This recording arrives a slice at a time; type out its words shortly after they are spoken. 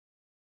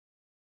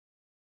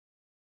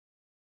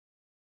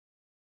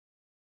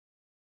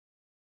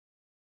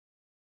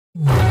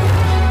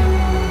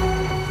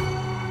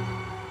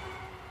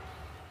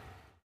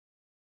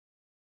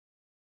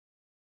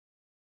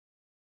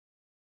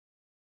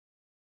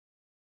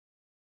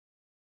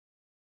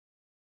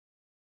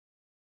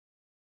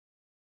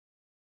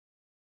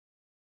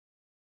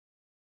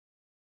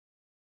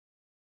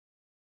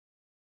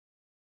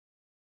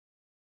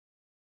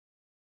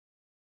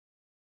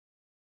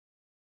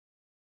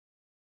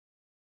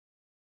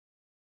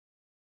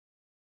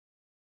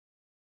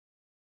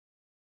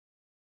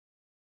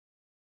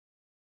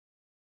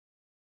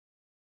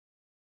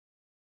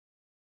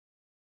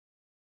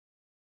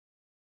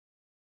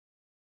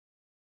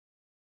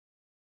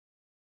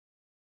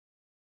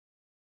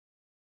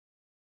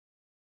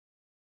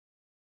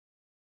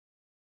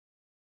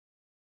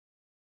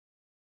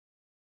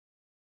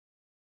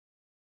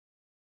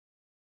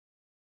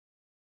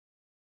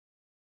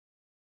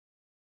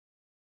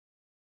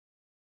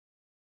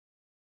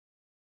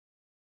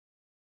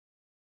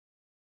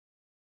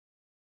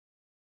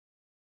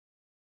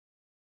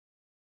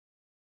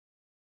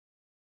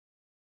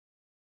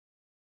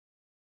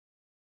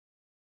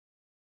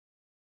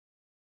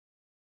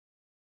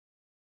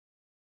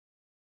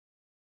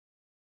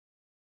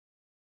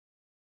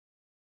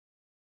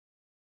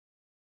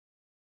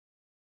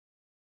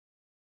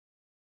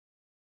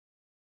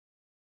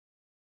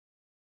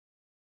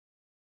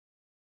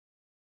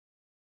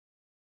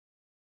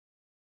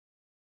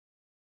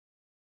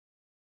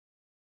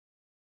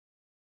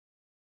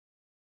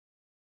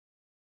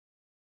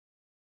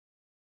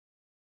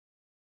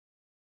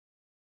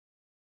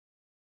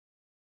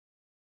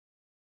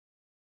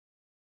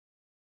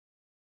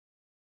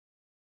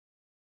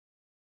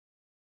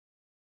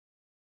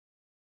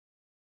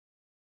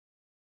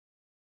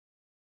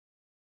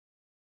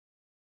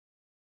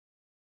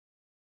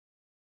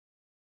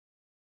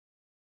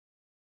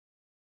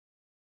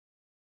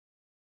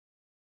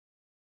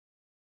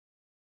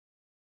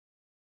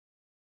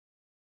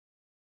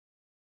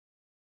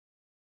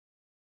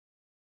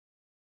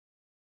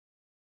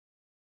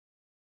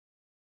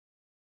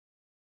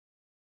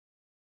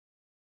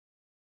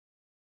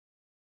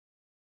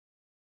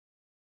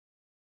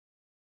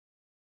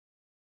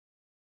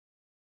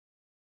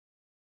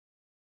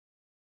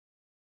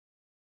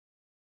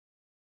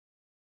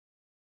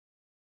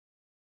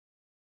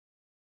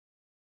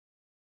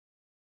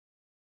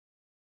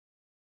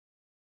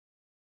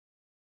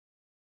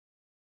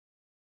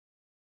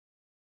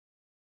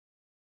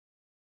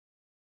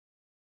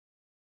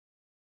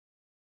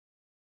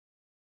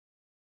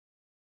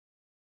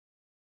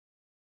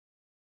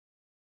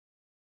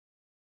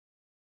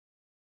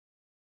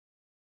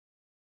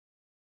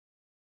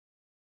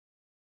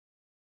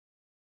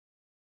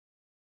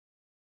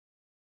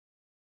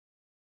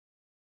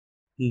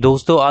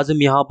दोस्तों, आज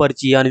हम यहाँ पर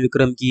चियान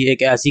विक्रम की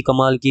एक ऐसी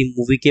कमाल की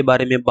मूवी के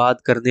बारे में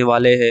बात करने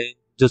वाले हैं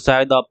जो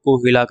शायद आपको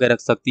हिला कर रख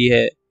सकती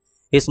है।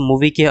 इस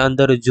मूवी के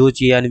अंदर जो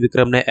चियान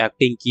विक्रम ने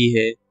एक्टिंग की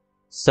है,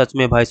 सच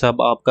में भाई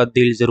साहब आपका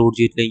दिल जरूर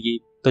जीत लेंगी।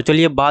 तो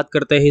चलिए बात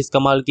करते हैं इस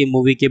कमाल की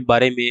मूवी के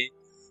बारे में।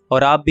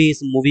 और आप भी इस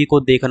मूवी को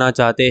देखना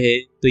चाहते हैं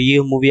तो ये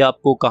मूवी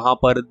आपको कहाँ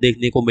पर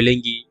देखने को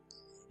मिलेंगी,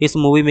 इस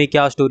मूवी में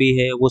क्या स्टोरी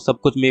है, वो सब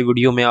कुछ मैं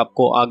वीडियो में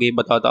आपको आगे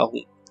बताता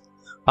हूँ।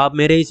 आप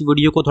मेरे इस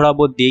वीडियो को थोड़ा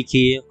बहुत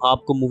देखिए,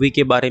 आपको मूवी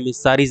के बारे में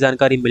सारी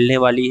जानकारी मिलने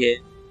वाली है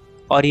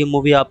और ये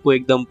मूवी आपको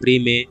एकदम फ्री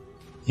में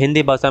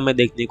हिंदी भाषा में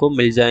देखने को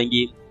मिल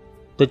जाएंगी।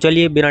 तो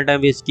चलिए बिना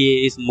टाइम वेस्ट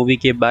किए इस मूवी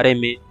के बारे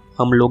में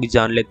हम लोग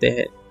जान लेते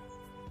हैं।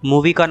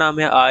 मूवी का नाम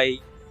है आई।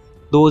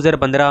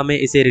 2015 में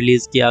इसे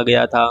रिलीज़ किया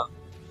गया था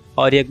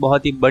और एक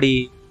बहुत ही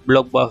बड़ी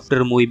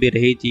ब्लॉकबस्टर मूवी भी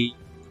रही थी,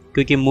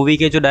 क्योंकि मूवी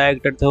के जो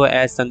डायरेक्टर थे वो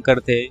एस शंकर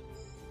थे,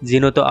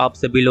 जिन्हों तो आप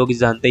सभी लोग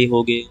जानते ही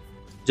होंगे,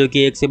 जो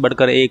कि एक से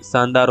बढ़कर एक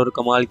शानदार और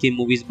कमाल की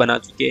मूवीज़ बना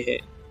चुके हैं।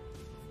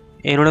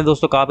 इन्होंने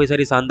दोस्तों काफ़ी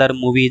सारी शानदार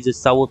मूवीज़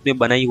साउथ में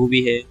बनाई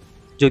हुई है,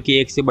 जो कि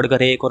एक से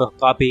बढ़कर एक और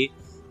काफ़ी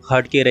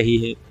हटके रही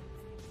है।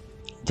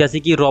 जैसे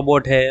कि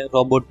रोबोट है,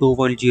 रोबोट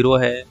 2.0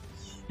 है,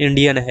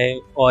 इंडियन है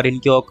और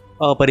इनके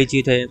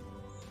अपरिचित है।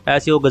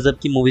 ऐसे वो गज़ब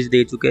की मूवीज़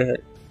दे चुके हैं,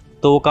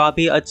 तो वो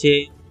काफ़ी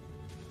अच्छे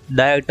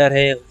डायरेक्टर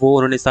है, वो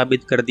उन्होंने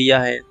साबित कर दिया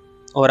है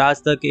और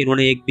आज तक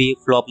इन्होंने एक भी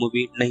फ्लॉप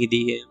मूवी नहीं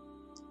दी है।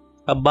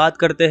 अब बात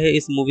करते हैं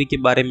इस मूवी के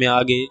बारे में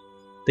आगे।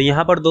 तो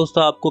यहाँ पर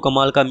दोस्तों आपको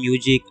कमाल का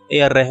म्यूजिक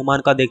ए.आर.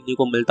 रहमान का देखने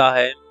को मिलता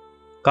है।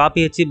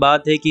 काफ़ी अच्छी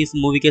बात है कि इस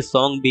मूवी के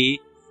सॉन्ग भी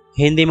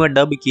हिंदी में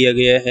डब किए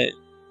गए हैं।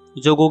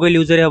 जो गूगल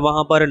यूज़र है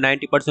वहाँ पर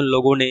 90%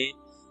 लोगों ने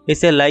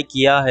इसे लाइक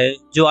किया है।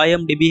 जो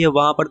IMDb है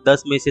वहाँ पर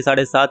 10 में से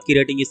 7.5 की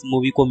रेटिंग इस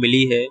मूवी को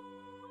मिली है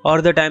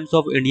और द टाइम्स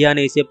ऑफ इंडिया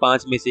ने इसे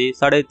 5 में से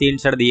 3.5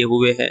 स्टार दिए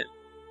हुए हैं।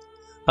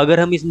 अगर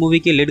हम इस मूवी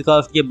के लीड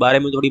कास्ट के बारे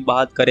में थोड़ी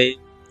बात करें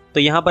तो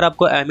यहाँ पर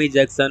आपको एमी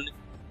जैक्सन,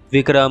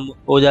 विक्रम,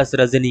 ओजस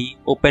रजनी,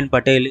 उपेन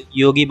पटेल,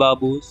 योगी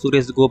बाबू,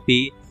 सुरेश गोपी,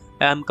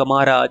 एम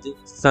कमाराज,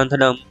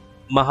 संथनम,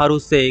 महारू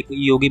शेख,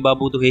 योगी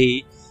बाबू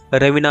दुहेई,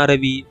 रवीना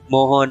रवि,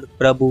 मोहन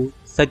प्रभु,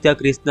 सत्या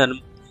कृष्णन,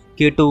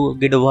 कीटू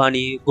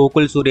गिडवानी,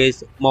 गोकुल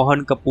सुरेश,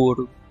 मोहन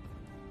कपूर,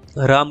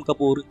 राम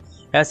कपूर,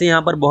 ऐसे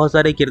यहाँ पर बहुत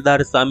सारे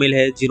किरदार शामिल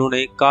हैं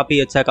जिन्होंने काफ़ी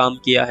अच्छा काम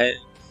किया है।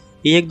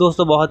 ये एक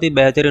दोस्तों बहुत ही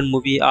बेहतरीन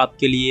मूवी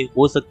आपके लिए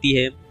हो सकती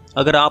है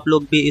अगर आप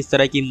लोग भी इस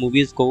तरह की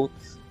मूवीज़ को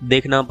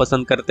देखना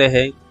पसंद करते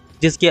हैं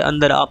जिसके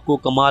अंदर आपको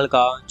कमाल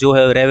का जो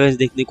है रेवेंज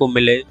देखने को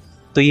मिले,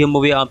 तो ये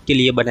मूवी आपके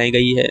लिए बनाई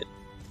गई है।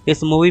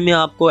 इस मूवी में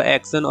आपको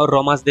एक्शन और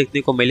रोमांस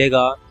देखने को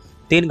मिलेगा।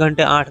 3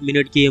 घंटे 8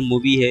 मिनट की ये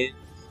मूवी है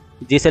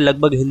जिसे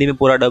लगभग हिंदी में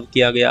पूरा डब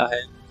किया गया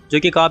है, जो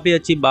कि काफ़ी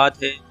अच्छी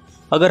बात है।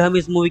 अगर हम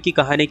इस मूवी की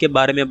कहानी के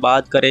बारे में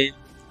बात करें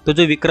तो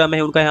जो विक्रम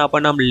है उनका यहाँ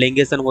पर नाम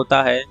लिंगेसन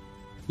होता है,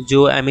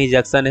 जो एमी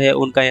जैक्सन है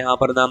उनका यहाँ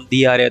पर नाम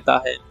दिया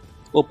रहता है।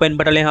 उपेन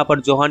पटेल यहाँ पर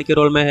जोहान के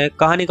रोल में है।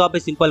 कहानी काफ़ी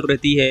सिंपल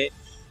रहती है।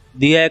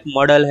 दिया एक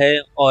मॉडल है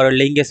और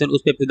लिंगेसन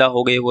उस पर फिदा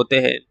हो गए होते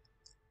हैं,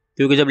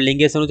 क्योंकि जब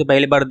लिंगेसन उसे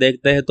पहली बार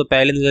देखते हैं तो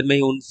पहली नज़र में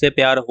ही उनसे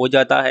प्यार हो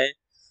जाता है।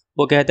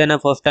 वो कहते हैं ना,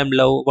 first time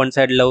love one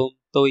side love,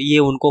 तो ये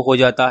उनको हो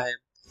जाता है।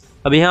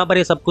 अब यहाँ पर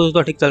ये सब कुछ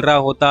तो ठीक चल रहा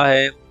होता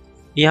है।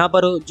 यहाँ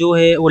पर जो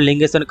है वो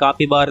लिंगेसन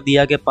काफ़ी बार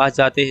दिया के पास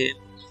जाते हैं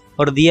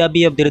और दिया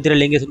भी अब धीरे धीरे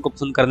लिंगेसन को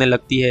पसंद करने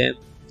लगती है।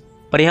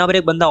 पर यहाँ पर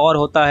एक बंदा और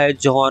होता है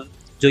जॉन,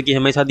 जो कि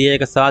हमेशा दिया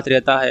के साथ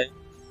रहता है।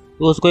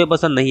 तो उसको ये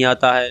पसंद नहीं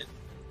आता है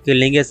कि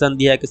लिंगेसन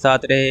दिया के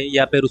साथ रहे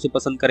या फिर उसे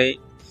पसंद करे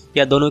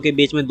या दोनों के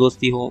बीच में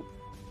दोस्ती हो,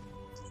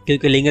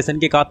 क्योंकि लिंगेसन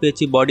की काफ़ी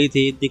अच्छी बॉडी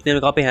थी, दिखने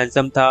में काफ़ी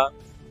हैंडसम था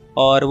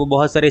और वो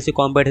बहुत सारे ऐसे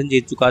कॉम्पिटिशन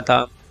जीत चुका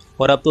था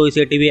और अब तो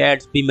इसे टीवी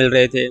एड्स भी मिल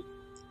रहे थे,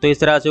 तो इस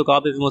तरह से वो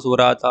काफ़ी फेमस हो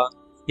रहा था।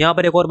 यहाँ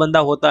पर एक और बंदा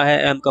होता है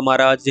एम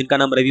कमारा, जिनका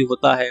नाम रवि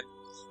होता है।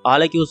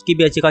 हालांकि उसकी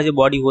भी अच्छी खासी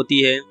बॉडी होती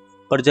है,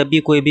 पर जब भी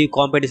कोई भी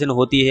कंपटीशन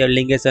होती है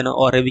लिंगेसन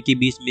और रवि के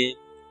बीच में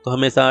तो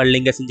हमेशा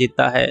लिंगेसन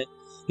जीतता है।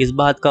 इस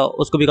बात का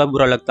उसको भी काफ़ी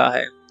बुरा लगता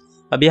है।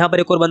 अब यहाँ पर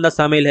एक और बंदा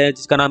शामिल है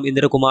जिसका नाम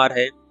इंद्र कुमार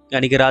है,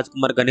 यानी कि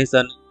राजकुमार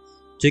गणेशन,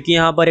 जो कि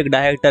यहाँ पर एक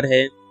डायरेक्टर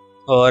है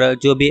और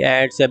जो भी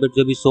एड्स या फिर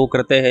जो भी शो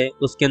करते हैं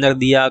उसके अंदर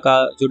दिया का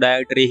जो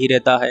डायरेक्टर यही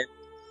रहता है।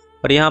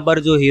 पर यहाँ पर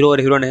जो हीरो और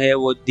हीरोइन है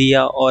वो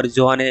दिया और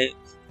जोहान है,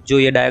 जो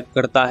ये डायरेक्ट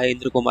करता है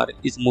इंद्र कुमार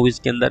इस मूवीज़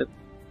के अंदर।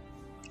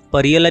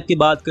 पर रियल लाइफ की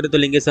बात करें तो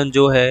लिंगेसन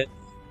जो है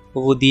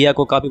वो दिया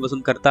को काफ़ी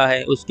पसंद करता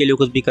है, उसके लिए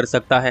कुछ भी कर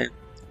सकता है।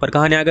 पर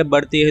कहानी आगे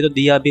बढ़ती है तो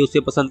दिया भी उसे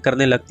पसंद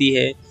करने लगती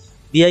है।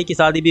 दिया की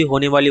शादी भी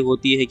होने वाली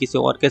होती है किसी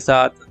और के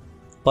साथ,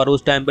 पर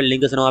उस टाइम पर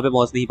लिंगेसन वहाँ पे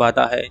पहुँच नहीं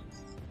पाता है,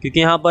 क्योंकि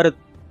यहाँ पर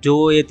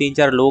जो ये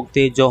 3-4 लोग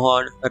थे,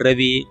 जोहान,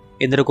 रवि,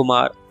 इंद्र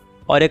कुमार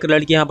और एक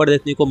लड़की यहाँ पर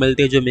देखने को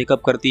मिलती है जो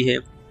मेकअप करती है।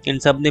 इन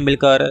सब ने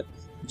मिलकर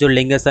जो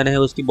लिंगेसन है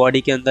उसकी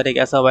बॉडी के अंदर एक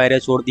ऐसा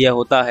वायरस छोड़ दिया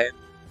होता है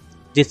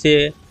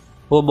जिससे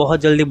वो बहुत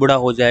जल्दी बूढ़ा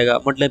हो जाएगा,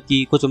 मतलब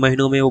कि कुछ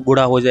महीनों में वो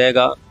बूढ़ा हो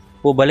जाएगा।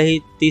 वो भले ही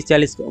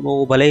 30-40,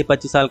 वो भले ही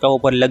 25 साल का हो,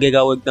 पर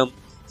लगेगा वो एकदम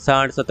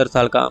 60-70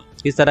 साल का।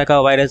 इस तरह का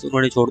वायरस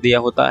उन्होंने छोड़ दिया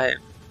होता है।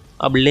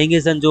 अब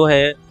लिंगेसन जो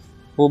है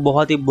वो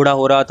बहुत ही बूढ़ा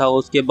हो रहा था,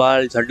 उसके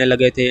बाल झड़ने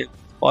लगे थे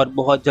और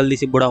बहुत जल्दी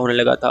से बूढ़ा होने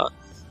लगा था।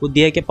 वो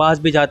दिया के पास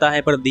भी जाता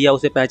है पर दिया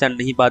उसे पहचान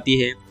नहीं पाती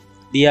है।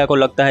 दिया को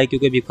लगता है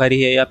क्योंकि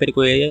भिखारी है या फिर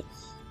कोई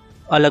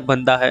अलग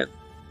बंदा है।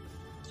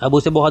 अब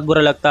उसे बहुत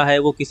बुरा लगता है,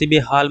 वो किसी भी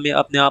हाल में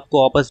अपने आप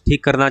को वापस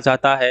ठीक करना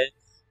चाहता है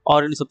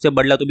और इन सबसे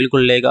बदला तो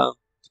बिल्कुल लेगा।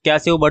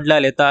 कैसे वो बदला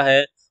लेता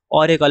है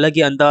और एक अलग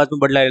ही अंदाज में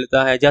बदला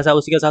लेता है, जैसा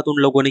उसके साथ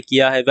उन लोगों ने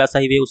किया है वैसा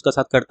ही वे उसका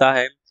साथ करता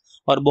है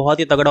और बहुत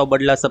ही तगड़ा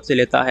बदला सबसे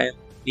लेता है।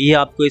 ये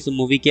आपको इस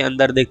मूवी के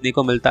अंदर देखने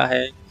को मिलता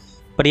है।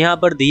 पर यहाँ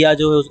पर दिया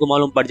जो है उसको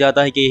मालूम पड़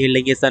जाता है कि ये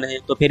लिंगेसन है,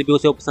 तो फिर भी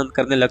उसे वो पसंद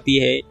करने लगती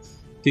है,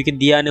 क्योंकि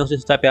दिया ने उसे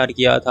सच्चा प्यार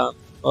किया था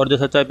और जो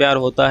सच्चा प्यार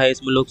होता है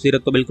इसमें लोग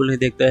सीरत तो बिल्कुल नहीं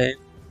देखते हैं।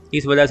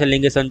 इस वजह से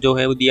लिंगेसन जो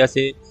है वो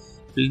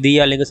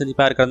दिया लिंगेसन से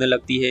प्यार करने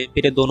लगती है।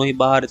 फिर ये दोनों ही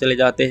बाहर चले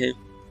जाते हैं,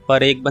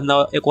 पर एक बंदा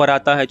एक और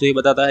आता है जो ये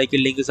बताता है कि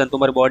लिंगेसन,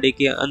 तुम्हारी बॉडी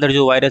के अंदर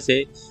जो वायरस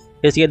है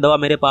इसकी दवा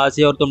मेरे पास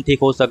है और तुम ठीक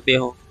हो सकते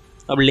हो।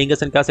 अब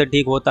लिंगेसन कैसे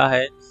ठीक होता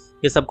है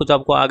ये सब कुछ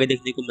आपको आगे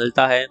देखने को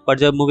मिलता है। पर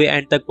जब मूवी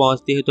एंड तक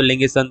पहुंचती है तो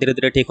लिंगेसन धीरे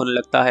धीरे ठीक होने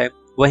लगता है।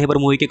 वहीं पर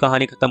मूवी की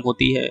कहानी खत्म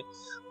होती है।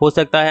 हो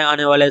सकता है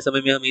आने वाले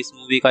समय में हमें इस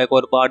मूवी का एक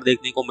और पार्ट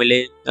देखने को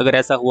मिले। अगर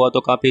ऐसा हुआ तो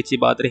काफ़ी अच्छी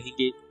बात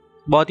रहेगी।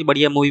 बहुत ही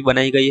बढ़िया मूवी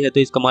बनाई गई है, तो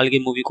इस कमाल की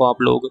मूवी को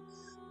आप लोग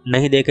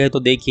नहीं देखे तो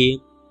देखिए।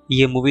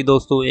 ये मूवी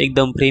दोस्तों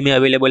एकदम फ्री में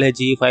अवेलेबल है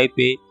G5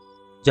 पे,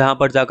 जहाँ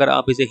पर जाकर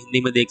आप इसे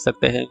हिंदी में देख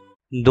सकते हैं।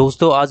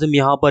 दोस्तों आज हम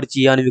यहाँ पर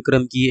चियान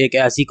विक्रम की एक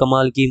ऐसी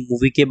कमाल की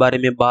मूवी के बारे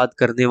में बात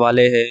करने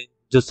वाले हैं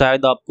जो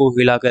शायद आपको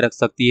हिला कर रख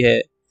सकती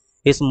है।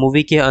 इस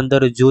मूवी के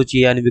अंदर जो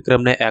चियान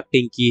विक्रम ने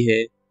एक्टिंग की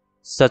है,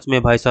 सच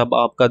में भाई साहब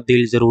आपका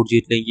दिल जरूर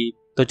जीत लेंगी।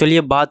 तो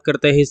चलिए बात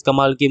करते हैं इस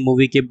कमाल की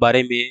मूवी के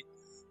बारे में।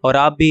 और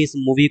आप भी इस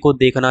मूवी को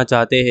देखना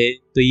चाहते हैं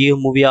तो ये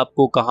मूवी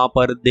आपको कहाँ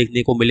पर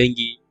देखने को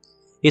मिलेंगी,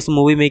 इस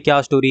मूवी में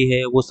क्या स्टोरी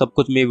है, वो सब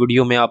कुछ मैं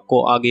वीडियो में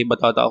आपको आगे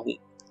बताता हूँ।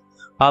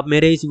 आप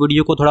मेरे इस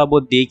वीडियो को थोड़ा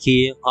बहुत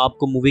देखिए,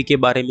 आपको मूवी के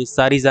बारे में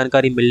सारी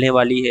जानकारी मिलने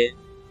वाली है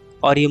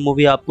और ये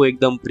मूवी आपको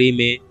एकदम फ्री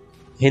में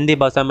हिंदी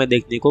भाषा में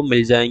देखने को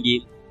मिल जाएंगी।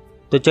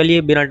 तो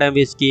चलिए बिना टाइम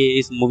वेस्ट किए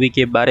इस मूवी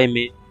के बारे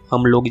में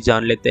हम लोग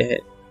जान लेते हैं।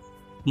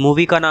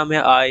 मूवी का नाम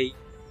है आई।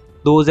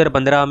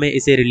 2015 में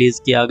इसे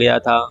रिलीज़ किया गया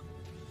था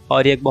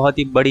और एक बहुत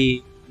ही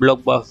बड़ी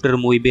ब्लॉकबस्टर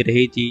मूवी भी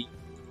रही थी,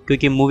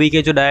 क्योंकि मूवी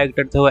के जो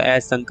डायरेक्टर थे वो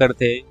एस शंकर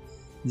थे,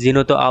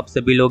 जिन्हों तो आप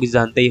सभी लोग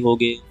जानते ही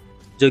होंगे,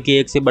 जो कि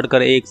एक से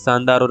बढ़कर एक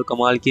शानदार और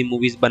कमाल की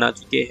मूवीज़ बना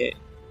चुके हैं।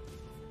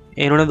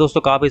 इन्होंने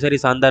दोस्तों काफ़ी सारी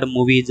शानदार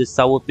मूवीज़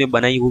साउथ में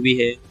बनाई हुई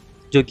है,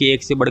 जो कि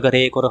एक से बढ़कर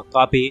एक और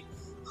काफ़ी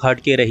हट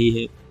के रही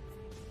है।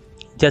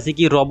 जैसे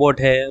कि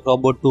रोबोट है,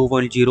 रोबोट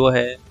 2.0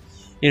 है,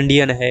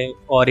 इंडियन है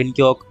और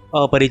इनके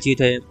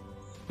अपरिचित है।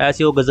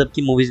 ऐसे वो गज़ब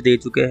की मूवीज़ दे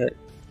चुके हैं।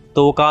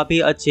 तो वो काफ़ी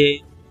अच्छे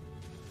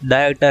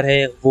डायरेक्टर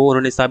है, वो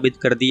उन्होंने साबित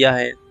कर दिया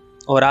है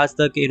और आज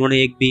तक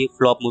इन्होंने एक भी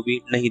फ्लॉप मूवी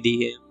नहीं दी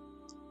है।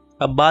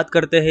 अब बात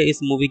करते हैं इस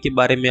मूवी के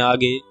बारे में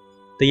आगे।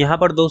 तो यहाँ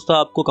पर दोस्तों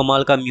आपको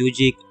कमाल का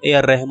म्यूजिक ए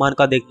आर रहमान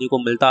का देखने को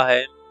मिलता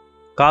है।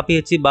 काफ़ी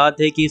अच्छी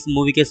बात है कि इस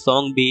मूवी के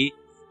सॉन्ग भी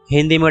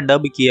हिंदी में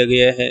डब किए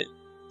गए हैं।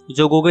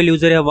 जो गूगल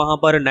यूज़र है वहाँ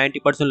पर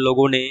 90%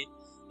 लोगों ने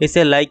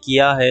इसे लाइक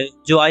किया है।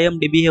 जो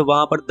IMDb है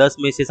वहाँ पर 10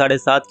 में से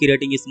 7.5 की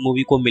रेटिंग इस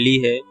मूवी को मिली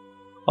है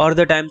और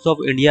द टाइम्स ऑफ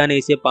इंडिया ने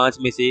इसे 5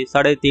 में से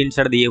 3.5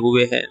 स्टार दिए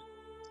हुए हैं।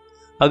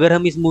 अगर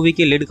हम इस मूवी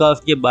की लीड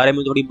कास्ट के बारे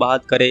में थोड़ी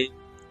बात करें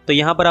तो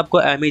यहाँ पर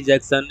आपको एमी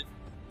जैक्सन,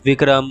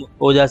 विक्रम,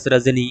 ओजस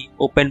रजनी,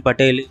 उपेन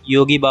पटेल,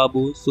 योगी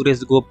बाबू,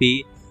 सुरेश गोपी,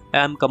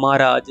 एम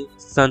कमाराज,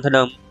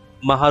 संथनम,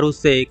 महारू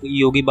शेख,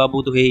 योगी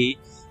बाबू दुहेई,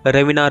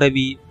 रवीना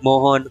रवि,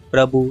 मोहन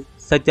प्रभु,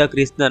 सत्या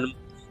कृष्णन,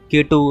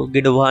 कीटू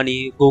गिडवानी,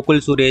 गोकुल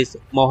सुरेश,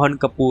 मोहन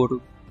कपूर,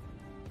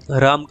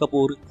 राम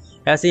कपूर,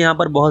 ऐसे यहाँ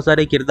पर बहुत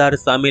सारे किरदार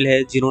शामिल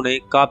हैं जिन्होंने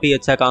काफ़ी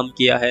अच्छा काम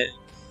किया है।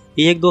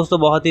 ये एक दोस्तों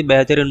बहुत ही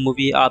बेहतरीन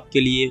मूवी आपके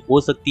लिए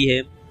हो सकती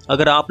है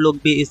अगर आप लोग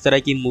भी इस तरह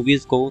की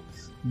मूवीज़ को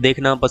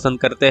देखना पसंद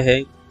करते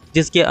हैं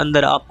जिसके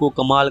अंदर आपको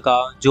कमाल का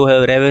जो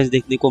है रेवेंज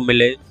देखने को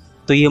मिले,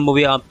 तो ये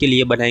मूवी आपके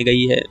लिए बनाई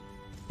गई है।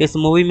 इस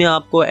मूवी में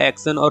आपको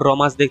एक्शन और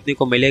रोमांस देखने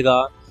को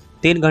मिलेगा।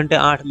 3 घंटे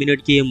 8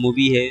 मिनट की ये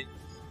मूवी है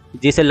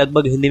जिसे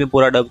लगभग हिंदी में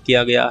पूरा डब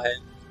किया गया है,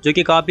 जो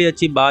कि काफ़ी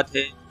अच्छी बात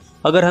है।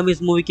 अगर हम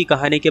इस मूवी की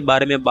कहानी के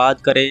बारे में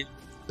बात करें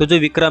तो जो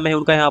विक्रम है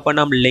उनका यहाँ पर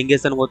नाम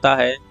लेंगेसन होता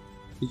है,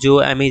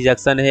 जो एमी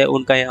जैक्सन है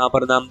उनका यहाँ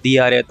पर नाम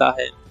दिया रहता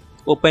है।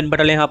 उपेन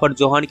पटेल यहाँ पर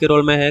जोहान के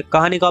रोल में है।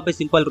 कहानी काफ़ी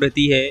सिंपल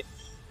रहती है।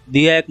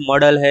 दिया एक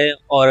मॉडल है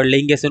और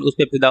लेंगेसन उस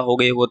पर फिदा हो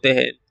गए होते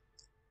हैं,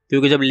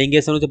 क्योंकि जब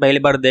लेंगेसन उसे पहली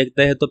बार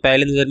देखते हैं तो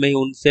पहले नज़र में ही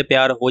उनसे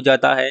प्यार हो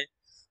जाता है।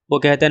 वो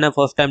कहते हैं ना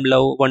first time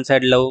love one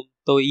side love,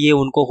 तो ये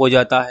उनको हो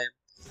जाता है।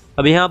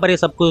 अब यहाँ पर ये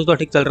सब कुछ तो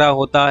ठीक चल रहा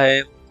होता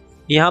है।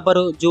 यहाँ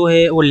पर जो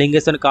है वो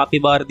लेंगेसन काफ़ी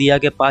बार दिया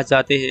के पास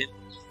जाते हैं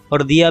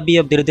और दिया भी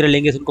अब धीरे धीरे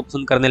लेंगेसन को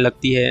पसंद करने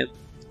लगती है।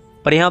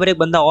 पर यहाँ पर एक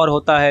बंदा और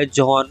होता है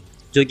जॉन,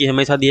 जो कि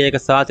हमेशा दिया के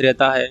साथ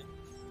रहता है।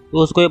 तो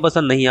उसको ये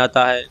पसंद नहीं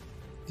आता है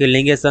कि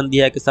लेंगेसन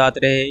दिया के साथ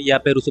रहे या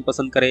फिर उसे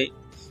पसंद करे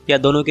या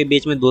दोनों के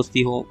बीच में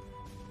दोस्ती हो,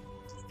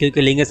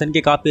 क्योंकि लेंगेसन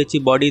की काफ़ी अच्छी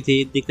बॉडी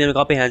थी, दिखने में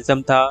काफ़ी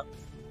हैंडसम था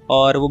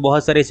और वो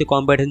बहुत सारे ऐसे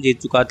कॉम्पिटिशन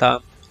जीत चुका था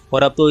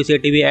और अब तो इसे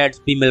टीवी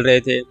एड्स भी मिल रहे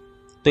थे,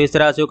 तो इस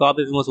तरह से वो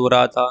काफ़ी फेमस हो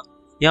रहा था।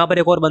 यहाँ पर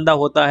एक और बंदा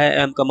होता है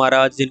एम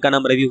कमाराज, जिनका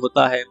नाम रवि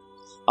होता है।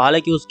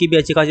 हालांकि उसकी भी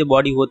अच्छी खासी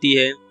बॉडी होती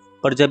है,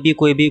 पर जब भी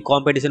कोई भी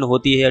कंपटीशन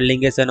होती है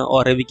लेंगेसन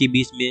और रवि के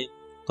बीच में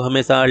तो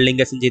हमेशा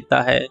लेंगेसन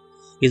जीतता है।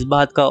 इस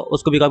बात का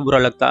उसको भी काफ़ी बुरा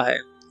लगता है।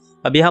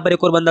 अब यहाँ पर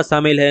एक और बंदा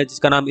शामिल है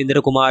जिसका नाम इंद्र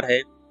कुमार है,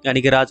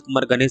 यानी कि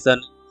राजकुमार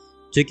गणेशन,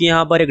 जो कि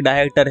यहाँ पर एक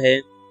डायरेक्टर है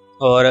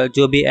और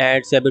जो भी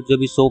एड्स या फिर जो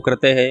भी शो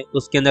करते हैं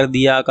उसके अंदर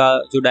दिया का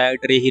जो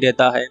डायरेक्टर ही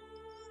रहता है।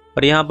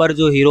 पर यहाँ पर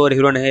जो हीरो और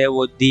हीरोइन है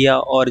वो दिया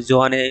और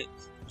जोहान है,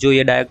 जो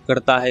ये डायरेक्ट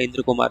करता है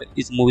इंद्र कुमार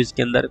इस मूवीज़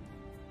के अंदर।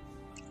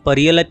 पर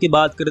रियल लाइफ की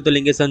बात करें तो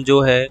लेंगेसन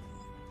जो है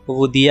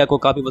वो दिया को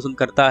काफ़ी पसंद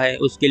करता है,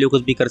 उसके लिए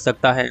कुछ भी कर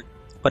सकता है।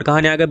 पर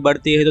कहानी आगे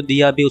बढ़ती है तो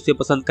दिया भी उसे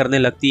पसंद करने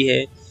लगती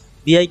है।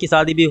 दिया की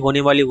शादी भी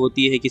होने वाली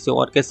होती है किसी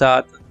और के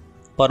साथ,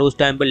 पर उस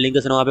टाइम पर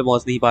लेंगेसन वहाँ पे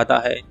पहुँच नहीं पाता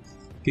है,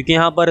 क्योंकि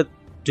यहाँ पर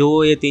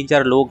जो ये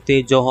 3-4 लोग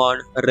थे,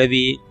 जोहान,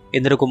 रवि,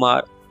 इंद्र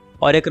कुमार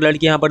और एक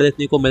लड़की यहाँ पर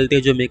देखने को मिलती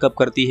है जो मेकअप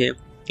करती है।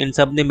 इन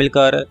सब ने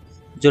मिलकर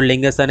जो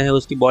लेंगेसन है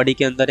उसकी बॉडी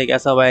के अंदर एक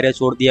ऐसा वायरस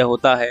छोड़ दिया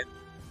होता है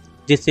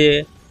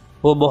जिससे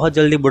वो बहुत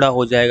जल्दी बूढ़ा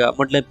हो जाएगा,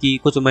 मतलब कि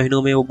कुछ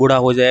महीनों में वो बूढ़ा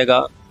हो जाएगा।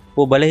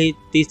 वो भले ही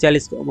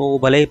 30-40, वो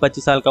भले ही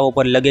 25 साल का,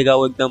 ऊपर लगेगा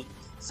वो एकदम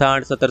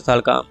 60-70 साल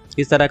का।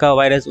 इस तरह का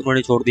वायरस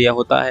उन्होंने छोड़ दिया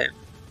होता है।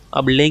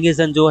 अब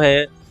लेंगेसन जो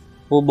है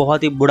वो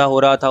बहुत ही बूढ़ा हो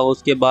रहा था,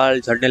 उसके बाल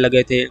झड़ने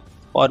लगे थे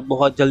और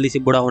बहुत जल्दी से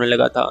बूढ़ा होने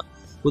लगा था।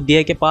 वो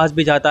दिया के पास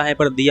भी जाता है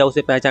पर दिया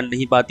उसे पहचान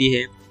नहीं पाती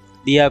है।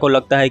 दिया को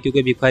लगता है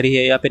क्योंकि भिखारी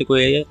है या फिर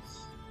कोई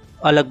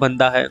अलग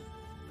बंदा है।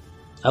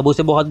 अब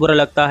उसे बहुत बुरा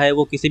लगता है,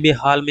 वो किसी भी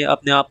हाल में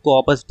अपने आप को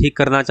वापस ठीक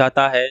करना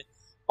चाहता है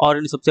और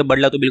इन सबसे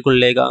बदला तो बिल्कुल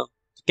लेगा।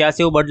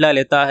 कैसे वो बदला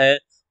लेता है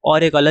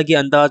और एक अलग ही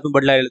अंदाज में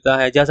बदला लेता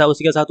है, जैसा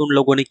उसके साथ उन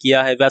लोगों ने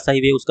किया है वैसा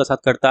ही वे उसका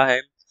साथ करता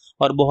है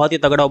और बहुत ही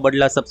तगड़ा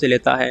बदला सबसे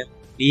लेता है।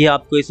 ये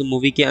आपको इस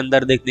मूवी के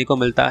अंदर देखने को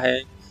मिलता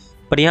है।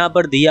 पर यहाँ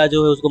पर दिया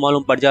जो है उसको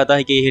मालूम पड़ जाता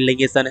है कि ये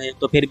लेंगेसन है,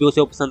 तो फिर भी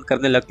उसे वो पसंद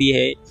करने लगती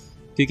है,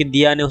 क्योंकि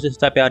दिया ने उसे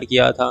सच्चा प्यार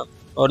किया था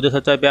और जो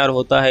सच्चा प्यार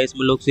होता है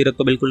इसमें लोग सीरत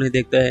तो बिल्कुल नहीं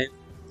देखते हैं।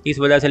 इस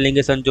वजह से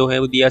लेंगेसन जो है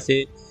वो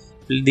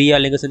दिया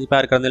लेंगेसन से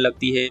प्यार करने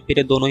लगती है। फिर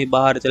ये दोनों ही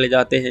बाहर चले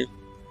जाते हैं,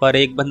 पर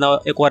एक बंदा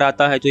एक और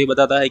आता है जो ये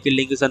बताता है कि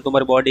लेंगेसन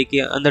तुम्हारी बॉडी के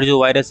अंदर जो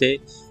वायरस है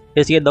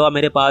इसकी दवा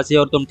मेरे पास है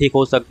और तुम ठीक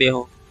हो सकते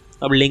हो।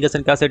 अब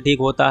लेंगेसन कैसे ठीक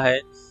होता है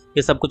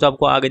ये सब कुछ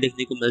आपको आगे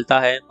देखने को मिलता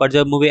है, पर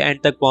जब मूवी एंड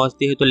तक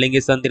पहुंचती है तो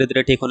लेंगेसन धीरे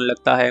धीरे ठीक होने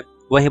लगता है।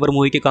 वहीं पर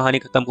मूवी की कहानी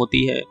खत्म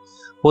होती है।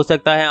 हो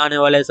सकता है आने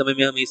वाले समय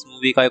में हमें इस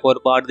मूवी का एक और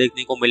पार्ट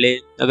देखने को मिले।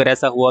 अगर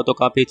ऐसा हुआ तो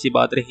काफ़ी अच्छी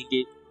बात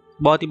रहेगी।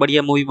 बहुत ही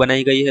बढ़िया मूवी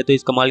बनाई गई है, तो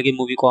इस कमाल की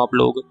मूवी को आप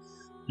लोग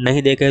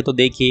नहीं देखे तो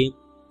देखिए।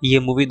 ये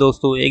मूवी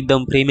दोस्तों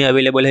एकदम फ्री में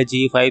अवेलेबल है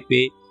जी5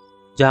 पे,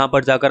 जहां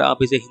पर जाकर आप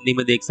इसे हिंदी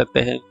में देख सकते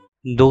हैं।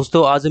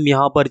 दोस्तों आज हम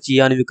यहाँ पर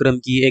चियान विक्रम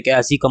की एक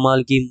ऐसी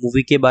कमाल की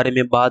मूवी के बारे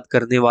में बात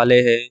करने वाले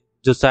हैं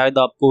जो शायद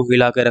आपको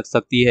हिला कर रख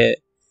सकती है।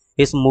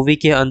 इस मूवी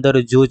के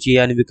अंदर जो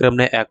चियान विक्रम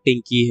ने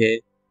एक्टिंग की है,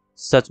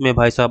 सच में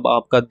भाई साहब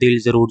आपका दिल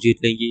जरूर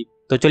जीत लेंगी।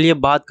 तो चलिए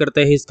बात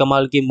करते हैं इस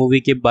कमाल की मूवी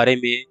के बारे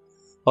में।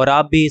 और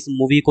आप भी इस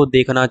मूवी को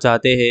देखना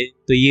चाहते हैं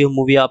तो ये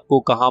मूवी आपको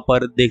कहाँ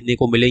पर देखने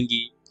को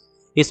मिलेंगी,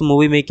 इस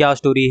मूवी में क्या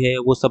स्टोरी है,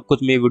 वो सब कुछ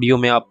मैं वीडियो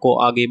में आपको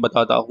आगे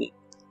बताता हूँ।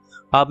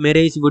 आप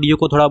मेरे इस वीडियो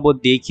को थोड़ा बहुत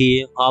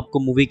देखिए, आपको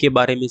मूवी के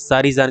बारे में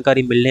सारी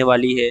जानकारी मिलने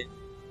वाली है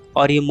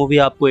और ये मूवी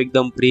आपको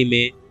एकदम फ्री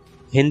में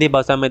हिंदी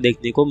भाषा में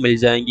देखने को मिल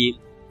जाएंगी।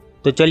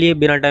 तो चलिए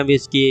बिना टाइम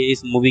वेस्ट किए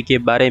इस मूवी के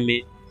बारे में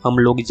हम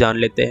लोग जान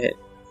लेते हैं।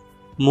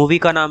 मूवी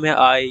का नाम है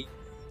आई।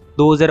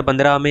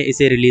 2015 में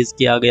इसे रिलीज़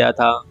किया गया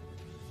था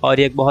और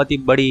एक बहुत ही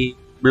बड़ी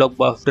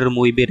ब्लॉकबस्टर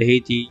मूवी भी रही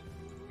थी,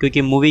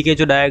 क्योंकि मूवी के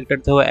जो डायरेक्टर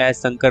थे वो एस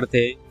शंकर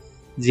थे,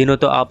 जिन्हों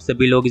तो आप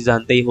सभी लोग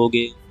जानते ही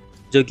होंगे,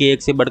 जो कि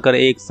एक से बढ़कर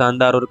एक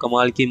शानदार और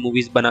कमाल की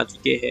मूवीज़ बना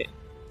चुके हैं।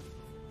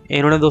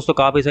 इन्होंने दोस्तों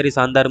काफ़ी सारी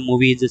शानदार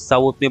मूवीज़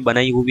साउथ में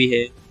बनाई हुई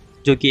है,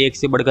 जो कि एक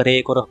से बढ़कर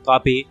एक और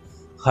काफ़ी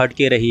हट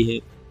के रही है।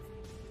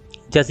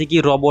 जैसे कि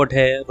रोबोट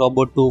है,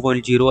 रोबोट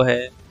 2.0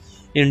 है,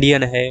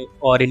 इंडियन है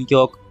और इनके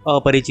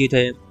अपरिचित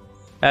है।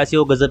 ऐसे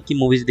वो गज़ब की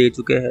मूवीज़ दे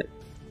चुके हैं,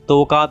 तो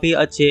वो काफ़ी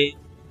अच्छे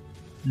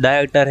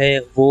डायरेक्टर है,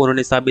 वो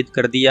उन्होंने साबित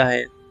कर दिया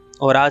है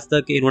और आज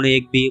तक इन्होंने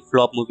एक भी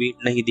फ्लॉप मूवी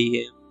नहीं दी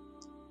है।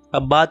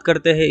 अब बात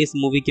करते हैं इस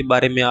मूवी के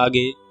बारे में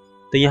आगे।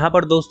 तो यहाँ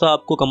पर दोस्तों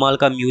आपको कमाल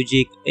का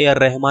म्यूजिक ए.आर.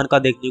 रहमान का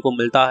देखने को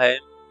मिलता है।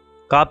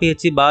 काफ़ी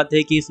अच्छी बात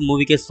है कि इस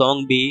मूवी के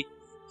सॉन्ग भी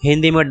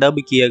हिंदी में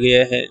डब किए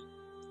गए हैं।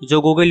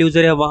 जो गूगल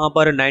यूज़र है वहाँ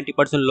पर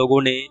 90%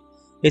 लोगों ने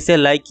इसे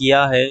लाइक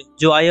किया है।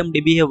 जो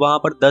IMDb है वहाँ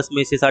पर 10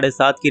 में से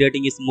 7.5 की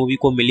रेटिंग इस मूवी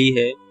को मिली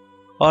है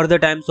और द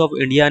टाइम्स ऑफ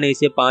इंडिया ने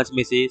इसे 5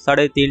 में से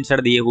 3.5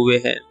 स्टार दिए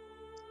हुए हैं।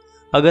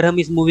 अगर हम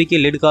इस मूवी की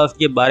लीड कास्ट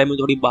के बारे में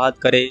थोड़ी बात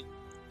करें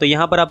तो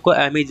यहाँ पर आपको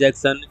एमी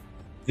जैक्सन,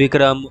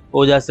 विक्रम,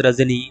 ओजस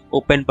रजनी,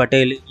 उपेन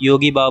पटेल,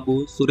 योगी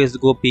बाबू, सुरेश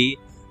गोपी,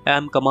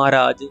 एम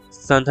कमाराज,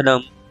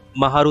 संथनम,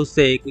 महारू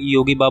शेख,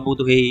 योगी बाबू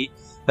दुहेई,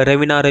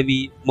 रवीना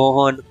रवि,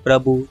 मोहन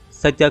प्रभु,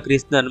 सत्या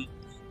कृष्णन,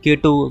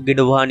 कीटू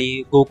गिडवानी,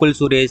 गोकुल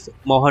सुरेश,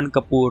 मोहन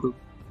कपूर,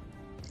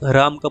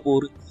 राम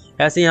कपूर,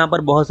 ऐसे यहाँ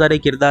पर बहुत सारे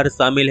किरदार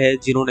शामिल हैं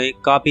जिन्होंने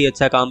काफ़ी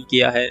अच्छा काम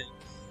किया है।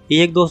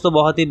 ये एक दोस्तों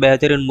बहुत ही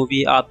बेहतरीन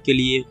मूवी आपके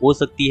लिए हो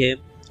सकती है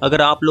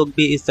अगर आप लोग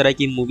भी इस तरह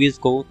की मूवीज़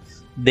को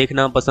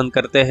देखना पसंद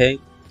करते हैं,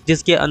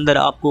 जिसके अंदर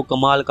आपको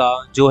कमाल का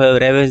जो है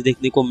रेवेंज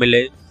देखने को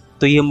मिले,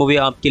 तो ये मूवी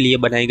आपके लिए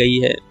बनाई गई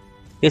है।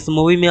 इस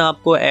मूवी में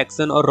आपको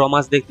एक्शन और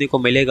रोमांस देखने को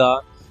मिलेगा।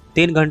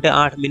 3 घंटे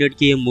 8 मिनट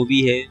की ये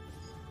मूवी है,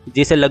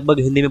 जिसे लगभग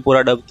हिंदी में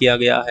पूरा डब किया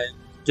गया है,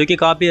 जो कि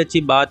काफ़ी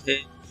अच्छी बात है।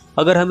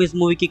 अगर हम इस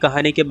मूवी की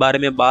कहानी के बारे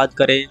में बात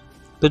करें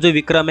तो जो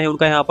विक्रम है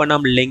उनका यहाँ पर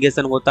नाम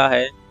लिंगेसन होता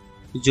है,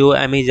 जो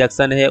एमी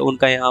जैक्सन है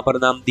उनका यहाँ पर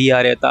नाम दिया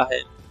रहता है,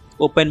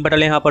 उपेन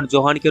पटेल यहाँ पर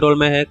जोहान के रोल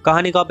में है।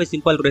 कहानी काफ़ी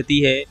सिंपल रहती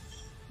है।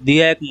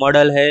 दिया एक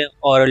मॉडल है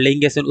और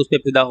लिंगेसन उस पर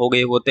फिदा हो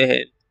गए होते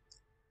हैं,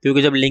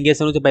 क्योंकि जब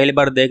लिंगेसन उसे पहली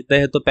बार देखते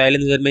हैं तो पहली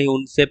नज़र में ही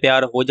उनसे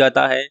प्यार हो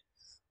जाता है।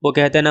 वो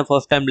कहते हैं ना,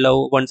 first time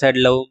love one side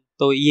love,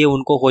 तो ये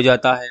उनको हो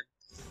जाता है।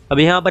 अब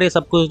यहाँ पर ये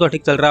सब कुछ तो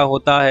ठीक चल रहा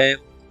होता है।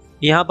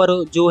 यहाँ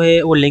पर जो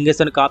है वो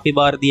लिंगेसन काफ़ी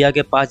बार दिया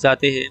के पास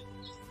जाते हैं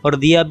और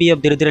दिया भी अब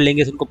धीरे धीरे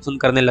लिंगेसन को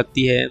पसंद करने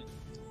लगती है।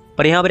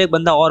 पर यहाँ पर एक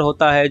बंदा और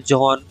होता है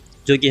जॉन,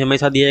 जो कि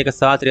हमेशा दिया के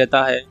साथ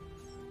रहता है,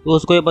 तो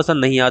उसको ये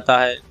पसंद नहीं आता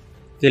है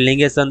कि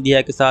लिंगेसन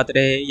दिया के साथ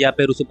रहे या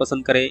फिर उसे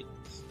पसंद करे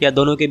या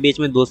दोनों के बीच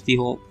में दोस्ती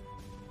हो,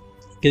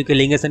 क्योंकि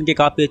लिंगेसन की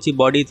काफ़ी अच्छी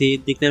बॉडी थी,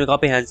 दिखने में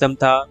काफ़ी हैंडसम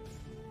था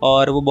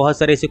और वो बहुत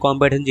सारे ऐसे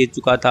कॉम्पिटिशन जीत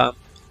चुका था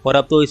और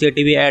अब तो इसे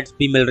टीवी एड्स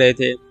भी मिल रहे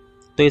थे,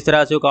 तो इस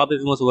तरह से वो काफ़ी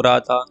फेमस हो रहा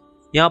था।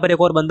 यहाँ पर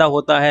एक और बंदा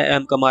होता है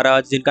एम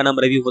कमाराज, जिनका नाम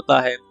रवि होता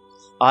है।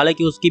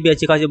 हालांकि उसकी भी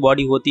अच्छी खासी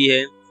बॉडी होती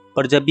है,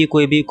 पर जब भी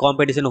कोई भी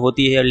कंपटीशन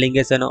होती है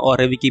लिंगेसन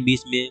और रवि के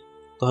बीच में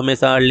तो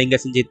हमेशा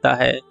लिंगेसन जीतता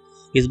है।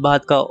 इस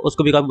बात का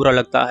उसको भी काफ़ी बुरा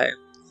लगता है।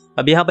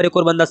 अब यहाँ पर एक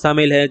और बंदा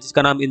शामिल है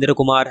जिसका नाम इंद्र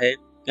कुमार है,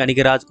 यानी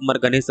कि राजकुमार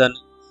गणेशन,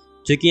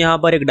 जो कि यहाँ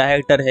पर एक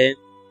डायरेक्टर है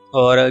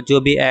और जो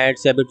भी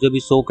एड्स या फिर जो भी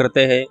शो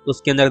करते हैं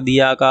उसके अंदर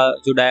दिया का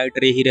जो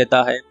डायरेक्टर ही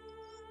रहता है।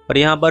 और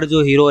यहाँ पर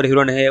जो हीरो और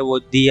हीरोइन है वो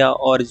दिया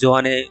और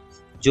जोहान है,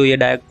 जो ये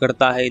डायरेक्ट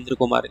करता है इंद्र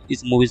कुमार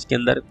इस मूवीज़ के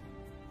अंदर।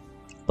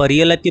 पर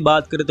रियल लाइफ की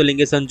बात करें तो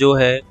लिंगेसन जो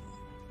है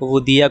वो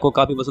दिया को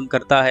काफ़ी पसंद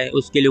करता है,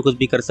 उसके लिए कुछ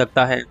भी कर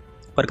सकता है।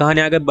 पर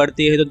कहानी आगे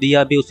बढ़ती है तो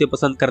दिया भी उसे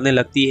पसंद करने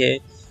लगती है।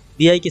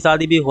 दिया की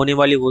शादी भी होने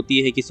वाली होती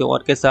है किसी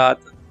और के साथ,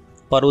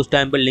 पर उस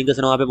टाइम पर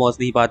लिंगेसन वहाँ पे पहुँच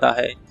नहीं पाता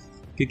है,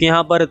 क्योंकि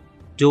यहाँ पर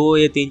जो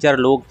ये 3-4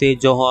 लोग थे,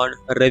 जोहान,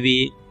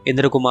 रवि,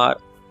 इंद्र कुमार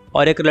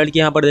और एक लड़की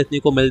यहाँ पर देखने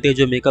को मिलती है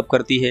जो मेकअप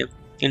करती है।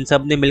 इन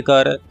सब ने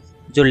मिलकर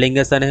जो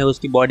लिंगेसन है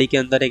उसकी बॉडी के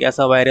अंदर एक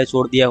ऐसा वायरस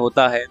छोड़ दिया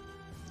होता है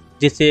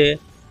जिससे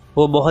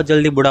वो बहुत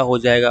जल्दी बूढ़ा हो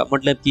जाएगा,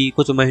 मतलब कि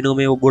कुछ महीनों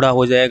में वो बूढ़ा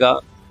हो जाएगा।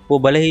 वो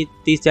भले ही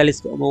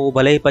 30-40, वो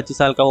भले ही 25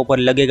 साल का, ऊपर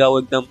लगेगा वो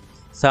एकदम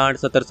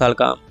 60-70 साल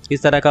का।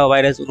 इस तरह का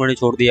वायरस उन्होंने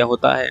छोड़ दिया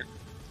होता है।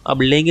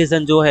 अब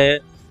लिंगेसन जो है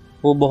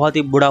वो बहुत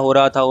ही बूढ़ा हो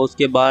रहा था,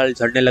 उसके बाल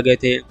झड़ने लगे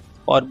थे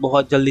और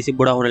बहुत जल्दी से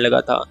बूढ़ा होने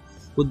लगा था।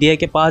 वो दिया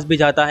के पास भी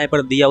जाता है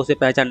पर दिया उसे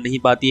पहचान नहीं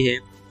पाती है।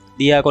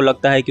 दिया को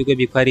लगता है क्योंकि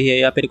भिखारी है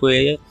या फिर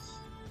कोई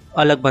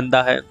अलग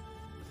बंदा है।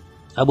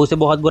 अब उसे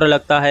बहुत बुरा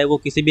लगता है, वो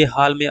किसी भी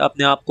हाल में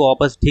अपने आप को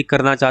वापस ठीक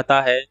करना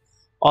चाहता है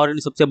और इन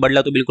सबसे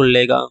बदला तो बिल्कुल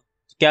लेगा।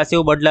 कैसे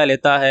वो बदला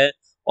लेता है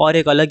और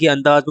एक अलग ही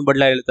अंदाज में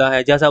बदला लेता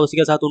है, जैसा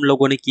उसके साथ उन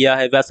लोगों ने किया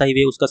है वैसा ही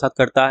वे उसका साथ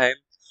करता है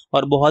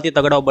और बहुत ही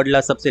तगड़ा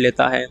बदला सबसे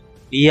लेता है।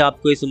 ये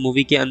आपको इस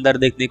मूवी के अंदर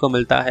देखने को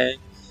मिलता है।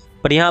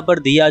 पर यहाँ पर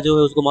दिया जो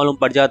है उसको मालूम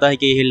पड़ जाता है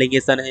कि ये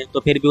लिंगेसन है, तो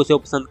फिर भी उसे वो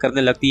पसंद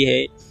करने लगती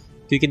है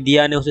क्योंकि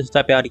दिया ने उसे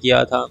सच्चा प्यार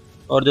किया था।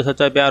 और जो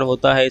सच्चा प्यार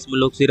होता है इसमें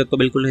लोग सीरत को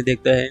बिल्कुल नहीं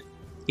देखते हैं।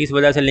 इस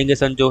वजह से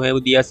लिंगेसन जो है वो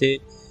दिया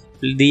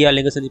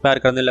लिंगेसन से प्यार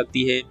करने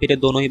लगती है। फिर ये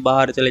दोनों ही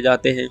बाहर चले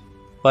जाते हैं।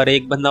 पर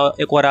एक बंदा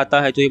एक और आता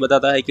है जो ये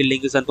बताता है कि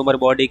लिंगेसन, तुम्हारी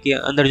बॉडी के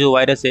अंदर जो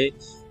वायरस है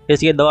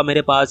इसकी दवा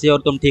मेरे पास है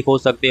और तुम ठीक हो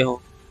सकते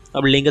हो।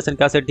 अब लिंगेसन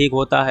कैसे ठीक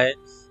होता है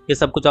ये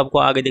सब कुछ आपको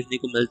आगे देखने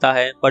को मिलता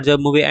है। पर जब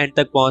मूवी एंड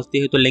तक पहुंचती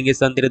है तो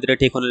लिंगेसन धीरे धीरे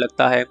ठीक होने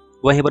लगता है।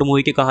 वहीं पर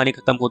मूवी की कहानी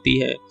खत्म होती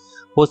है।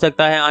 हो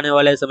सकता है आने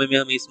वाले समय में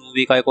हमें इस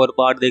मूवी का एक और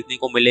पार्ट देखने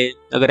को मिले।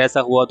 अगर ऐसा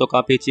हुआ तो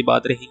काफ़ी अच्छी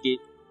बात रहेगी।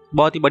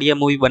 बहुत ही बढ़िया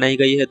मूवी बनाई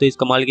गई है, तो इस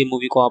कमाल की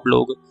मूवी को आप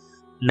लोग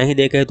नहीं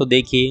देखे तो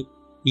देखिए।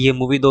 ये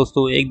मूवी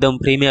दोस्तों एकदम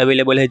फ्री में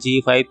अवेलेबल है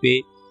G5 पे,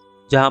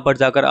 जहाँ पर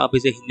जाकर आप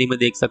इसे हिंदी में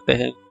देख सकते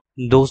हैं।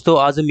 दोस्तों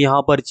आज हम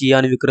यहाँ पर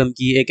चियान विक्रम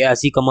की एक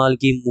ऐसी कमाल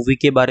की मूवी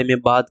के बारे में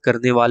बात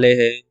करने वाले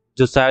हैं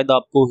जो शायद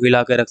आपको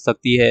हिला के रख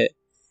सकती है।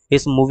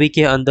 इस मूवी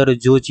के अंदर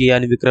जो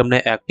चियान विक्रम ने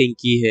एक्टिंग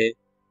की है,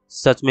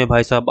 सच में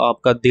भाई साहब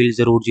आपका दिल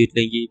जरूर जीत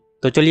लेंगी।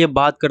 तो चलिए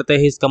बात करते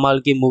हैं इस कमाल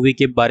की मूवी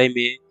के बारे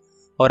में।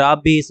 और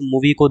आप भी इस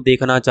मूवी को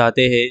देखना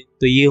चाहते हैं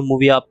तो ये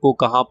मूवी आपको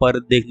कहाँ पर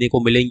देखने को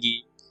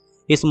मिलेंगी,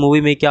 इस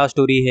मूवी में क्या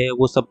स्टोरी है,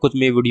 वो सब कुछ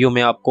मैं वीडियो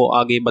में आपको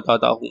आगे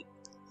बताता हूँ।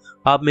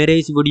 आप मेरे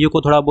इस वीडियो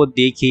को थोड़ा बहुत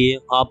देखिए,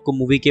 आपको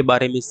मूवी के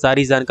बारे में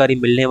सारी जानकारी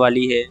मिलने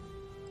वाली है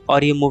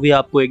और ये मूवी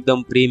आपको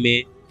एकदम फ्री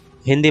में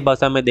हिंदी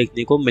भाषा में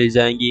देखने को मिल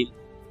जाएंगी।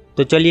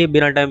 तो चलिए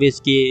बिना टाइम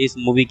वेस्ट किए इस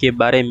मूवी के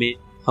बारे में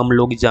हम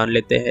लोग जान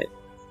लेते हैं।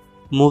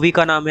 मूवी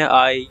का नाम है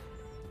आई।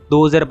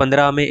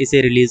 2015 में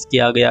इसे रिलीज़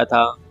किया गया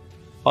था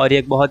और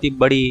एक बहुत ही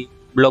बड़ी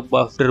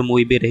ब्लॉकबस्टर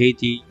मूवी भी रही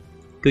थी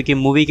क्योंकि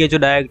मूवी के जो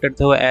डायरेक्टर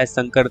थे वो एस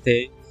शंकर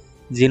थे,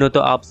 जिन्हों तो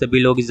आप सभी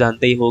लोग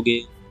जानते ही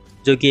होंगे,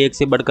 जो कि एक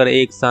से बढ़कर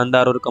एक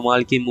शानदार और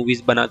कमाल की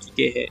मूवीज़ बना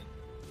चुके हैं।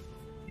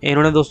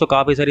 इन्होंने दोस्तों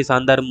काफ़ी सारी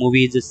शानदार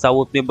मूवीज़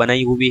साउथ में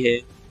बनाई हुई है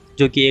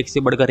जो कि एक से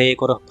बढ़कर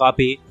एक और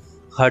काफ़ी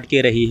हट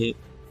के रही है,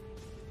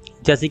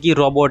 जैसे कि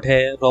रोबोट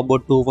है,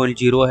 रोबोट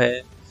 2.0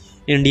 है,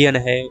 इंडियन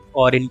है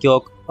और इनके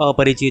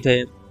अपरिचित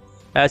है।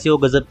 ऐसे वो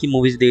गज़ब की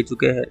मूवीज़ दे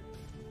चुके हैं,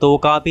 तो वो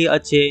काफ़ी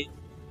अच्छे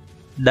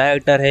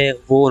डायरेक्टर है,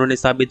 वो उन्होंने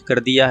साबित कर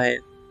दिया है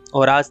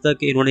और आज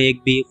तक इन्होंने एक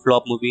भी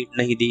फ्लॉप मूवी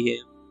नहीं दी है।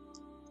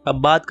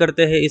 अब बात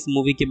करते हैं इस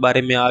मूवी के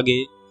बारे में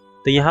आगे।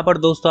 तो यहाँ पर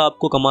दोस्तों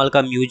आपको कमाल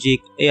का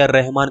म्यूजिक A.R.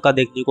 रहमान का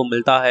देखने को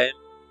मिलता है।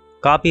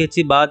 काफ़ी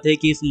अच्छी बात है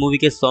कि इस मूवी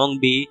के सॉन्ग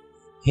भी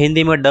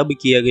हिंदी में डब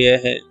किए गए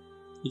हैं।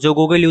 जो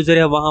गूगल यूज़र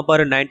है वहाँ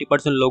पर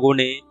 90% लोगों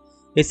ने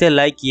इसे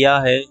लाइक किया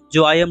है।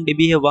 जो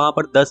IMDb है वहाँ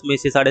पर 10 में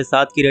से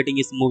 7.5 की रेटिंग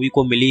इस मूवी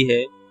को मिली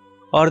है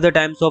और द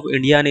टाइम्स ऑफ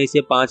इंडिया ने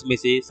इसे 5 में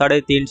से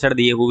 3.5 स्टार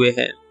दिए हुए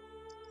हैं।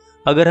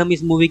 अगर हम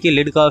इस मूवी के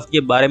लीड कास्ट के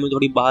बारे में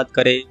थोड़ी बात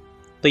करें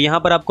तो यहाँ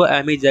पर आपको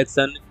एमी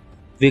जैक्सन,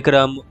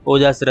 विक्रम,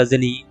 ओजस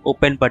रजनी,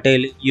 उपेन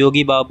पटेल,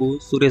 योगी बाबू,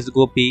 सुरेश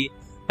गोपी,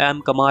 एम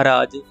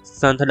कमाराज,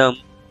 संथनम,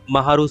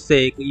 महारू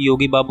शेख,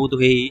 योगी बाबू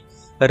दुहेई,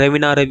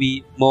 रवीना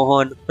रवि,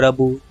 मोहन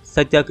प्रभु,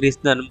 सत्या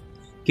कृष्णन,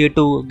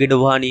 कीटू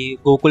गिडवानी,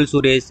 गोकुल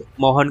सुरेश,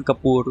 मोहन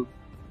कपूर,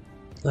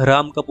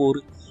 राम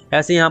कपूर,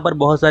 ऐसे यहाँ पर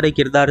बहुत सारे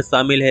किरदार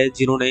शामिल हैं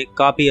जिन्होंने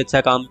काफ़ी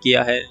अच्छा काम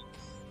किया है।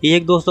 ये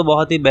एक दोस्तों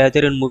बहुत ही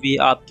बेहतरीन मूवी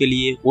आपके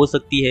लिए हो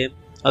सकती है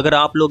अगर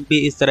आप लोग भी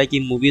इस तरह की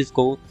मूवीज़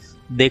को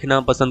देखना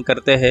पसंद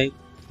करते हैं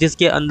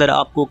जिसके अंदर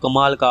आपको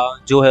कमाल का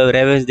जो है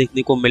रेवेंज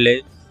देखने को मिले,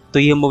 तो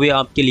ये मूवी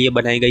आपके लिए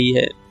बनाई गई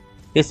है।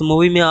 इस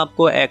मूवी में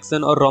आपको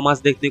एक्शन और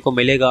रोमांस देखने को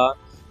मिलेगा।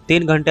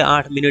 3 घंटे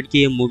 8 मिनट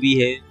की ये मूवी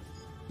है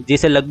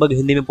जिसे लगभग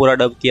हिंदी में पूरा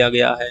डब किया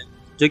गया है,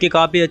 जो कि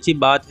काफ़ी अच्छी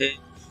बात है।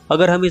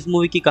 अगर हम इस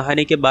मूवी की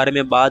कहानी के बारे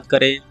में बात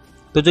करें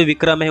तो जो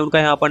विक्रम है उनका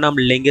यहाँ पर नाम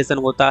लिंगेसन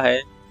होता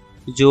है,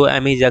 जो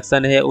एमी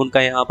जैक्सन है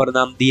उनका यहाँ पर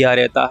नाम दिया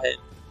रहता है,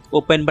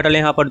 उपेन पटेल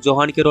यहाँ पर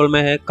जोहान के रोल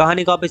में है।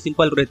 कहानी काफ़ी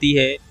सिंपल रहती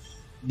है।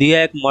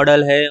 दिया एक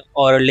मॉडल है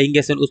और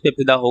लिंगेसन उस पर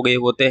फिदा हो गए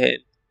होते हैं,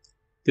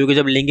 क्योंकि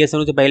जब लिंगेसन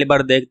उसे पहली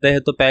बार देखते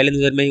हैं तो पहली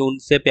नज़र में ही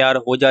उनसे प्यार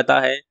हो जाता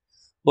है।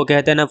 वो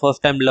कहते हैं ना,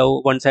 first time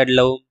love one side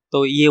love,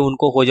 तो ये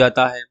उनको हो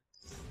जाता है।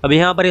 अब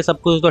यहाँ पर ये सब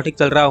कुछ तो ठीक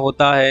चल रहा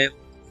होता है।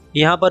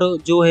 यहाँ पर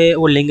जो है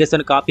वो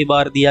लिंगेसन काफ़ी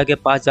बार दिया के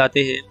पास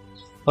जाते हैं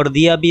और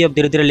दिया भी अब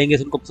धीरे धीरे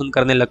लिंगेसन को पसंद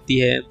करने लगती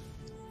है।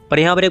 पर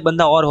यहाँ पर एक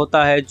बंदा और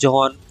होता है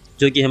जॉन,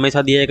 जो कि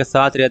हमेशा दिया के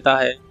साथ रहता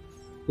है,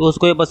 तो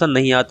उसको ये पसंद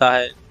नहीं आता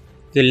है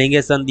कि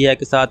लिंगेसन दिया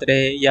के साथ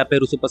रहे या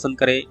फिर उसे पसंद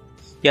करे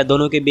या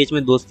दोनों के बीच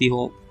में दोस्ती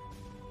हो,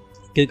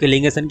 क्योंकि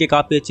लिंगेसन की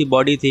काफ़ी अच्छी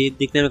बॉडी थी,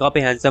 दिखने में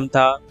काफ़ी हैंडसम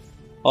था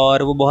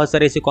और वो बहुत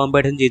सारे ऐसे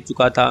कॉम्पिटिशन जीत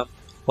चुका था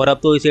और अब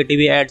तो इसे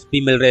टीवी एड्स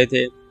भी मिल रहे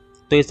थे,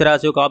 तो इस तरह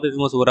से वो काफ़ी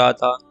फेमस हो रहा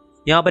था।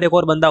 यहाँ पर एक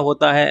और बंदा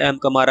होता है एम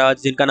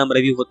कमाराज, जिनका नाम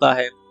रवि होता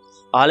है।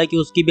 हालांकि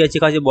उसकी भी अच्छी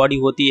खासी बॉडी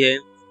होती है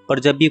पर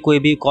जब भी कोई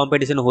भी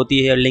कंपटीशन होती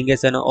है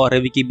लिंगेसन और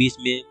रवि के बीच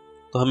में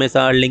तो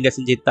हमेशा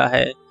लिंगेसन जीतता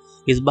है।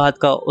 इस बात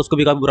का उसको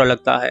भी काफ़ी बुरा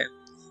लगता है।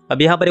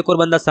 अब यहाँ पर एक और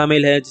बंदा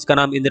शामिल है जिसका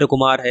नाम इंद्र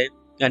कुमार है,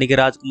 यानी कि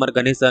राजकुमार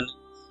गणेशन,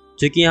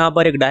 जो कि यहाँ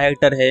पर एक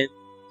डायरेक्टर है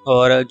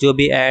और जो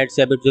भी एड्स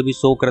या फिर जो भी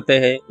शो करते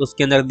हैं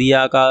उसके अंदर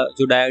दिया का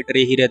जो डायरेक्टर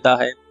ही रहता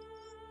है।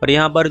 और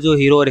यहाँ पर जो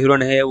हीरो और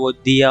हीरोइन है वो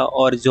दिया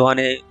और जोहान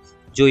है,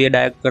 जो ये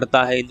डायरेक्ट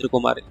करता है इंद्र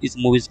कुमार इस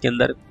मूवीज़ के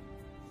अंदर।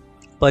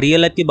 पर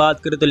रियल लाइफ की बात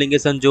करें तो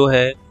लिंगेसन जो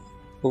है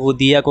वो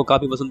दिया को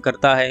काफ़ी पसंद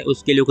करता है,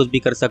 उसके लिए कुछ भी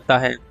कर सकता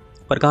है।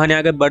 पर कहानी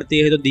आगे बढ़ती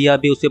है तो दिया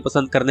भी उसे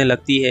पसंद करने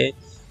लगती है।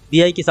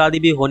 दिया की शादी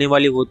भी होने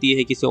वाली होती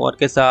है किसी और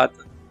के साथ,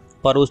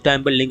 पर उस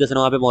टाइम पर लिंगेसन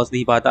वहाँ पे पहुँच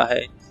नहीं पाता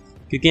है,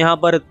 क्योंकि यहाँ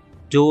पर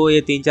जो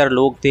ये 3-4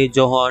 लोग थे,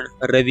 जोहान,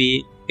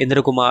 रवि,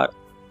 इंद्र कुमार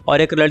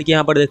और एक लड़की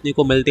यहाँ पर देखने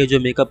को मिलती है जो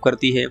मेकअप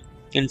करती है।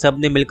 इन सब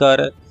ने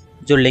मिलकर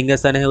जो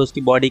लिंगेसन है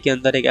उसकी बॉडी के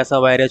अंदर एक ऐसा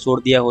वायरस छोड़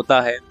दिया होता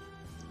है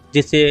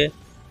जिससे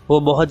वो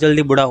बहुत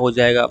जल्दी बूढ़ा हो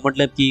जाएगा,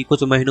 मतलब कि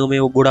कुछ महीनों में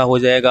वो बूढ़ा हो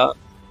जाएगा।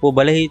 वो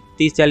भले ही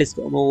 30-40,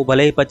 वो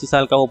भले ही 25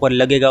 साल का हो, पर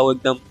लगेगा वो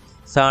एकदम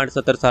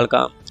 60-70 साल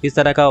का। इस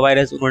तरह का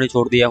वायरस उन्होंने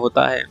छोड़ दिया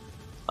होता है।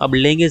 अब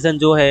लिंगेसन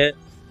जो है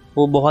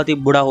वो बहुत ही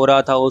बूढ़ा हो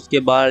रहा था, उसके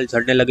बाल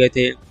झड़ने लगे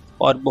थे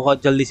और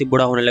बहुत जल्दी से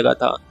बूढ़ा होने लगा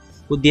था।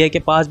 वो दिया के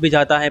पास भी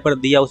जाता है पर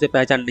दिया उसे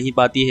पहचान नहीं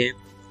पाती है।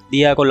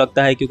 दिया को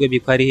लगता है क्योंकि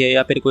भिखारी है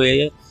या फिर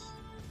कोई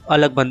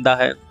अलग बंदा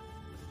है।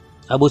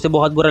 अब उसे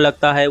बहुत बुरा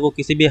लगता है, वो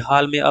किसी भी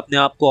हाल में अपने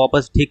आप को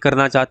वापस ठीक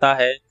करना चाहता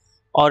है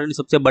और इन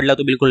सबसे बदला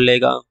तो बिल्कुल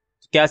लेगा।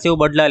 कैसे वो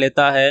बदला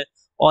लेता है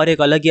और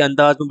एक अलग ही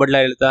अंदाज में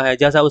बदला लेता है,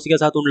 जैसा उसके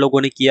साथ उन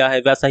लोगों ने किया है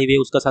वैसा ही वे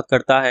उसका साथ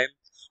करता है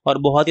और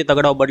बहुत ही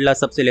तगड़ा बदला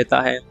सबसे लेता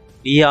है।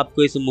 ये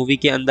आपको इस मूवी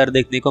के अंदर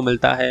देखने को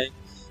मिलता है।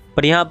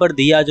 पर यहाँ पर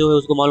दिया जो है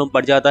उसको मालूम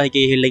पड़ जाता है कि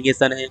ये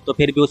लिंगेसन है, तो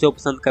फिर भी उसे वो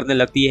पसंद करने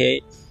लगती है,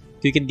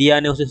 क्योंकि दिया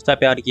ने उसे सच्चा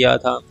प्यार किया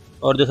था।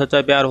 और जो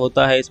सच्चा प्यार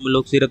होता है इसमें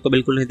लोग सीरत को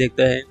बिल्कुल नहीं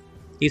देखते हैं।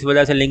 इस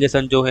वजह से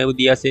लिंगेसन जो है वो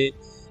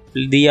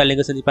दिया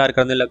लिंगेसन से प्यार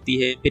करने लगती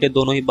है। फिर ये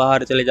दोनों ही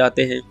बाहर चले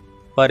जाते हैं,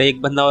 पर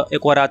एक बंदा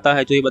एक और आता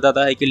है जो ये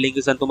बताता है कि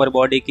लिंगेसन, तुम्हारी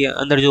बॉडी के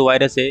अंदर जो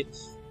वायरस है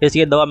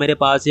इसकी दवा मेरे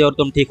पास है और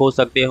तुम ठीक हो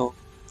सकते हो।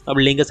 अब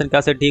लिंगेसन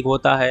कैसे ठीक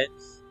होता है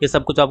ये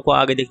सब कुछ आपको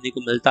आगे देखने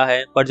को मिलता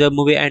है। पर जब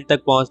मूवी एंड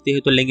तक पहुंचती है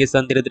तो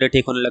लिंगेसन धीरे धीरे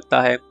ठीक होने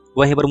लगता है।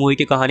 वहीं पर मूवी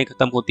की कहानी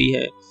खत्म होती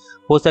है।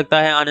 हो सकता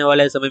है आने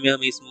वाले समय में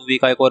हमें इस मूवी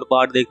का एक और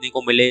पार्ट देखने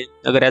को मिले।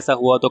 अगर ऐसा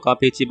हुआ तो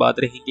काफ़ी अच्छी बात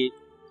रहेगी।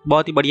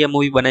 बहुत ही बढ़िया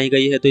मूवी बनाई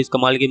गई है, तो इस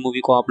कमाल की मूवी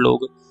को आप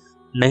लोग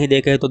नहीं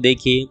देखे तो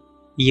देखिए।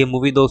 ये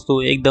मूवी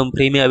दोस्तों एकदम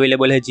फ्री में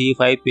अवेलेबल है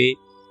G5 पे,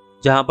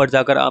 जहाँ पर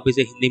जाकर आप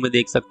इसे हिंदी में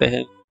देख सकते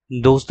हैं।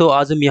 दोस्तों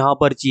आज हम यहाँ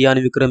पर चियान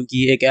विक्रम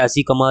की एक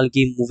ऐसी कमाल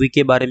की मूवी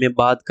के बारे में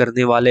बात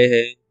करने वाले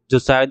हैं जो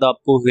शायद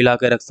आपको हिला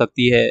कर रख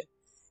सकती है।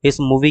 इस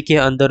मूवी के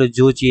अंदर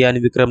जो चियान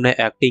विक्रम ने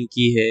एक्टिंग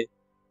की है,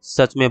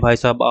 सच में भाई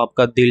साहब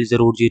आपका दिल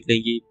जरूर जीत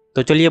लेंगी।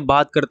 तो चलिए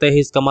बात करते हैं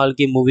इस कमाल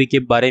की मूवी के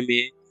बारे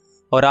में।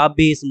 और आप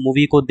भी इस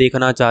मूवी को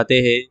देखना चाहते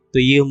हैं तो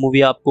ये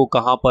मूवी आपको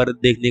कहाँ पर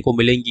देखने को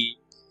मिलेंगी,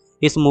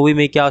 इस मूवी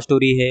में क्या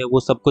स्टोरी है, वो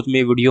सब कुछ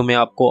मैं वीडियो में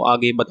आपको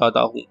आगे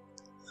बताता हूँ।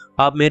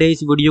 आप मेरे इस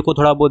वीडियो को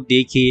थोड़ा बहुत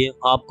देखिए,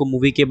 आपको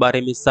मूवी के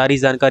बारे में सारी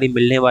जानकारी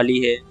मिलने वाली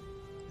है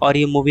और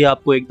ये मूवी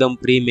आपको एकदम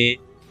फ्री में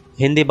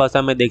हिंदी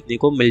भाषा में देखने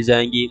को मिल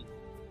जाएंगी।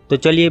 तो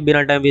चलिए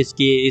बिना टाइम वेस्ट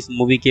किए इस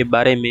मूवी के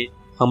बारे में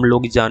हम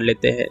लोग जान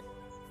लेते हैं।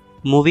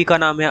 मूवी का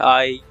नाम है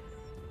आई।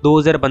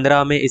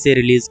 2015 में इसे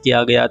रिलीज़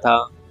किया गया था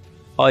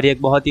और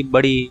एक बहुत ही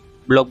बड़ी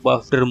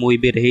ब्लॉकबस्टर मूवी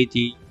भी रही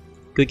थी,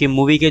 क्योंकि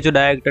मूवी के जो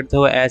डायरेक्टर थे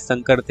वो एस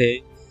शंकर थे,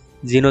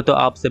 जिन्हों तो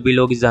आप सभी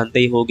लोग जानते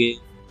ही होंगे,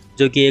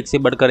 जो कि एक से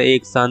बढ़कर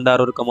एक शानदार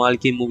और कमाल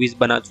की मूवीज़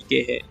बना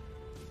चुके हैं।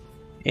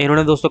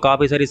 इन्होंने दोस्तों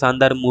काफ़ी सारी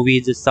शानदार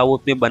मूवीज़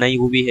साउथ में बनाई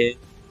हुई है,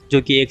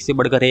 जो कि एक से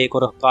बढ़कर एक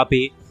और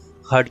काफ़ी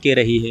हटके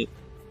रही है।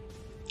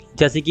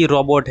 जैसे कि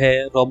रोबोट है,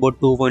 रोबोट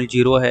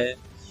 2.0 है,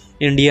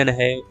 इंडियन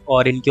है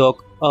और इनके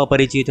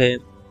अपरिचित है।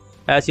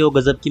 ऐसे वो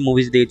गज़ब की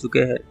मूवीज़ दे चुके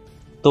हैं,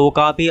 तो वो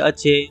काफ़ी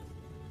अच्छे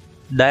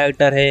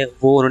डायरेक्टर है,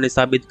 वो उन्होंने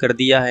साबित कर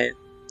दिया है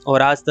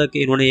और आज तक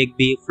इन्होंने एक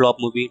भी फ्लॉप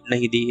मूवी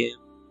नहीं दी है।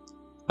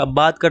 अब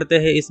बात करते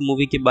हैं इस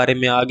मूवी के बारे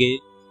में आगे।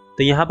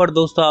 तो यहाँ पर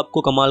दोस्तों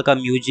आपको कमाल का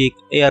म्यूजिक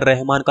A.R.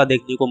 रहमान का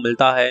देखने को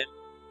मिलता है।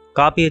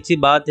 काफ़ी अच्छी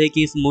बात है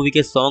कि इस मूवी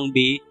के सॉन्ग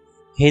भी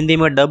हिंदी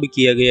में डब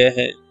किए गए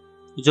हैं।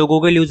 जो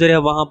गूगल यूज़र है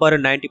वहाँ पर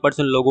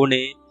 90% लोगों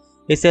ने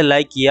इसे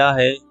लाइक किया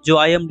है। जो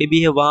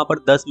IMDb है वहाँ पर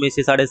 10 में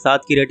से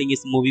 7.5 की रेटिंग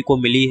इस मूवी को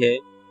मिली है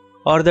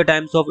और द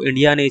टाइम्स ऑफ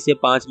इंडिया ने इसे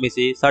 5 में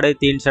से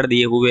 3.5 स्टार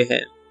दिए हुए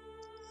हैं।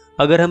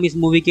 अगर हम इस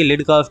मूवी के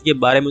लीड कास्ट के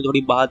बारे में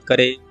थोड़ी बात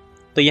करें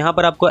तो यहाँ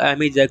पर आपको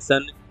एमी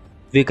जैक्सन,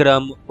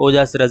 विक्रम,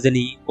 ओजस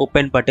रजनी,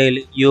 उपेन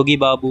पटेल, योगी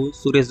बाबू,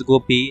 सुरेश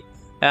गोपी,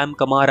 M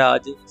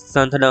कमाराज,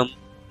 संथनम,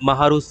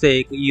 महारू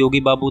शेख,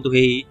 योगी बाबू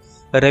दुहेई,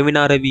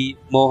 रवीना रवि,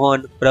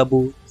 मोहन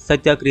प्रभु,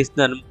 सत्या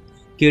कृष्णन,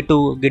 कीटू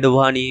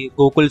गिडवानी,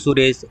 गोकुल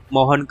सुरेश,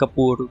 मोहन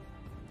कपूर,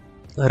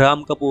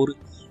 राम कपूर,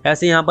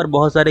 ऐसे यहाँ पर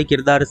बहुत सारे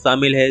किरदार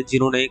शामिल हैं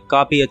जिन्होंने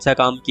काफ़ी अच्छा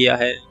काम किया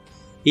है।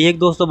 ये एक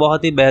दोस्तों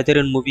बहुत ही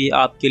बेहतरीन मूवी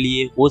आपके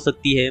लिए हो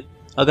सकती है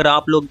अगर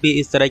आप लोग भी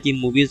इस तरह की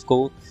मूवीज़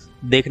को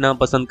देखना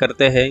पसंद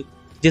करते हैं,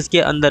 जिसके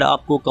अंदर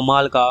आपको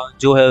कमाल का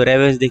जो है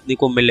रेवेंज देखने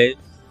को मिले,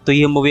 तो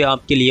ये मूवी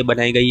आपके लिए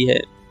बनाई गई है।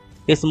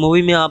 इस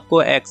मूवी में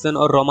आपको एक्शन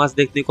और रोमांस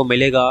देखने को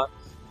मिलेगा।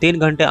 3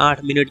 घंटे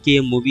 8 मिनट की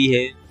ये मूवी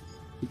है,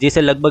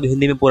 जिसे लगभग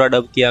हिंदी में पूरा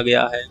डब किया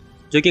गया है,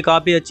 जो कि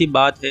काफ़ी अच्छी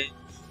बात है।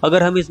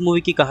 अगर हम इस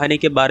मूवी की कहानी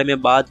के बारे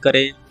में बात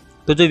करें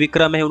तो जो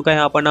विक्रम है उनका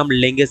यहाँ पर नाम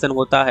लिंगेसन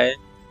होता है,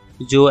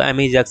 जो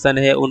एमी जैक्सन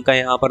है उनका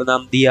यहाँ पर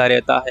नाम दिया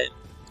रहता है।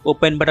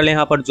 उपेन पटेल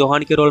यहाँ पर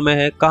जोहान के रोल में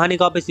है। कहानी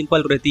काफ़ी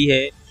सिंपल रहती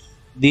है।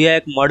 दिया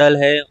एक मॉडल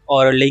है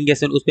और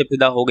लिंगेसन उस पर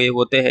फिदा हो गए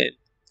होते हैं,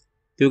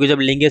 क्योंकि जब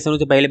लिंगेसन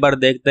उसे पहली बार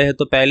देखते हैं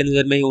तो पहली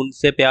नज़र में ही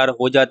उनसे प्यार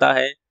हो जाता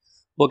है।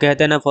 वो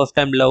कहते हैं ना, first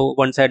time love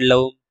one side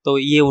love, तो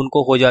ये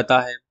उनको हो जाता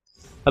है।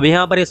 अब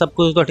यहाँ पर ये सब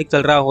कुछ तो ठीक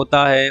चल रहा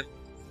होता है।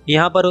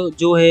 यहाँ पर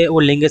जो है वो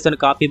लिंगेसन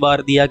काफ़ी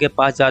बार दिया के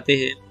पास जाते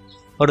हैं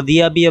और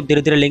दिया भी अब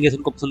धीरे धीरे लिंगेसन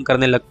को पसंद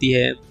करने लगती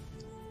है।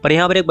 पर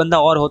यहाँ पर एक बंदा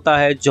और होता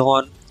है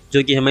जॉन,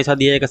 जो कि हमेशा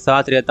दिया के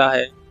साथ रहता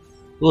है।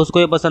 तो उसको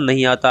ये पसंद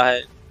नहीं आता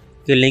है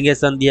कि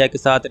लिंगेसन दिया के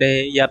साथ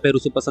रहे या फिर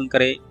उसे पसंद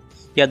करे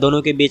या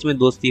दोनों के बीच में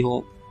दोस्ती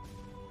हो,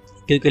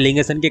 क्योंकि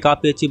लिंगेसन की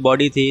काफ़ी अच्छी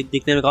बॉडी थी,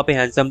 दिखने में काफ़ी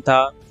हैंडसम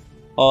था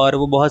और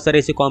वो बहुत सारे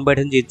ऐसे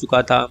कॉम्पिटिशन जीत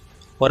चुका था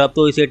और अब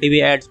तो इसे टीवी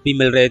एड्स भी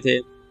मिल रहे थे,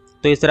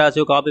 तो इस तरह से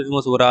वो काफ़ी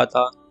फेमस हो रहा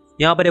था।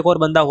 यहाँ पर एक और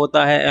बंदा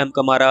होता है एम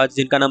कमाराज,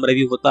 जिनका नाम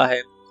रवि होता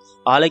है।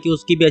 हालांकि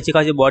उसकी भी अच्छी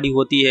खासी बॉडी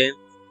होती है,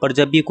 पर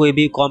जब भी कोई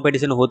भी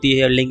कंपटीशन होती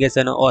है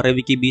लिंगेसन और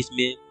रवि के बीच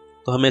में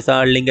तो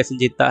हमेशा लिंगेसन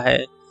जीतता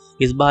है।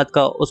 इस बात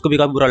का उसको भी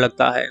काफ़ी बुरा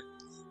लगता है।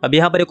 अब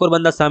यहाँ पर एक और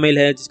बंदा शामिल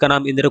है जिसका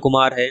नाम इंद्र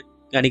कुमार है,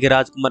 यानी कि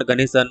राजकुमार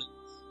गणेशन,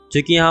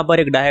 जो कि यहाँ पर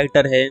एक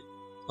डायरेक्टर है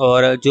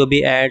और जो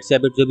भी एड्स या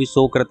फिर जो भी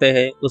शो करते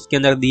हैं उसके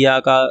अंदर दिया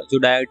का जो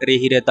डायरेक्टर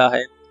ही रहता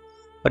है।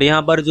 पर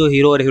यहाँ पर जो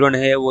हीरो और हीरोइन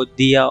है वो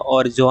दिया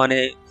और जोहान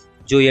है,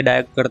 जो ये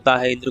डायरेक्ट करता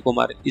है इंद्र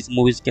कुमार इस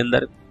मूवीज़ के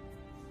अंदर।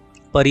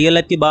 पर रियल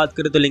लाइफ की बात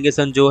करें तो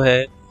लिंगेसन जो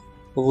है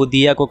वो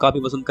दिया को काफ़ी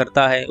पसंद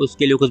करता है,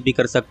 उसके लिए कुछ भी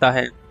कर सकता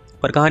है।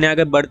 पर कहानी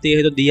आगे बढ़ती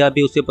है तो दिया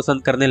भी उसे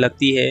पसंद करने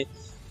लगती है।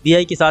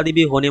 दिया की शादी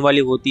भी होने वाली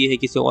होती है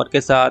किसी और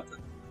के साथ,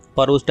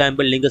 पर उस टाइम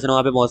पर लिंगेसन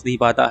वहाँ पे पहुँच नहीं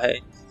पाता है,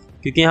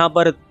 क्योंकि यहाँ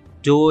पर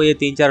जो ये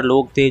 3-4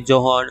 लोग थे,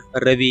 जोहान,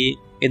 रवि,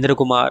 इंद्र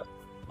कुमार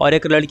और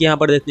एक लड़की यहाँ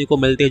पर देखने को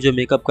मिलती है जो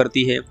मेकअप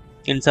करती है।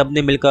 इन सब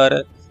ने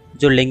मिलकर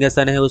जो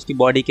लिंगेसन है उसकी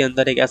बॉडी के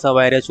अंदर एक ऐसा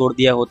वायरस छोड़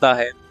दिया होता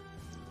है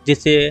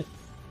जिससे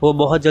वो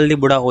बहुत जल्दी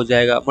बूढ़ा हो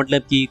जाएगा,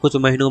 मतलब कि कुछ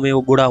महीनों में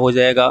वो बूढ़ा हो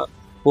जाएगा।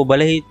 वो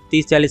भले ही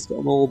 30-40,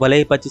 वो भले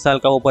ही 25 साल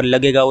का हो, पर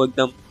लगेगा वो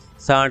एकदम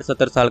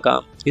 60-70 साल का।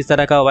 इस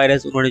तरह का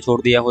वायरस उन्होंने छोड़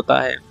दिया होता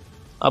है।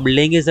 अब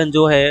लिंगेसन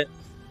जो है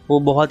वो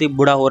बहुत ही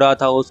बूढ़ा हो रहा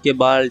था, उसके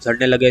बाल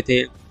झड़ने लगे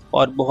थे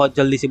और बहुत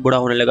जल्दी से बूढ़ा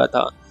होने लगा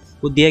था।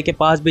 वो दिया के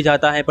पास भी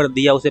जाता है पर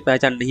दिया उसे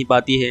पहचान नहीं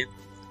पाती है।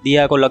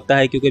 दिया को लगता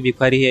है क्योंकि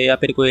भिखारी है या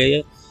फिर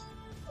कोई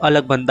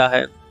अलग बंदा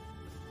है।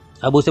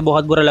 अब उसे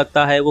बहुत बुरा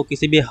लगता है। वो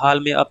किसी भी हाल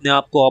में अपने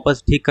आप को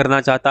वापस ठीक करना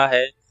चाहता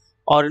है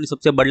और इन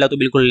सबसे बदला तो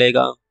बिल्कुल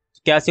लेगा।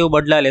 कैसे वो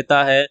बदला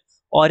लेता है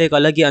और एक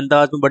अलग ही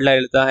अंदाज में बदला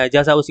लेता है,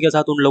 जैसा उसके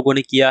साथ उन लोगों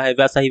ने किया है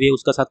वैसा ही वे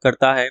उसका साथ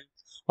करता है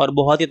और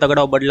बहुत ही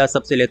तगड़ा बदला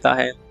सबसे लेता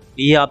है।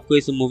 ये आपको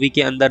इस मूवी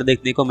के अंदर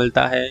देखने को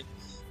मिलता है।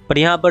 पर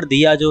यहाँ पर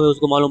दिया जो है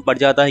उसको मालूम पड़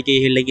जाता है कि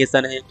ये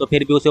लिंगेसन है, तो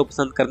फिर भी उसे वो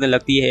पसंद करने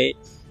लगती है,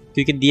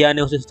 क्योंकि दिया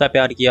ने उसे सच्चा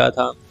प्यार किया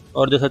था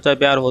और जो सच्चा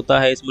प्यार होता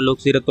है इसमें लोग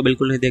सीरत तो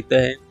बिल्कुल नहीं देखते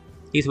हैं।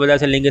 इस वजह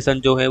से लिंगेसन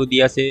जो है वो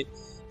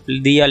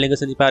दिया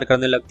लिंगेसन से प्यार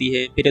करने लगती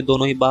है। फिर ये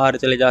दोनों ही बाहर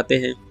चले जाते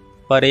हैं,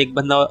 पर एक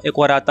बंदा एक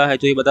और आता है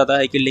जो ये बताता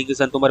है कि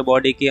लिंगेसन, तुम्हारी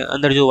बॉडी के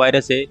अंदर जो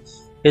वायरस है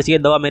इसकी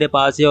दवा मेरे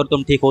पास है और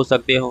तुम ठीक हो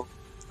सकते हो।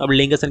 अब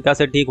लिंगेसन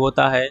कैसे ठीक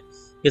होता है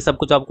ये सब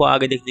कुछ आपको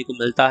आगे देखने को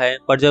मिलता है।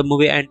 पर जब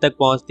मूवी एंड तक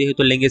पहुंचती है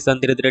तो लिंगेसन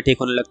धीरे धीरे ठीक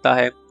होने लगता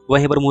है।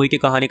 वहीं पर मूवी की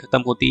कहानी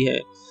खत्म होती है।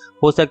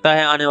 हो सकता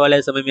है आने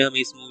वाले समय में हमें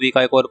इस मूवी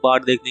का एक और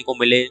पार्ट देखने को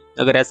मिले।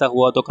 अगर ऐसा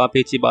हुआ तो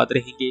काफ़ी अच्छी बात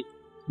रहेगी।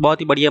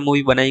 बहुत ही बढ़िया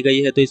मूवी बनाई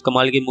गई है, तो इस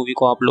कमाल की मूवी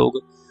को आप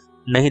लोग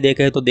नहीं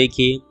देखे तो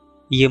देखिए।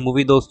 ये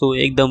मूवी दोस्तों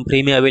एकदम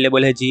फ्री में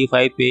अवेलेबल है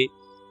G5 पे,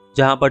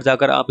 जहाँ पर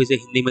जाकर आप इसे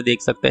हिंदी में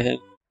देख सकते हैं।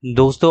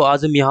 दोस्तों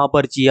आज हम यहाँ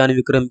पर चियान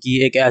विक्रम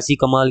की एक ऐसी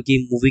कमाल की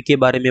मूवी के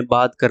बारे में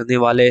बात करने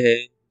वाले हैं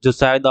जो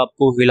शायद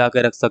आपको हिला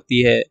कर रख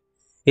सकती है।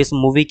 इस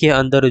मूवी के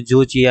अंदर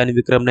जो चियान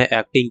विक्रम ने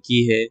एक्टिंग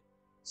की है,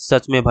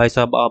 सच में भाई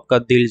साहब आपका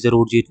दिल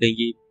जरूर जीत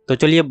लेंगी। तो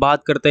चलिए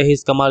बात करते हैं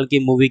इस कमाल की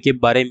मूवी के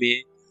बारे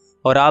में।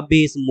 और आप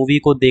भी इस मूवी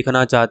को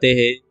देखना चाहते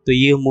हैं तो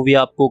ये मूवी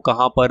आपको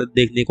कहाँ पर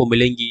देखने को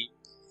मिलेंगी,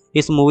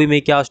 इस मूवी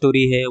में क्या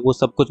स्टोरी है, वो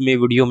सब कुछ मैं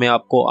वीडियो में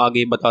आपको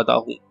आगे बताता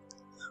हूँ।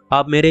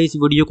 आप मेरे इस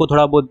वीडियो को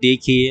थोड़ा बहुत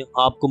देखिए,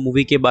 आपको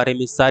मूवी के बारे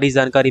में सारी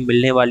जानकारी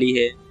मिलने वाली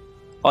है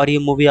और ये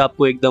मूवी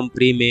आपको एकदम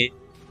फ्री में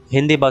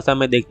हिंदी भाषा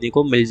में देखने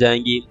को मिल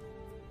जाएंगी।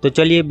 तो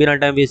चलिए बिना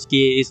टाइम वेस्ट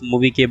किए इस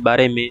मूवी के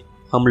बारे में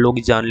हम लोग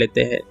जान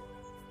लेते हैं।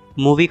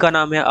 मूवी का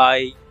नाम है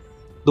आई।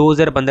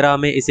 2015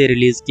 में इसे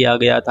रिलीज़ किया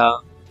गया था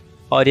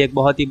और एक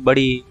बहुत ही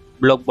बड़ी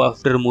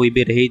ब्लॉकबस्टर मूवी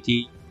भी रही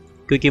थी,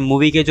 क्योंकि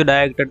मूवी के जो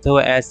डायरेक्टर थे वो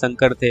एस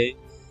शंकर थे,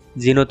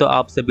 जिन्हों तो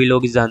आप सभी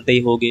लोग जानते ही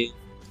होंगे,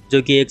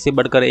 जो कि एक से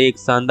बढ़कर एक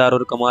शानदार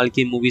और कमाल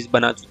की मूवीज़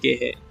बना चुके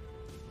हैं।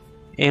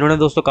 इन्होंने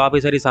दोस्तों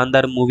काफ़ी सारी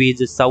शानदार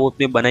मूवीज़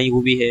साउथ में बनाई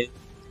हुई है,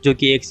 जो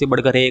कि एक से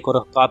बढ़कर एक और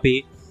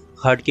काफ़ी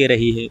हट के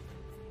रही है।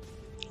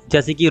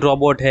 जैसे कि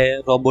रोबोट है,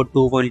 रोबोट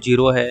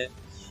 2.0 है,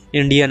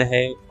 इंडियन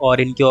है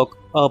और इनके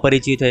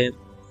अपरिचित है।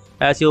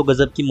 ऐसे वो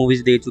गज़ब की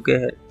मूवीज़ दे चुके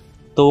हैं।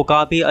 तो वो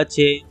काफ़ी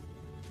अच्छे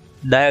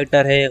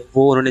डायरेक्टर है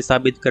वो उन्होंने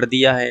साबित कर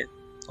दिया है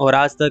और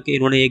आज तक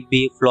इन्होंने एक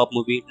भी फ्लॉप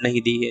मूवी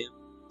नहीं दी है।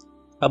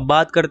 अब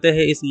बात करते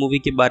हैं इस मूवी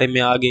के बारे में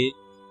आगे।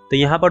 तो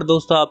यहाँ पर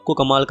दोस्तों आपको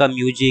कमाल का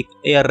म्यूजिक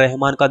ए आर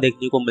रहमान का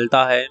देखने को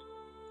मिलता है।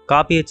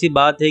 काफ़ी अच्छी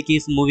बात है कि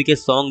इस मूवी के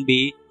सॉन्ग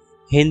भी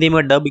हिंदी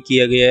में डब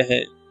किए गए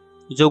हैं।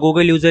 जो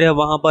गूगल यूज़र है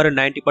वहाँ पर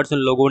 90%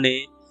 लोगों ने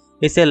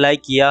इसे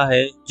लाइक किया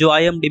है। जो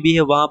IMDb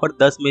है वहाँ पर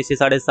 10 में से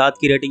 7.5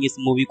 की रेटिंग इस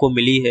मूवी को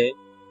मिली है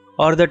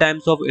और द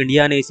टाइम्स ऑफ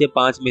इंडिया ने इसे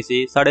 5 में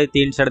से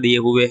 3.5 स्टार दिए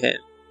हुए हैं।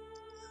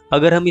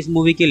 अगर हम इस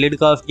मूवी की लीड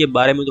कास्ट के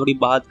बारे में थोड़ी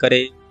बात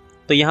करें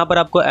तो यहाँ पर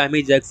आपको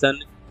एमी जैक्सन,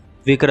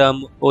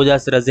 विक्रम,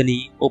 ओजस रजनी,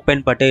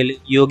 उपेन पटेल,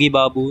 योगी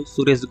बाबू,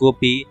 सुरेश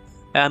गोपी,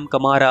 एम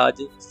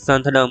कमाराज,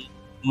 संथनम,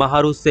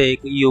 महारू शेख,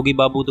 योगी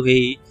बाबू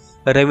दुहेई,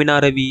 रवीना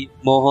रवि,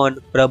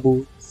 मोहन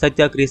प्रभु,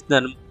 सत्या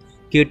कृष्णन,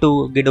 कीटू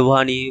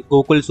गिडवानी,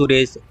 गोकुल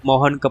सुरेश,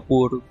 मोहन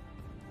कपूर,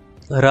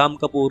 राम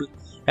कपूर,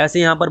 ऐसे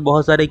यहाँ पर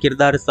बहुत सारे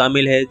किरदार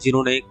शामिल हैं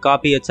जिन्होंने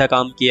काफ़ी अच्छा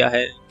काम किया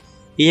है।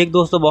 ये एक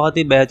दोस्तों बहुत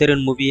ही बेहतरीन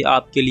मूवी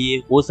आपके लिए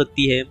हो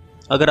सकती है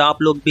अगर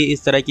आप लोग भी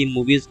इस तरह की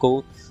मूवीज़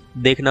को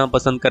देखना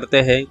पसंद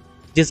करते हैं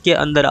जिसके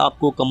अंदर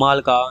आपको कमाल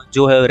का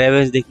जो है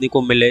रेवेंज देखने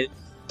को मिले,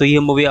 तो ये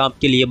मूवी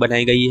आपके लिए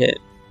बनाई गई है।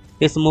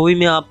 इस मूवी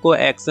में आपको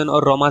एक्शन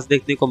और रोमांस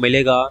देखने को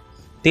मिलेगा।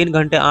 3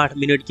 घंटे 8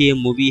 मिनट की ये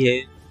मूवी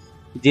है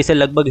जिसे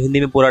लगभग हिंदी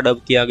में पूरा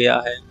डब किया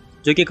गया है,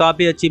 जो कि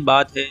काफ़ी अच्छी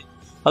बात है।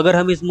 अगर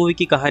हम इस मूवी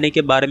की कहानी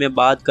के बारे में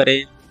बात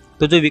करें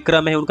तो जो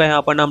विक्रम है उनका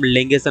यहाँ पर नाम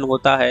लेंगेसन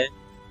होता है,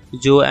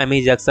 जो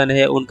एमी जैक्सन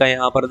है उनका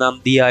यहाँ पर नाम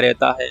दिया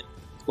रहता है।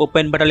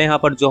 उपेन पटेल यहाँ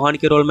पर जोहान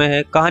के रोल में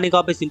है। कहानी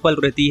काफ़ी सिंपल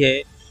रहती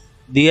है।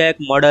 दिया एक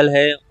मॉडल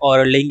है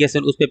और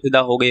लेंगेसन उस पर फिदा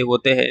हो गए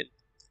होते हैं,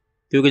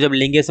 क्योंकि जब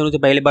लेंगेसन उसे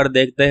पहली बार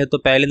देखते हैं तो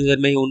पहले नज़र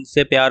में ही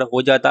उनसे प्यार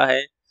हो जाता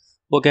है।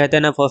 वो कहते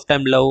हैं ना first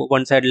time love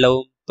one side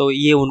love, तो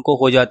ये उनको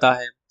हो जाता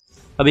है।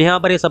 अब यहाँ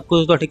पर ये सब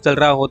कुछ तो ठीक चल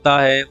रहा होता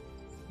है।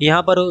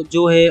 यहाँ पर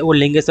जो है वो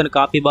लेंगेसन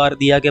काफ़ी बार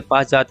दिया के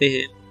पास जाते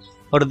हैं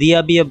और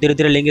दिया भी अब धीरे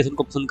धीरे लेंगेसन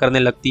को पसंद करने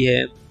लगती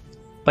है।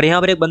 पर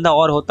यहाँ पर एक बंदा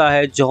और होता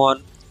है जॉन,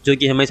 जो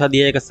कि हमेशा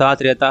दिया के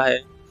साथ रहता है।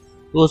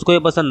 तो उसको ये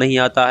पसंद नहीं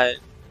आता है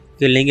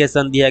कि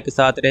लेंगेसन दिया के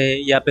साथ रहे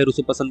या फिर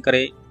उसे पसंद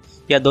करे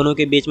या दोनों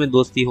के बीच में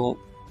दोस्ती हो,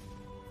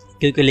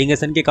 क्योंकि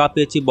लेंगेसन की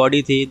काफ़ी अच्छी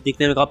बॉडी थी,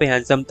 दिखने में काफ़ी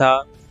हैंडसम था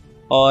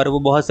और वो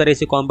बहुत सारे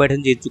ऐसे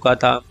कॉम्पिटिशन जीत चुका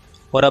था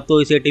और अब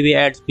तो इसे टीवी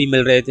एड्स भी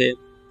मिल रहे थे,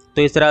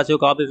 तो इस तरह से वो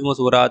काफ़ी फेमस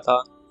हो रहा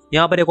था।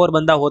 यहाँ पर एक और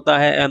बंदा होता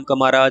है एम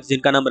कमाराज,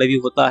 जिनका नाम रवि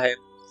होता है।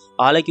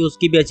 हालांकि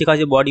उसकी भी अच्छी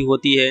खासी बॉडी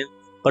होती है,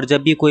 पर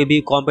जब भी कोई भी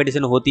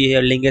कंपटीशन होती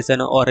है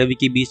लेंगेसन और रवि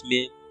के बीच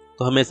में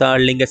तो हमेशा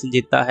लेंगेसन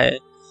जीतता है।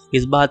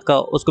 इस बात का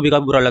उसको भी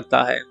काफ़ी बुरा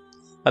लगता है।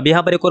 अब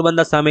यहाँ पर एक और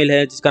बंदा शामिल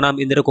है जिसका नाम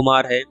इंद्र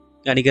कुमार है,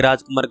 यानी कि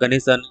राजकुमार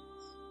गणेशन,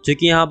 जो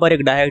कि यहाँ पर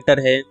एक डायरेक्टर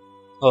है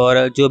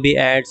और जो भी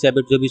एड्स या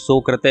फिर जो भी शो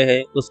करते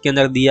हैं उसके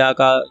अंदर दिया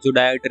का जो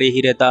डायरेक्टर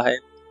ही रहता है।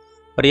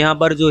 और यहाँ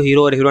पर जो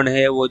हीरो और हीरोइन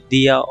है वो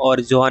दिया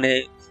और जोहान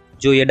है,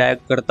 जो ये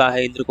डायरेक्ट करता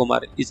है इंद्र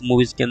कुमार इस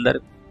मूवीज़ के अंदर।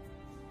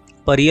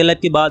 पर रियल लाइफ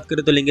की बात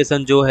करें तो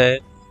लेंगेसन जो है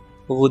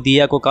वो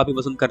दिया को काफ़ी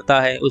पसंद करता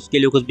है, उसके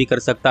लिए कुछ भी कर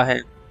सकता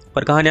है।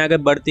 पर कहानी आगे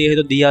बढ़ती है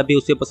तो दिया भी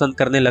उसे पसंद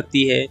करने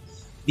लगती है।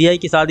 दिया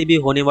की शादी भी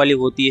होने वाली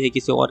होती है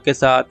किसी और के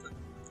साथ,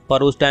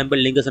 पर उस टाइम पर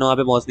लेंगेसन वहाँ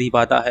पे पहुँच नहीं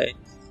पाता है,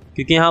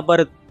 क्योंकि यहाँ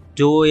पर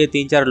जो ये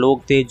 3-4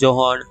 लोग थे,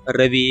 जोहान,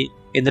 रवि,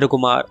 इंद्र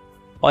कुमार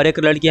और एक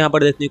लड़की यहाँ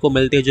पर देखने को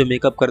मिलती है जो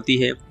मेकअप करती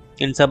है।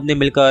 इन सब ने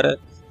मिलकर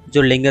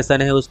जो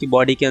लेंगेसन है उसकी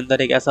बॉडी के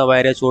अंदर एक ऐसा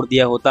वायरस छोड़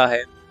दिया होता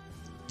है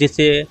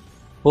जिससे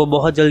वो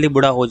बहुत जल्दी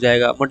बूढ़ा हो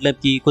जाएगा, मतलब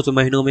कि कुछ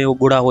महीनों में वो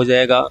बूढ़ा हो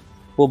जाएगा।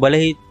 वो भले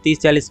ही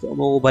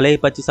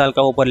 25 साल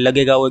का ऊपर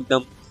लगेगा, वो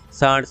एकदम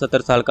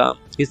 60-70 साल का,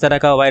 इस तरह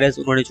का वायरस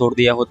उन्होंने छोड़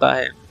दिया होता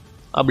है।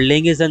 अब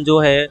लेंगेसन जो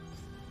है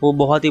वो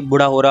बहुत ही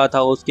बूढ़ा हो रहा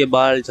था, उसके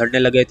बाल झड़ने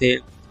लगे थे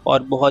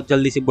और बहुत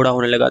जल्दी से बूढ़ा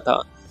होने लगा था।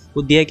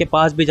 वो दिया के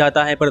पास भी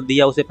जाता है पर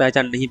दिया उसे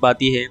पहचान नहीं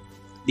पाती है।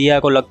 दिया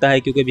को लगता है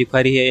क्योंकि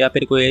भिखारी है या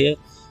फिर कोई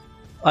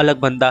अलग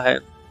बंदा है।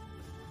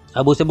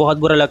 अब उसे बहुत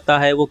बुरा लगता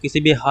है, वो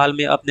किसी भी हाल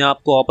में अपने आप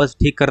को वापस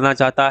ठीक करना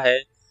चाहता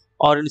है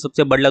और इन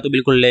सबसे बदला तो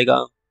बिल्कुल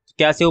लेगा।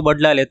 कैसे वो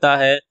बदला लेता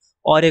है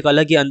और एक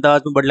अलग ही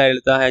अंदाज में बदला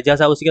लेता है,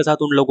 जैसा उसके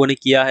साथ उन लोगों ने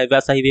किया है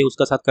वैसा ही वे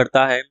उसका साथ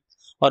करता है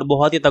और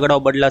बहुत ही तगड़ा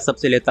बदला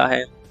सबसे लेता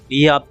है।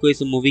 ये आपको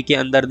इस मूवी के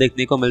अंदर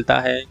देखने को मिलता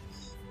है।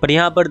 पर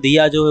यहाँ पर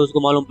दिया जो है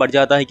उसको मालूम पड़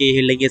जाता है कि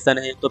ये लेंगेसन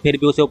है, तो फिर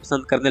भी उसे वो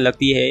पसंद करने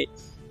लगती है,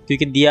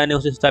 क्योंकि दिया ने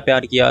उसे सच्चा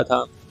प्यार किया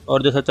था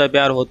और जो सच्चा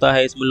प्यार होता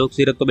है इसमें लोग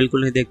सीरत को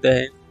बिल्कुल नहीं देखते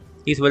हैं।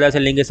 इस वजह से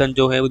लेंगेसन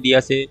जो है वो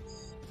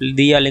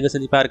दिया लेंगेसन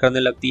से प्यार करने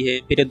लगती है।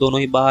 फिर ये दोनों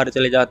ही बाहर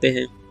चले जाते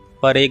हैं,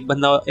 पर एक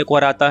बंदा एक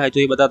और आता है जो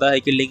ये बताता है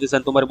कि लेंगेसन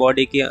तुम्हारी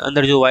बॉडी के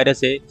अंदर जो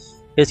वायरस है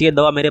इसकी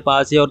दवा मेरे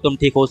पास है और तुम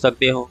ठीक हो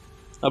सकते हो।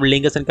 अब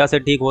लेंगेसन कैसे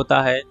ठीक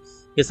होता है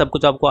ये सब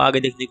कुछ आपको आगे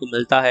देखने को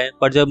मिलता है,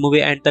 पर जब मूवी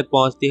एंड तक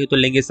पहुंचती है तो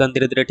लेंगेसन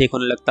धीरे धीरे ठीक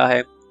होने लगता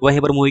है।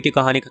 वहीं पर मूवी की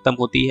कहानी खत्म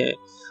होती है।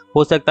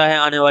 हो सकता है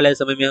आने वाले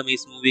समय में हमें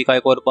इस मूवी का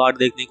एक और पार्ट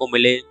देखने को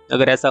मिले।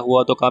 अगर ऐसा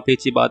हुआ तो काफ़ी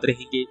अच्छी बात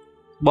रहेगी।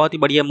 बहुत ही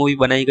बढ़िया मूवी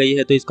बनाई गई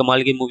है, तो इस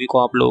कमाल की मूवी को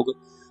आप लोग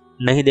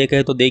नहीं देखे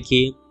हैं तो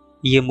देखिए।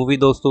 ये मूवी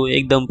दोस्तों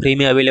एकदम फ्री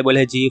में अवेलेबल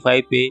है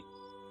G5 पे,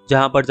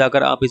 जहाँ पर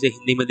जाकर आप इसे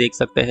हिंदी में देख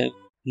सकते हैं।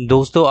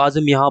 दोस्तों आज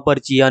हम यहाँ पर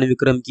चियान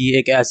विक्रम की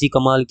एक ऐसी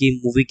कमाल की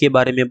मूवी के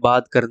बारे में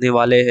बात करने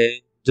वाले हैं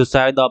जो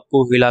शायद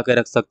आपको हिला के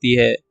रख सकती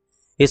है।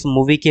 इस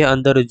मूवी के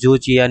अंदर जो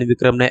चियान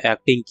विक्रम ने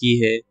एक्टिंग की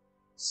है,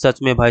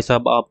 सच में भाई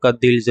साहब आपका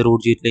दिल ज़रूर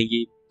जीत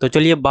लेंगी। तो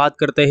चलिए बात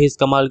करते हैं इस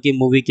कमाल की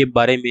मूवी के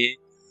बारे में।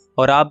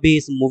 और आप भी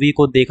इस मूवी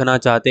को देखना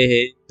चाहते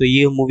हैं तो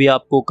ये मूवी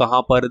आपको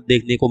कहाँ पर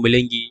देखने को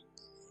मिलेंगी,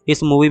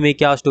 इस मूवी में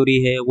क्या स्टोरी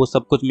है, वो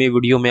सब कुछ मैं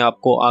वीडियो में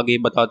आपको आगे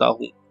बताता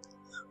हूँ।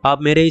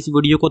 आप मेरे इस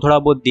वीडियो को थोड़ा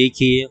बहुत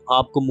देखिए,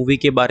 आपको मूवी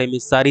के बारे में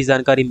सारी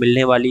जानकारी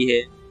मिलने वाली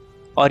है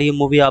और ये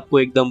मूवी आपको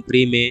एकदम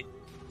फ्री में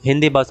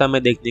हिंदी भाषा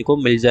में देखने को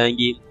मिल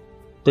जाएंगी।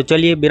 तो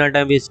चलिए बिना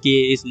टाइम वेस्ट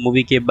किए इस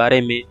मूवी के बारे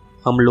में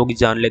हम लोग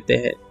जान लेते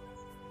हैं।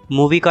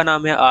 मूवी का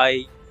नाम है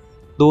आई।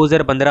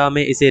 2015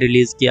 में इसे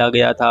रिलीज़ किया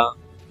गया था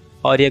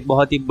और ये एक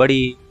बहुत ही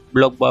बड़ी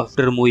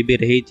ब्लॉकबस्टर मूवी भी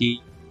रही थी,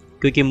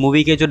 क्योंकि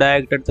मूवी के जो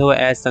डायरेक्टर थे वो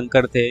एस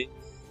शंकर थे,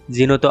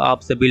 जिन्हों तो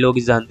आप सभी लोग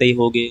जानते ही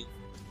होंगे,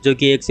 जो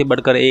कि एक से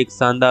बढ़कर एक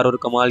शानदार और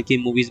कमाल की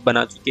मूवीज़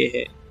बना चुके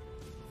हैं।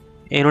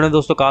 इन्होंने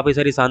दोस्तों काफ़ी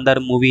सारी शानदार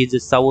मूवीज़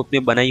साउथ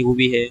में बनाई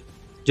हुई है,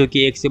 जो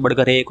कि एक से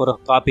बढ़कर एक और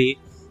काफ़ी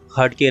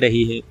हट के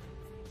रही है।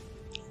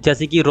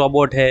 जैसे कि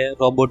रोबोट है,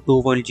 रोबोट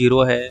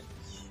 2.0 है,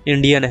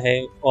 इंडियन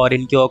है और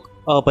इनके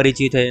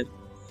अपरिचित है।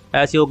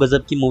 ऐसे वो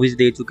गज़ब की मूवीज़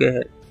दे चुके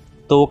हैं,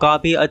 तो वो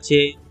काफ़ी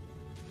अच्छे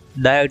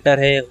डायरेक्टर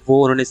है,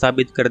 वो उन्होंने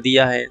साबित कर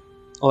दिया है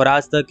और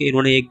आज तक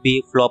इन्होंने एक भी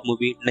फ्लॉप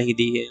मूवी नहीं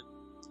दी है।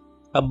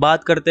 अब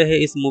बात करते हैं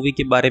इस मूवी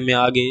के बारे में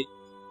आगे।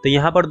 तो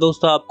यहाँ पर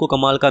दोस्तों आपको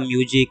कमाल का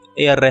म्यूजिक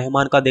ए.आर.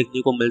 रहमान का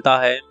देखने को मिलता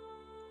है।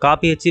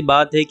 काफ़ी अच्छी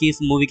बात है कि इस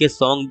मूवी के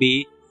सॉन्ग भी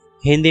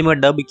हिंदी में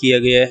डब किए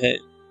गए हैं।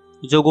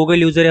 जो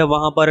गूगल यूज़र है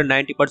वहाँ पर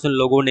 90%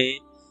 लोगों ने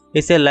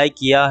इसे लाइक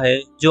किया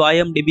है। जो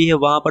IMDb है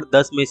वहाँ पर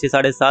 10 में से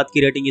 7.5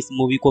 की रेटिंग इस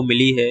मूवी को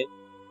मिली है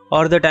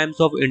और द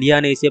टाइम्स ऑफ इंडिया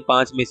ने इसे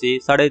 5 में से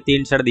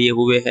 3.5 स्टार दिए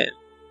हुए हैं।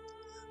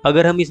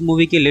 अगर हम इस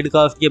मूवी की लीड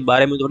कास्ट के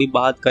बारे में थोड़ी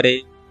बात करें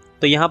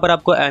तो यहाँ पर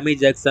आपको एमी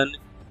जैक्सन,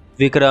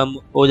 विक्रम,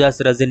 ओजस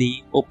रजनी,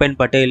 उपेन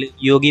पटेल,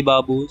 योगी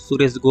बाबू,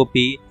 सुरेश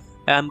गोपी,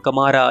 एम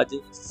कमाराज,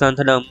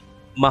 संथनम,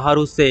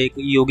 महारू शेख,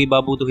 योगी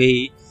बाबू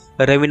दुहेई,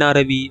 रवीना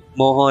रवि,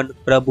 मोहन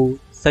प्रभु,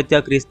 सत्या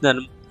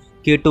कृष्णन,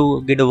 कीटू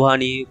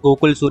गिडवानी,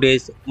 गोकुल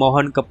सुरेश,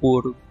 मोहन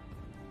कपूर,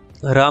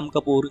 राम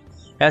कपूर,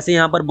 ऐसे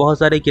यहाँ पर बहुत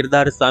सारे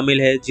किरदार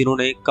शामिल हैं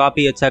जिन्होंने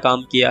काफ़ी अच्छा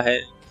काम किया है।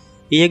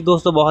 ये एक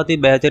दोस्तों बहुत ही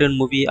बेहतरीन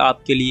मूवी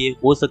आपके लिए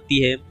हो सकती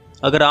है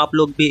अगर आप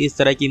लोग भी इस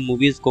तरह की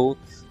मूवीज़ को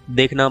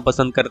देखना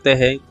पसंद करते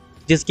हैं,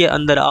 जिसके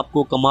अंदर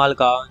आपको कमाल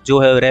का जो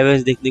है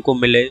रेवेंज देखने को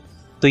मिले,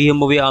 तो ये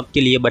मूवी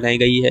आपके लिए बनाई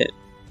गई है।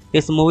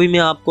 इस मूवी में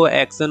आपको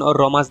एक्शन और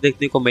रोमांस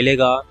देखने को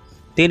मिलेगा।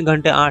 3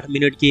 घंटे 8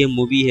 मिनट की ये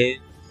मूवी है,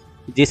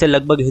 जिसे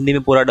लगभग हिंदी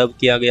में पूरा डब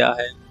किया गया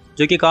है,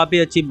 जो कि काफ़ी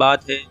अच्छी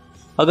बात है।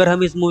 अगर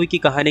हम इस मूवी की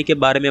कहानी के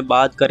बारे में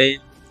बात करें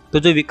तो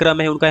जो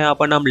विक्रम है उनका यहाँ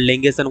पर नाम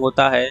लिंगेसन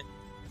होता है,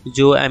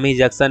 जो एमी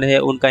जैक्सन है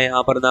उनका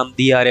यहाँ पर नाम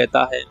दिया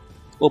रहता है,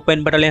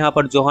 ओपेन पटेल यहाँ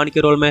पर जोहान के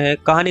रोल में है।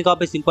 कहानी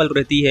काफ़ी सिंपल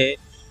रहती है।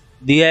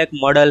 दिया एक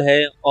मॉडल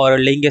है और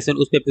लिंगेसन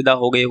उस पर फिदा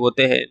हो गए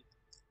होते हैं,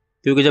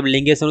 क्योंकि जब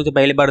लिंगेसन उसे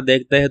पहली बार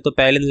देखते हैं तो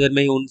पहली नज़र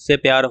में ही उनसे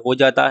प्यार हो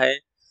जाता है।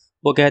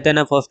 वो कहते हैं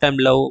ना, first time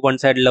love one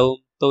side love,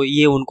 तो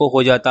ये उनको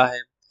हो जाता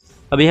है।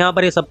 अब यहाँ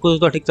पर ये सब कुछ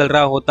तो ठीक चल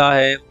रहा होता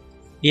है।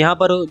 यहाँ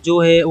पर जो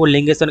है वो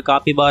लिंगेसन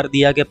काफ़ी बार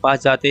दिया के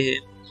पास जाते हैं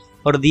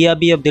और दिया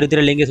भी अब धीरे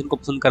धीरे लिंगेसन को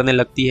पसंद करने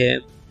लगती है।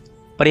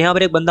 पर यहाँ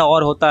पर एक बंदा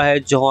और होता है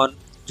जॉन,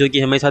 जो कि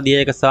हमेशा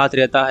दिया के साथ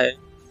रहता है,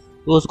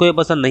 तो उसको ये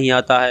पसंद नहीं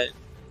आता है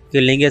कि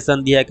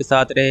लिंगेसन दिया के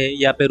साथ रहे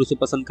या फिर उसे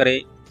पसंद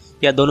करे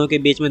या दोनों के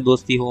बीच में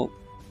दोस्ती हो,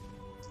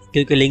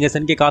 क्योंकि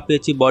लिंगेसन की काफ़ी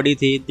अच्छी बॉडी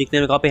थी, दिखने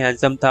में काफ़ी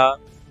हैंडसम था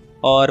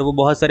और वो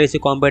बहुत सारे ऐसे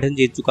कॉम्पिटिशन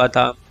जीत चुका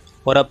था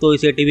और अब तो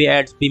इसे टीवी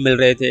एड्स भी मिल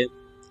रहे थे,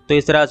 तो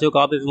इस तरह से वो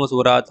काफ़ी फेमस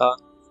हो रहा था।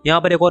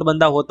 यहाँ पर एक और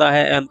बंदा होता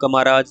है एम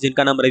कमाराज,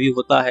 जिनका नाम रवि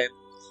होता है।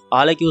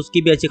 हालांकि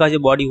उसकी भी अच्छी खासी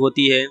बॉडी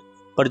होती है,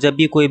 पर जब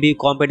भी कोई भी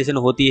कंपटीशन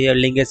होती है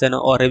लिंगेसन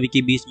और रवि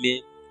के बीच में,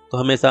 तो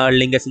हमेशा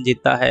लिंगेसन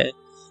जीतता है।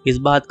 इस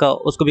बात का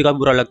उसको भी काफ़ी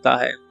बुरा लगता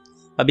है।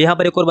 अब यहाँ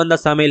पर एक और बंदा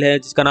शामिल है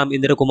जिसका नाम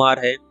इंद्र कुमार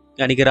है,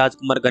 यानी कि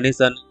राजकुमार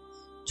गणेशन,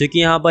 जो कि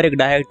यहाँ पर एक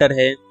डायरेक्टर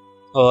है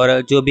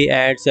और जो भी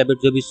एड्स या फिर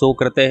जो भी शो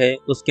करते हैं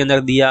उसके अंदर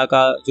दिया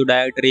का जो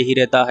डायरेक्टर ही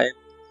रहता है।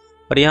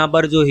 और यहाँ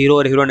पर जो हीरो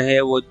और हीरोइन है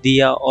वो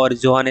दिया और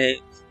जोहान है,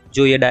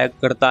 जो ये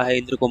डायरेक्ट करता है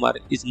इंद्र कुमार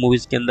इस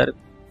मूवीज़ के अंदर।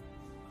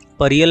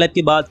 पर रियल लाइफ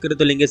की बात करें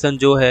तो लिंगेसन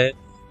जो है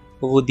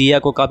वो दिया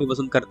को काफ़ी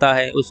पसंद करता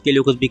है, उसके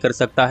लिए कुछ भी कर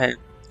सकता है।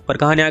 पर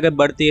कहानी आगे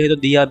बढ़ती है तो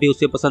दिया भी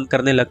उसे पसंद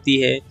करने लगती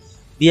है।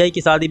 दिया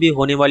की शादी भी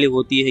होने वाली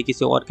होती है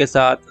किसी और के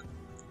साथ,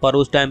 पर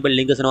उस टाइम पर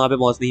लिंगेसन वहाँ पे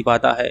पहुँच नहीं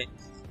पाता है,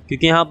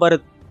 क्योंकि यहाँ पर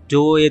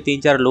जो ये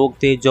 3-4 लोग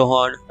थे,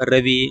 जोहान,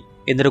 रवि,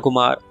 इंद्र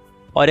कुमार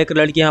और एक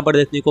लड़की यहाँ पर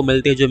देखने को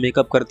मिलती है जो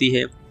मेकअप करती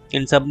है।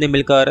 इन सब ने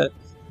मिलकर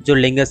जो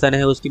लिंगेसन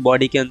है उसकी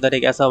बॉडी के अंदर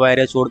एक ऐसा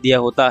वायरस छोड़ दिया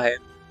होता है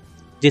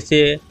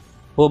जिससे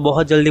वो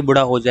बहुत जल्दी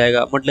बूढ़ा हो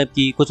जाएगा, मतलब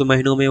कि कुछ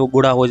महीनों में वो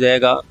बूढ़ा हो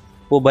जाएगा।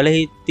 वो भले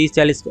ही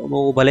 30-40,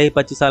 वो भले ही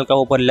 25 साल का,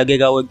 ऊपर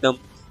लगेगा वो एकदम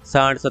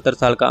 60-70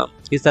 साल का।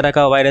 इस तरह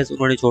का वायरस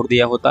उन्होंने छोड़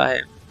दिया होता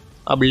है।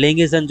 अब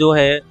लिंगेसन जो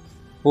है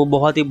वो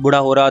बहुत ही बूढ़ा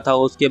हो रहा था,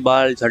 उसके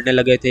बाल झड़ने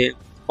लगे थे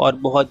और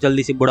बहुत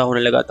जल्दी से बूढ़ा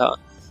होने लगा था।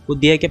 वो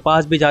दिया के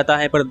पास भी जाता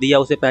है पर दिया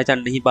उसे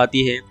पहचान नहीं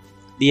पाती है।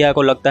 दिया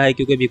को लगता है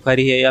क्योंकि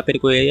भिखारी है या फिर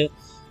कोई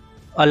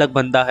अलग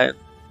बंदा है।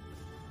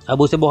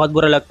 अब उसे बहुत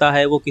बुरा लगता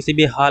है, वो किसी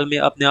भी हाल में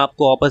अपने आप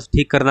को वापस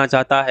ठीक करना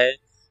चाहता है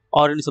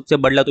और इन सबसे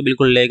बदला तो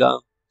बिल्कुल लेगा।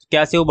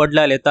 कैसे वो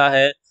बदला लेता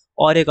है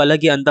और एक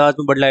अलग ही अंदाज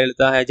में बदला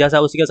लेता है, जैसा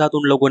उसके साथ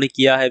उन लोगों ने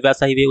किया है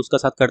वैसा ही वे उसका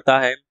साथ करता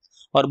है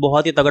और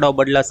बहुत ही तगड़ा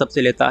बदला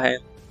सबसे लेता है।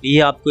 ये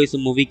आपको इस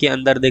मूवी के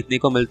अंदर देखने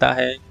को मिलता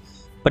है।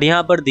 पर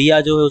यहाँ पर दिया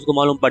जो है उसको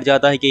मालूम पड़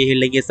जाता है कि ये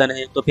लिंगेसन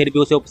है, तो फिर भी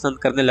उसे वो पसंद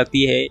करने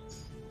लगती है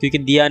क्योंकि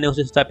दिया ने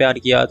उसे सच्चा प्यार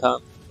किया था।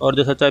 और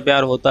जो सच्चा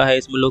प्यार होता है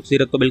इसमें लोग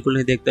सीरत को बिल्कुल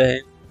नहीं देखते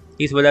हैं।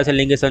 इस वजह से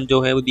लिंगेसन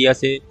जो है वो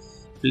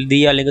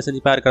दिया लिंगेसन से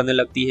प्यार करने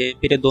लगती है।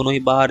 फिर ये दोनों ही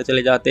बाहर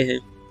चले जाते हैं।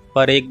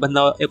 पर एक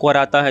बंदा एक और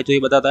आता है जो ये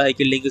बताता है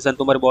कि लिंगेसन,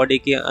 तुम्हारी बॉडी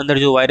के अंदर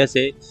जो वायरस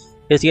है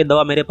इसकी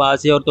दवा मेरे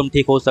पास है और तुम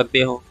ठीक हो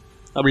सकते हो।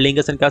 अब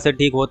लिंगेसन कैसे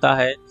ठीक होता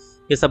है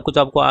ये सब कुछ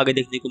आपको आगे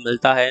देखने को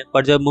मिलता है।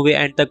 पर जब मूवी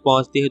एंड तक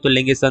पहुंचती है तो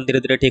लिंगेसन धीरे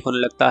धीरे ठीक होने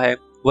लगता है।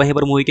 वहीं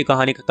पर मूवी की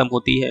कहानी खत्म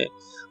होती है।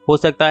 हो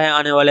सकता है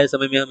आने वाले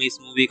समय में हमें इस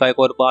मूवी का एक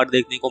और पार्ट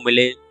देखने को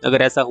मिले।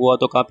 अगर ऐसा हुआ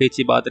तो काफ़ी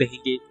अच्छी बात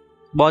रहेगी।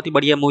 बहुत ही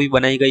बढ़िया मूवी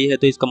बनाई गई है,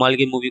 तो इस कमाल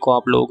की मूवी को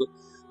आप लोग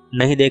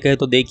नहीं देखे हैं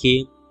तो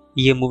देखिए।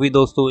 ये मूवी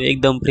दोस्तों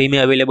एकदम फ्री में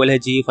अवेलेबल है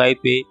G5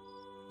 पे,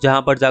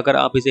 जहाँ पर जाकर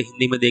आप इसे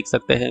हिंदी में देख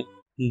सकते हैं।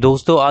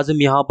 दोस्तों आज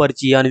हम यहाँ पर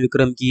चियान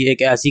विक्रम की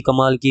एक ऐसी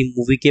कमाल की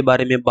मूवी के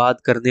बारे में बात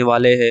करने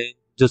वाले हैं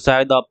जो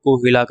शायद आपको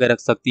हिला कर रख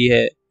सकती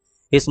है।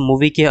 इस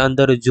मूवी के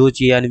अंदर जो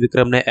चियान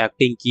विक्रम ने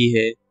एक्टिंग की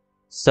है,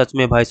 सच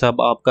में भाई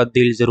साहब आपका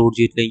दिल जरूर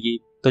जीत लेंगी।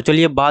 तो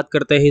चलिए बात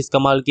करते हैं इस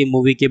कमाल की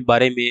मूवी के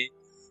बारे में।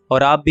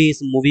 और आप भी इस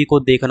मूवी को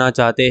देखना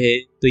चाहते हैं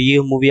तो ये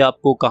मूवी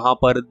आपको कहाँ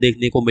पर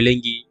देखने को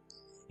मिलेंगी,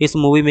 इस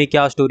मूवी में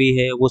क्या स्टोरी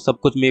है, वो सब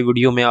कुछ मैं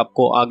वीडियो में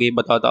आपको आगे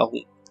बताता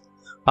हूँ।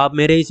 आप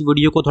मेरे इस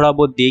वीडियो को थोड़ा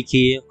बहुत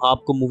देखिए,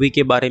 आपको मूवी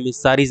के बारे में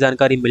सारी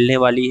जानकारी मिलने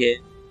वाली है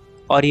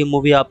और ये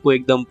मूवी आपको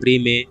एकदम फ्री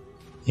में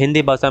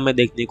हिंदी भाषा में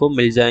देखने को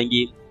मिल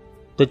जाएंगी।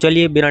 तो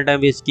चलिए बिना टाइम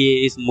वेस्ट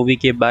किए इस मूवी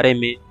के बारे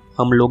में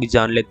हम लोग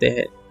जान लेते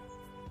हैं।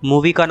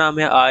 मूवी का नाम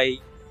है आई।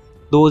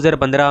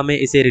 2015 में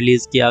इसे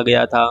रिलीज़ किया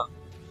गया था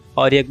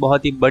और एक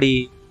बहुत ही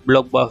बड़ी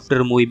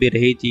ब्लॉकबस्टर मूवी भी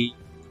रही थी,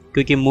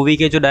 क्योंकि मूवी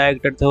के जो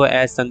डायरेक्टर थे वो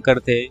एस शंकर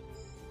थे,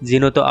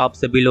 जिन्हों तो आप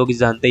सभी लोग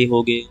जानते ही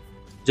होंगे,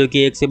 जो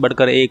कि एक से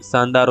बढ़कर एक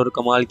शानदार और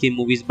कमाल की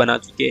मूवीज़ बना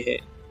चुके हैं।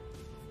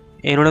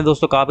 इन्होंने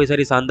दोस्तों काफ़ी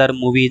सारी शानदार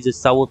मूवीज़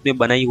साउथ में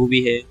बनाई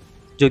हुई है,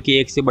 जो कि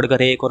एक से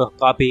बढ़कर एक और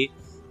काफ़ी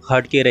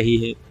हट के रही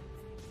है।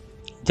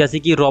 जैसे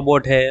कि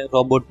रोबोट है,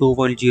 रोबोट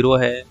 2.0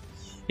 है,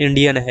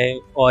 इंडियन है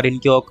और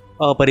इनके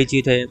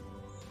अपरिचित है।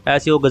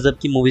 ऐसे वो गज़ब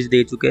की मूवीज़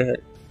दे चुके हैं।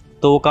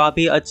 तो वो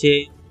काफ़ी अच्छे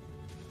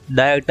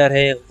डायरेक्टर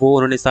है, वो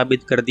उन्होंने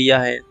साबित कर दिया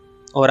है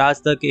और आज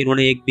तक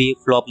इन्होंने एक भी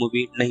फ्लॉप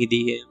मूवी नहीं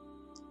दी है।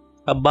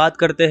 अब बात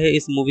करते हैं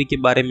इस मूवी के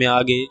बारे में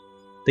आगे।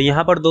 तो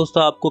यहाँ पर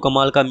दोस्तों आपको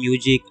कमाल का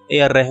म्यूजिक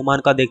A.R. रहमान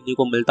का देखने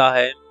को मिलता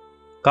है।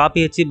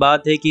 काफ़ी अच्छी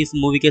बात है कि इस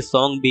मूवी के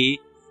सॉन्ग भी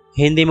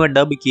हिंदी में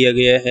डब किए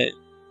गए हैं।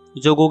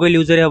 जो गूगल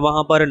यूज़र है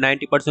वहाँ पर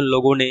 90%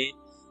 लोगों ने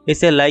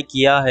इसे लाइक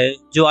किया है।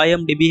 जो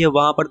IMDb है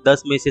वहाँ पर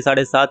 10 में से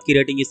 7.5 की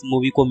रेटिंग इस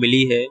मूवी को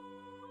मिली है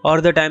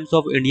और द टाइम्स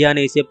ऑफ इंडिया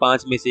ने इसे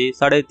 5 में से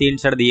 3.5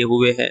 स्टार दिए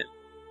हुए हैं।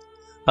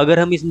 अगर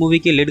हम इस मूवी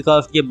के लीड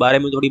कास्ट के बारे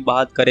में थोड़ी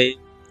बात करें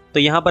तो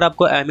यहाँ पर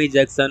आपको एमी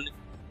जैक्सन,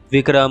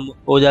 विक्रम,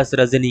 ओजस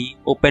रजनी,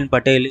 उपेन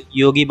पटेल,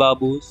 योगी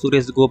बाबू,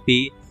 सुरेश गोपी,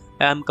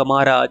 एम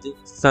कमाराज,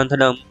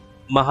 संथनम,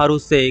 महारू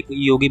शेख,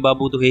 योगी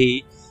बाबू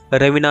दुहेई,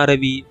 रवीना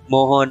रवि,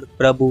 मोहन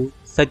प्रभु,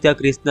 सत्या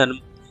कृष्णन,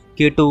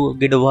 कीटू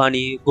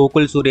गिडवानी,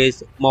 गोकुल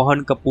सुरेश,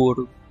 मोहन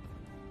कपूर,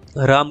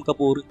 राम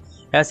कपूर,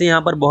 ऐसे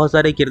यहाँ पर बहुत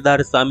सारे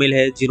किरदार शामिल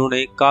हैं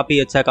जिन्होंने काफ़ी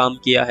अच्छा काम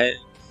किया है।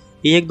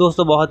 ये एक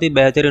दोस्तों बहुत ही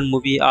बेहतरीन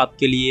मूवी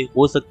आपके लिए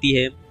हो सकती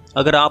है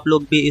अगर आप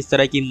लोग भी इस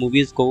तरह की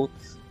मूवीज़ को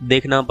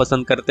देखना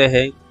पसंद करते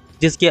हैं,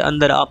 जिसके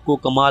अंदर आपको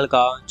कमाल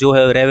का जो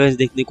है रेवेंज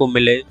देखने को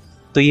मिले,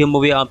 तो ये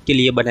मूवी आपके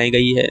लिए बनाई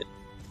गई है।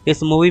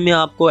 इस मूवी में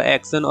आपको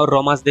एक्शन और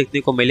रोमांस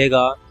देखने को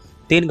मिलेगा।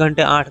 3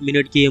 घंटे 8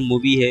 मिनट की ये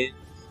मूवी है,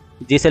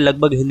 जिसे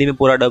लगभग हिंदी में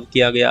पूरा डब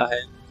किया गया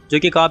है, जो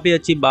कि काफ़ी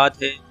अच्छी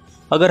बात है।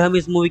 अगर हम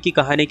इस मूवी की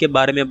कहानी के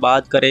बारे में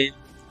बात करें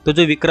तो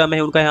जो विक्रम है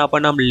उनका यहाँ पर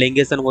नाम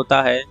लिंगेसन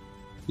होता है,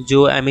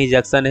 जो एमी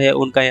जैक्सन है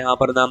उनका यहाँ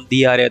पर नाम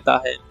दिया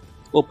रहता है।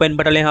 उपेन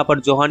पटेल यहाँ पर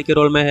जोहान के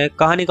रोल में है।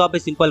 कहानी काफ़ी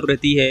सिंपल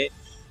रहती है।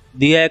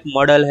 दिया एक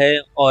मॉडल है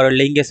और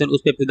लिंगेसन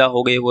उस पर फिदा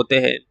हो गए होते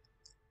हैं,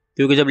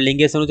 क्योंकि जब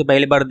लिंगेसन उसे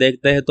पहली बार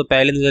देखते हैं तो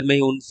पहली नज़र में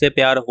ही उनसे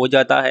प्यार हो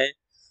जाता है।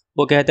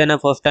 वो कहते हैं ना,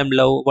 first time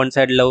love one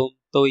side love,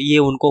 तो ये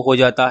उनको हो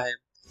जाता है।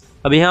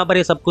 अब यहाँ पर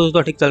ये सब कुछ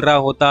तो ठीक चल रहा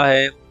होता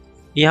है।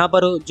 यहाँ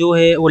पर जो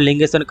है वो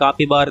लिंगेसन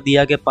काफ़ी बार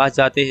दिया के पास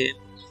जाते हैं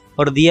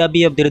और दिया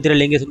भी अब धीरे धीरे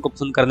लिंगेसन को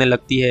पसंद करने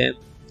लगती है।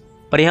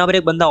 पर यहाँ पर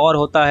एक बंदा और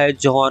होता है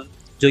जॉन,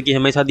 जो कि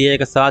हमेशा दिया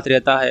के साथ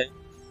रहता है।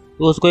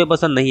 तो उसको ये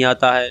पसंद नहीं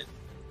आता है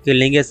कि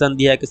लिंगेसन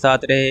दिया के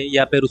साथ रहे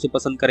या फिर उसे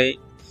पसंद करे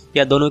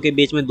या दोनों के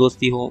बीच में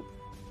दोस्ती हो,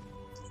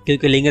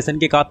 क्योंकि लिंगेसन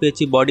की काफ़ी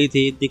अच्छी बॉडी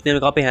थी, दिखने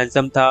में काफ़ी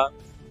हैंडसम था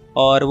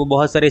और वो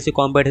बहुत सारे ऐसे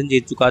कॉम्पिटिशन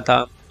जीत चुका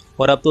था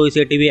और अब तो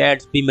इसे टीवी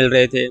एड्स भी मिल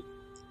रहे थे,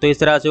 तो इस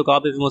तरह से वो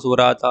काफ़ी फेमस हो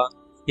रहा था।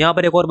 यहाँ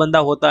पर एक और बंदा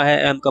होता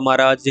है एम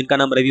कमाराज, जिनका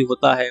नाम रवि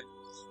होता है।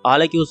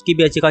 हालांकि उसकी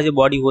भी अच्छी खासी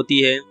बॉडी होती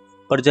है,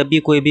 पर जब भी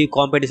कोई भी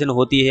कंपटीशन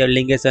होती है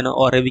लिंगेसन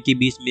और रवि के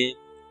बीच में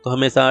तो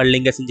हमेशा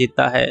लिंगेसन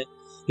जीतता है।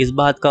 इस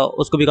बात का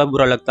उसको भी काफ़ी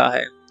बुरा लगता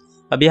है।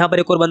 अब यहाँ पर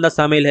एक और बंदा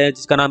शामिल है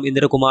जिसका नाम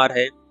इंद्र कुमार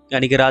है।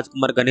 यानी कि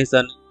राजकुमार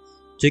गणेशन,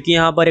 जो कि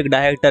यहाँ पर एक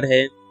डायरेक्टर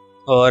है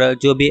और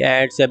जो भी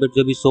एड्स या फिर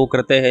जो भी शो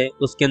करते हैं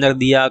उसके अंदर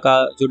दिया का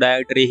जो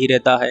डायरेक्टर यही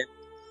रहता है।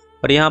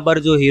 और यहाँ पर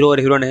जो हीरो और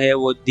हीरोइन है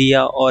वो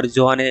दिया और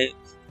जोहान है,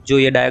 जो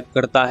ये डायरेक्ट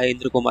करता है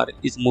इंद्र कुमार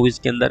इस मूवीज़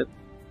के अंदर।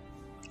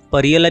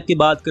 पर रियल लाइफ की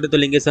बात करें तो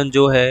लिंगेसन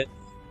जो है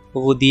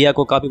वो दिया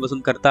को काफ़ी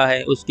पसंद करता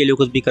है, उसके लिए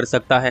कुछ भी कर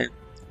सकता है।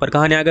 पर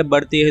कहानी आगे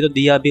बढ़ती है तो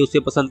दिया भी उसे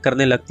पसंद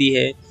करने लगती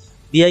है।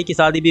 दिया की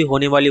शादी भी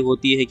होने वाली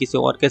होती है किसी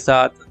और के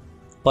साथ,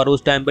 पर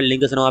उस टाइम पर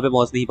लिंगेसन वहाँ पे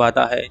पहुँच नहीं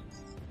पाता है,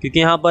 क्योंकि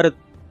यहाँ पर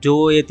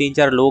जो ये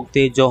 3-4 लोग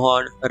थे,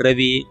 जोहान,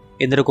 रवि,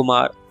 इंद्र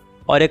कुमार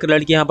और एक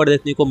लड़की यहाँ पर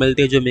देखने को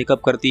मिलती है जो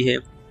मेकअप करती है।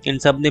 इन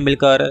सब ने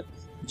मिलकर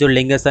जो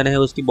लिंगेसन है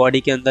उसकी बॉडी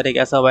के अंदर एक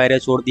ऐसा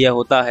वायरस छोड़ दिया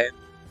होता है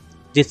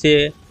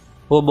जिससे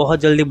वो बहुत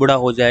जल्दी बूढ़ा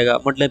हो जाएगा,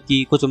 मतलब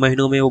कि कुछ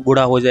महीनों में वो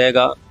बूढ़ा हो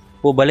जाएगा।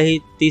 वो भले ही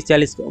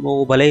 30-40,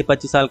 वो भले ही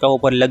 25 साल का हो,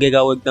 पर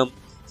लगेगा वो एकदम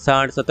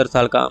 60-70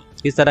 साल का।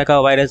 इस तरह का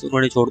वायरस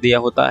उन्होंने छोड़ दिया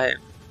होता है।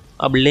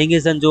 अब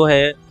लिंगेसन जो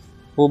है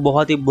वो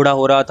बहुत ही बूढ़ा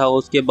हो रहा था,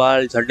 उसके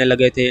बाल झड़ने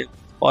लगे थे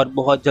और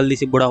बहुत जल्दी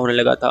से बूढ़ा होने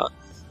लगा था।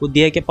 वो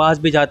दिया के पास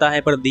भी जाता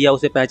है पर दिया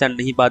उसे पहचान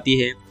नहीं पाती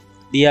है।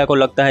 दिया को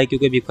लगता है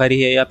क्योंकि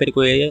भिखारी है या फिर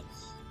कोई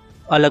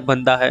अलग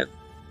बंदा है।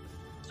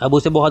 अब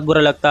उसे बहुत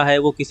बुरा लगता है,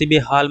 वो किसी भी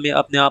हाल में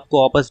अपने आप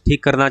को वापस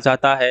ठीक करना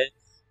चाहता है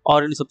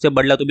और इन सबसे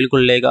बदला तो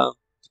बिल्कुल लेगा।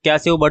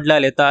 कैसे वो बदला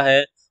लेता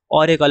है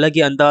और एक अलग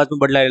ही अंदाज में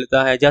बदला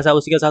लेता है, जैसा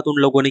उसके साथ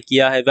उन लोगों ने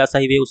किया है वैसा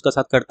ही वे उसका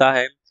साथ करता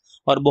है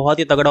और बहुत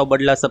ही तगड़ा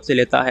बदला सबसे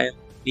लेता है।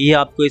 ये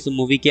आपको इस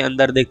मूवी के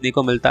अंदर देखने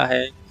को मिलता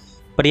है।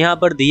 पर यहाँ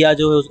पर दिया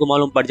जो है उसको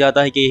मालूम पड़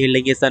जाता है कि ये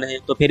लिंगेसन है,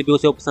 तो फिर भी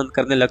उसे वो पसंद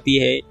करने लगती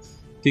है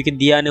क्योंकि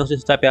दिया ने उसे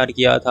सच्चा प्यार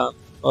किया था।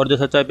 और जो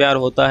सच्चा प्यार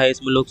होता है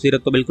इसमें लोग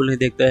सीरत को बिल्कुल नहीं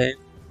देखते हैं।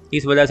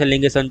 इस वजह से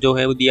लिंगेसन जो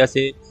है वो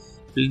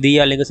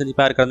दिया लिंगेसन से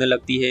प्यार करने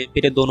लगती है।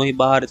 फिर ये दोनों ही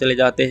बाहर चले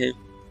जाते हैं,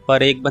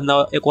 पर एक बंदा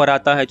एक और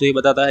आता है जो ये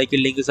बताता है कि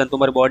लिंगेसन,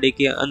 तुम्हारी बॉडी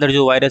के अंदर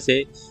जो वायरस है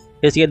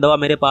इसकी दवा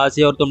मेरे पास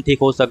है और तुम ठीक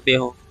हो सकते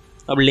हो।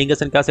 अब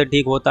लिंगेसन कैसे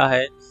ठीक होता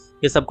है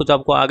ये सब कुछ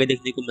आपको आगे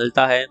देखने को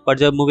मिलता है। पर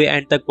जब मूवी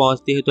एंड तक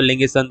पहुंचती है तो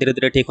लिंगेसन धीरे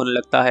धीरे ठीक होने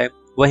लगता है।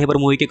 वहीं पर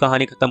मूवी की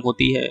कहानी खत्म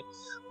होती है।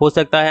 हो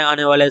सकता है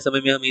आने वाले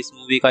समय में हमें इस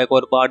मूवी का एक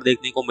और पार्ट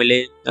देखने को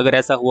मिले। अगर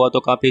ऐसा हुआ तो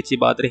काफ़ी अच्छी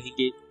बात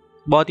रहेगी।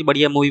 बहुत ही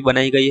बढ़िया मूवी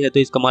बनाई गई है, तो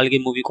इस कमाल की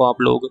मूवी को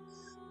आप लोग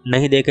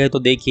नहीं देखे तो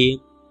देखिए।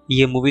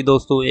 ये मूवी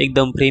दोस्तों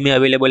एकदम फ्री में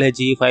अवेलेबल है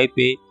G5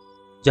 पे,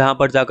 जहाँ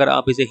पर जाकर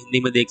आप इसे हिंदी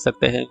में देख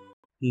सकते हैं।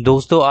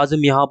 दोस्तों आज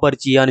हम यहाँ पर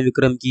चियान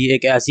विक्रम की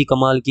एक ऐसी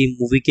कमाल की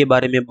मूवी के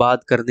बारे में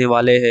बात करने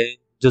वाले हैं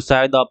जो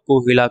शायद आपको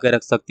हिला कर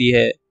रख सकती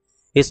है।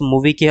 इस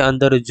मूवी के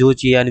अंदर जो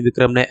चियान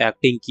विक्रम ने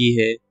एक्टिंग की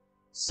है,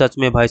 सच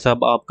में भाई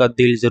साहब आपका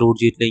दिल जरूर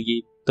जीत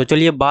लेंगी। तो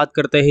चलिए बात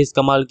करते हैं इस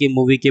कमाल की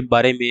मूवी के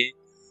बारे में।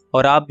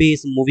 और आप भी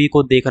इस मूवी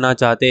को देखना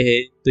चाहते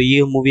हैं तो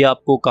ये मूवी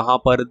आपको कहाँ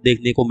पर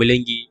देखने को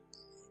मिलेंगी,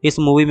 इस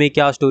मूवी में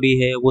क्या स्टोरी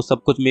है, वो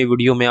सब कुछ मैं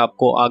वीडियो में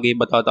आपको आगे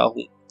बताता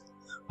हूँ।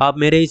 आप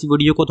मेरे इस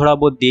वीडियो को थोड़ा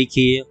बहुत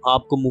देखिए,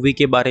 आपको मूवी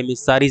के बारे में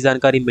सारी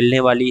जानकारी मिलने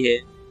वाली है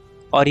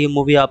और ये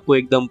मूवी आपको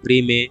एकदम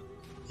फ्री में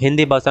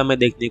हिंदी भाषा में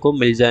देखने को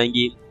मिल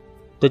जाएंगी।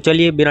 तो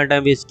चलिए बिना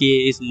टाइम वेस्ट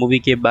किए इस मूवी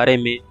के बारे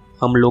में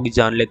हम लोग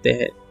जान लेते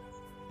हैं।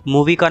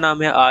 मूवी का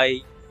नाम है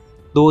आई।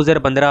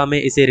 2015 में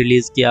इसे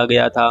रिलीज़ किया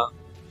गया था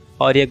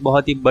और एक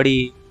बहुत ही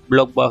बड़ी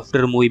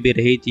ब्लॉकबस्टर मूवी भी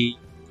रही थी,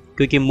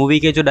 क्योंकि मूवी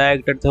के जो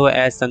डायरेक्टर थे वो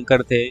एस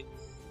शंकर थे,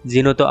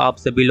 जिन्हों तो आप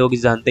सभी लोग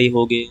जानते ही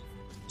होंगे,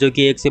 जो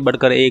कि एक से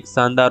बढ़कर एक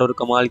शानदार और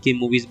कमाल की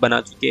मूवीज़ बना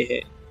चुके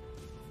हैं।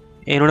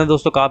 इन्होंने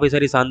दोस्तों काफ़ी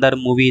सारी शानदार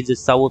मूवीज़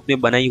साउथ में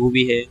बनाई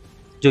हुई है,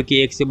 जो कि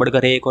एक से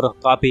बढ़कर एक और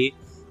काफ़ी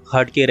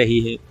हटके रही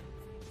है।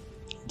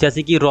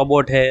 जैसे कि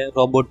रोबोट है,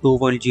 रोबोट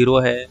 2.0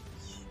 है,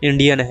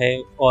 इंडियन है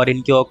और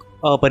इनके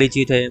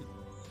अपरिचित है।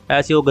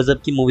 ऐसे वो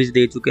गज़ब की मूवीज़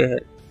दे चुके हैं,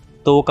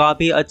 तो वो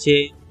काफ़ी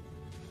अच्छे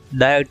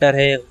डायरेक्टर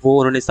है, वो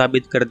उन्होंने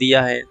साबित कर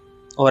दिया है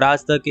और आज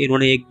तक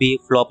इन्होंने एक भी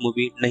फ्लॉप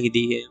मूवी नहीं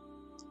दी है।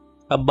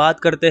 अब बात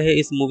करते हैं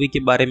इस मूवी के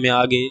बारे में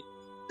आगे।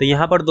 तो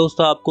यहाँ पर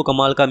दोस्तों आपको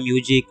कमाल का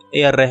म्यूजिक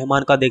ए.आर.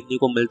 रहमान का देखने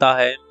को मिलता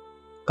है।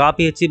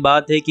 काफ़ी अच्छी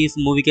बात है कि इस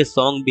मूवी के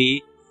सॉन्ग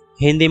भी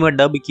हिंदी में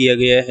डब किए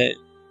गए हैं।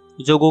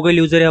 जो गूगल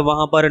यूज़र है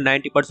वहाँ पर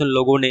 90%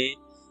 लोगों ने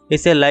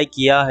इसे लाइक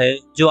किया है।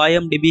 जो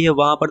IMDb है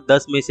वहाँ पर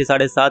 10 में से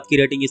 7.5 की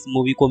रेटिंग इस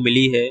मूवी को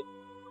मिली है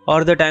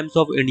और द टाइम्स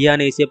ऑफ इंडिया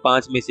ने इसे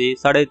 5 में से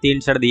 3.5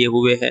 स्टार दिए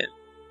हुए हैं।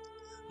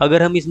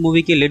 अगर हम इस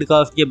मूवी की लीड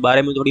कास्ट के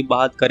बारे में थोड़ी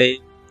बात करें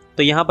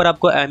तो यहाँ पर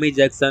आपको एमी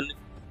जैक्सन,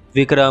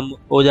 विक्रम,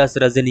 ओजस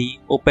रजनी,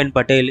 उपेन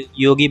पटेल,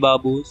 योगी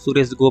बाबू,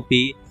 सुरेश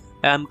गोपी,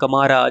 एम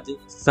कमाराज,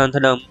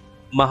 संथनम,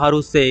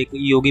 महारू शेख,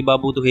 योगी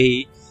बाबू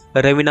दुहेई,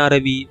 रवीना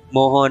रवि,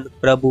 मोहन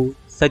प्रभु,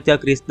 सत्या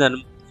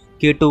कृष्णन,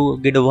 कीटू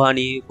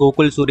गिडवानी,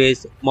 गोकुल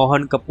सुरेश,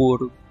 मोहन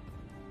कपूर,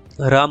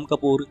 राम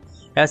कपूर,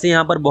 ऐसे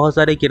यहाँ पर बहुत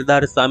सारे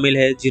किरदार शामिल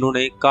हैं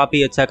जिन्होंने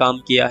काफ़ी अच्छा काम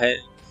किया है।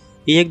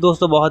 ये एक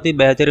दोस्तों बहुत ही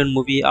बेहतरीन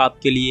मूवी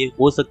आपके लिए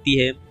हो सकती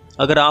है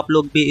अगर आप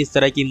लोग भी इस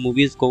तरह की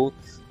मूवीज़ को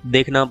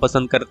देखना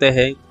पसंद करते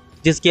हैं,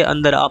 जिसके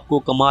अंदर आपको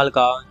कमाल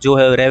का जो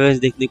है रेवेंज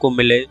देखने को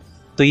मिले,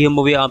 तो ये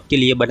मूवी आपके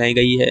लिए बनाई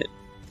गई है।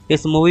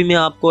 इस मूवी में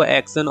आपको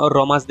एक्शन और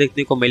रोमांस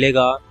देखने को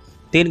मिलेगा।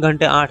 3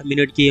 घंटे 8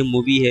 मिनट की ये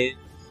मूवी है,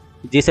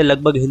 जिसे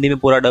लगभग हिंदी में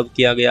पूरा डब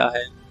किया गया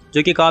है,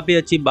 जो कि काफ़ी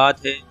अच्छी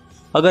बात है।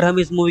 अगर हम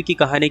इस मूवी की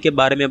कहानी के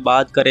बारे में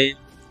बात करें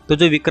तो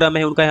जो विक्रम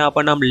है उनका यहाँ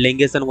पर नाम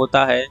लिंगेसन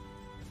होता है,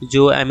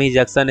 जो एमी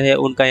जैक्सन है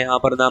उनका यहाँ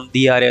पर नाम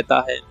दिया रहता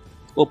है।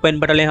 उपेन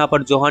पटेल यहाँ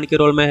पर जोहान के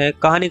रोल में है।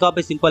 कहानी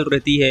काफ़ी सिंपल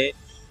रहती है।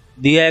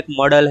 दिया एक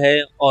मॉडल है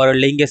और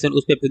लिंगेसन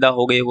उस पर फिदा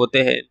हो गए होते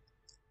हैं,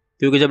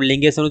 क्योंकि जब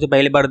लिंगेसन उसे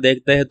पहली बार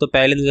देखते हैं तो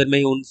पहली नज़र में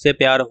ही उनसे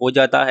प्यार हो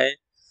जाता है।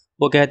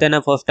 वो कहते हैं ना,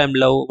 first time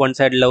love one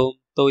side love,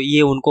 तो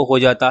ये उनको हो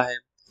जाता है।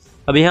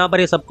 अब यहाँ पर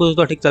ये सब कुछ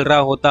तो ठीक चल रहा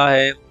होता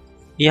है।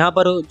 यहाँ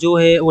पर जो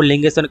है वो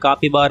लिंगेसन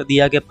काफ़ी बार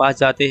दिया के पास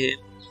जाते हैं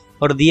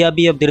और दिया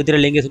भी अब धीरे धीरे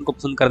लिंगेसन को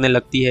पसंद करने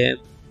लगती है।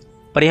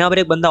 पर यहाँ पर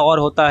एक बंदा और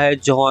होता है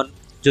जोहन,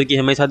 जो कि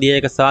हमेशा दिया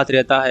के साथ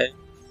रहता है।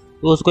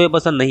 तो उसको ये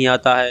पसंद नहीं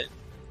आता है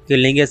कि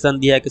लिंगेसन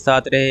दिया के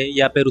साथ रहे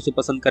या फिर उसे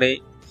पसंद करे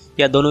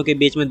या दोनों के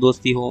बीच में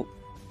दोस्ती हो,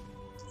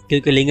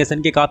 क्योंकि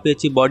लिंगेसन की काफ़ी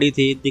अच्छी बॉडी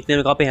थी, दिखने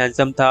में काफ़ी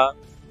हैंडसम था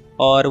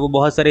और वो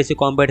बहुत सारे ऐसे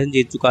कॉम्पिटिशन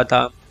जीत चुका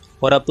था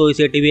और अब तो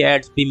इसे टीवी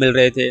एड्स भी मिल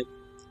रहे थे,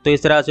 तो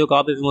इस तरह से वो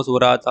काफ़ी फेमस हो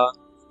रहा था।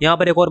 यहाँ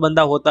पर एक और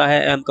बंदा होता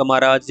है एम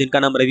कमाराज, जिनका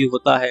नाम रवि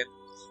होता है।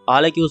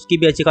 हालांकि उसकी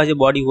भी अच्छी खासी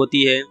बॉडी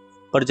होती है,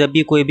 पर जब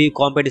भी कोई भी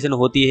कंपटीशन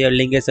होती है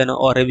लिंगेसन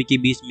और रवि के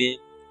बीच में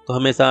तो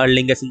हमेशा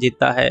लिंगेसन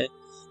जीतता है।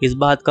 इस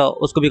बात का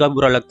उसको भी काफ़ी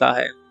बुरा लगता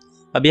है।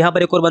 अब यहाँ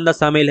पर एक और बंदा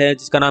शामिल है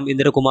जिसका नाम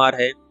इंद्र कुमार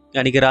है,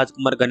 यानी कि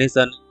राजकुमार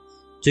गणेशन,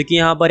 जो कि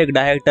यहाँ पर एक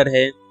डायरेक्टर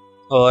है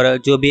और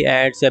जो भी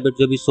एड्स या फिर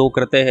जो भी शो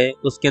करते हैं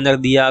उसके अंदर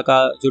दिया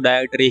का जो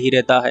डायरेक्टर ही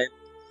रहता है।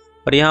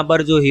 और यहाँ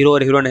पर जो हीरो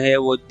और हीरोइन है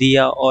वो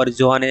दिया और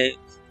जोहन है,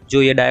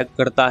 जो ये डायरेक्ट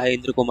करता है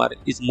इंद्र कुमार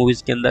इस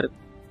मूवीज़ के अंदर।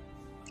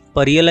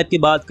 पर रियल लाइफ की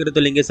बात करें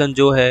तो लिंगेसन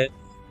जो है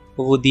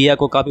वो दिया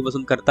को काफ़ी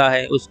पसंद करता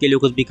है, उसके लिए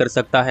कुछ भी कर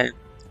सकता है।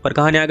 पर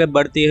कहानी आगे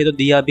बढ़ती है तो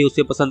दिया भी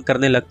उसे पसंद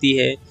करने लगती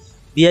है।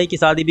 दिया की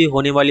शादी भी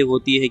होने वाली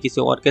होती है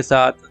किसी और के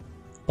साथ,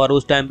 पर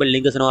उस टाइम पर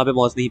लिंगेसन वहाँ पे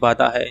पहुँच नहीं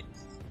पाता है,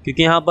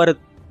 क्योंकि यहाँ पर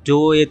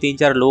जो ये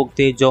 3-4 लोग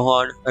थे,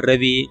 जोहन,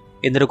 रवि,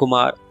 इंद्र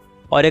कुमार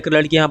और एक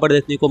लड़की यहाँ पर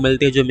देखने को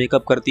मिलती है जो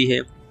मेकअप करती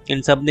है।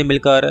 इन सब ने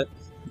मिलकर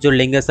जो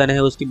लिंगेसन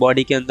है उसकी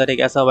बॉडी के अंदर एक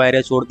ऐसा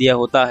वायरस छोड़ दिया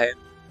होता है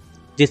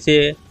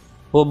जिससे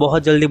वो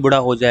बहुत जल्दी बूढ़ा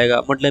हो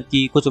जाएगा, मतलब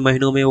कि कुछ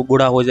महीनों में वो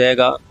बूढ़ा हो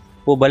जाएगा।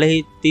 वो भले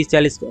ही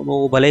 30-40,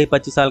 वो भले ही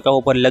 25 साल का,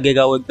 ऊपर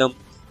लगेगा वो एकदम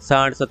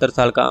 60-70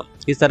 साल का।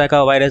 इस तरह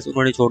का वायरस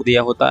उन्होंने छोड़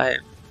दिया होता है।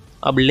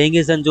 अब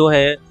लिंगेसन जो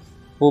है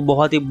वो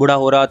बहुत ही बूढ़ा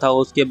हो रहा था,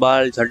 उसके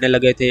बाल झड़ने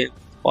लगे थे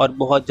और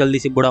बहुत जल्दी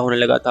से बूढ़ा होने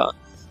लगा था।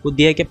 वो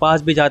दिया के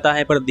पास भी जाता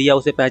है पर दिया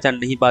उसे पहचान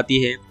नहीं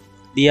पाती है।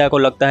 दिया को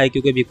लगता है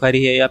क्योंकि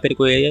भिखारी है या फिर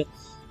कोई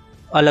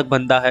अलग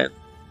बंदा है।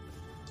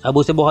 अब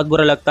उसे बहुत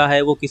बुरा लगता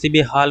है, वो किसी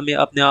भी हाल में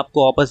अपने आप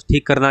को वापस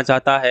ठीक करना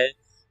चाहता है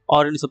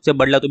और इन सबसे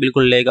बदला तो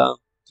बिल्कुल लेगा।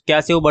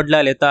 कैसे वो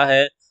बदला लेता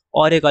है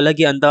और एक अलग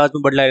ही अंदाज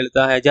में बदला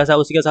लेता है, जैसा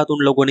उसके साथ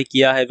उन लोगों ने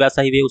किया है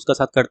वैसा ही वे उसका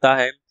साथ करता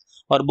है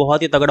और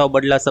बहुत ही तगड़ा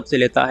बदला सबसे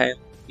लेता है।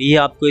 ये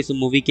आपको इस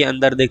मूवी के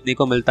अंदर देखने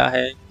को मिलता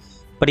है।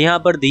 पर यहाँ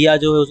पर दिया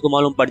जो है उसको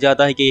मालूम पड़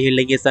जाता है कि ये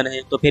लिंगेसन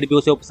है, तो फिर भी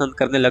उसे वो पसंद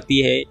करने लगती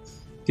है,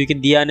 क्योंकि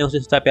दिया ने उसे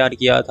सच्चा प्यार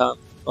किया था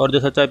और जो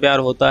सच्चा प्यार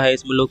होता है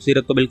इसमें लोग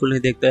सीरत को बिल्कुल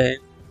नहीं देखते हैं।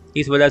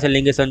 इस वजह से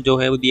लिंगेसन जो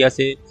है वो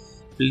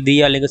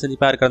दिया लिंगेसन से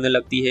प्यार करने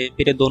लगती है।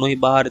 फिर ये दोनों ही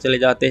बाहर चले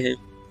जाते हैं,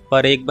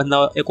 पर एक बंदा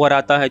एक और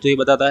आता है जो ये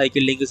बताता है कि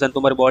लिंगेसन,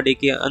 तुम्हारी बॉडी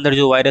के अंदर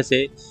जो वायरस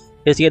है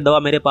इसकी दवा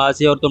मेरे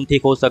पास है और तुम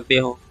ठीक हो सकते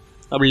हो।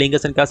 अब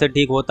लिंगेसन कैसे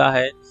ठीक होता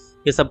है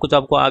ये सब कुछ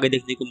आपको आगे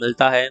देखने को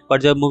मिलता है।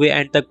 पर जब मूवी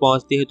एंड तक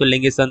पहुंचती है तो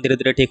लिंगेसन धीरे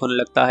धीरे ठीक होने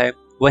लगता है।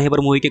 वहीं पर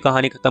मूवी की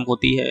कहानी खत्म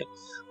होती है।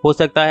 हो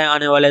सकता है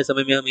आने वाले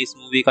समय में हमें इस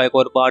मूवी का एक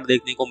और पार्ट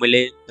देखने को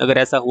मिले। अगर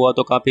ऐसा हुआ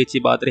तो काफ़ी अच्छी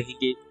बात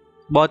रहेगी।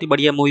 बहुत ही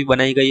बढ़िया मूवी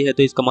बनाई गई है,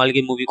 तो इस कमाल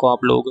की मूवी को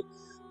आप लोग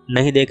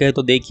नहीं देखे हैं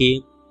तो देखिए।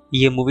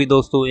 ये मूवी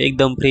दोस्तों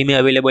एकदम फ्री में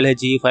अवेलेबल है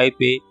G5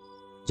 पे,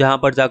 जहाँ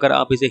पर जाकर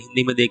आप इसे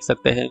हिंदी में देख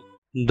सकते हैं।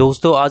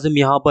 दोस्तों आज हम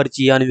यहाँ पर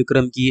चियान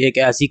विक्रम की एक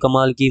ऐसी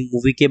कमाल की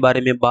मूवी के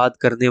बारे में बात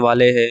करने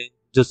वाले हैं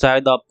जो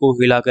शायद आपको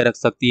हिला कर रख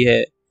सकती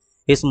है।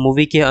 इस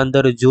मूवी के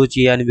अंदर जो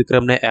चियान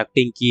विक्रम ने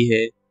एक्टिंग की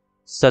है,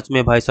 सच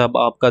में भाई साहब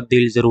आपका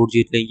दिल जरूर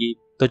जीत लेंगी।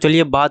 तो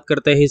चलिए बात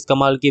करते हैं इस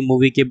कमाल की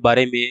मूवी के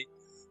बारे में।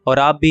 और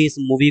आप भी इस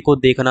मूवी को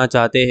देखना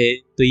चाहते हैं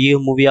तो ये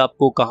मूवी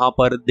आपको कहाँ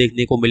पर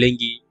देखने को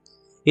मिलेंगी,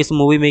 इस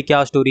मूवी में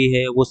क्या स्टोरी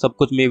है, वो सब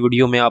कुछ मैं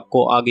वीडियो में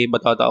आपको आगे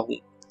बताता हूँ।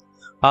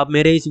 आप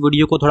मेरे इस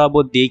वीडियो को थोड़ा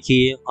बहुत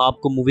देखिए,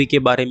 आपको मूवी के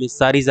बारे में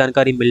सारी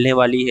जानकारी मिलने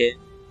वाली है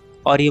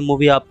और ये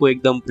मूवी आपको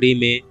एकदम फ्री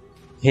में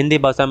हिंदी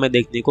भाषा में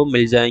देखने को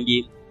मिल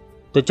जाएंगी।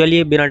 तो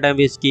चलिए बिना टाइम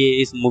वेस्ट किए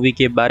इस मूवी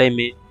के बारे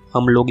में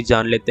हम लोग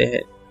जान लेते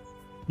हैं।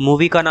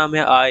 मूवी का नाम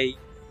है आई।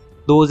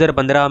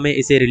 2015 में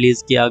इसे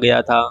रिलीज़ किया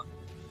गया था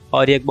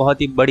और एक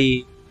बहुत ही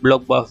बड़ी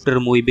ब्लॉकबस्टर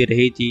मूवी भी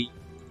रही थी,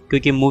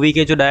 क्योंकि मूवी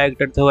के जो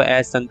डायरेक्टर थे वो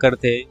एस शंकर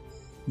थे,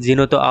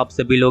 जिन्हों तो आप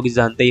सभी लोग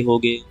जानते ही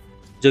होंगे,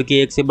 जो कि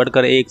एक से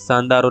बढ़कर एक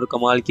शानदार और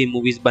कमाल की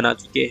मूवीज़ बना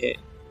चुके हैं।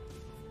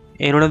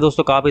 इन्होंने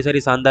दोस्तों काफ़ी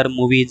सारी शानदार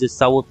मूवीज़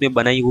साउथ में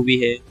बनाई हुई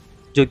है,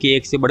 जो कि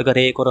एक से बढ़कर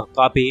एक और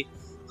काफ़ी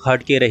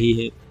हट के रही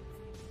है।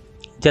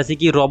 जैसे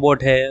कि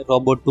रोबोट है,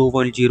 रोबोट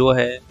 2.0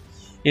 है,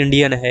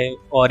 इंडियन है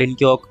और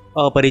इनके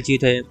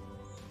अपरिचित है।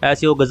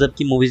 ऐसे वो गज़ब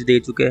की मूवीज़ दे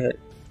चुके हैं,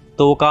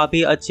 तो वो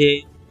काफ़ी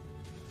अच्छे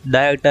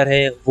डायरेक्टर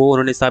है, वो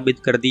उन्होंने साबित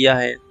कर दिया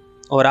है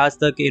और आज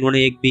तक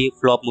इन्होंने एक भी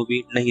फ्लॉप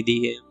मूवी नहीं दी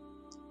है।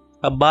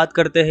 अब बात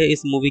करते हैं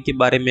इस मूवी के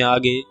बारे में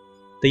आगे।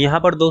 तो यहाँ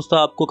पर दोस्तों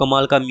आपको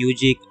कमाल का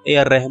म्यूजिक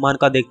AR रहमान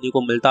का देखने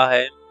को मिलता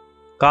है।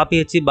 काफ़ी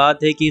अच्छी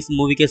बात है कि इस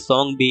मूवी के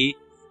सॉन्ग भी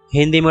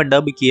हिंदी में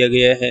डब किया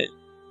गया है।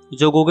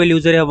 जो गूगल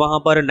यूज़र है वहाँ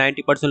पर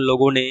 90%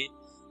 लोगों ने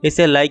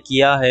इसे लाइक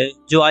किया है।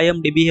 जो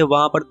IMDb है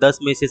वहाँ पर 10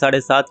 में से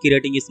 7.5 की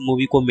रेटिंग इस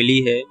मूवी को मिली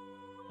है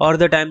और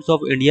द टाइम्स ऑफ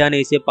इंडिया ने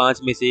इसे 5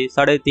 में से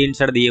 3.5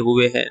 स्टार दिए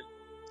हुए हैं।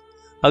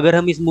 अगर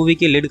हम इस मूवी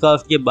की लीड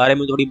कास्ट के बारे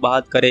में थोड़ी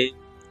बात करें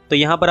तो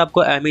यहाँ पर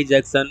आपको एमी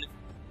जैक्सन,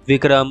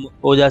 विक्रम,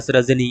 ओजस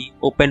रजनी,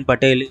 उपेन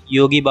पटेल,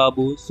 योगी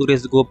बाबू,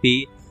 सुरेश गोपी,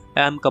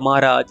 एम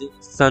कमाराज,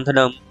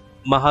 संथनम,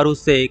 महारू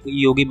शेख,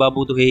 योगी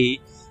बाबू दुहेई,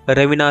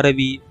 रवीना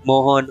रवि,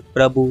 मोहन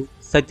प्रभु,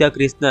 सत्या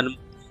कृष्णन,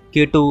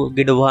 कीटू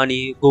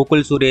गिडवानी,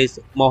 गोकुल सुरेश,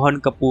 मोहन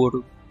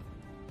कपूर,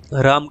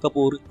 राम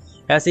कपूर,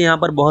 ऐसे यहाँ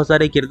पर बहुत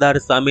सारे किरदार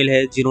शामिल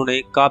हैं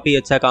जिन्होंने काफ़ी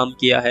अच्छा काम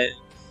किया है।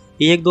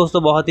 ये एक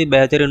दोस्तों बहुत ही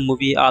बेहतरीन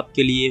मूवी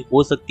आपके लिए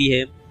हो सकती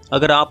है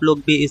अगर आप लोग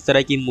भी इस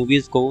तरह की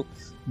मूवीज़ को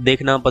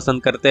देखना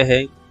पसंद करते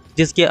हैं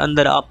जिसके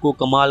अंदर आपको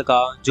कमाल का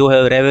जो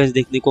है रेवेंज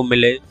देखने को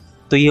मिले,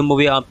 तो ये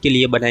मूवी आपके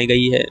लिए बनाई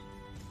गई है।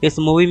 इस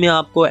मूवी में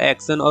आपको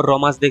एक्शन और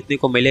रोमांस देखने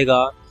को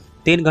मिलेगा।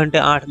 3 घंटे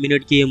 8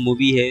 मिनट की ये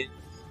मूवी है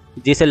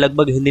जिसे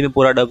लगभग हिंदी में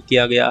पूरा डब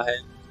किया गया है,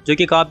 जो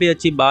कि काफ़ी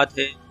अच्छी बात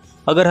है।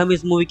 अगर हम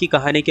इस मूवी की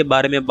कहानी के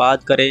बारे में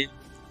बात करें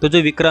तो जो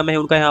विक्रम है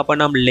उनका यहाँ पर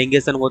नाम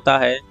लिंगेसन होता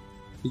है,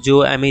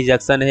 जो एमी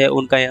जैक्सन है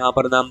उनका यहाँ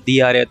पर नाम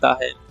दिया रहता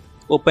है,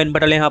 उपेन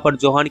पटेल यहाँ पर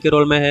जोहान के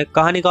रोल में है।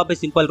 कहानी काफ़ी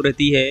सिंपल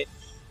रहती है।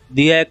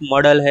 दिया एक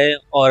मॉडल है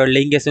और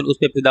लिंगेसन उस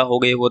पर फिदा हो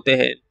गए होते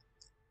हैं,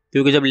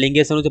 क्योंकि जब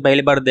लिंगेसन उसे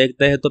पहली बार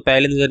देखते हैं तो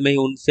पहली नज़र में ही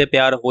उनसे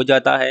प्यार हो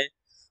जाता है।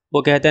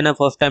 वो कहते हैं ना,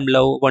 first time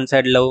love one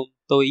side love,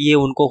 तो ये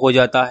उनको हो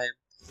जाता है।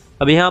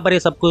 अब यहाँ पर ये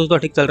सब कुछ तो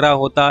ठीक चल रहा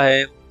होता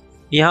है।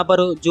 यहाँ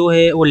पर जो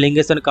है वो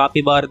लिंगेसन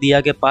काफ़ी बार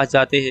दिया के पास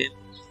जाते हैं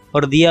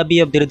और दिया भी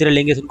अब धीरे धीरे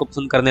लिंगेसन को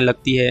पसंद करने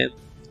लगती है।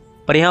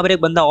 पर यहाँ पर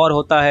एक बंदा और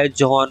होता है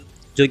जॉन,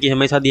 जो कि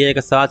हमेशा दिया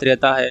के साथ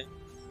रहता है,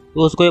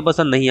 तो उसको ये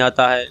पसंद नहीं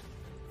आता है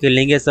कि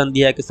लिंगेसन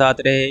दिया के साथ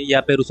रहे या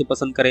फिर उसे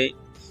पसंद करे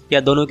या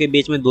दोनों के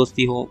बीच में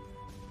दोस्ती हो,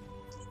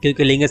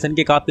 क्योंकि लिंगेसन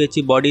की काफ़ी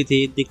अच्छी बॉडी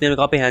थी, दिखने में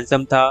काफ़ी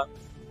हैंडसम था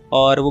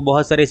और वो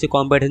बहुत सारे ऐसे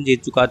कॉम्पिटिशन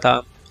जीत चुका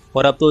था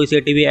और अब तो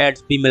इसे टीवी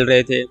एड्स भी मिल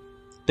रहे थे,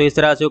 तो इस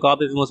तरह से वो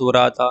काफ़ी फेमस हो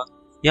रहा था।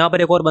 यहाँ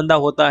पर एक और बंदा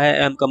होता है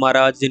एम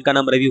कमाराज, जिनका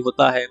नाम रवि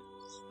होता है।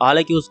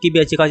 हालांकि उसकी भी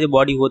अच्छी खासी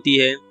बॉडी होती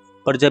है,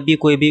 पर जब भी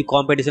कोई भी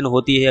कंपटीशन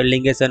होती है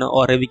लिंगेसन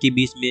और रवि के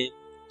बीच में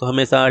तो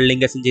हमेशा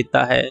लिंगेसन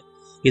जीतता है।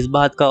 इस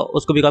बात का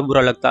उसको भी काफ़ी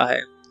बुरा लगता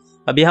है।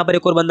 अब यहाँ पर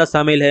एक और बंदा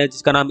शामिल है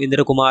जिसका नाम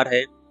इंद्र कुमार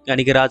है,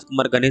 यानी कि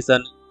राजकुमार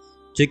गणेशन,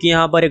 जो कि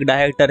यहाँ पर एक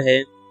डायरेक्टर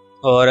है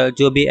और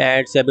जो भी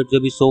एड्स या फिर जो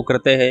भी शो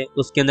करते हैं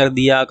उसके अंदर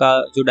दिया का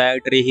जो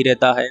डायरेक्टर ही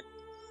रहता है।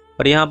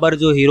 और यहाँ पर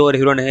जो हीरो और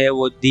हीरोइन है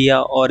वो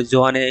दिया और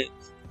जोहान है,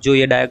 जो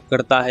ये डायरेक्ट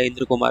करता है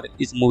इंद्र कुमार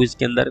इस मूवीज़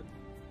के अंदर।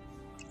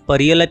 पर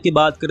रियल लाइफ की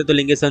बात करें तो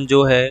लिंगेसन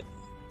जो है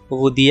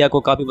वो दिया को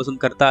काफ़ी पसंद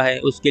करता है,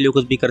 उसके लिए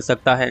कुछ भी कर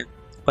सकता है।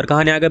 पर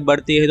कहानी आगे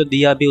बढ़ती है तो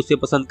दिया भी उसे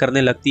पसंद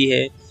करने लगती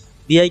है।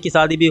 दिया की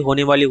शादी भी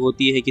होने वाली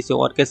होती है किसी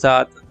और के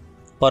साथ,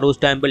 पर उस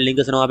टाइम पर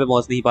लिंगेसन वहाँ पे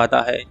पहुँच नहीं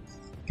पाता है,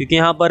 क्योंकि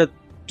यहाँ पर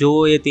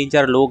जो ये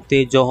 3-4 लोग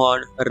थे,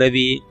 जोहान,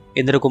 रवि,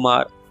 इंद्र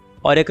कुमार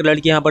और एक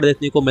लड़की यहाँ पर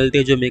देखने को मिलती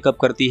है जो मेकअप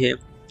करती है।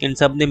 इन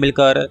सब ने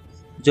मिलकर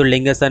जो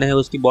लिंगेसन है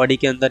उसकी बॉडी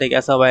के अंदर एक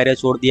ऐसा वायरस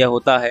छोड़ दिया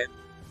होता है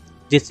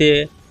जिससे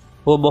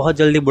वो बहुत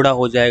जल्दी बूढ़ा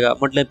हो जाएगा,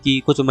 मतलब कि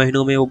कुछ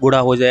महीनों में वो बूढ़ा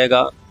हो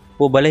जाएगा।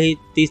 वो भले ही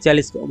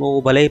 30-40,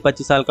 वो भले ही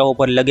 25 साल का,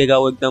 ऊपर लगेगा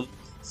वो एकदम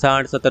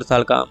 60-70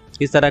 साल का।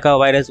 इस तरह का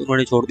वायरस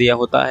उन्होंने छोड़ दिया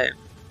होता है।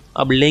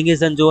 अब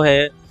लिंगेसन जो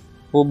है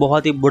वो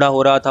बहुत ही बूढ़ा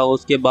हो रहा था,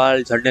 उसके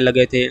बाल झड़ने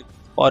लगे थे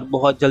और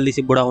बहुत जल्दी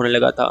से बूढ़ा होने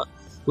लगा था।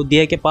 वो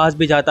दिया के पास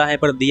भी जाता है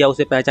पर दिया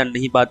उसे पहचान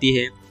नहीं पाती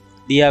है।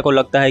 दिया को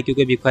लगता है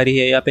क्योंकि भिखारी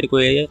है या फिर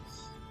कोई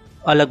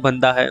अलग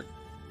बंदा है।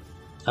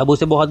 अब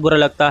उसे बहुत बुरा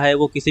लगता है,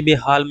 वो किसी भी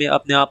हाल में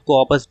अपने आप को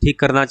वापस ठीक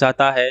करना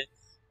चाहता है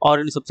और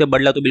इन सबसे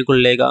बदला तो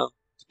बिल्कुल लेगा।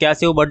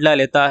 कैसे वो बदला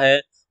लेता है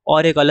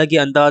और एक अलग ही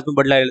अंदाज में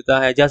बदला लेता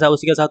है, जैसा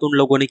उसके साथ उन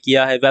लोगों ने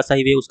किया है वैसा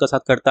ही वे उसका साथ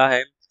करता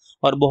है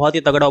और बहुत ही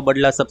तगड़ा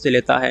बदला सबसे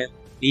लेता है।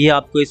 ये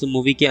आपको इस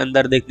मूवी के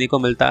अंदर देखने को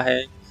मिलता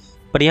है।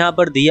 पर यहाँ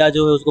पर दिया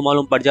जो है उसको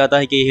मालूम पड़ जाता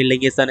है कि ये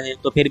लिंगेसन है,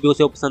 तो फिर भी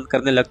उसे पसंद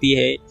करने लगती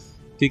है,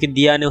 क्योंकि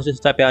दिया ने उसे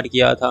सच्चा प्यार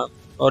किया था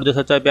और जो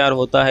सच्चा प्यार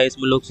होता है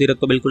इसमें लोग सीरत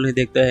को बिल्कुल नहीं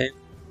देखते हैं।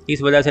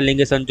 इस वजह से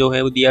लिंगेसन जो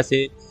है वो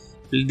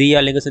दिया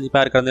लिंगेसन से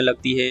प्यार करने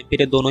लगती है।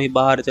 फिर ये दोनों ही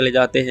बाहर चले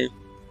जाते हैं,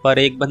 पर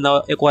एक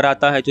बंदा एक और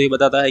आता है जो ये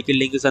बताता है कि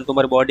लिंगेसन,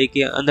 तुम्हारी बॉडी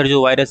के अंदर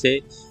जो वायरस है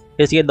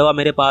इसकी दवा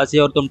मेरे पास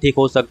है और तुम ठीक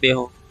हो सकते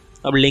हो।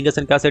 अब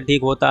लिंगेसन कैसे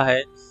ठीक होता है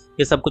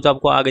ये सब कुछ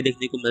आपको आगे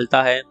देखने को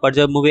मिलता है, पर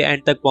जब मूवी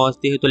एंड तक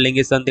पहुंचती है तो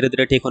लिंगेसन धीरे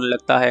धीरे ठीक होने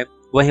लगता है।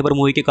 वहीं पर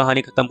मूवी की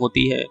कहानी खत्म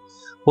होती है।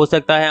 हो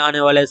सकता है आने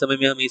वाले समय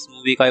में हमें इस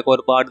मूवी का एक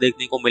और पार्ट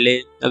देखने को मिले।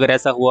 अगर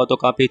ऐसा हुआ तो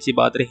काफ़ी अच्छी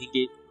बात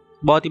रहेगी।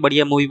 बहुत ही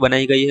बढ़िया मूवी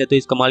बनाई गई है, तो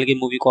इस कमाल की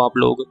मूवी को आप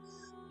लोग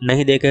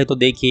नहीं देखे हैं तो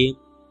देखिए।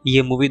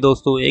 ये मूवी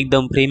दोस्तों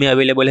एकदम फ्री में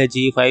अवेलेबल है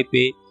G5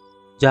 पे,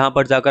 जहाँ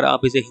पर जाकर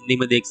आप इसे हिंदी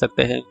में देख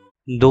सकते हैं।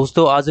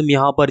 दोस्तों आज हम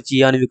यहाँ पर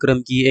चियान विक्रम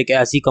की एक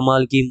ऐसी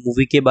कमाल की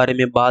मूवी के बारे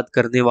में बात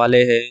करने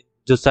वाले हैं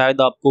जो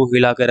शायद आपको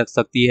हिला कर रख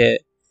सकती है।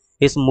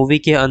 इस मूवी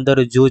के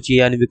अंदर जो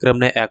चियान विक्रम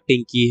ने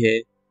एक्टिंग की है,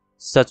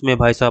 सच में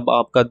भाई साहब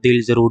आपका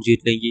दिल जरूर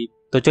जीत लेंगी।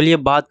 तो चलिए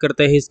बात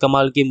करते हैं इस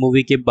कमाल की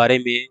मूवी के बारे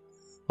में।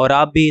 और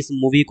आप भी इस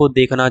मूवी को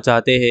देखना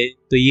चाहते हैं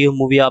तो ये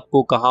मूवी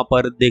आपको कहाँ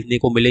पर देखने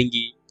को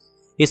मिलेंगी,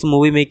 इस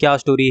मूवी में क्या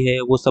स्टोरी है,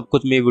 वो सब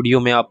कुछ मैं वीडियो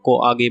में आपको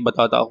आगे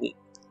बताता हूँ।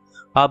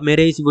 आप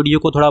मेरे इस वीडियो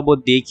को थोड़ा बहुत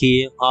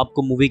देखिए,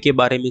 आपको मूवी के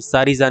बारे में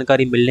सारी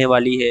जानकारी मिलने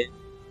वाली है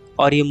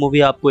और ये मूवी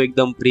आपको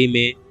एकदम फ्री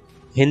में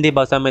हिंदी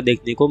भाषा में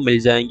देखने को मिल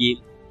जाएंगी।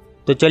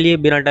 तो चलिए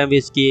बिना टाइम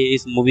वेस्ट किए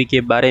इस मूवी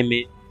के बारे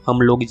में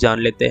हम लोग जान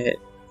लेते हैं।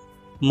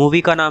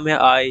 मूवी का नाम है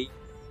आई।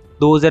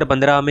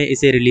 2015 में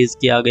इसे रिलीज़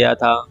किया गया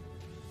था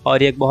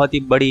और एक बहुत ही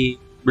बड़ी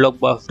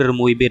ब्लॉकबस्टर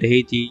मूवी भी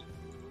रही थी,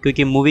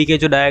 क्योंकि मूवी के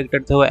जो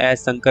डायरेक्टर थे वो एस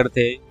शंकर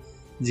थे,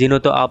 जिन्हें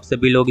तो आप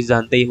सभी लोग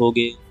जानते ही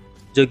होंगे,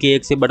 जो कि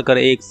एक से बढ़कर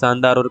एक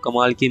शानदार और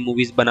कमाल की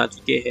मूवीज़ बना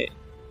चुके हैं।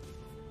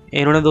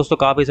 इन्होंने दोस्तों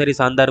काफ़ी सारी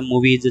शानदार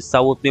मूवीज़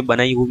साउथ में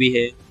बनाई हुई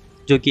है,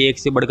 जो कि एक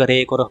से बढ़कर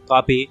एक और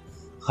काफ़ी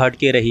हट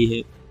के रही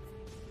है।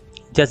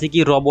 जैसे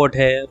कि रोबोट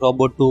है,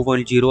 रोबोट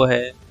 2.0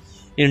 है,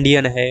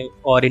 इंडियन है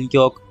और इनके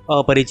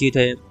अपरिचित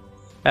है।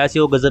 ऐसे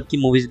वो गज़ब की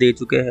मूवीज़ दे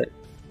चुके हैं,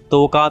 तो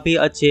वो काफ़ी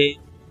अच्छे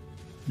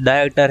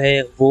डायरेक्टर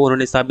है, वो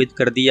उन्होंने साबित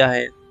कर दिया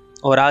है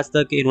और आज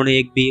तक इन्होंने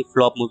एक भी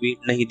फ्लॉप मूवी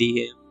नहीं दी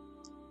है।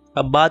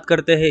 अब बात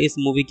करते हैं इस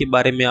मूवी के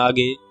बारे में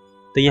आगे।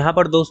 तो यहाँ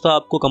पर दोस्तों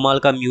आपको कमाल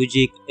का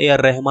म्यूजिक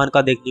ए.आर. रहमान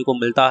का देखने को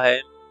मिलता है।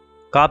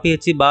 काफ़ी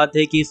अच्छी बात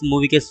है कि इस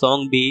मूवी के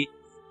सॉन्ग भी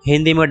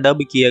हिंदी में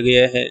डब किए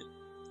गए हैं।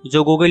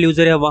 जो गूगल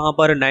यूज़र है वहाँ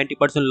पर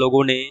 90%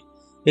 लोगों ने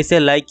इसे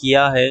लाइक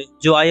किया है।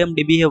 जो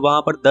IMDb है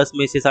वहाँ पर 10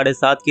 में से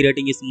 7.5 की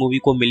रेटिंग इस मूवी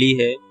को मिली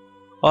है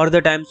और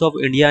द टाइम्स ऑफ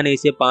इंडिया ने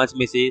इसे 5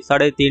 में से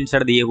 3.5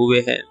 स्टार दिए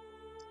हुए हैं।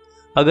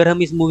 अगर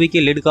हम इस मूवी के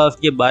लीड कास्ट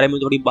के बारे में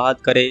थोड़ी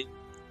बात करें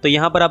तो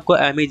यहाँ पर आपको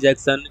एमी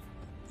जैक्सन,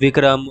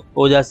 विक्रम,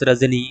 ओजस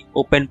रजनी,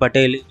 उपेन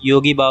पटेल,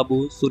 योगी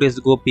बाबू, सुरेश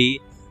गोपी,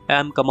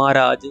 एम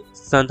कमाराज,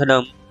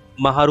 संथनम,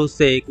 महारू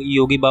शेख,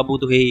 योगी बाबू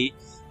दुहेई,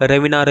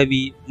 रवीना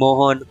रवि,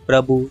 मोहन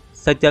प्रभु,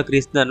 सत्या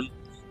कृष्णन,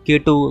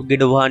 कीटू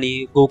गिडवानी,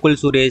 गोकुल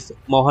सुरेश,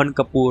 मोहन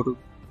कपूर,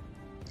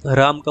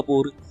 राम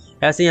कपूर,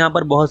 ऐसे यहाँ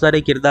पर बहुत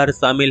सारे किरदार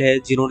शामिल हैं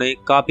जिन्होंने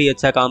काफ़ी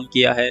अच्छा काम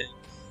किया है।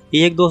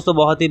 ये एक दोस्तों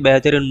बहुत ही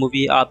बेहतरीन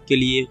मूवी आपके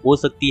लिए हो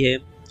सकती है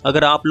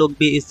अगर आप लोग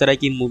भी इस तरह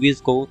की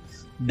मूवीज़ को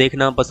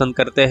देखना पसंद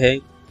करते हैं,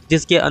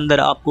 जिसके अंदर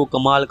आपको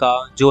कमाल का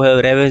जो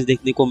है रेवेंज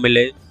देखने को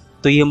मिले,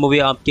 तो ये मूवी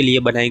आपके लिए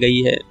बनाई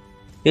गई है।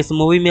 इस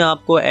मूवी में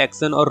आपको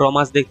एक्शन और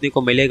रोमांस देखने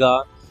को मिलेगा।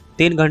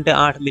 3 घंटे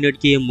 8 मिनट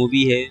की ये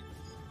मूवी है,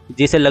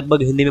 जिसे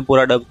लगभग हिंदी में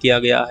पूरा डब किया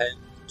गया है,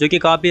 जो कि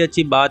काफ़ी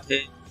अच्छी बात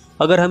है।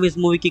 अगर हम इस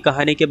मूवी की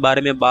कहानी के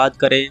बारे में बात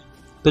करें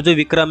तो जो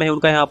विक्रम है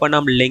उनका यहाँ पर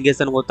नाम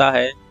लिंगेसन होता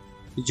है,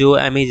 जो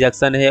एमी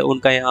जैक्सन है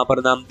उनका यहाँ पर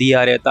नाम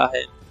दिया रहता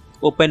है,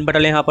 ओपेन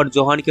पटेल यहाँ पर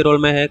जोहान के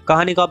रोल में है।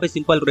 कहानी काफ़ी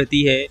सिंपल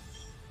रहती है।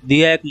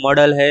 दिया एक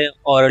मॉडल है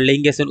और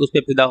लिंगेसन उस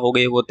पर फिदा हो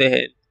गए होते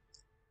हैं,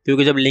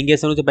 क्योंकि जब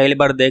लिंगेसन उसे पहली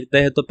बार देखते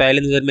हैं तो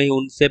पहली नज़र में ही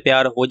उनसे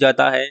प्यार हो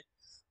जाता है।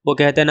 वो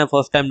कहते हैं ना,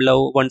 first time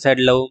love one side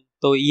love,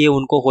 तो ये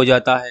उनको हो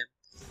जाता है।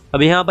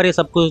 अब यहाँ पर ये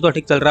सब कुछ तो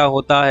ठीक चल रहा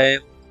होता है।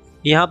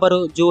 यहाँ पर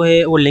जो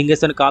है वो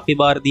लिंगेसन काफ़ी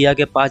बार दिया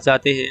के पास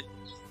जाते हैं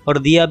और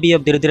दिया भी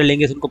अब धीरे धीरे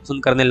लिंगेसन को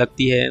पसंद करने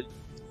लगती है।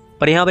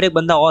 पर यहाँ पर एक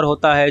बंदा और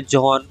होता है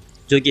जॉन,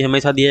 जो कि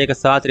हमेशा दिया के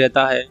साथ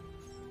रहता है,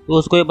 तो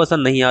उसको ये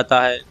पसंद नहीं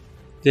आता है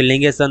कि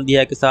लिंगेसन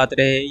दिया के साथ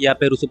रहे या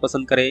फिर उसे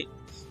पसंद करे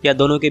या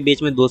दोनों के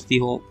बीच में दोस्ती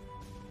हो,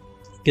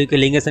 क्योंकि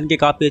लिंगेसन की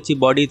काफ़ी अच्छी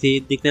बॉडी थी,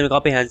 दिखने में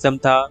काफ़ी हैंडसम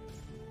था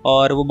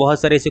और वो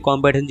बहुत सारे ऐसे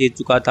कॉम्पिटिशन जीत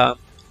चुका था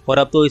और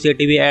अब तो इसे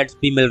टीवी एड्स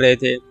भी मिल रहे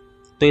थे,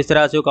 तो इस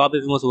तरह से वो काफ़ी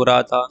फेमस हो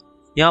रहा था।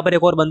 यहाँ पर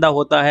एक और बंदा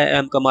होता है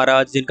एम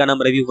कमाराज, जिनका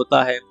नाम रवि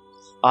होता है।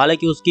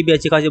 हालांकि उसकी भी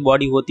अच्छी खासी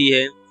बॉडी होती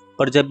है,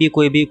 पर जब भी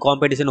कोई भी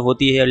कंपटीशन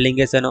होती है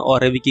लिंगेसन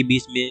और रवि के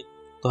बीच में,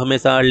 तो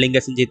हमेशा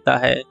लिंगेसन जीतता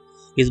है।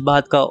 इस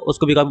बात का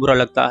उसको भी काफ़ी बुरा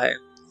लगता है।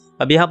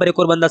 अब यहाँ पर एक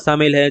और बंदा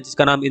शामिल है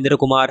जिसका नाम इंद्र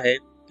कुमार है,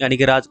 यानी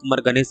कि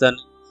राजकुमार गणेशन,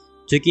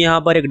 जो कि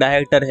यहाँ पर एक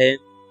डायरेक्टर है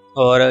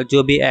और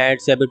जो भी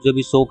एड्स या फिर जो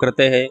भी शो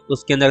करते हैं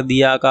उसके अंदर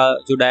दिया का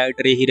जो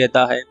डायरेक्टर ही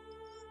रहता है।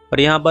 और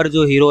यहाँ पर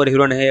जो हीरो और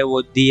हीरोइन है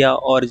वो दिया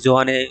और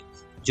जोहान है,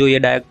 जो ये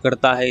डायरेक्ट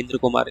करता है इंद्र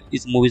कुमार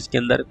इस मूवीज़ के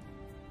अंदर।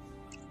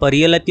 पर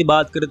रियल लाइफ की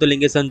बात करें तो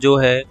लिंगेसन जो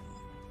है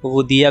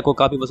वो दिया को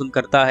काफ़ी पसंद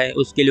करता है,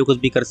 उसके लिए कुछ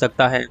भी कर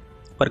सकता है।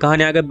 पर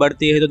कहानी आगे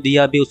बढ़ती है तो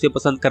दिया भी उसे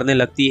पसंद करने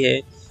लगती है।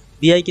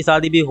 दिया की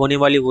शादी भी होने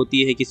वाली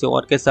होती है किसी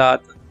और के साथ,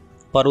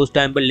 पर उस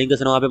टाइम पर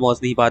लिंगेसन वहाँ पे पहुँच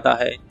नहीं पाता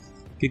है,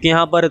 क्योंकि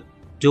यहाँ पर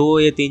जो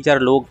ये 3-4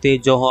 लोग थे,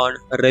 जोहान,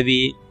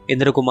 रवि,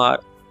 इंद्र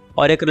कुमार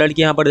और एक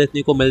लड़की यहाँ पर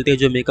देखने को मिलती है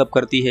जो मेकअप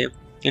करती है।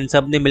 इन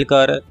सब ने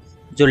मिलकर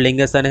जो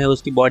लिंगेसन है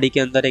उसकी बॉडी के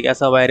अंदर एक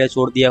ऐसा वायरस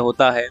छोड़ दिया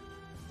होता है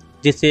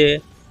जिससे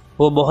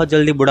वो बहुत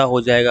जल्दी बूढ़ा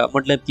हो जाएगा,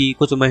 मतलब कि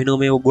कुछ महीनों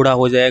में वो बूढ़ा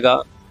हो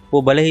जाएगा।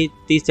 वो भले ही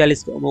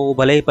 30-40, वो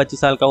भले ही 25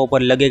 साल का हो,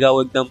 पर लगेगा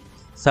वो एकदम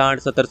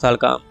 60-70 साल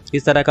का।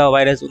 इस तरह का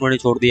वायरस उन्होंने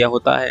छोड़ दिया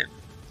होता है।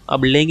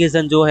 अब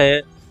लिंगेसन जो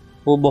है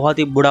वो बहुत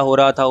ही बूढ़ा हो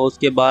रहा था,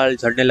 उसके बाल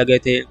झड़ने लगे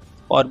थे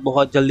और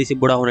बहुत जल्दी से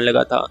बूढ़ा होने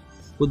लगा था।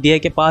 वो दिया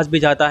के पास भी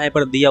जाता है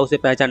पर दिया उसे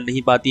पहचान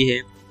नहीं पाती है।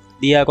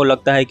 दिया को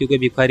लगता है क्योंकि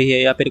भिखारी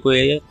है या फिर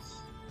कोई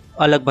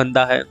अलग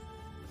बंदा है।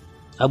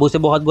 अब उसे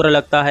बहुत बुरा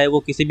लगता है, वो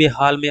किसी भी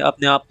हाल में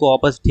अपने आप को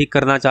वापस ठीक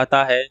करना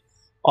चाहता है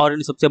और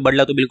इन सबसे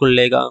बदला तो बिल्कुल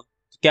लेगा।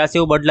 कैसे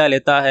वो बदला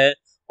लेता है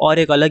और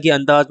एक अलग ही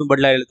अंदाज में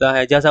बदला लेता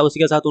है, जैसा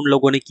उसके साथ उन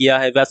लोगों ने किया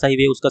है वैसा ही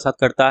वे उसका साथ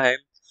करता है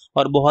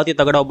और बहुत ही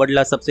तगड़ा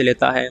बदला सबसे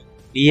लेता है।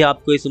 ये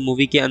आपको इस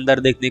मूवी के अंदर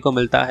देखने को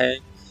मिलता है।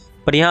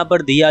 पर यहाँ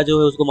पर दिया जो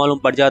है उसको मालूम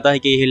पड़ जाता है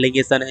कि ये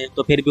लिंगेसन है,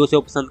 तो फिर भी उसे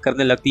वो पसंद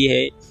करने लगती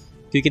है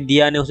क्योंकि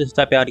दिया ने उसे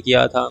सच्चा प्यार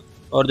किया था।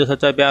 और जो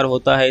सच्चा प्यार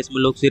होता है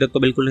इसमें लोग सीरत को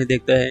बिल्कुल नहीं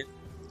देखते हैं।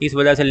 इस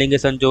वजह से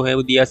लिंगेसन जो है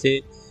वो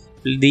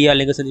दिया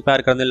लिंगेसन से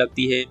प्यार करने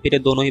लगती है। फिर ये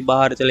दोनों ही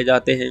बाहर चले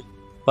जाते हैं।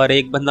 पर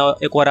एक बंदा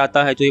एक और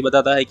आता है जो ये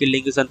बताता है कि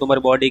लिंगेसन,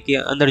 तुम्हारी बॉडी के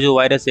अंदर जो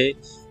वायरस है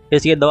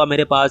इसकी दवा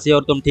मेरे पास है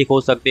और तुम ठीक हो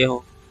सकते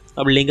हो।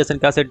 अब लिंगेसन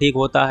कैसे ठीक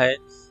होता है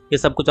ये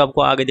सब कुछ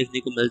आपको आगे देखने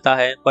को मिलता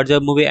है। पर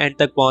जब मूवी एंड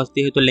तक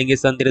पहुंचती है तो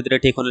लिंगेसन धीरे धीरे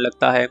ठीक होने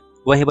लगता है।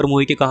 वहीं पर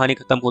मूवी की कहानी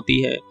खत्म होती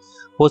है।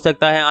 हो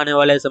सकता है आने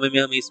वाले समय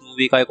में हमें इस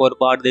मूवी का एक और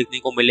पार्ट देखने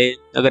को मिले।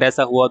 अगर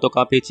ऐसा हुआ तो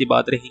काफ़ी अच्छी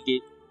बात रहेगी।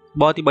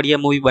 बहुत ही बढ़िया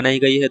मूवी बनाई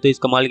गई है, तो इस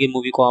कमाल की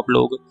मूवी को आप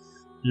लोग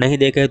नहीं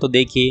देखे हैं तो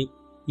देखिए।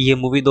 ये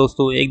मूवी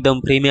दोस्तों एकदम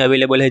फ्री में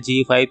अवेलेबल है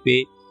G5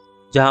 पे,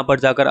 जहाँ पर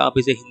जाकर आप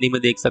इसे हिंदी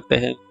में देख सकते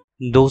हैं।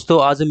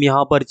 दोस्तों आज हम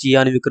यहाँ पर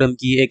चियान विक्रम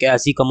की एक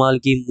ऐसी कमाल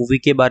की मूवी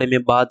के बारे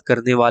में बात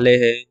करने वाले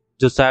हैं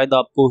जो शायद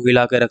आपको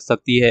हिला कर रख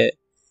सकती है।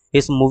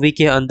 इस मूवी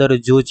के अंदर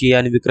जो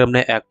चियान विक्रम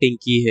ने एक्टिंग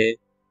की है,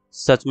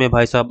 सच में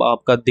भाई साहब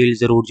आपका दिल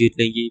जरूर जीत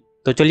लेंगी।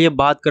 तो चलिए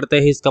बात करते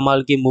हैं इस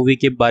कमाल की मूवी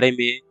के बारे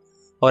में।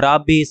 और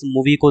आप भी इस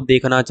मूवी को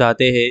देखना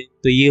चाहते हैं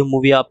तो ये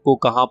मूवी आपको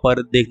कहाँ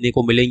पर देखने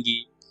को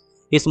मिलेंगी,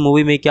 इस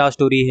मूवी में क्या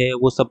स्टोरी है,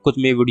 वो सब कुछ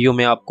मैं वीडियो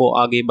में आपको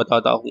आगे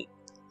बताता हूँ।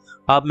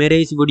 आप मेरे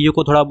इस वीडियो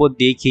को थोड़ा बहुत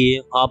देखिए,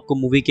 आपको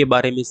मूवी के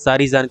बारे में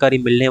सारी जानकारी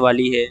मिलने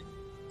वाली है।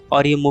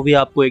 और ये मूवी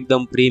आपको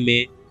एकदम फ्री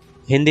में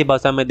हिंदी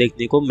भाषा में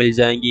देखने को मिल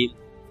जाएंगी।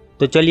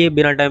 तो चलिए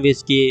बिना टाइम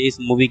वेस्ट किए इस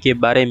मूवी के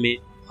बारे में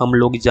हम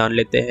लोग जान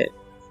लेते हैं।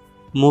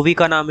 मूवी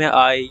का नाम है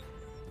आई।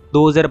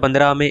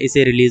 2015 में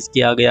इसे रिलीज़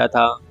किया गया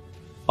था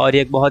और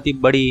एक बहुत ही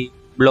बड़ी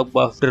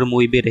ब्लॉकबस्टर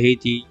मूवी भी रही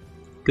थी,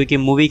 क्योंकि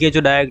मूवी के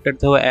जो डायरेक्टर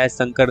थे वो एस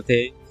शंकर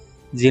थे,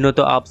 जिन्हों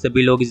तो आप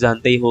सभी लोग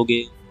जानते ही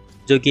होंगे,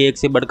 जो कि एक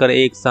से बढ़कर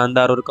एक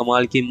शानदार और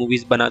कमाल की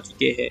मूवीज़ बना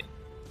चुके हैं।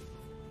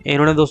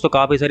 इन्होंने दोस्तों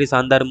काफ़ी सारी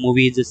शानदार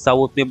मूवीज़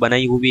साउथ में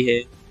बनाई हुई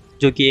है,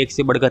 जो कि एक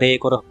से बढ़कर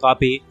एक और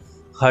काफ़ी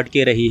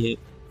हटके रही है।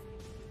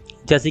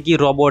 जैसे कि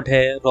रोबोट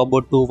है,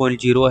 रोबोट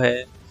 2.0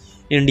 है,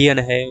 इंडियन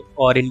है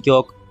और इनके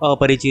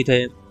अपरिचित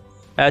है।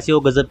 ऐसे वो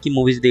गज़ब की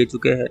मूवीज़ दे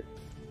चुके हैं।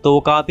 तो वो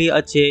काफ़ी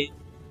अच्छे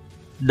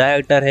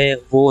डायरेक्टर है,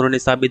 वो उन्होंने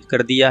साबित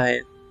कर दिया है।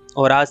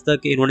 और आज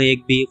तक इन्होंने एक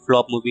भी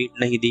फ्लॉप मूवी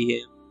नहीं दी है।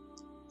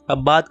 अब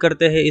बात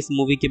करते हैं इस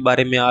मूवी के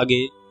बारे में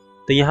आगे।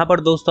 तो यहाँ पर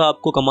दोस्तों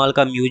आपको कमाल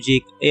का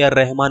म्यूजिक A.R.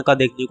 रहमान का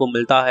देखने को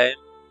मिलता है।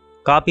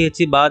 काफ़ी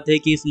अच्छी बात है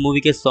कि इस मूवी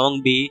के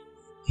सॉन्ग भी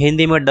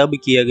हिंदी में डब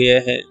किए गए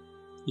हैं।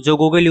 जो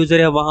गूगल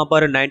यूज़र है वहाँ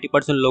पर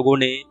 90% लोगों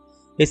ने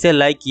इसे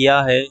लाइक किया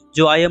है।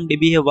 जो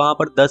IMDb है वहाँ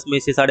पर 10 में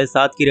से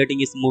 7.5 की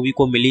रेटिंग इस मूवी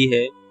को मिली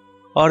है।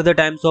 और द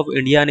टाइम्स ऑफ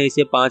इंडिया ने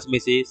इसे 5 में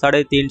से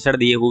 3.5 स्टार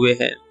दिए हुए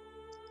हैं।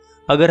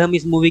 अगर हम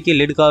इस मूवी के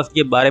लीड कास्ट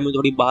के बारे में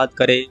थोड़ी बात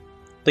करें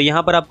तो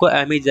यहाँ पर आपको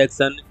एमी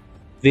जैक्सन,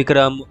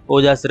 विक्रम,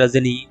 ओजस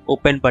रजनी,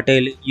 उपेन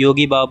पटेल,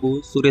 योगी बाबू,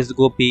 सुरेश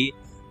गोपी,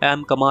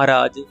 एम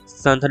कमाराज,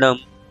 संथनम,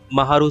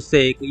 महारू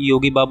शेख,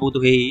 योगी बाबू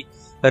दुहेई,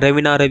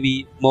 रवीना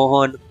रवि,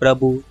 मोहन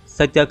प्रभु,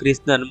 सत्या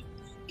कृष्णन,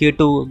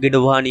 कीटू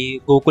गिडवानी,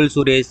 गोकुल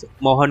सुरेश,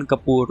 मोहन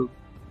कपूर,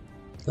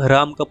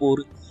 राम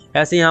कपूर,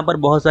 ऐसे यहाँ पर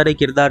बहुत सारे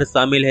किरदार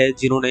शामिल हैं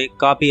जिन्होंने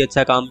काफ़ी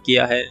अच्छा काम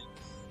किया है।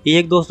 ये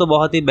एक दोस्तों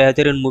बहुत ही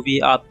बेहतरीन मूवी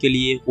आपके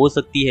लिए हो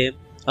सकती है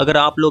अगर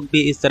आप लोग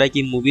भी इस तरह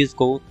की मूवीज़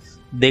को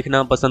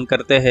देखना पसंद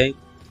करते हैं,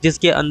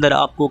 जिसके अंदर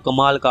आपको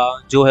कमाल का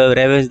जो है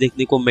रेवेंज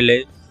देखने को मिले,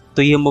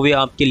 तो ये मूवी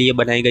आपके लिए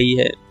बनाई गई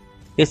है।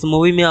 इस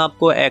मूवी में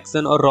आपको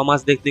एक्शन और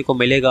रोमांस देखने को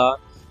मिलेगा।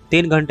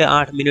 3 घंटे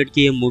 8 मिनट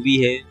की ये मूवी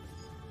है,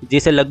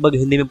 जिसे लगभग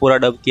हिंदी में पूरा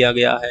डब किया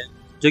गया है,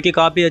 जो कि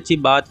काफ़ी अच्छी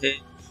बात है।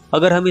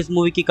 अगर हम इस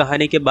मूवी की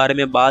कहानी के बारे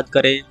में बात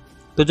करें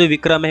तो जो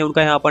विक्रम है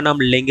उनका यहाँ पर नाम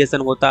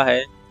लिंगेसन होता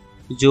है।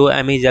 जो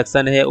एमी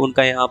जैक्सन है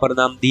उनका यहाँ पर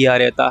नाम दिया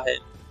रहता है।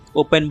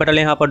 उपेन पटेल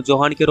यहाँ पर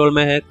जोहान के रोल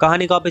में है।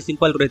 कहानी काफ़ी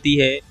सिंपल रहती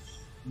है।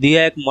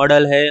 दिया एक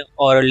मॉडल है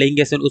और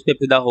लिंगेसन उस पर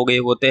फिदा हो गए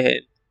होते हैं,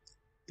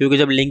 क्योंकि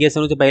जब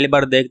लिंगेसन उसे पहली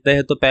बार देखते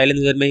हैं तो पहली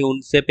नज़र में ही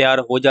उनसे प्यार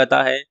हो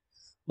जाता है।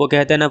 वो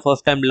कहते हैं ना,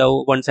 first time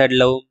love one side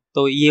love,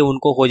 तो ये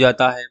उनको हो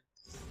जाता है।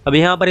 अब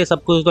यहाँ पर ये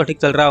सब कुछ तो ठीक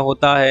चल रहा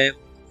होता है।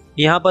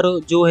 यहाँ पर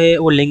जो है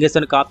वो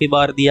लिंगेसन काफ़ी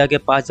बार दिया के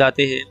पास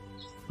जाते हैं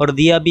और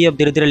दिया भी अब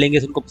धीरे धीरे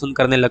लिंगेसन को पसंद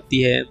करने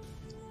लगती है।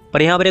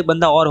 पर यहाँ पर एक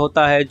बंदा और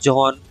होता है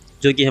जॉन,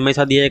 जो कि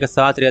हमेशा दिया के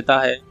साथ रहता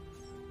है।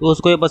 तो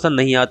उसको ये पसंद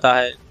नहीं आता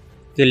है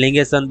कि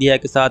लिंगेसन दिया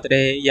के साथ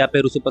रहे या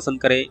फिर उसे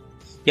पसंद करे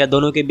या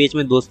दोनों के बीच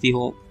में दोस्ती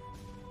हो,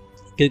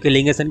 क्योंकि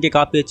लिंगेसन की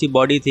काफ़ी अच्छी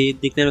बॉडी थी,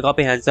 दिखने में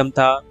काफ़ी हैंडसम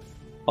था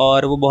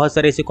और वो बहुत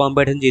सारे ऐसे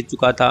कॉम्पिटिशन जीत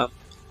चुका था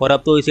और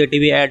अब तो इसे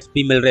टीवी एड्स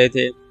भी मिल रहे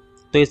थे।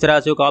 तो इस तरह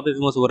से वो काफ़ी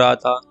फेमस हो रहा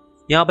था।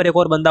 यहाँ पर एक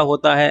और बंदा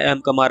होता है एम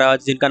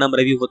कमाराज, जिनका नाम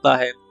रवि होता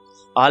है।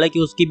 हालांकि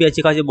उसकी भी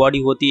अच्छी खासी बॉडी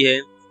होती है,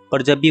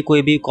 पर जब भी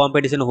कोई भी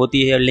कंपटीशन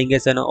होती है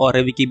लिंगेसन और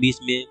रवि के बीच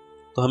में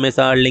तो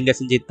हमेशा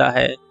लिंगेसन जीतता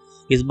है।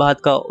 इस बात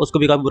का उसको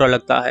भी काफ़ी बुरा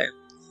लगता है।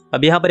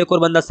 अब यहाँ पर एक और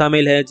बंदा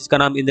शामिल है जिसका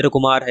नाम इंद्र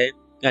कुमार है,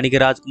 यानी कि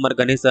राजकुमार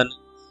गणेशन,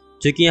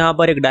 जो कि यहाँ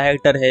पर एक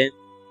डायरेक्टर है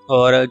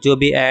और जो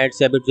भी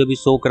एड्स या फिर जो भी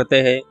शो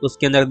करते हैं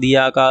उसके अंदर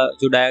दिया का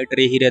जो डायरेक्टर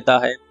ही रहता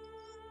है।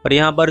 पर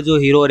यहाँ पर जो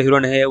हीरो और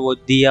हीरोइन है वो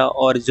दिया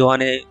और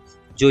जोहान है,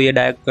 जो ये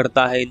डायरेक्ट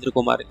करता है इंद्र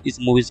कुमार इस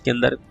मूवीज़ के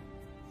अंदर।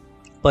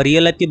 पर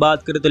रियल लाइफ की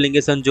बात करें तो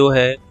लिंगेसन जो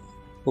है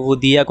वो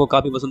दिया को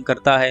काफ़ी पसंद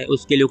करता है,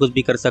 उसके लिए कुछ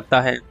भी कर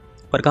सकता है।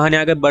 पर कहानी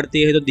आगे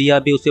बढ़ती है तो दिया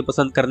भी उसे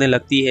पसंद करने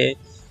लगती है।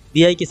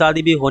 दिया की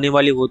शादी भी होने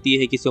वाली होती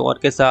है किसी और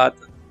के साथ,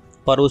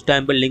 पर उस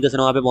टाइम पर लिंगेसन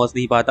वहाँ पे पहुँच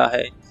नहीं पाता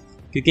है,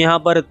 क्योंकि यहाँ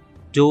पर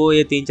जो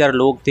ये 3-4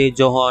 लोग थे,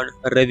 जौहन,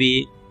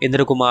 रवि,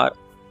 इंद्र कुमार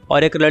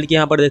और एक लड़की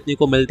यहाँ पर देखने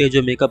को मिलती है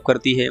जो मेकअप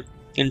करती है।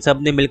 इन सब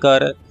ने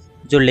मिलकर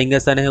जो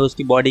लिंगेसन है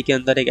उसकी बॉडी के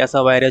अंदर एक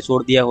ऐसा वायरस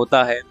छोड़ दिया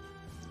होता है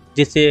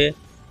जिससे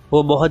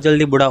वो बहुत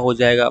जल्दी बूढ़ा हो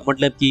जाएगा,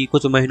 मतलब कि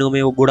कुछ महीनों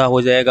में वो बूढ़ा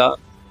हो जाएगा।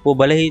 वो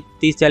भले ही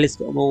 30-40,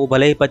 वो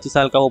भले ही 25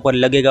 साल का हो, पर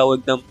लगेगा वो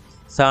एकदम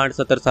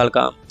 60-70 साल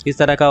का। इस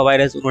तरह का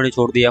वायरस उन्होंने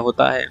छोड़ दिया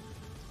होता है।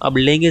 अब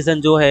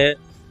लिंगेसन जो है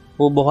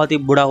वो बहुत ही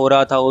बूढ़ा हो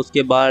रहा था,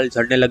 उसके बाल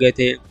झड़ने लगे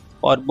थे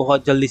और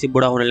बहुत जल्दी से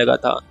बूढ़ा होने लगा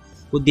था।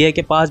 वो दिया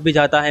के पास भी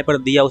जाता है पर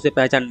दिया उसे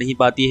पहचान नहीं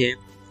पाती है।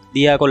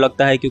 दिया को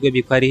लगता है क्योंकि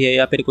भिखारी है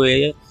या फिर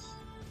कोई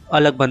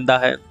अलग बंदा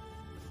है।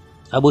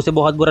 अब उसे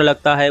बहुत बुरा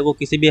लगता है, वो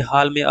किसी भी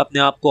हाल में अपने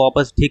आप को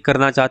वापस ठीक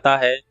करना चाहता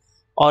है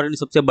और इन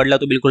सबसे बदला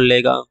तो बिल्कुल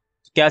लेगा।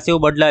 कैसे वो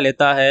बदला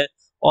लेता है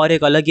और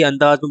एक अलग ही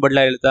अंदाज में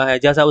बदला लेता है,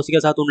 जैसा उसके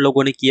साथ उन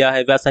लोगों ने किया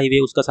है वैसा ही वे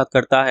उसका साथ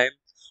करता है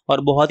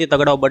और बहुत ही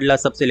तगड़ा बदला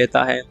सबसे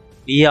लेता है।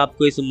 ये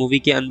आपको इस मूवी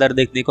के अंदर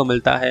देखने को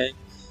मिलता है।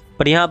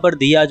 पर यहाँ पर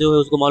दिया जो है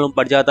उसको मालूम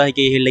पड़ जाता है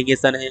कि ये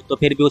लिंगेसन है, तो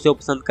फिर भी उसे वो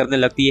पसंद करने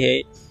लगती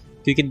है,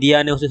 क्योंकि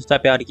दिया ने उसे सच्चा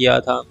प्यार किया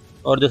था।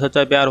 और जो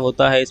सच्चा प्यार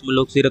होता है इसमें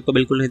लोग सीरत को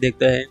बिल्कुल नहीं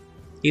देखते हैं।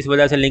 इस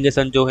वजह से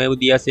लिंगेसन जो है वो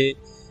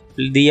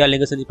दिया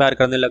लिंगेसन से प्यार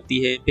करने लगती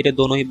है। फिर ये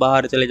दोनों ही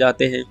बाहर चले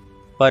जाते हैं,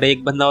 पर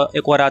एक बंदा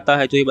एक और आता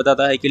है जो ये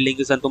बताता है कि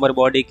लिंगेसन, तुम्हारी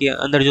बॉडी के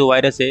अंदर जो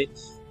वायरस है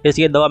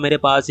इसकी दवा मेरे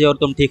पास है और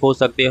तुम ठीक हो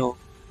सकते हो।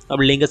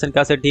 अब लिंगेसन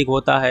कैसे ठीक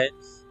होता है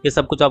ये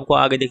सब कुछ आपको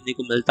आगे देखने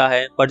को मिलता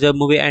है। पर जब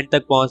मूवी एंड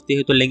तक पहुंचती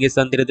है तो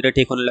लिंगेसन धीरे धीरे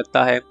ठीक होने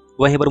लगता है।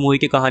 वहीं पर मूवी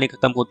की कहानी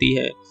खत्म होती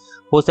है।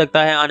 हो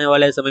सकता है आने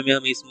वाले समय में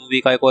हमें इस मूवी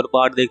का एक और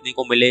पार्ट देखने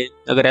को मिले।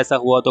 अगर ऐसा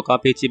हुआ तो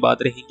काफ़ी अच्छी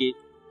बात रहेगी।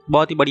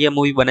 बहुत ही बढ़िया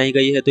मूवी बनाई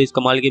गई है, तो इस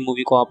कमाल की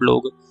मूवी को आप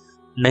लोग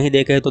नहीं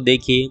देखे तो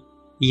देखिए।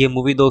 ये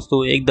मूवी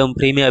दोस्तों एकदम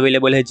फ्री में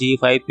अवेलेबल है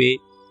G5 पे,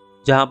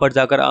 जहाँ पर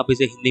जाकर आप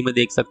इसे हिंदी में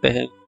देख सकते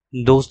हैं।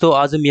 दोस्तों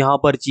आज हम यहाँ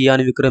पर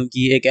चियान विक्रम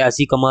की एक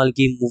ऐसी कमाल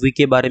की मूवी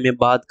के बारे में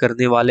बात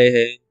करने वाले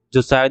हैं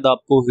जो शायद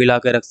आपको हिला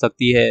कर रख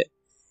सकती है।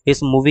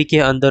 इस मूवी के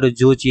अंदर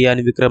जो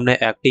चियान विक्रम ने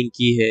एक्टिंग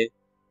की है,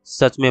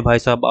 सच में भाई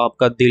साहब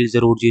आपका दिल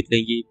जरूर जीत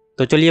लेंगी।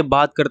 तो चलिए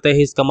बात करते हैं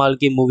इस कमाल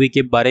की मूवी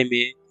के बारे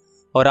में।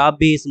 और आप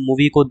भी इस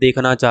मूवी को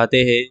देखना चाहते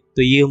हैं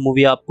तो ये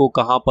मूवी आपको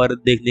कहाँ पर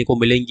देखने को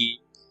मिलेंगी,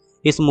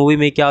 इस मूवी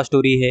में क्या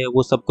स्टोरी है,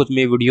 वो सब कुछ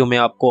मैं वीडियो में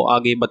आपको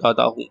आगे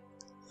बताता हूँ।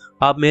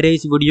 आप मेरे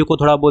इस वीडियो को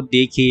थोड़ा बहुत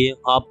देखिए,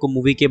 आपको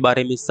मूवी के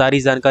बारे में सारी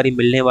जानकारी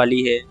मिलने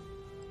वाली है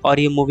और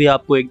ये मूवी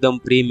आपको एकदम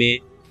फ्री में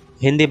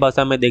हिंदी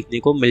भाषा में देखने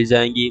को मिल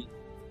जाएंगी।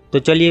 तो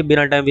चलिए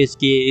बिना टाइम वेस्ट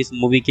किए इस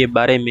मूवी के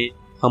बारे में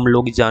हम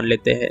लोग जान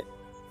लेते हैं।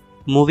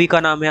 मूवी का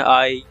नाम है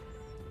आई।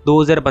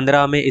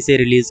 2015 में इसे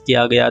रिलीज़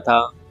किया गया था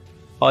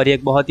और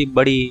एक बहुत ही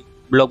बड़ी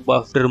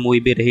ब्लॉकबस्टर मूवी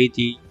भी रही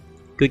थी,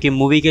 क्योंकि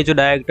मूवी के जो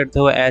डायरेक्टर थे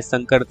वो एस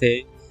शंकर थे,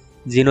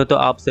 जिन्हों तो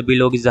आप सभी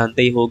लोग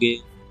जानते ही होंगे,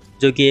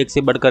 जो कि एक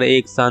से बढ़कर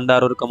एक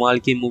शानदार और कमाल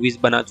की मूवीज़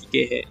बना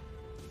चुके हैं।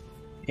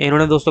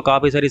 इन्होंने दोस्तों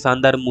काफ़ी सारी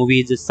शानदार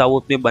मूवीज़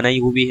साउथ में बनाई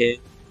हुई है,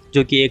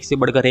 जो कि एक से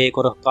बढ़कर एक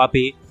और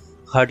काफ़ी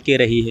हट के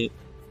रही है।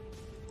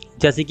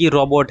 जैसे कि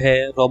रोबोट है,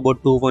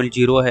 रोबोट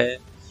 2.0 है,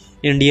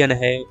 इंडियन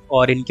है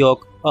और इनके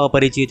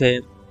अपरिचित है।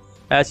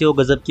 ऐसे वो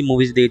गज़ब की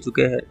मूवीज़ दे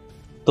चुके हैं,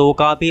 तो वो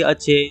काफ़ी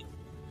अच्छे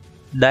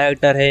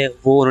डायरेक्टर है,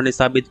 वो उन्होंने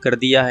साबित कर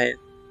दिया है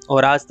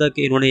और आज तक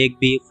इन्होंने एक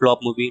भी फ्लॉप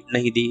मूवी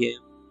नहीं दी है।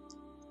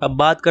 अब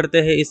बात करते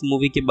हैं इस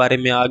मूवी के बारे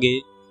में आगे।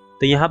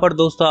 तो यहाँ पर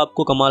दोस्तों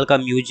आपको कमाल का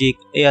म्यूजिक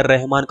ए.आर.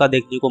 रहमान का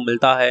देखने को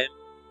मिलता है।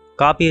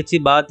 काफ़ी अच्छी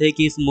बात है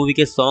कि इस मूवी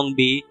के सॉन्ग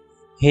भी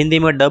हिंदी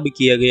में डब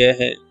किए गए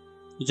हैं।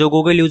 जो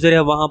गूगल यूज़र है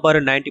वहाँ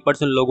पर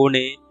 90% लोगों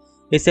ने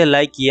इसे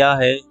लाइक किया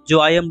है। जो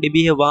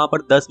IMDb है वहाँ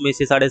पर 10 में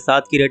से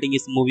 7.5 की रेटिंग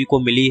इस मूवी को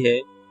मिली है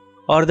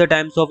और द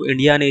टाइम्स ऑफ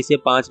इंडिया ने इसे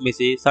 5 में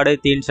से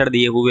 3.5 स्टार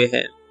दिए हुए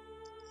हैं।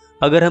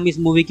 अगर हम इस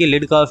मूवी की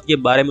लीड कास्ट के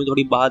बारे में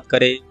थोड़ी बात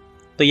करें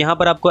तो यहाँ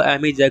पर आपको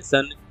एमी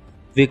जैक्सन,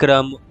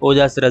 विक्रम,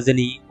 ओजस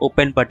रजनी,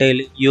 उपेन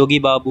पटेल, योगी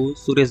बाबू,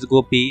 सुरेश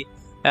गोपी,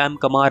 एम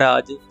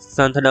कमाराज,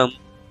 संथनम,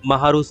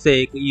 महारू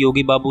शेख,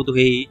 योगी बाबू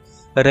दुहेई,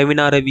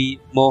 रवीना रवि,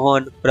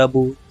 मोहन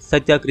प्रभु,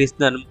 सत्या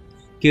कृष्णन,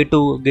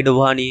 कीटू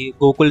गिडवानी,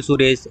 गोकुल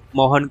सुरेश,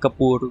 मोहन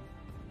कपूर,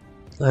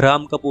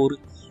 राम कपूर,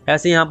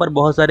 ऐसे यहाँ पर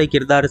बहुत सारे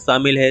किरदार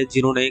शामिल हैं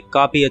जिन्होंने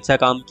काफ़ी अच्छा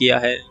काम किया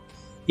है।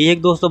 ये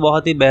एक दोस्तों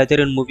बहुत ही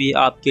बेहतरीन मूवी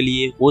आपके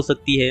लिए हो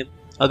सकती है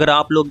अगर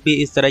आप लोग भी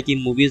इस तरह की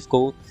मूवीज़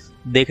को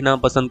देखना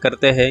पसंद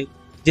करते हैं,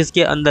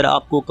 जिसके अंदर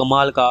आपको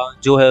कमाल का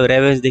जो है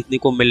रेवेंज देखने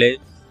को मिले,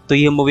 तो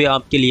ये मूवी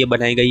आपके लिए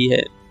बनाई गई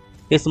है।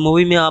 इस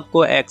मूवी में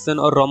आपको एक्शन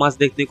और रोमांस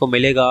देखने को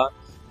मिलेगा।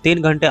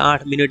 3 घंटे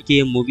 8 मिनट की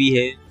ये मूवी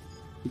है,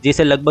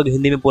 जिसे लगभग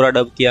हिंदी में पूरा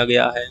डब किया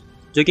गया है,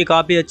 जो कि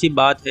काफ़ी अच्छी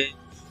बात है।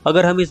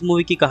 अगर हम इस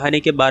मूवी की कहानी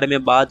के बारे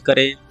में बात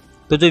करें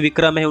तो जो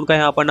विक्रम है उनका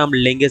यहाँ पर नाम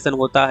लिंगेसन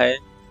होता है,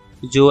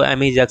 जो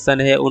एमी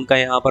जैक्सन है उनका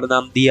यहाँ पर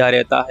नाम दिया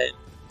रहता है।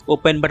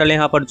 उपेन पटेल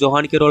यहाँ पर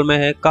जौहन के रोल में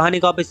है। कहानी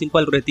काफ़ी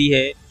सिंपल रहती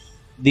है।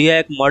 दिया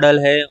एक मॉडल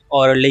है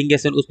और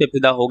लिंगेसन उस पर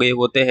फिदा हो गए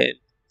होते हैं,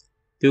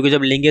 क्योंकि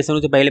जब लिंगेसन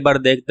उसे पहली बार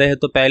देखते हैं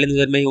तो पहले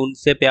नज़र में ही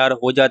उनसे प्यार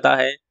हो जाता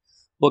है।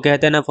 वो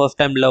कहते हैं ना, first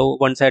time love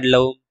one side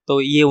love, तो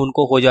ये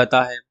उनको हो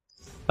जाता है।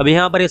 अब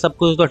यहाँ पर ये सब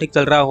कुछ तो ठीक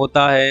चल रहा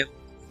होता है।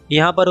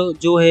 यहाँ पर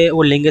जो है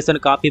वो लिंगेसन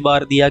काफ़ी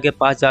बार दिया के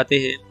पास जाते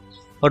हैं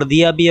और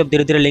दिया भी अब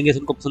धीरे धीरे लिंगेसन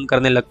को पसंद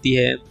करने लगती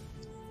है।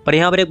 पर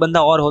यहाँ पर एक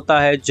बंदा और होता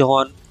है,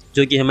 जॉन,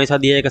 जो कि हमेशा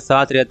दिया के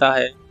साथ रहता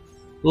है।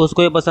 तो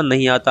उसको ये पसंद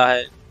नहीं आता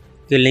है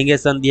कि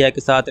लिंगेसन दिया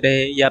के साथ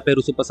रहे या फिर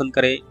उसे पसंद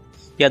करे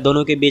या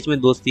दोनों के बीच में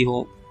दोस्ती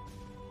हो,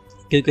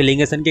 क्योंकि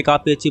लिंगेसन की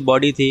काफ़ी अच्छी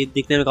बॉडी थी,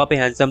 दिखने में काफ़ी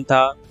हैंडसम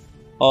था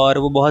और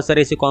वो बहुत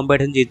सारे ऐसे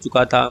कॉम्पिटिशन जीत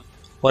चुका था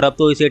और अब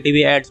तो इसे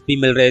टीवी एड्स भी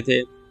मिल रहे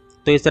थे,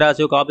 तो इस तरह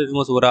से वो काफ़ी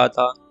फेमस हो रहा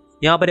था।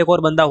 यहाँ पर एक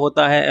और बंदा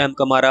होता है एम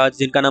कमाराज,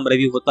 जिनका नाम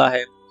रवि होता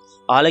है।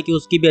 हालांकि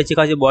उसकी भी अच्छी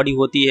खासी बॉडी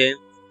होती है,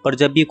 पर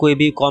जब भी कोई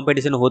भी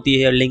कंपटीशन होती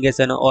है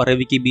लिंगेसन और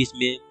रवि के बीच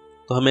में,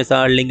 तो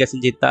हमेशा लिंगेसन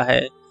जीतता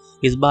है।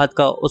 इस बात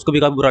का उसको भी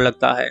काफ़ी बुरा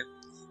लगता है।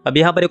 अब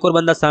यहाँ पर एक और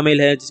बंदा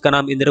शामिल है जिसका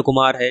नाम इंद्र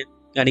कुमार है,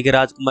 यानी कि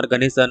राजकुमार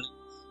गणेशन,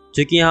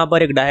 जो कि यहाँ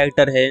पर एक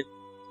डायरेक्टर है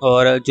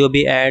और जो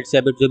भी एड्स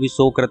या फिर जो भी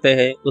शो करते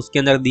हैं उसके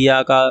अंदर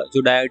दिया का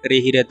जो डायरेक्टर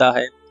ही रहता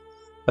है।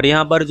 और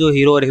यहाँ पर जो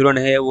हीरो और हीरोइन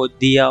है वो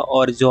दिया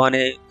और जॉन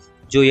है,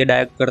 जो ये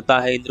डायरेक्ट करता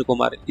है इंद्र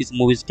कुमार इस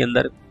मूवीज़ के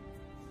अंदर।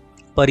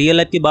 पर रियल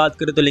लाइफ की बात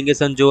करें तो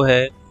लिंगेसन जो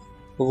है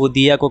वो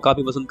दिया को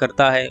काफ़ी पसंद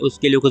करता है,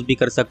 उसके लिए कुछ भी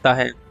कर सकता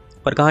है।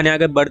 पर कहानी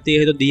आगे बढ़ती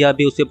है तो दिया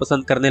भी उसे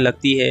पसंद करने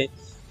लगती है।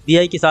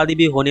 दिया की शादी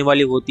भी होने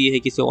वाली होती है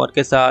किसी और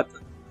के साथ,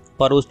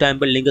 पर उस टाइम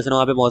पर लिंगेसन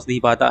वहाँ पे पहुँच नहीं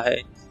पाता है,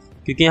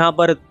 क्योंकि यहाँ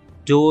पर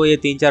जो ये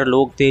 3-4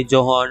 लोग थे,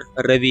 जॉन,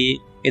 रवि,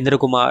 इंद्र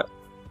कुमार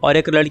और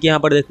एक लड़की यहाँ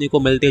पर देखने को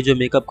मिलती है जो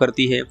मेकअप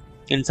करती है।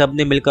 इन सब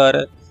ने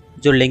मिलकर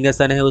जो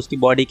लिंगेसन है उसकी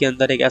बॉडी के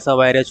अंदर एक ऐसा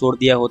वायरस छोड़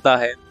दिया होता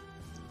है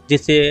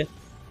जिससे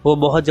वो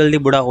बहुत जल्दी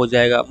बूढ़ा हो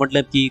जाएगा,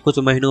 मतलब कि कुछ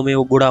महीनों में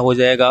वो बूढ़ा हो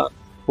जाएगा।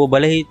 वो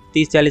भले ही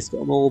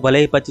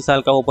 25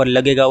 साल का ऊपर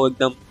लगेगा, वो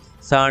एकदम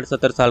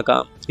 60-70 साल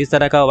का, इस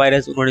तरह का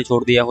वायरस उन्होंने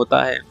छोड़ दिया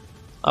होता है।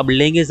 अब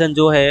लिंगेसन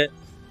जो है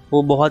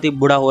वो बहुत ही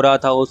बूढ़ा हो रहा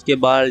था, उसके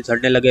बाल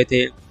झड़ने लगे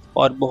थे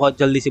और बहुत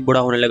जल्दी से बूढ़ा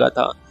होने लगा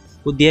था।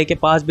 वो दिया के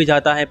पास भी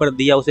जाता है पर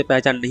दिया उसे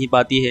पहचान नहीं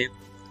पाती है।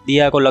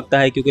 दिया को लगता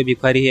है क्योंकि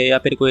भिखारी है या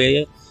फिर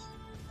कोई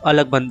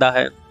अलग बंदा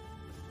है।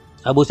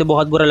 अब उसे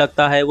बहुत बुरा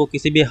लगता है, वो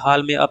किसी भी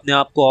हाल में अपने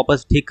आप को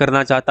वापस ठीक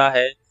करना चाहता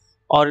है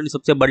और इन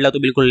सबसे बदला तो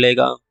बिल्कुल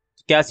लेगा।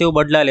 कैसे वो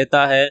बदला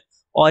लेता है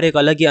और एक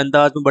अलग ही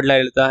अंदाज में बदला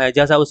लेता है,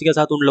 जैसा उसके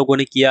साथ उन लोगों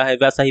ने किया है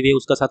वैसा ही वे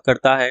उसका साथ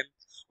करता है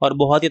और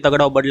बहुत ही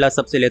तगड़ा बदला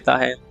सबसे लेता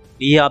है।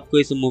 ये आपको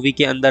इस मूवी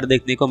के अंदर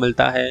देखने को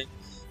मिलता है।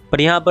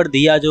 पर यहाँ पर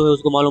दिया जो है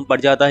उसको मालूम पड़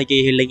जाता है कि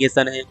ये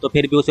लिंगेसन है, तो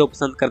फिर भी उसे वो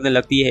पसंद करने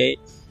लगती है,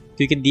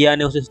 क्योंकि दिया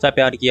ने उसे सच्चा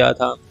प्यार किया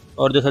था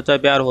और जो सच्चा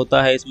प्यार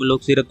होता है इसमें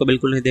लोग सीरत को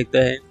बिल्कुल नहीं देखते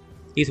हैं।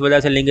 इस वजह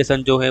से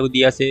लिंगेसन जो है वो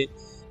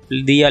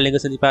दिया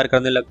लिंगेसन से प्यार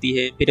करने लगती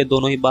है। फिर ये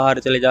दोनों ही बाहर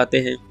चले जाते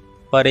हैं,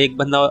 पर एक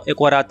बंदा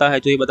एक और आता है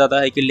जो ये बताता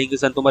है कि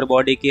लिंगेसन, तुम्हारी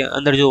बॉडी के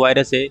अंदर जो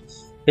वायरस है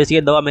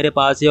इसकी दवा मेरे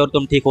पास है और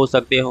तुम ठीक हो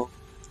सकते हो।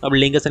 अब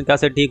लिंगेसन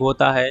कैसे ठीक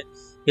होता है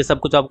ये सब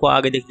कुछ आपको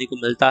आगे देखने को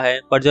मिलता है,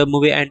 पर जब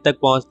मूवी एंड तक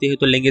पहुंचती है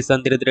तो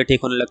लिंगेसन धीरे धीरे ठीक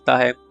होने लगता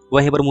है।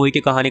 वहीं पर मूवी की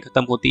कहानी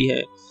खत्म होती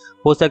है।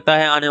 हो सकता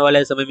है आने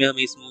वाले समय में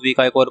हमें इस मूवी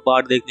का एक और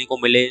पार्ट देखने को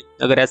मिले।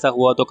 अगर ऐसा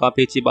हुआ तो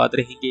काफ़ी अच्छी बात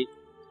रहेगी।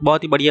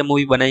 बहुत ही बढ़िया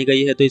मूवी बनाई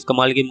गई है, तो इस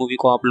कमाल की मूवी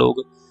को आप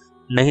लोग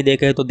नहीं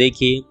देखे हैं तो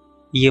देखिए।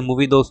 ये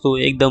मूवी दोस्तों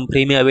एकदम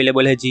फ्री में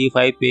अवेलेबल है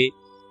G5 पे,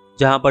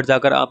 जहाँ पर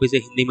जाकर आप इसे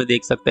हिंदी में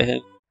देख सकते हैं।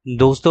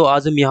 दोस्तों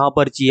आज हम यहाँ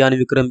पर चियान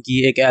विक्रम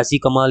की एक ऐसी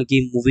कमाल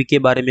की मूवी के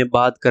बारे में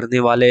बात करने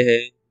वाले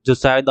हैं जो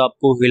शायद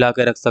आपको हिला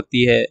के रख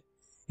सकती है।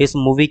 इस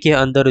मूवी के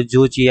अंदर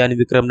जो चियान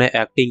विक्रम ने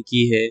एक्टिंग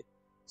की है,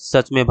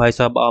 सच में भाई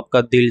साहब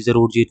आपका दिल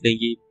ज़रूर जीत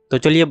लेंगी। तो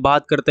चलिए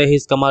बात करते हैं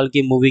इस कमाल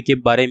की मूवी के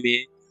बारे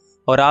में।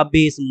 और आप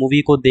भी इस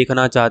मूवी को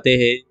देखना चाहते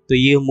हैं तो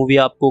ये मूवी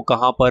आपको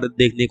कहाँ पर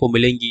देखने को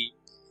मिलेंगी,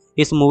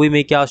 इस मूवी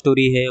में क्या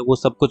स्टोरी है, वो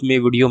सब कुछ मैं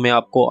वीडियो में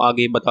आपको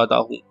आगे बताता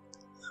हूँ।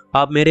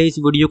 आप मेरे इस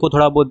वीडियो को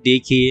थोड़ा बहुत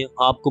देखिए,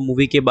 आपको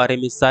मूवी के बारे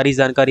में सारी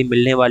जानकारी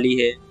मिलने वाली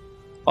है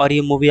और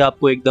ये मूवी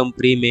आपको एकदम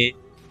फ्री में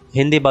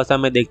हिंदी भाषा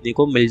में देखने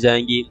को मिल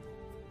जाएंगी।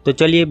 तो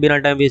चलिए बिना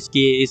टाइम वेस्ट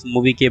किए इस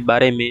मूवी के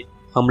बारे में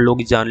हम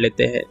लोग जान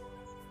लेते हैं।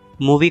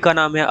 मूवी का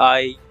नाम है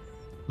आई।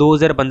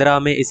 2015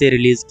 में इसे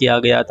रिलीज़ किया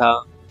गया था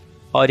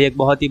और एक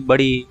बहुत ही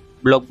बड़ी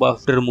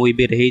ब्लॉकबस्टर मूवी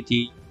भी रही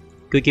थी,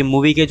 क्योंकि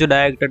मूवी के जो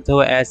डायरेक्टर थे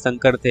वो एस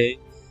शंकर थे,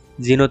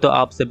 जिन्हों तो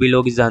आप सभी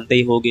लोग जानते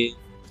ही होंगे,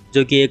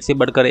 जो कि एक से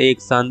बढ़कर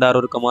एक शानदार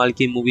और कमाल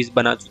की मूवीज़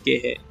बना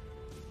चुके हैं।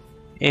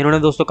 इन्होंने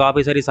दोस्तों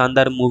काफ़ी सारी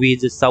शानदार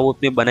मूवीज़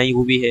साउथ में बनाई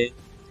हुई है,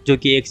 जो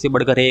कि एक से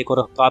बढ़कर एक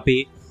और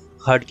काफ़ी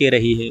हट के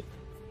रही है,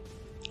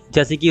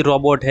 जैसे कि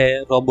रोबोट है,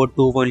 रोबोट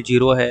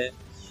 2.0 है,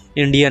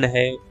 इंडियन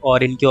है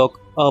और इनके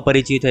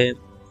अपरिचित है।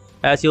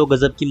 ऐसे वो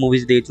गज़ब की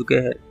मूवीज़ दे चुके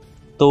हैं,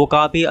 तो वो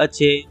काफ़ी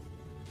अच्छे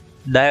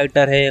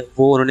डायरेक्टर है,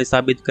 वो उन्होंने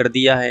साबित कर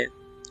दिया है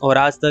और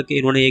आज तक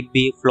इन्होंने एक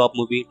भी फ्लॉप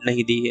मूवी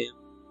नहीं दी है।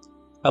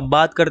 अब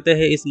बात करते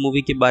हैं इस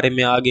मूवी के बारे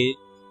में आगे।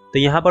 तो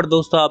यहाँ पर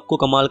दोस्तों आपको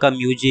कमाल का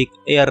म्यूजिक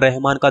ए.आर.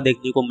 रहमान का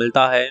देखने को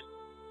मिलता है।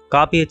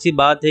 काफ़ी अच्छी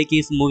बात है कि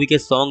इस मूवी के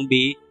सॉन्ग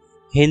भी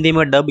हिंदी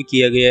में डब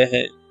किए गए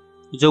हैं।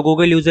 जो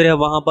गूगल यूज़र है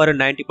वहाँ पर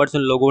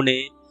 90% लोगों ने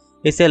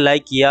इसे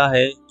लाइक किया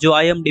है। जो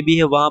IMDb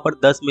है वहाँ पर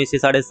 10 में से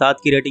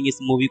 7.5 की रेटिंग इस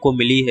मूवी को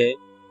मिली है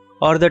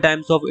और द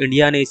टाइम्स ऑफ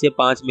इंडिया ने इसे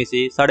 5 में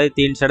से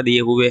 3.5 स्टार दिए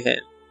हुए हैं।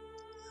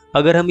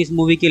 अगर हम इस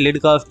मूवी की लीड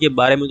कास्ट के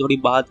बारे में थोड़ी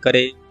बात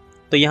करें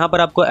तो यहाँ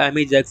पर आपको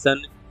एमी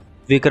जैक्सन,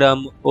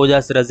 विक्रम,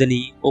 ओजस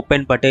रजनी,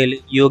 उपेन पटेल,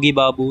 योगी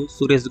बाबू,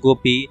 सुरेश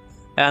गोपी,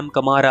 एम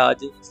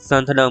कमाराज,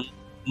 संथनम,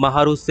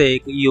 महारू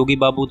शेख, योगी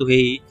बाबू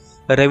दुहेई,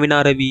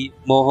 रवीना रवि,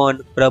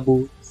 मोहन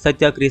प्रभु,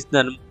 सत्या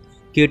कृष्णन,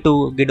 कीटू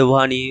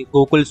गिडवानी,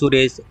 गोकुल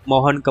सुरेश,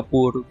 मोहन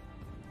कपूर,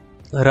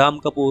 राम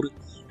कपूर,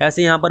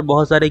 ऐसे यहाँ पर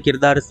बहुत सारे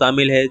किरदार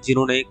शामिल है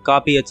जिन्होंने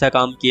काफ़ी अच्छा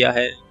काम किया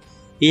है।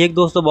 ये एक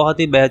दोस्तों बहुत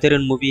ही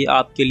बेहतरीन मूवी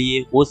आपके लिए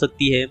हो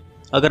सकती है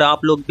अगर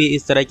आप लोग भी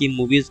इस तरह की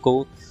मूवीज़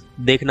को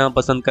देखना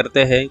पसंद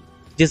करते हैं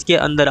जिसके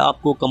अंदर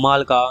आपको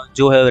कमाल का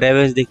जो है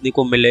रेवेंज देखने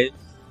को मिले,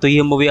 तो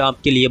ये मूवी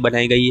आपके लिए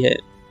बनाई गई है।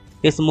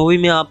 इस मूवी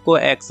में आपको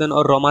एक्शन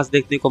और रोमांस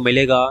देखने को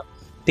मिलेगा।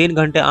 3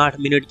 घंटे 8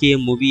 मिनट की ये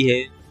मूवी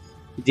है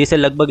जिसे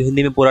लगभग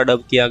हिंदी में पूरा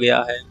डब किया गया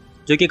है,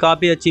 जो कि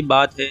काफ़ी अच्छी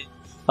बात है।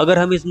 अगर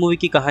हम इस मूवी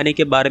की कहानी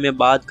के बारे में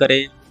बात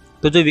करें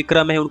तो जो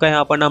विक्रम है उनका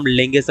यहाँ पर नाम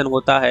लिंगेसन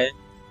होता है,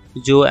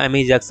 जो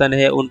एमी जैक्सन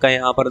है उनका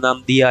यहाँ पर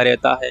नाम दिया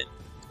रहता है,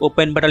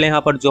 ओपेन पटेल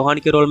यहाँ पर जोहान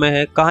के रोल में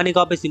है। कहानी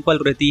काफ़ी सिंपल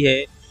रहती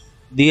है।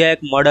 दिया एक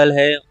मॉडल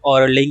है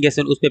और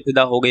लिंगेसन उस पर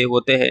फिदा हो गए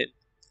होते हैं,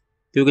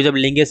 क्योंकि जब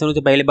लिंगेसन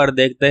उसे पहली बार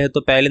देखते हैं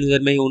तो पहली नज़र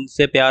में ही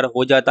उनसे प्यार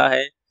हो जाता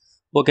है।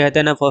 वो कहते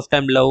हैं ना, first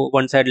time love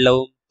one side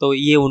love, तो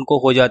ये उनको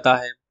हो जाता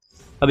है।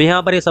 अब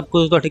यहाँ पर ये सब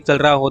कुछ तो ठीक चल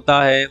रहा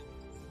होता है।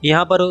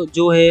 यहाँ पर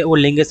जो है वो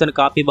लिंगेसन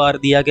काफ़ी बार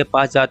दिया के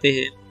पास जाते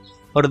हैं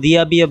और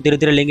दिया भी अब धीरे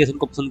धीरे लिंगेसन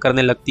को पसंद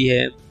करने लगती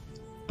है।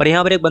 पर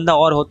यहाँ पर एक बंदा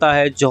और होता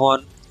है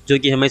जॉन, जो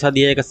कि हमेशा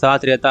दिया के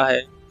साथ रहता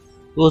है,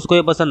 तो उसको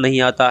ये पसंद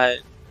नहीं आता है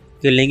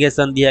कि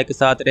लिंगेसन दिया के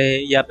साथ रहे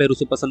या फिर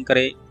उसे पसंद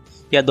करे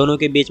या दोनों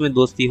के बीच में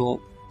दोस्ती हो,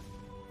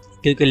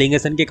 क्योंकि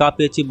लिंगेसन की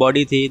काफ़ी अच्छी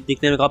बॉडी थी,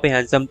 दिखने में काफ़ी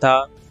हैंडसम था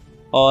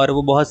और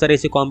वो बहुत सारे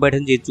ऐसे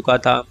कॉम्पिटिशन जीत चुका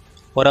था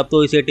और अब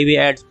तो इसे टीवी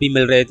एड्स भी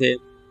मिल रहे थे,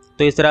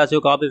 तो इस तरह से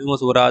वो काफ़ी फेमस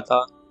हो रहा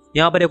था।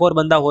 यहाँ पर एक और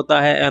बंदा होता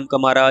है एम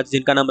कमाराज,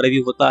 जिनका नाम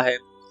रवि होता है।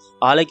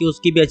 हालांकि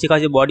उसकी भी अच्छी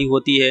खासी बॉडी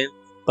होती है,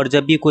 पर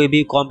जब भी कोई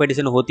भी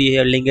कंपटीशन होती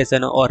है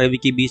लिंगेसन और रवि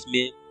के बीच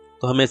में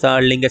तो हमेशा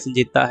लिंगेसन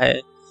जीतता है।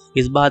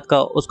 इस बात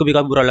का उसको भी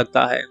काफ़ी बुरा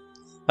लगता है।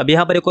 अब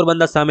यहाँ पर एक और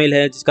बंदा शामिल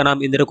है जिसका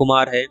नाम इंद्र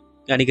कुमार है,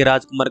 यानी कि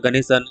राजकुमार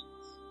गणेशन,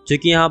 जो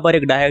कि यहाँ पर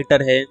एक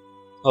डायरेक्टर है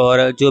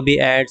और जो भी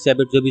एड्स या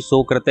फिर जो भी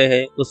शो करते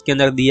हैं उसके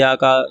अंदर दिया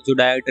का जो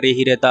डायरेक्टर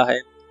ही रहता है।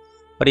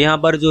 और यहाँ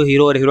पर जो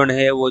हीरो और हीरोइन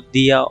है वो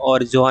दिया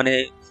और जोहान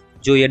है,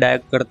 जो ये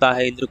डायरेक्ट करता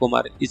है इंद्र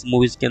कुमार इस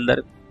मूवीज़ के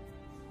अंदर।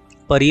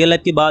 पर रियल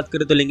लाइफ की बात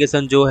करें तो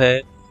लिंगेसन जो है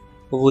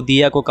वो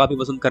दिया को काफ़ी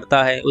पसंद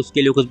करता है,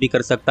 उसके लिए कुछ भी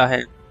कर सकता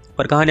है।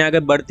 पर कहानी आगे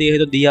बढ़ती है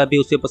तो दिया भी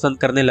उसे पसंद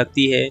करने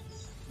लगती है।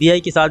 दिया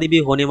की शादी भी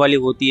होने वाली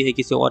होती है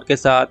किसी और के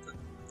साथ,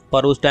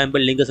 पर उस टाइम पर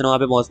लिंगेसन वहाँ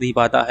पे पहुँच नहीं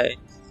पाता है,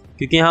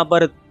 क्योंकि यहाँ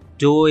पर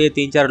जो ये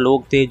 3-4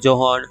 लोग थे,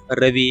 जोहान,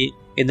 रवि,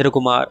 इंद्र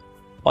कुमार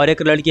और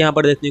एक लड़की यहाँ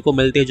पर देखने को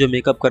मिलती है जो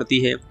मेकअप करती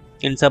है।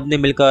 इन सब ने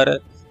मिलकर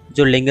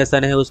जो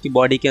लिंगेसन है उसकी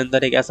बॉडी के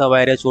अंदर एक ऐसा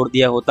वायरस छोड़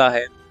दिया होता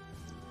है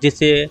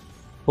जिससे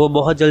वो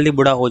बहुत जल्दी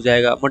बूढ़ा हो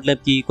जाएगा, मतलब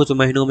कि कुछ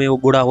महीनों में वो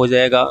बूढ़ा हो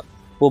जाएगा।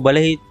 वो भले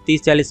ही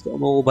 30-40,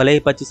 वो भले ही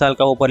 25 साल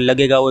का, ऊपर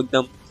लगेगा वो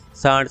एकदम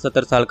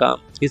 60-70 साल का।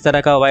 इस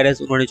तरह का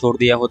वायरस उन्होंने छोड़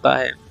दिया होता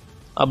है।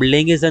 अब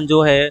लिंगेसन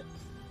जो है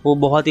वो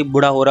बहुत ही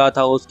बूढ़ा हो रहा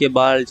था, उसके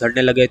बाल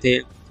झड़ने लगे थे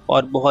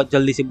और बहुत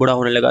जल्दी से बूढ़ा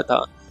होने लगा था।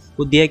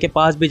 वो दिया के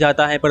पास भी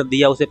जाता है पर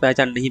दिया उसे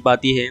पहचान नहीं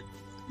पाती है।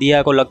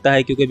 दिया को लगता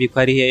है क्योंकि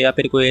भिखारी है या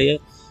फिर कोई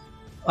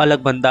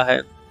अलग बंदा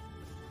है।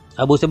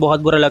 अब उसे बहुत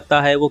बुरा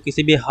लगता है, वो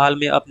किसी भी हाल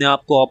में अपने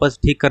आप को वापस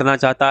ठीक करना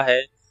चाहता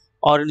है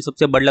और इन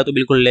सबसे बदला तो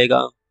बिल्कुल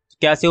लेगा।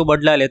 कैसे वो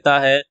बदला लेता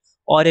है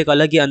और एक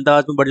अलग ही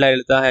अंदाज में बदला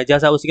लेता है,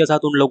 जैसा उसके साथ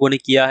उन लोगों ने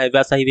किया है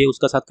वैसा ही वे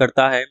उसका साथ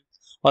करता है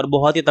और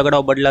बहुत ही तगड़ा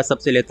बदला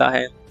सबसे लेता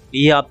है।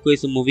 ये आपको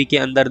इस मूवी के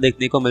अंदर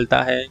देखने को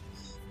मिलता है।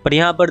 पर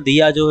यहाँ पर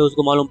दिया जो है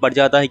उसको मालूम पड़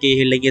जाता है कि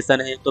ये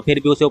लिंगेसन है, तो फिर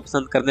भी उसे वो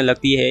पसंद करने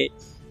लगती है,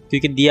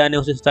 क्योंकि दिया ने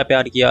उसे सच्चा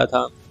प्यार किया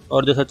था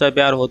और जो सच्चा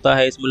प्यार होता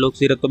है इसमें लोग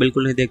सीरत को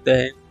बिल्कुल नहीं देखते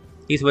हैं।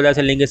 इस वजह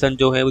से लिंगेसन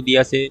जो है वो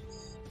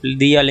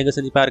दिया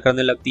लिंगेसन से प्यार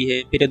करने लगती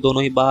है। फिर ये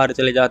दोनों ही बाहर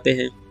चले जाते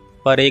हैं,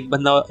 पर एक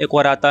बंदा एक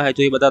और आता है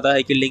जो ये बताता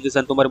है कि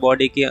लिंगेसन, तुम्हारी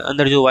बॉडी के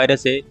अंदर जो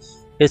वायरस है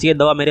इसकी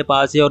दवा मेरे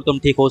पास है और तुम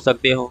ठीक हो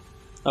सकते हो।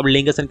 अब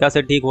लिंगेसन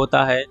कैसे ठीक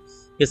होता है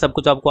ये सब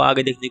कुछ आपको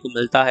आगे देखने को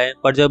मिलता है,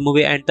 पर जब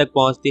मूवी एंड तक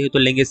पहुंचती है तो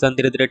लिंगेसन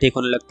धीरे धीरे ठीक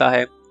होने लगता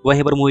है।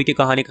 वहीं पर मूवी की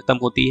कहानी खत्म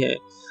होती है।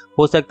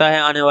 हो सकता है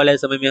आने वाले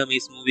समय में हमें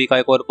इस मूवी का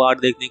एक और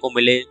पार्ट देखने को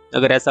मिले।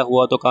 अगर ऐसा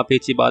हुआ तो काफ़ी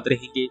अच्छी बात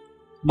रहेगी।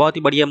 बहुत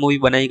ही बढ़िया मूवी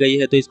बनाई गई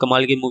है, तो इस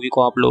कमाल की मूवी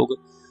को आप लोग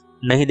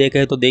नहीं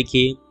देखे तो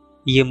देखिए।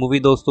 ये मूवी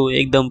दोस्तों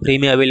एकदम फ्री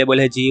में अवेलेबल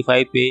है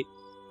G5 पे,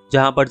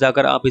 जहाँ पर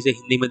जाकर आप इसे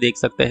हिंदी में देख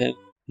सकते हैं।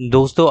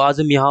 दोस्तों आज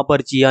हम यहाँ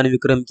पर चियान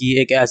विक्रम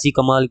की एक ऐसी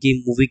कमाल की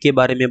मूवी के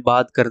बारे में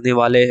बात करने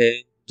वाले हैं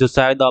जो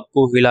शायद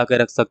आपको हिला कर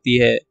रख सकती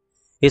है।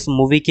 इस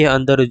मूवी के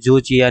अंदर जो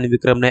चियान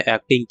विक्रम ने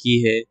एक्टिंग की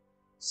है,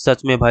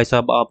 सच में भाई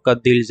साहब आपका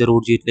दिल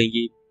जरूर जीत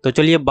लेंगी। तो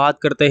चलिए बात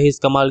करते हैं इस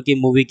कमाल की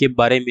मूवी के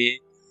बारे में।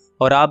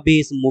 और आप भी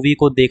इस मूवी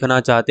को देखना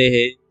चाहते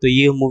हैं तो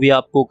ये मूवी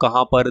आपको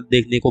कहाँ पर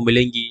देखने को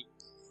मिलेंगी,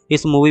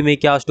 इस मूवी में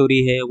क्या स्टोरी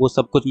है, वो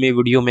सब कुछ मैं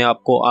वीडियो में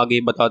आपको आगे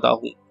बताता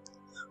हूँ।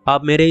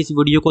 आप मेरे इस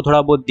वीडियो को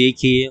थोड़ा बहुत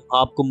देखिए,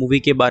 आपको मूवी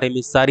के बारे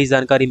में सारी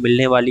जानकारी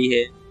मिलने वाली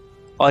है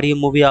और ये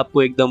मूवी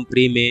आपको एकदम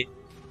फ्री में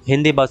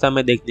हिंदी भाषा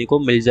में देखने को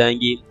मिल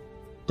जाएंगी।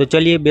 तो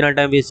चलिए बिना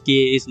टाइम वेस्ट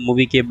किए इस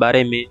मूवी के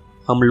बारे में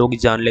हम लोग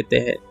जान लेते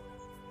हैं।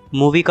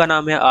 मूवी का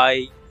नाम है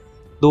आई।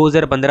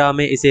 2015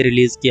 में इसे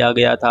रिलीज़ किया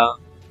गया था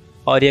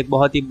और एक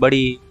बहुत ही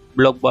बड़ी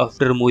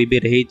ब्लॉकबस्टर मूवी भी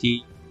रही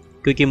थी,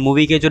 क्योंकि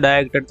मूवी के जो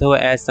डायरेक्टर थे वो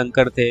एस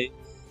शंकर थे,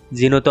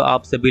 जिन्हें तो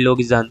आप सभी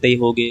लोग जानते ही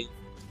होंगे,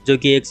 जो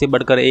कि एक से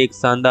बढ़कर एक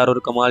शानदार और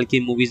कमाल की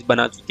मूवीज़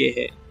बना चुके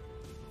हैं।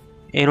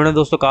 इन्होंने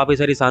दोस्तों काफ़ी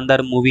सारी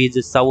शानदार मूवीज़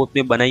साउथ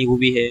में बनाई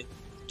हुई है,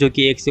 जो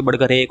कि एक से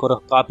बढ़कर एक और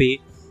काफ़ी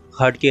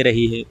हट के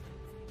रही है।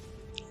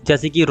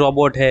 जैसे कि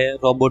रोबोट है,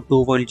 रोबोट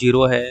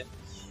 2.0 है,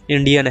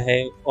 इंडियन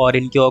है और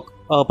इनके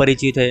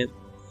अपरिचित है।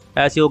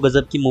 ऐसे वो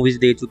गज़ब की मूवीज़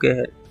दे चुके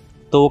हैं।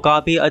 तो वो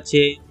काफ़ी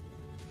अच्छे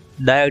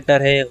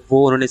डायरेक्टर है,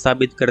 वो उन्होंने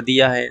साबित कर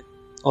दिया है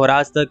और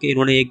आज तक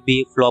इन्होंने एक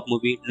भी फ्लॉप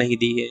मूवी नहीं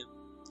दी है।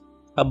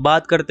 अब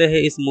बात करते हैं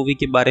इस मूवी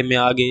के बारे में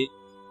आगे।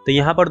 तो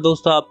यहाँ पर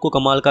दोस्तों आपको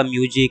कमाल का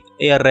म्यूजिक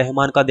ए.आर.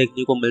 रहमान का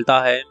देखने को मिलता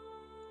है।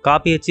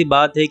 काफ़ी अच्छी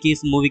बात है कि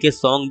इस मूवी के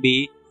सॉन्ग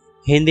भी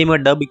हिंदी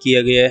में डब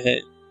किए गए हैं।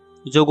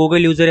 जो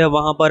गूगल यूज़र है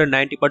वहाँ पर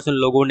 90%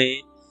 लोगों ने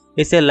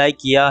इसे लाइक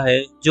किया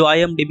है। जो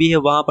IMDb है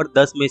वहाँ पर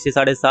 10 में से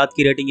 7.5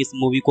 की रेटिंग इस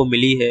मूवी को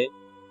मिली है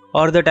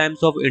और द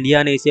टाइम्स ऑफ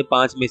इंडिया ने इसे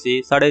 5 में से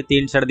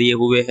 3.5 स्टार दिए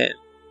हुए हैं।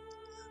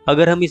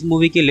 अगर हम इस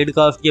मूवी के लीड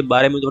कास्ट के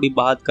बारे में थोड़ी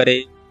बात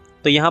करें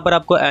तो यहाँ पर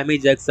आपको एमी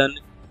जैक्सन,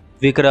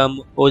 विक्रम,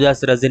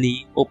 ओजस रजनी,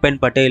 उपेन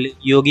पटेल,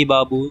 योगी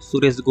बाबू,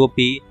 सुरेश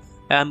गोपी,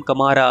 एम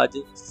कमाराज,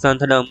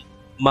 संथनम,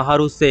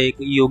 महारू शेख,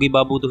 योगी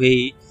बाबू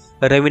दुहेई,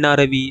 रवीना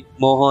रवि,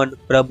 मोहन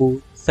प्रभु,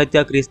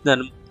 सत्या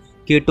कृष्णन,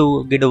 कीटू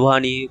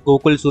गिडवानी,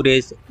 गोकुल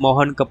सुरेश,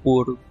 मोहन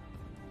कपूर,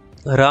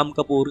 राम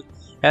कपूर,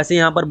 ऐसे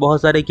यहाँ पर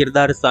बहुत सारे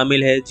किरदार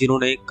शामिल हैं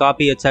जिन्होंने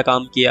काफ़ी अच्छा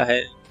काम किया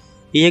है।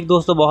 ये एक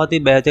दोस्तों बहुत ही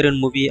बेहतरीन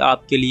मूवी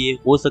आपके लिए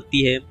हो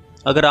सकती है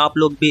अगर आप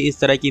लोग भी इस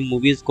तरह की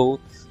मूवीज़ को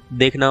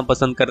देखना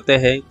पसंद करते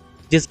हैं,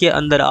 जिसके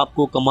अंदर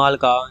आपको कमाल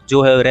का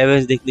जो है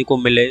रेवेंज देखने को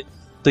मिले,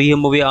 तो ये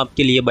मूवी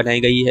आपके लिए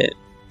बनाई गई है।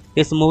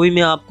 इस मूवी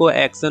में आपको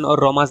एक्शन और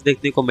रोमांस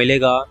देखने को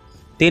मिलेगा।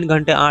 3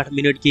 घंटे 8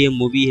 मिनट की ये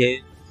मूवी है,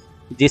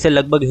 जिसे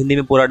लगभग हिंदी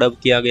में पूरा डब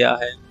किया गया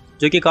है,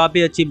 जो कि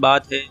काफ़ी अच्छी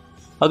बात है।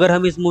 अगर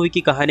हम इस मूवी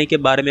की कहानी के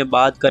बारे में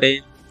बात करें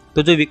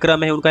तो जो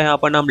विक्रम है उनका यहाँ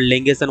पर नाम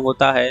लिंगेसन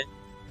होता है,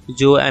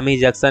 जो एमी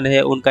जैक्सन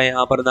है उनका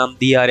यहाँ पर नाम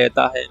दिया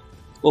रहता है,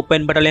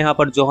 ओपेन पटेल यहाँ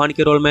पर जोहान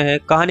के रोल में है।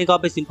 कहानी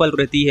काफ़ी सिंपल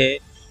रहती है।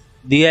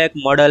 दिया एक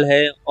मॉडल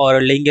है और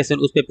लिंगेसन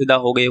उस पर फिदा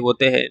हो गए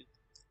होते हैं,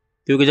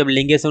 क्योंकि जब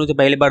लिंगेसन उसे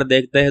पहली बार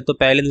देखते हैं तो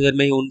पहली नज़र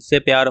में ही उनसे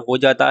प्यार हो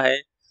जाता है।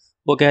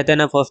 वो कहते हैं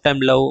ना, first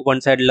time love one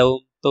side love,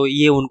 तो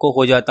ये उनको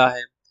हो जाता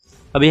है।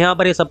 अब यहाँ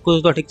पर ये सब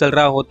कुछ तो ठीक चल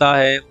रहा होता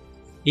है।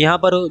 यहाँ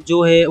पर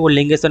जो है वो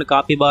लिंगेसन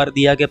काफ़ी बार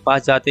दिया के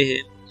पास जाते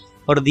हैं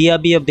और दिया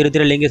भी अब धीरे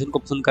धीरे लिंगेसन को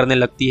पसंद करने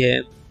लगती है।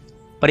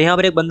 पर यहाँ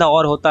पर एक बंदा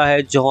और होता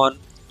है जॉन,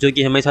 जो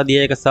कि हमेशा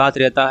दिया के साथ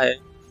रहता है।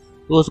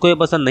 तो उसको ये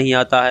पसंद नहीं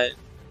आता है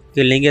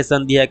कि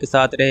लिंगेसन दिया के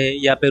साथ रहे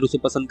या फिर उसे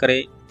पसंद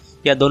करे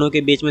या दोनों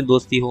के बीच में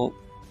दोस्ती हो,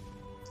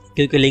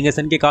 क्योंकि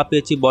लिंगेसन की काफ़ी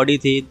अच्छी बॉडी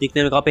थी,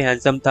 दिखने में काफ़ी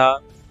हैंडसम था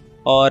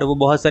और वो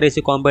बहुत सारे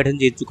ऐसे कॉम्पिटिशन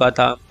जीत चुका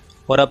था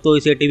और अब तो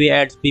इसे टीवी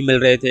एड्स भी मिल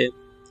रहे थे,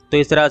 तो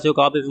इस तरह से वो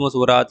काफ़ी फेमस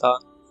हो रहा था।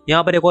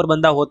 यहाँ पर एक और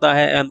बंदा होता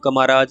है एम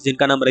कमाराज,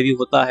 जिनका नाम रवि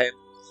होता है।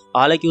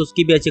 हालांकि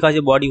उसकी भी अच्छी खासी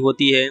बॉडी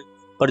होती है,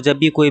 पर जब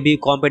भी कोई भी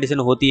कंपटीशन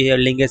होती है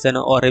लिंगेसन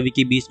और रवि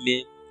के बीच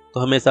में तो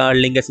हमेशा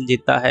लिंगेसन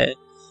जीतता है।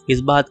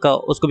 इस बात का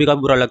उसको भी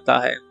काफ़ी बुरा लगता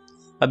है।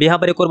 अब यहाँ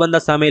पर एक और बंदा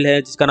शामिल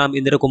है जिसका नाम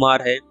इंद्र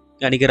कुमार है,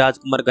 यानी कि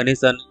राजकुमार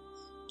गणेशन,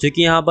 जो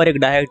कि यहाँ पर एक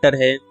डायरेक्टर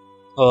है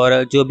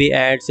और जो भी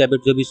एड्स या फिर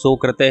जो भी शो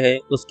करते हैं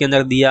उसके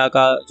अंदर दिया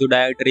का जो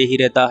डायरेक्टर यही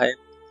रहता है।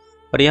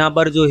 और यहाँ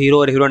पर जो हीरो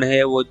और हीरोइन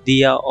है वो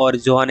दिया और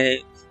जोहान है,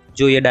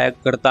 जो ये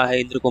डायरेक्ट करता है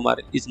इंद्र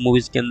कुमार इस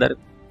मूवीज़ के अंदर।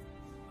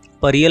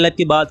 पर रियल लाइफ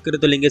की बात करें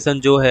तो लिंगेसन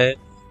जो है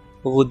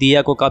वो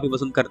दिया को काफ़ी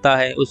पसंद करता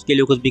है, उसके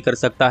लिए कुछ भी कर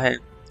सकता है।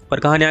 पर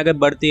कहानी आगे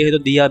बढ़ती है तो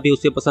दिया भी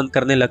उसे पसंद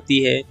करने लगती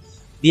है।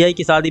 दिया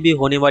की शादी भी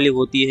होने वाली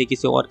होती है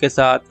किसी और के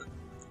साथ,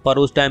 पर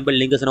उस टाइम पर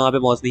लिंगेसन वहाँ पे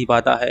पहुँच नहीं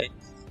पाता है,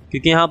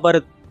 क्योंकि यहाँ पर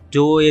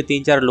जो ये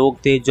 3-4 लोग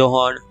थे,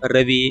 जोहान,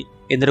 रवि,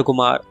 इंद्र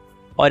कुमार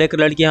और एक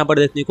लड़की यहाँ पर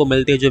देखने को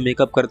मिलती है जो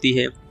मेकअप करती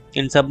है।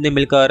 इन सब ने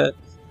मिलकर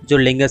जो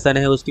लिंगेसन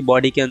है उसकी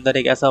बॉडी के अंदर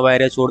एक ऐसा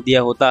वायरस छोड़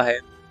दिया होता है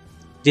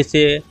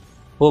जिससे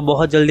वो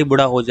बहुत जल्दी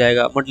बूढ़ा हो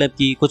जाएगा, मतलब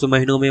कि कुछ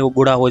महीनों में वो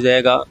बूढ़ा हो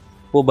जाएगा।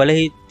 वो भले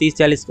ही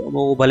 30-40,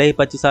 वो भले ही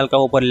 25 साल का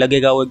हो, पर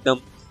लगेगा वो एकदम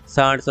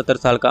 60-70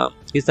 साल का।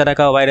 इस तरह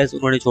का वायरस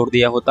उन्होंने छोड़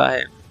दिया होता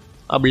है।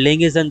 अब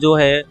लिंगेसन जो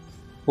है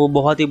वो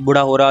बहुत ही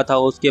बूढ़ा हो रहा था,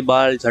 उसके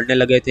बाल झड़ने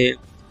लगे थे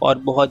और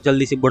बहुत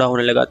जल्दी से बूढ़ा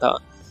होने लगा था।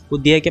 वो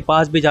दिया के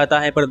पास भी जाता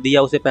है पर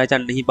दिया उसे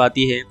पहचान नहीं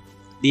पाती है।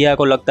 दिया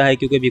को लगता है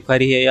क्योंकि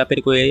भिखारी है या फिर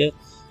कोई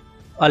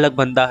अलग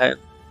बंदा है।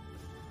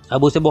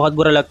 अब उसे बहुत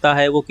बुरा लगता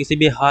है, वो किसी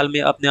भी हाल में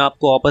अपने आप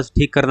को वापस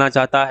ठीक करना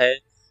चाहता है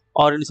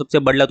और इन सबसे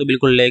बदला तो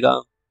बिल्कुल लेगा।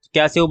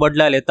 कैसे वो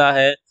बदला लेता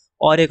है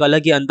और एक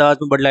अलग ही अंदाज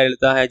में बदला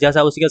लेता है,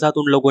 जैसा उसके साथ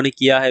उन लोगों ने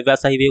किया है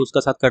वैसा ही वे उसका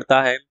साथ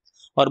करता है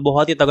और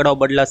बहुत ही तगड़ा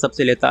बदला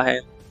सबसे लेता है।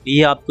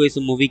 ये आपको इस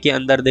मूवी के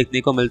अंदर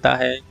देखने को मिलता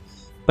है।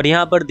 पर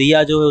यहाँ पर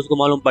दिया जो है उसको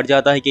मालूम पड़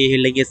जाता है कि ये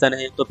लिंगेसन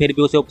है, तो फिर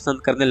भी उसे वो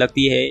पसंद करने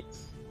लगती है,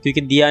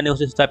 क्योंकि दिया ने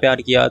उसे सच्चा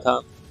प्यार किया था,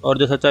 और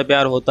जो सच्चा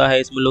प्यार होता है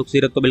इसमें लोग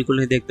सीरत को बिल्कुल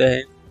नहीं देखते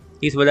हैं।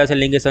 इस वजह से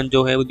लिंगेसन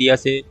जो है वो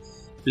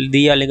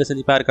दिया लिंगेसन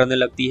से प्यार करने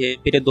लगती है।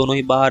 फिर ये दोनों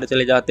ही बाहर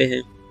चले जाते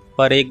हैं,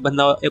 पर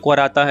एक और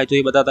आता है जो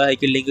ये बताता है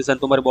कि लिंगेसन,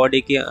 तुम्हारी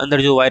बॉडी के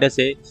अंदर जो वायरस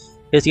है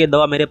इसकी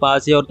दवा मेरे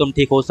पास है और तुम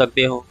ठीक हो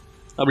सकते हो।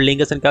 अब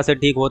लिंगेसन कैसे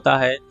ठीक होता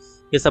है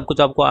ये सब कुछ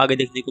आपको आगे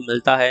देखने को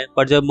मिलता है,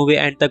 पर जब मूवी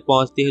एंड तक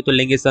पहुंचती है तो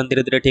लिंगेसन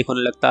धीरे धीरे ठीक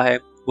होने लगता है।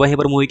 वहीं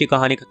पर मूवी की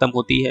कहानी खत्म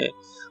होती है।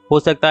 हो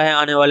सकता है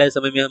आने वाले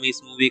समय में हमें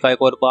इस मूवी का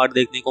एक और पार्ट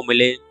देखने को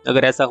मिले।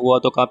 अगर ऐसा हुआ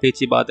तो काफ़ी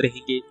अच्छी बात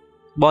रहेगी।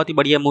 बहुत ही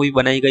बढ़िया मूवी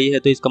बनाई गई है,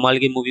 तो इस कमाल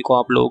की मूवी को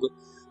आप लोग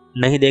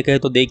नहीं देखे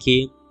तो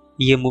देखिए।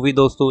 ये मूवी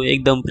दोस्तों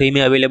एकदम फ्री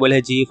में अवेलेबल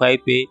है G5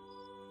 पे,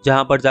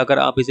 जहाँ पर जाकर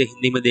आप इसे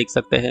हिंदी में देख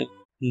सकते हैं।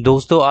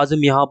 दोस्तों आज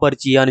हम यहाँ पर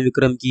चियान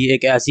विक्रम की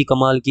एक ऐसी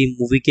कमाल की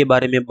मूवी के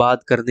बारे में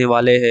बात करने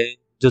वाले हैं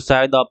जो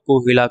शायद आपको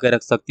हिला कर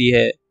रख सकती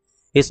है।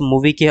 इस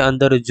मूवी के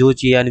अंदर जो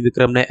चियान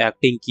विक्रम ने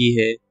एक्टिंग की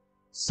है,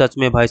 सच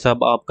में भाई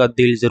साहब आपका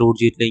दिल जरूर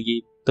जीत लेंगी।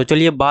 तो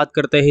चलिए बात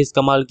करते हैं इस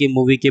कमाल की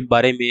मूवी के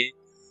बारे में।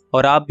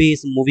 और आप भी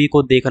इस मूवी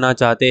को देखना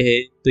चाहते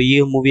हैं तो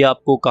ये मूवी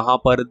आपको कहाँ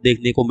पर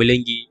देखने को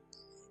मिलेंगी,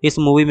 इस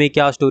मूवी में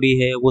क्या स्टोरी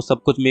है, वो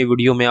सब कुछ मैं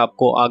वीडियो में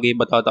आपको आगे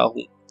बताता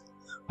हूँ।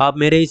 आप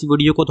मेरे इस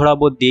वीडियो को थोड़ा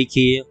बहुत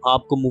देखिए,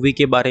 आपको मूवी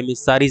के बारे में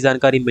सारी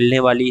जानकारी मिलने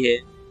वाली है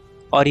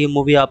और ये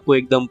मूवी आपको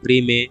एकदम फ्री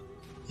में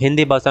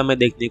हिंदी भाषा में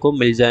देखने को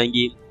मिल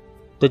जाएंगी।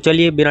 तो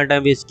चलिए बिना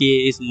टाइम वेस्ट किए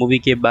इस मूवी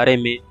के बारे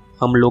में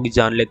हम लोग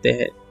जान लेते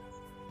हैं।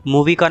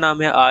 मूवी का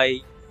नाम है आई।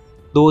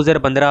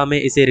 2015 में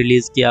इसे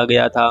रिलीज़ किया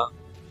गया था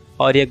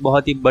और एक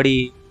बहुत ही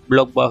बड़ी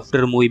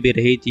ब्लॉकबस्टर मूवी भी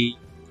रही थी,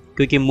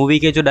 क्योंकि मूवी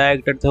के जो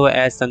डायरेक्टर थे वो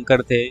एस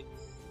शंकर थे,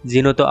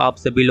 जिन्हों तो आप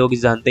सभी लोग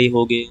जानते ही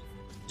होंगे,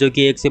 जो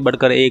कि एक से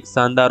बढ़कर एक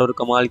शानदार और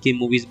कमाल की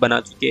मूवीज़ बना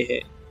चुके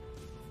हैं।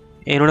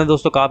 इन्होंने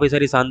दोस्तों काफ़ी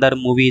सारी शानदार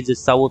मूवीज़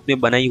साउथ में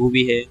बनाई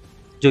हुई है,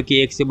 जो कि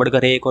एक से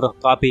बढ़कर एक और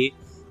काफ़ी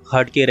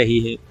हटके रही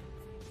है।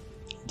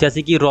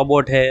 जैसे कि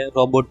रोबोट है,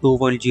 रोबोट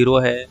 2.0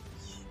 है,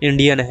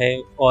 इंडियन है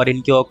और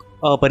इनके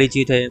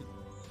अपरिचित है।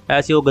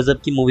 ऐसे वो गज़ब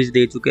की मूवीज़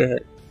दे चुके हैं,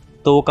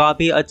 तो वो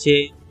काफ़ी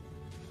अच्छे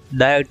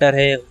डायरेक्टर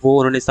है, वो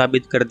उन्होंने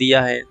साबित कर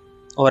दिया है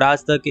और आज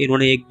तक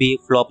इन्होंने एक भी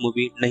फ्लॉप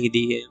मूवी नहीं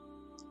दी है।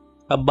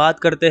 अब बात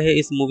करते हैं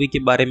इस मूवी के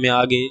बारे में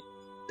आगे।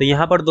 तो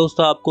यहाँ पर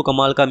दोस्तों आपको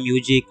कमाल का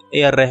म्यूजिक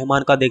ए.आर.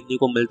 रहमान का देखने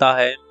को मिलता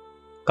है।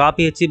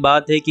 काफ़ी अच्छी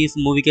बात है कि इस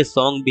मूवी के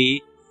सॉन्ग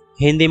भी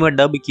हिंदी में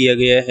डब किए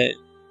गए हैं।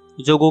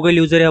 जो गूगल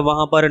यूज़र है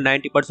वहाँ पर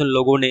 90%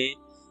 लोगों ने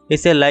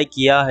इसे लाइक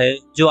किया है।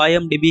 जो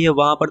IMDb है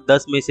वहाँ पर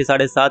 10 में से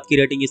 7.5 की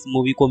रेटिंग इस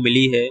मूवी को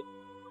मिली है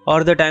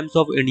और द टाइम्स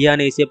ऑफ इंडिया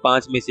ने इसे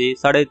 5 में से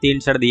 3.5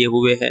 स्टार दिए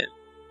हुए हैं।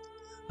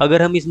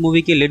 अगर हम इस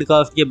मूवी की लीड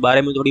कास्ट के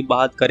बारे में थोड़ी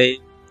बात करें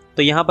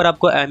तो यहाँ पर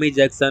आपको एमी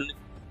जैक्सन,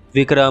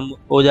 विक्रम,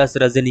 ओजस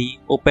रजनी,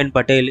 उपेन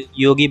पटेल,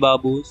 योगी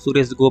बाबू,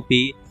 सुरेश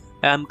गोपी,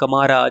 एम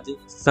कमाराज,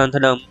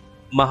 संथनम,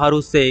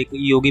 महारू शेख,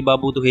 योगी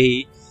बाबू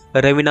दुहेई,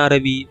 रवीना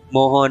रवि,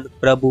 मोहन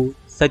प्रभु,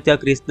 सत्या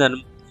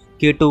कृष्णन,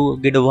 कीटू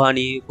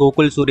गिडवानी,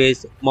 गोकुल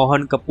सुरेश,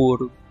 मोहन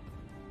कपूर,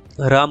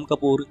 राम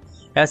कपूर,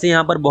 ऐसे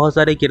यहाँ पर बहुत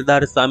सारे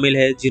किरदार शामिल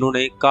हैं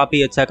जिन्होंने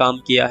काफ़ी अच्छा काम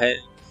किया है।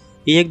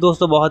 ये एक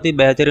दोस्तों बहुत ही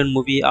बेहतरीन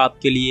मूवी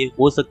आपके लिए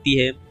हो सकती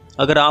है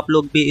अगर आप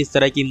लोग भी इस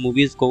तरह की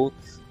मूवीज़ को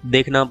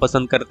देखना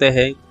पसंद करते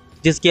हैं,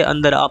 जिसके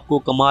अंदर आपको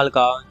कमाल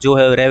का जो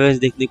है रेवेंज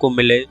देखने को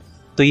मिले,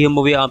 तो ये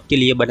मूवी आपके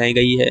लिए बनाई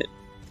गई है।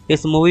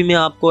 इस मूवी में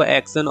आपको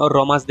एक्शन और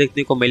रोमांस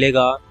देखने को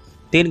मिलेगा।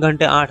 3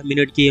 घंटे 8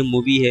 मिनट की ये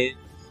मूवी है,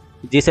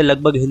 जिसे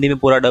लगभग हिंदी में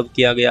पूरा डब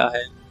किया गया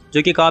है,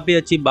 जो कि काफ़ी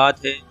अच्छी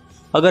बात है।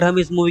 अगर हम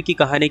इस मूवी की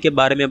कहानी के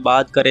बारे में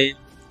बात करें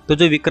तो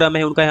जो विक्रम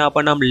है उनका यहाँ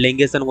पर नाम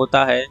लिंगेसन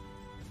होता है,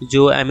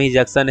 जो एमी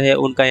जैक्सन है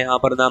उनका यहाँ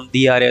पर नाम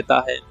दिया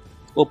रहता है,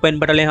 उपेन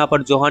पटेल यहाँ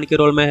पर जोहान के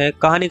रोल में है।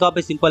 कहानी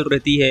काफ़ी सिंपल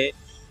रहती है।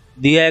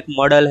 दिया एक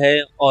मॉडल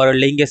है और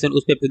लिंगेसन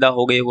उस पर फिदा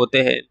हो गए होते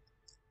हैं,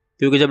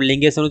 क्योंकि जब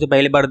लिंगेसन उसे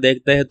पहली बार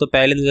देखते हैं तो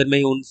पहले नज़र में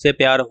ही उनसे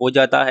प्यार हो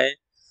जाता है।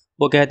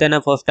 वो कहते हैं ना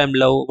first time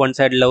love one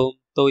side love,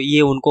 तो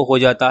ये उनको हो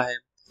जाता है।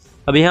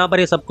 अब यहाँ पर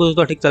ये सब कुछ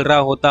तो ठीक चल रहा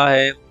होता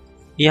है।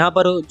 यहाँ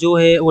पर जो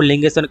है वो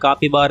लिंगेसन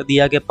काफ़ी बार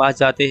दिया के पास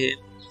जाते हैं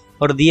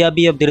और दिया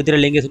भी अब धीरे धीरे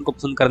लिंगेसन को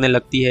पसंद करने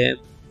लगती है।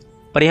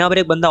 पर यहाँ पर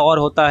एक बंदा और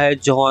होता है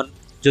जोहान,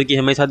 जो कि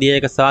हमेशा दिया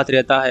के साथ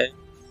रहता है,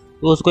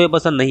 तो उसको ये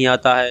पसंद नहीं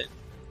आता है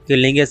कि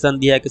लिंगेसन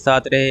दिया के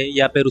साथ रहे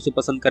या फिर उसे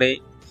पसंद करे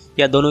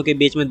या दोनों के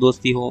बीच में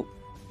दोस्ती हो,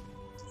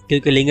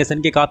 क्योंकि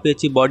लिंगेसन की काफ़ी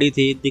अच्छी बॉडी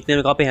थी, दिखने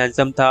में काफ़ी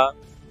हैंडसम था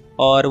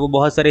और वो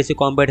बहुत सारे ऐसे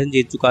कॉम्पिटिशन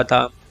जीत चुका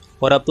था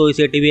और अब तो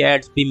इसे टीवी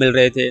एड्स भी मिल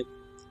रहे थे,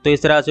 तो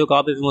इस तरह से वो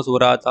काफ़ी फेमस हो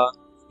रहा था।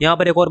 यहाँ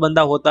पर एक और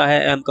बंदा होता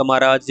है एम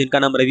कमाराज, जिनका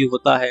नाम रवि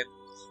होता है।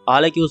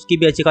 हालांकि उसकी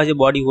भी अच्छी खासी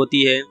बॉडी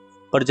होती है,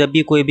 पर जब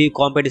भी कोई भी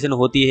कॉम्पिटिशन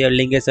होती है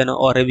लिंगेसन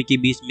और रवि के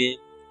बीच में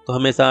तो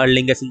हमेशा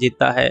लिंगेसन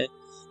जीतता है।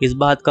 इस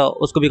बात का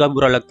उसको भी काफ़ी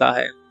बुरा लगता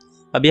है।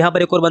 अब यहाँ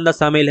पर एक और बंदा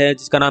शामिल है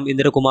जिसका नाम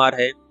इंद्र कुमार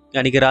है,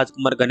 यानी कि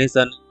राजकुमार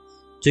गणेशन,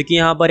 जो कि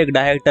यहाँ पर एक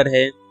डायरेक्टर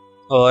है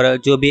और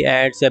जो भी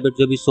एड्स या फिर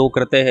जो भी शो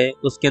करते हैं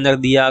उसके अंदर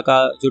दिया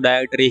का जो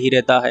डायरेक्टर ही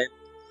रहता है।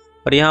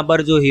 और यहाँ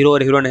पर जो हीरो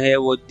और हीरोइन है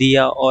वो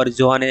दिया और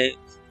जोहान है,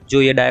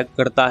 जो ये डायरेक्ट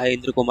करता है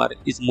इंद्र कुमार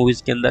इस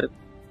मूवीज़ के अंदर।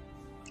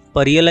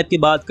 पर रियल लाइफ की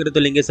बात करें तो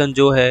लिंगेसन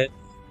जो है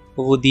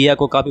वो दिया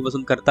को काफ़ी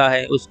पसंद करता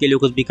है, उसके लिए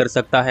कुछ भी कर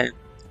सकता है।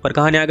 पर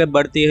कहानी आगे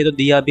बढ़ती है तो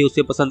दिया भी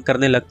उसे पसंद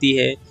करने लगती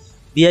है।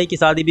 दिया की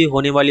शादी भी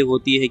होने वाली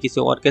होती है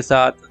किसी और के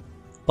साथ,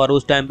 पर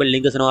उस टाइम पर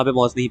लिंगसन वहाँ पे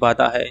पहुँच नहीं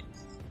पाता है,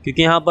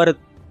 क्योंकि यहाँ पर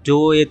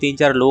जो ये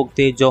 3-4 लोग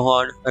थे,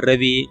 जौहन,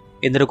 रवि,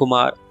 इंद्र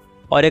कुमार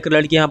और एक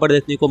लड़की यहाँ पर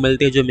देखने को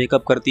मिलती है जो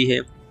मेकअप करती है।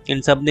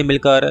 इन सब ने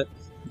मिलकर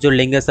जो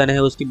लिंगसन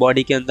है उसकी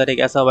बॉडी के अंदर एक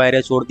ऐसा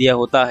वायरस छोड़ दिया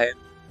होता है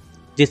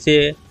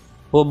जिससे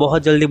वो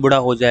बहुत जल्दी बूढ़ा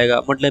हो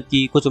जाएगा, मतलब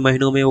कि कुछ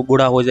महीनों में वो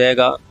बूढ़ा हो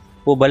जाएगा।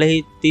 वो भले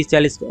ही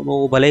 30-40,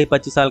 वो भले ही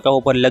 25 साल का हो,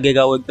 पर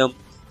लगेगा वो एकदम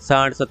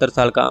 60-70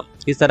 साल का।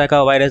 इस तरह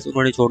का वायरस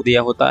उन्होंने छोड़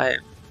दिया होता है।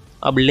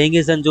 अब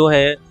लिंगसन जो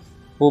है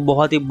वो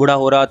बहुत ही बूढ़ा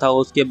हो रहा था,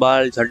 उसके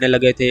बाल झड़ने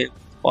लगे थे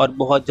और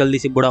बहुत जल्दी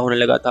से बूढ़ा होने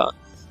लगा था।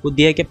 वो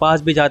दिया के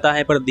पास भी जाता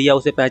है पर दिया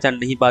उसे पहचान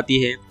नहीं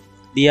पाती है।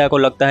 दिया को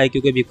लगता है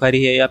क्योंकि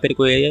भिखारी है या फिर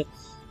कोई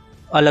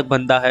अलग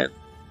बंदा है।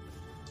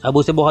 अब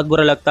उसे बहुत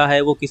बुरा लगता है,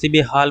 वो किसी भी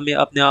हाल में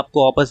अपने आप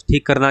को वापस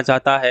ठीक करना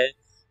चाहता है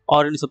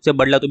और इन सबसे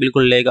बदला तो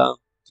बिल्कुल लेगा।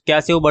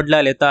 कैसे वो बदला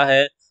लेता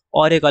है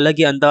और एक अलग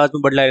ही अंदाज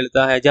में बदला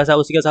लेता है, जैसा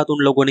उसके साथ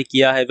उन लोगों ने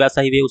किया है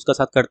वैसा ही वे उसका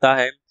साथ करता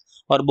है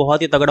और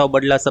बहुत ही तगड़ा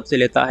बदला सबसे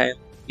लेता है।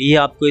 ये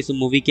आपको इस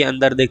मूवी के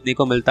अंदर देखने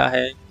को मिलता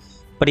है।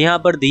 पर यहाँ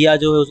पर दिया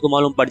जो है उसको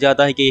मालूम पड़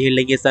जाता है कि ये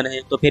लिंगसन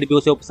है, तो फिर भी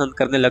उसे वो पसंद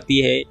करने लगती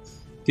है,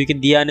 क्योंकि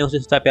दिया ने उसे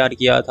सच्चा प्यार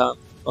किया था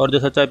और जो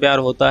सच्चा प्यार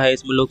होता है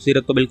इसमें लोग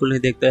सीरत को बिल्कुल नहीं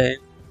देखते हैं।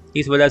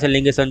 इस वजह से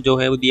लिंगसन जो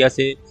है वो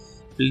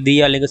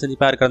दिया लिंगसन से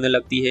प्यार करने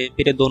लगती है।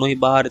 फिर ये दोनों ही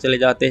बाहर चले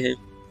जाते हैं,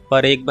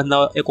 पर एक बंदा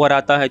एक और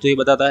आता है जो ये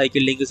बताता है कि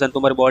लिंगसन,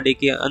 तुम्हारी बॉडी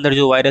के अंदर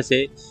जो वायरस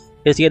है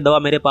इसकी दवा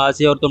मेरे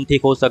पास है और तुम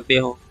ठीक हो सकते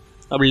हो।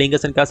 अब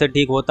लिंगसन कैसे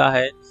ठीक होता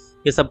है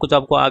ये सब कुछ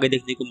आपको आगे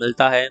देखने को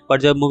मिलता है, पर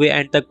जब मूवी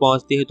एंड तक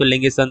पहुंचती है तो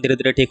लिंगसन धीरे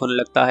धीरे ठीक होने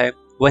लगता है।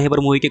 वहीं पर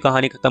मूवी की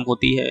कहानी खत्म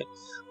होती है।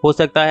 हो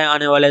सकता है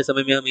आने वाले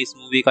समय में हमें इस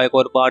मूवी का एक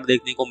और पार्ट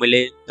देखने को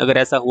मिले। अगर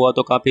ऐसा हुआ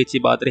तो काफ़ी अच्छी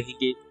बात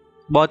रहेगी।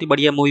 बहुत ही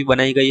बढ़िया मूवी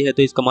बनाई गई है,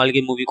 तो इस कमाल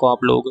की मूवी को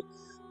आप लोग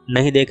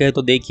नहीं देखे हैं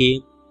तो देखिए।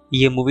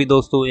 ये मूवी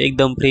दोस्तों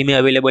एकदम फ्री में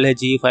अवेलेबल है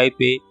G5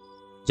 पे,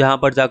 जहाँ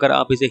पर जाकर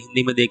आप इसे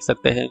हिंदी में देख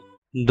सकते हैं।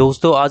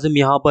 दोस्तों आज हम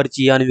यहाँ पर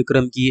चियान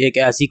विक्रम की एक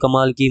ऐसी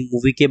कमाल की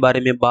मूवी के बारे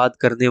में बात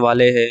करने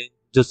वाले हैं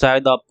जो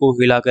शायद आपको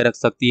हिला कर रख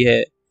सकती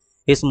है।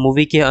 इस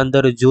मूवी के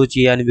अंदर जो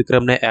चियान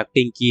विक्रम ने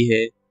एक्टिंग की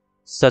है,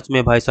 सच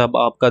में भाई साहब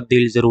आपका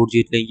दिल जरूर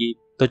जीत लेंगी।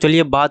 तो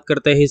चलिए बात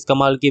करते हैं इस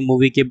कमाल की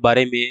मूवी के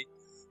बारे में।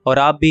 और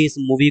आप भी इस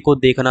मूवी को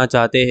देखना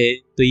चाहते हैं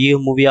तो ये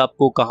मूवी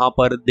आपको कहाँ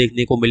पर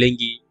देखने को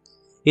मिलेंगी,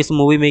 इस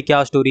मूवी में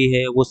क्या स्टोरी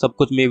है, वो सब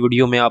कुछ मैं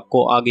वीडियो में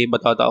आपको आगे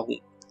बताता हूँ।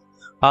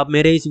 आप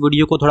मेरे इस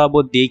वीडियो को थोड़ा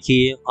बहुत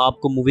देखिए,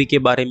 आपको मूवी के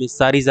बारे में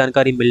सारी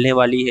जानकारी मिलने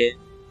वाली है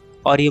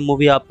और ये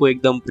मूवी आपको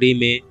एकदम फ्री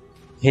में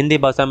हिंदी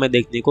भाषा में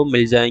देखने को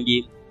मिल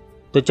जाएंगी।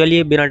 तो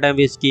चलिए बिना टाइम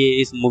वेस्ट किए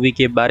इस मूवी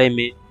के बारे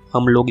में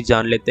हम लोग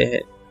जान लेते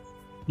हैं।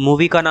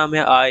 मूवी का नाम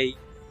है आई।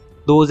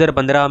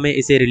 2015 में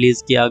इसे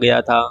रिलीज़ किया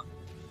गया था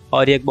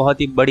और एक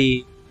बहुत ही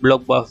बड़ी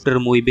ब्लॉकबस्टर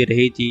मूवी भी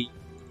रही थी,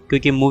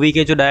 क्योंकि मूवी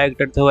के जो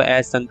डायरेक्टर थे वो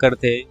एस शंकर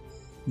थे,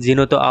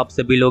 जिन्हों तो आप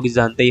सभी लोग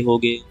जानते ही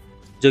होंगे,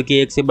 जो कि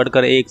एक से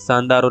बढ़कर एक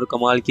शानदार और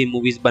कमाल की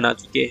मूवीज़ बना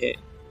चुके हैं।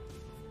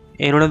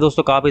 इन्होंने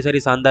दोस्तों काफ़ी सारी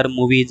शानदार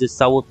मूवीज़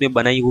साउथ में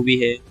बनाई हुई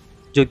है,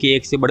 जो कि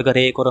एक से बढ़कर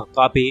एक और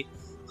काफ़ी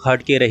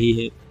हट के रही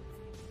है।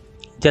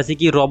 जैसे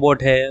कि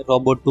रोबोट है,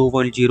 रोबोट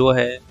 2.0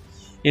 है,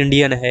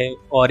 इंडियन है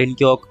और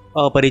इनके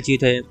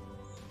अपरिचित है।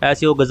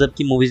 ऐसे वो गज़ब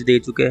की मूवीज़ दे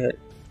चुके हैं,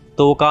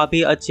 तो वो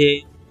काफ़ी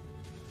अच्छे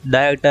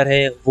डायरेक्टर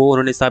है, वो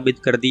उन्होंने साबित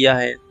कर दिया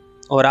है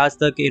और आज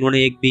तक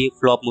इन्होंने एक भी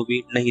फ्लॉप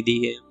मूवी नहीं दी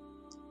है।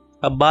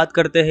 अब बात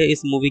करते हैं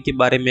इस मूवी के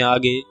बारे में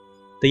आगे।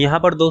 तो यहाँ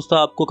पर दोस्तों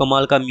आपको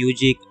कमाल का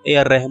म्यूजिक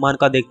ए.आर. रहमान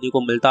का देखने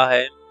को मिलता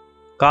है।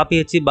 काफ़ी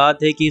अच्छी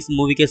बात है कि इस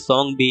मूवी के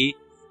सॉन्ग भी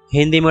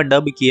हिंदी में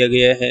डब किए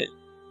गए हैं।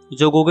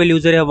 जो गूगल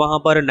यूज़र है वहाँ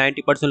पर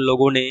 90%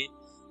 लोगों ने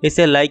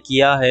इसे लाइक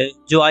किया है।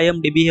 जो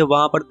IMDb है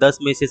वहाँ पर 10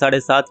 में से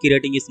 7.5 की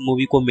रेटिंग इस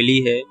मूवी को मिली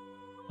है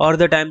और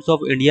द टाइम्स ऑफ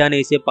इंडिया ने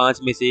इसे 5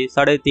 में से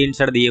 3.5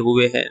 स्टार दिए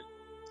हुए हैं।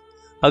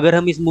 अगर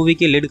हम इस मूवी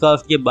की लीड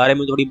कास्ट के बारे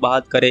में थोड़ी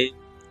बात करें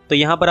तो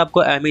यहाँ पर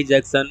आपको एमी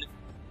जैक्सन,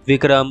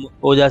 विक्रम,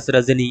 ओजस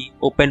रजनी,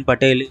 उपेन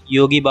पटेल,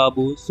 योगी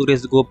बाबू,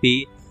 सुरेश गोपी,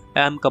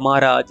 एम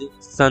कमाराज,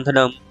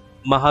 संथनम,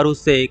 महारू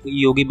शेख,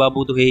 योगी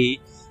बाबू दुहेई,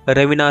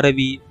 रवीना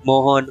रवि,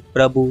 मोहन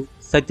प्रभु,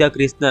 सत्या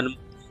कृष्णन,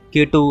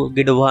 कीटू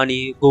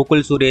गिडवानी,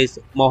 गोकुल सुरेश,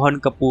 मोहन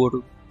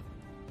कपूर,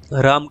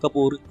 राम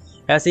कपूर,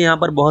 ऐसे यहाँ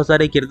पर बहुत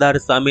सारे किरदार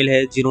शामिल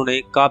हैं जिन्होंने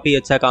काफ़ी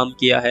अच्छा काम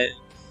किया है।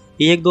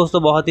 ये एक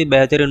दोस्तों बहुत ही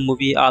बेहतरीन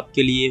मूवी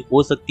आपके लिए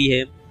हो सकती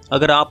है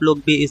अगर आप लोग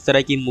भी इस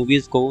तरह की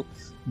मूवीज़ को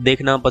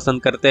देखना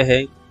पसंद करते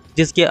हैं,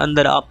 जिसके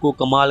अंदर आपको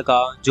कमाल का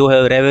जो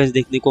है रेवेंज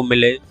देखने को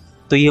मिले,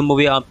 तो ये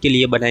मूवी आपके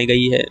लिए बनाई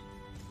गई है।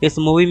 इस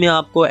मूवी में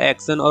आपको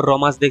एक्शन और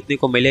रोमांस देखने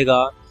को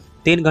मिलेगा।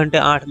 3 घंटे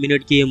 8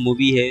 मिनट की ये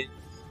मूवी है,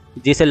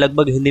 जिसे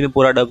लगभग हिंदी में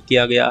पूरा डब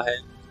किया गया है,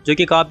 जो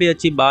कि काफ़ी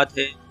अच्छी बात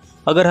है।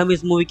 अगर हम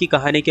इस मूवी की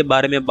कहानी के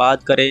बारे में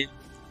बात करें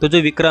तो जो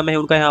विक्रम है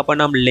उनका यहाँ पर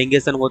नाम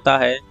लिंगसन होता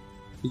है,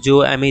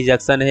 जो एमी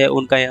जैक्सन है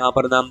उनका यहाँ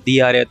पर नाम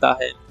दिया रहता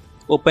है।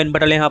 उपेन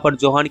पटेल यहाँ पर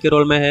जौहन के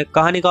रोल में है।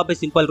 कहानी काफ़ी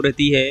सिंपल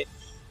रहती है।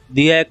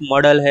 दिया एक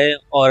मॉडल है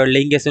और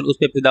लिंगसन उस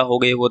पर फिदा हो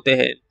गए होते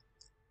हैं,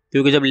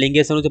 क्योंकि जब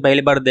लिंगसन उसे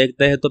पहली बार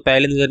देखते हैं तो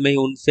पहली नज़र में ही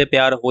उनसे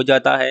प्यार हो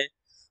जाता है।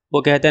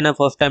 वो कहते हैं ना,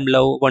 first time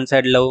love one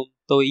side love,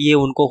 तो ये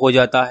उनको हो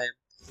जाता है।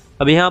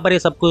 अब यहाँ पर ये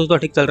सब कुछ तो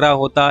ठीक चल रहा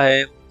होता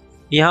है।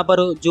 यहाँ पर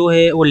जो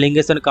है वो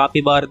लिंगेसन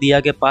काफ़ी बार दिया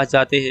के पास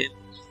जाते हैं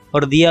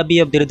और दिया भी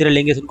अब धीरे धीरे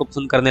लिंगेसन को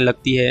पसंद करने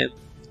लगती है।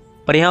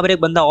 पर यहाँ पर एक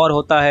बंदा और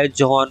होता है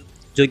जॉन,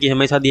 जो कि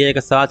हमेशा दिया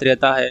के साथ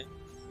रहता है।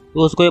 तो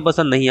उसको ये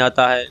पसंद नहीं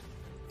आता है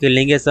कि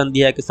लिंगेसन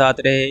दिया के साथ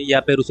रहे या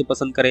फिर उसे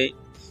पसंद करे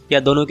या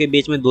दोनों के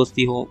बीच में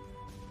दोस्ती हो,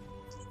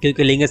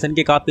 क्योंकि लिंगेसन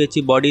की काफ़ी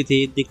अच्छी बॉडी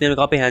थी, दिखने में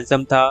काफ़ी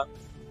हैंडसम था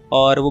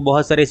और वो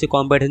बहुत सारे ऐसे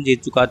कॉम्पिटिशन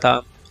जीत चुका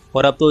था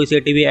और अब तो इसे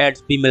टीवी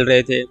एड्स भी मिल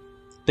रहे थे,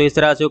 तो इस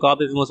तरह से वो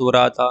काफ़ी फेमस हो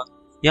रहा था।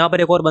 यहाँ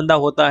पर एक और बंदा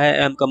होता है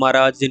एम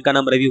कमाराज, जिनका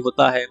नाम रवि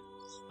होता है।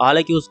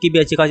 हालांकि उसकी भी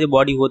अच्छी खासी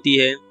बॉडी होती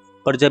है,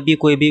 पर जब भी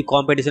कोई भी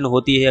कंपटीशन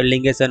होती है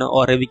लिंगेसन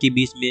और रवि के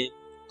बीच में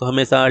तो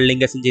हमेशा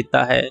लिंगेसन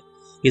जीतता है।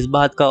 इस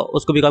बात का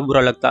उसको भी काफ़ी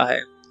बुरा लगता है।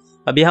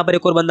 अब यहाँ पर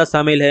एक और बंदा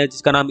शामिल है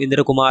जिसका नाम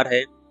इंद्र कुमार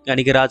है,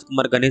 यानी कि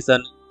राजकुमार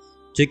गणेशन,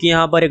 जो कि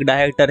यहाँ पर एक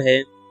डायरेक्टर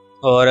है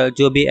और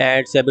जो भी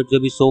एड्स या फिर जो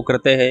भी शो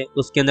करते हैं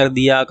उसके अंदर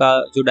दिया का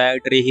जो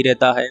डायरेक्टर ही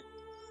रहता है।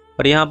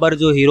 पर यहाँ पर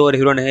जो हीरो और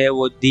हीरोइन है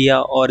वो दिया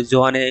और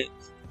जॉन है,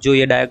 जो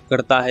ये डायरेक्ट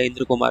करता है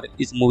इंद्र कुमार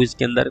इस मूवीज़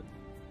के अंदर।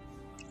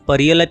 पर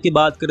रियल लाइफ की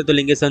बात करें तो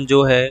लिंगेसन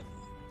जो है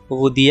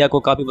वो दिया को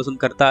काफ़ी पसंद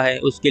करता है,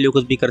 उसके लिए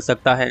कुछ भी कर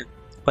सकता है।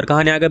 पर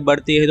कहानी आगे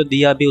बढ़ती है तो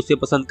दिया भी उसे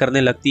पसंद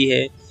करने लगती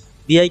है।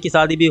 दिया की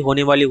शादी भी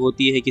होने वाली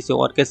होती है किसी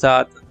और के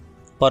साथ,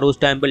 पर उस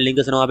टाइम पर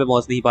लिंगेसन वहाँ पे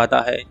पहुँच नहीं पाता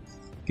है,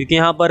 क्योंकि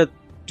यहाँ पर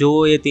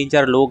जो ये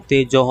 3-4 लोग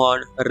थे,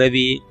 जॉन,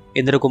 रवि,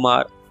 इंद्र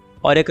कुमार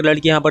और एक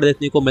लड़की यहाँ पर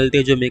देखने को मिलती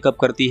है जो मेकअप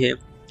करती है।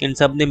 इन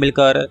सब ने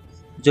मिलकर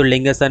जो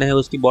लिंगेसन है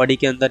उसकी बॉडी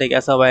के अंदर एक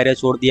ऐसा वायरस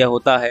छोड़ दिया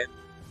होता है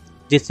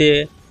जिससे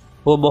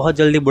वो बहुत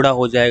जल्दी बूढ़ा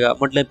हो जाएगा,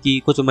 मतलब कि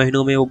कुछ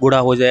महीनों में वो बूढ़ा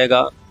हो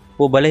जाएगा।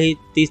 वो भले ही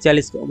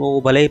 30-40,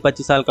 वो भले ही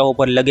 25 साल का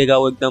ऊपर लगेगा,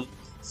 वो एकदम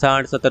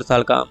 60-70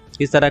 साल का,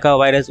 इस तरह का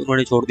वायरस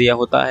उन्होंने छोड़ दिया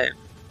होता है।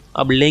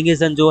 अब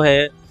लिंगेसन जो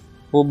है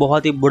वो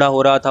बहुत ही बूढ़ा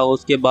हो रहा था,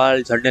 उसके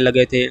बाल झड़ने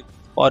लगे थे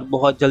और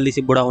बहुत जल्दी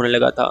से बूढ़ा होने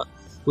लगा था।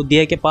 वो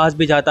दिया के पास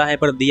भी जाता है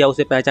पर दिया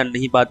उसे पहचान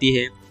नहीं पाती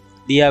है।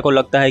 दिया को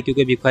लगता है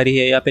क्योंकि भिखारी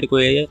है या फिर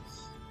कोई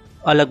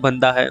अलग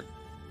बंदा है।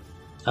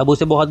 अब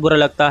उसे बहुत बुरा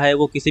लगता है,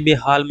 वो किसी भी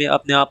हाल में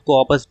अपने आप को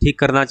वापस ठीक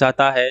करना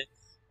चाहता है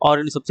और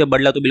इन सबसे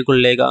बदला तो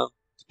बिल्कुल लेगा।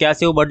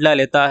 कैसे वो बदला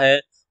लेता है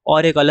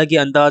और एक अलग ही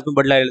अंदाज में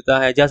बदला लेता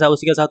है, जैसा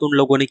उसके साथ उन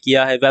लोगों ने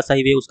किया है वैसा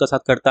ही वे उसका साथ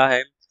करता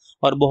है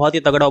और बहुत ही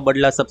तगड़ा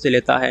बदला सबसे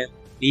लेता है।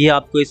 ये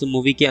आपको इस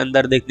मूवी के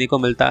अंदर देखने को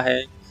मिलता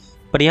है।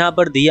 पर यहाँ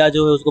पर दिया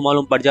जो है उसको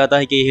मालूम पड़ जाता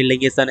है कि ये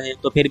लिंगेसन है,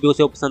 तो फिर भी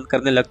उसे वो पसंद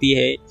करने लगती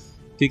है,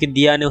 क्योंकि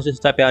दिया ने उसे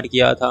सच्चा प्यार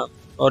किया था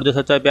और जो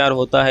सच्चा प्यार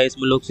होता है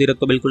इसमें लोग सीरत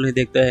तो बिल्कुल नहीं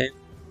देखते हैं।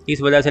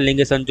 इस वजह से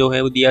लिंगेसन जो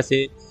है वो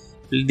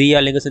दिया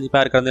लिंगेसन से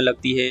प्यार करने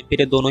लगती है।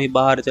 फिर ये दोनों ही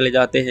बाहर चले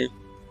जाते हैं,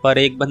 पर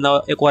एक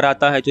बंदा एक और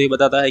आता है जो ये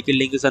बताता है कि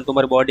लिंगेसन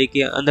तुम्हारी बॉडी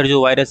के अंदर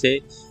जो वायरस है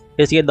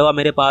इसकी दवा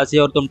मेरे पास है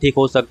और तुम ठीक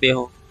हो सकते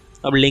हो।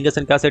 अब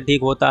लिंगेसन कैसे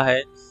ठीक होता है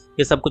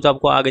ये सब कुछ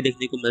आपको आगे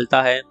देखने को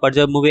मिलता है, पर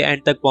जब मूवी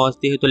एंड तक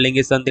पहुंचती है तो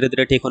लिंगेसन धीरे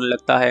धीरे ठीक होने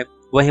लगता है।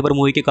 वहीं पर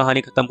मूवी की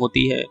कहानी खत्म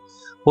होती है।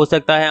 हो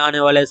सकता है आने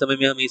वाले समय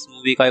में हमें इस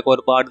मूवी का एक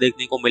और पार्ट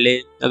देखने को मिले,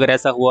 अगर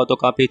ऐसा हुआ तो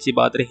काफ़ी अच्छी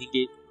बात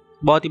रहेगी।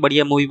 बहुत ही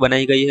बढ़िया मूवी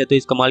बनाई गई है, तो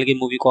इस कमाल की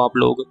मूवी को आप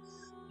लोग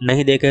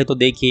नहीं देखे तो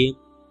देखिए।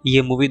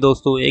 ये मूवी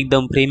दोस्तों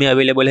एकदम फ्री में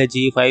अवेलेबल है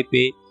G5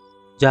 पे,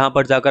 जहाँ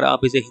पर जाकर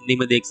आप इसे हिंदी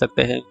में देख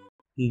सकते हैं।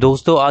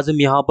 दोस्तों आज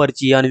हम यहाँ पर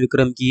चियान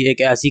विक्रम की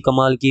एक ऐसी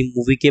कमाल की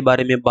मूवी के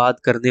बारे में बात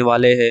करने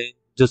वाले हैं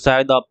जो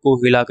शायद आपको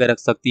हिला कर रख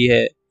सकती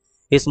है।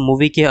 इस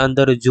मूवी के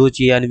अंदर जो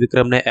चियान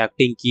विक्रम ने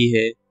एक्टिंग की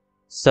है,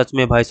 सच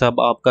में भाई साहब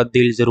आपका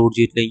दिल जरूर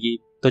जीत लेंगी।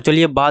 तो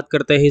चलिए बात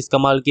करते हैं इस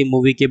कमाल की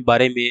मूवी के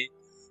बारे में।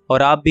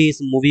 और आप भी इस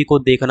मूवी को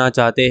देखना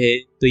चाहते हैं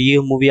तो ये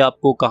मूवी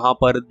आपको कहां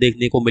पर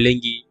देखने को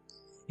मिलेंगी,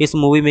 इस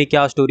मूवी में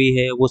क्या स्टोरी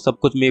है, वो सब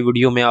कुछ मैं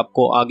वीडियो में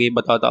आपको आगे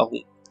बताता हूँ।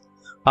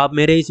 आप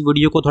मेरे इस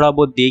वीडियो को थोड़ा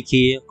बहुत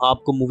देखिए,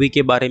 आपको मूवी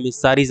के बारे में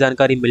सारी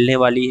जानकारी मिलने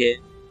वाली है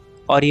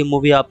और ये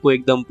मूवी आपको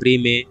एकदम फ्री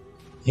में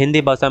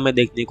हिंदी भाषा में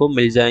देखने को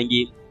मिल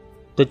जाएंगी।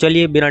 तो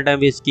चलिए बिना टाइम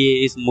वेस्ट किए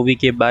इस मूवी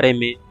के बारे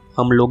में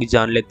हम लोग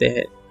जान लेते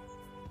हैं।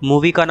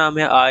 मूवी का नाम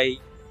है आई।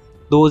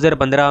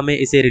 2015 में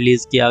इसे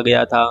रिलीज़ किया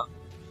गया था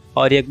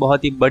और एक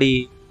बहुत ही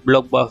बड़ी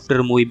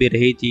ब्लॉकबस्टर मूवी भी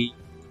रही थी,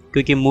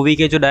 क्योंकि मूवी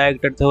के जो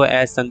डायरेक्टर थे वो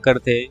एस शंकर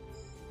थे,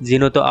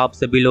 जिन्हों तो आप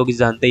सभी लोग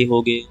जानते ही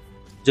होंगे,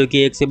 जो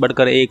कि एक से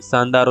बढ़कर एक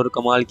शानदार और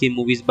कमाल की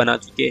मूवीज़ बना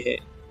चुके हैं।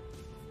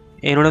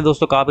 इन्होंने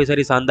दोस्तों काफ़ी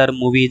सारी शानदार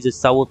मूवीज़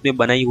साउथ में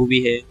बनाई हुई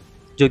है,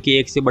 जो कि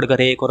एक से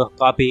बढ़कर एक और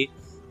काफ़ी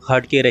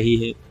हट के रही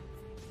है,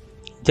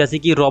 जैसे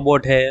कि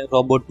रोबोट है,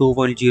 रोबोट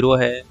 2.0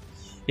 है,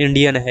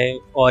 इंडियन है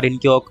और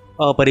इनके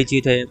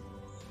अपरिचित है।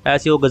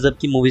 ऐसे वो गज़ब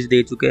की मूवीज़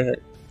दे चुके हैं,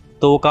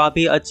 तो वो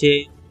काफ़ी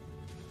अच्छे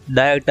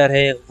डायरेक्टर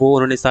है, वो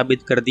उन्होंने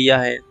साबित कर दिया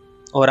है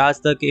और आज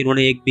तक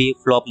इन्होंने एक भी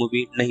फ्लॉप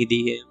मूवी नहीं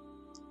दी है।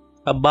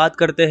 अब बात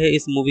करते हैं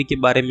इस मूवी के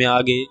बारे में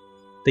आगे।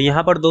 तो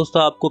यहाँ पर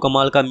दोस्तों आपको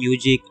कमाल का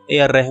म्यूजिक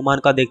A.R. रहमान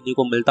का देखने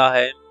को मिलता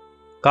है।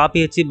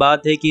 काफ़ी अच्छी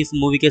बात है कि इस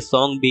मूवी के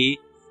सॉन्ग भी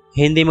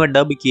हिंदी में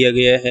डब किए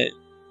गए हैं।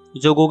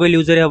 जो गूगल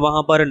यूज़र है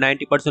वहाँ पर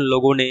 90%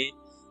 लोगों ने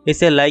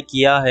इसे लाइक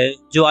किया है।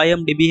 जो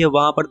IMDb है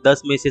वहाँ पर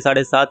 10 में से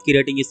 7.5 की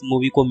रेटिंग इस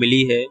मूवी को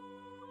मिली है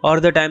और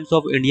द टाइम्स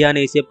ऑफ इंडिया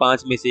ने इसे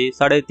 5 में से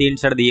 3.5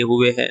 स्टार दिए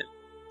हुए हैं।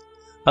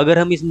 अगर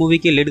हम इस मूवी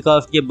के लीड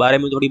कास्ट के बारे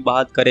में थोड़ी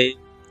बात करें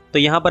तो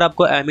यहाँ पर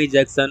आपको एमी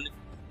जैक्सन,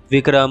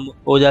 विक्रम,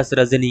 ओजस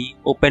रजनी,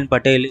 उपेन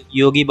पटेल,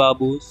 योगी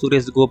बाबू,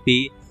 सुरेश गोपी,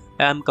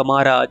 एम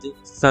कमाराज,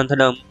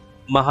 संथनम,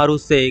 महारू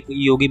शेख,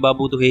 योगी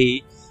बाबू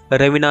दुहेई,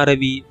 रवीना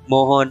रवि,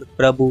 मोहन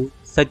प्रभु,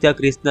 सत्या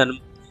कृष्णन,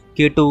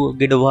 कीटू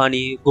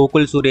गिडवानी,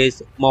 गोकुल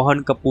सुरेश,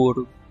 मोहन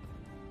कपूर,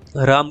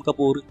 राम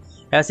कपूर,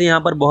 ऐसे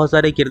यहाँ पर बहुत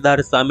सारे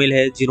किरदार शामिल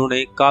हैं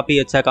जिन्होंने काफ़ी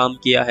अच्छा काम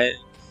किया है।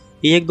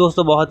 ये एक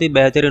दोस्तों बहुत ही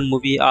बेहतरीन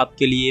मूवी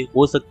आपके लिए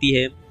हो सकती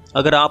है।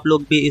 अगर आप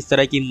लोग भी इस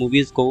तरह की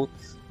मूवीज़ को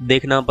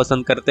देखना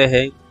पसंद करते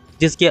हैं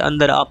जिसके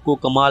अंदर आपको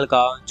कमाल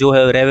का जो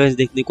है रेवेंज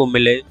देखने को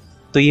मिले,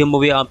 तो ये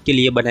मूवी आपके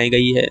लिए बनाई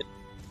गई है।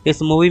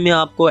 इस मूवी में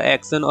आपको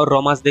एक्शन और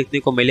रोमांस देखने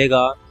को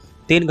मिलेगा।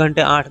 3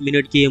 घंटे 8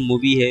 मिनट की ये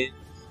मूवी है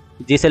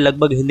जिसे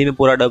लगभग हिंदी में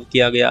पूरा डब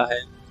किया गया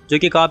है, जो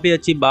कि काफ़ी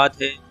अच्छी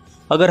बात है।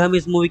 अगर हम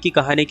इस मूवी की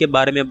कहानी के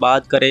बारे में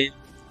बात करें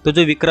तो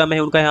जो विक्रम है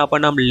उनका यहाँ पर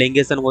नाम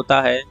लिंगेसन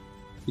होता है,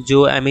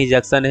 जो एमी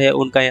जैक्सन है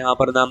उनका यहाँ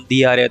पर नाम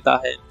दिया रहता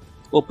है।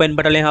 ओपेन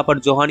पटेल यहाँ पर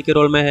जोहान के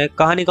रोल में है।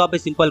 कहानी काफ़ी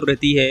सिंपल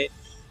रहती है।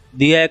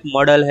 दिया एक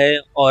मॉडल है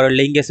और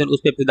लिंगेसन उस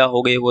पर फिदा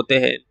हो गए होते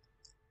हैं,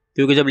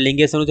 क्योंकि जब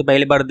लिंगेसन उसे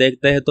पहली बार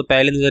देखते हैं तो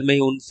पहली नज़र में ही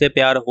उनसे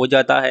प्यार हो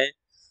जाता है।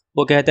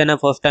 वो कहते हैं ना,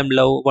 first time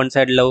love one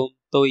side love,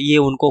 तो ये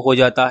उनको हो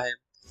जाता है।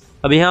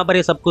 अब यहाँ पर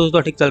ये सब कुछ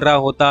तो ठीक चल रहा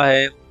होता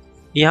है।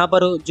 यहाँ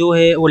पर जो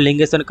है वो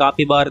लिंगेसन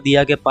काफ़ी बार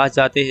दिया के पास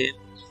जाते हैं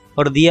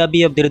और दिया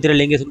भी अब धीरे धीरे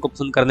लिंगेसन को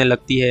पसंद करने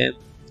लगती है।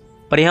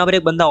 पर यहाँ पर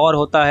एक बंदा और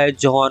होता है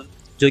जॉन,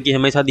 जो कि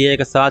हमेशा दिया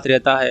के साथ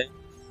रहता है।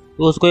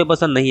 तो उसको ये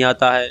पसंद नहीं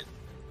आता है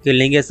कि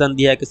लिंगेसन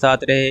दिया के साथ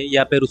रहे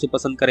या फिर उसे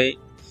पसंद करे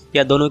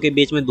या दोनों के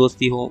बीच में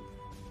दोस्ती हो,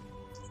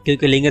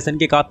 क्योंकि लिंगेसन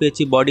की काफ़ी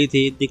अच्छी बॉडी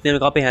थी, दिखने में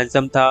काफ़ी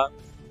हैंडसम था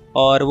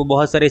और वो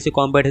बहुत सारे ऐसे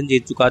कॉम्पिटिशन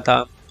जीत चुका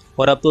था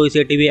और अब तो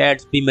इसे टीवी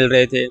एड्स भी मिल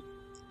रहे थे,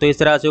 तो इस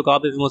तरह से वो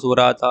काफ़ी फेमस हो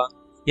रहा था।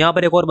 यहाँ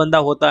पर एक और बंदा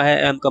होता है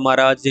एम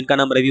कमाराज, जिनका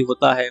नाम रवि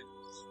होता है।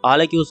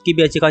 हालांकि उसकी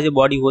भी अच्छी खासी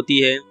बॉडी होती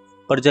है,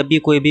 पर जब भी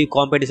कोई भी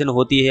कंपटीशन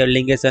होती है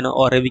लिंगेसन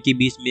और रवि के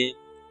बीच में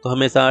तो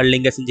हमेशा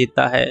लिंगेसन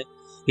जीतता है।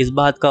 इस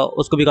बात का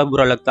उसको भी काफ़ी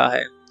बुरा लगता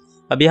है।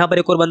 अब यहाँ पर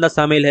एक और बंदा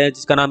शामिल है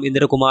जिसका नाम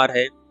इंद्र कुमार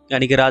है,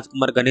 यानी कि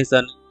राजकुमार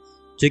गणेशन,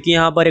 जो कि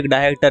यहाँ पर एक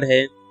डायरेक्टर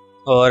है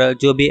और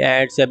जो भी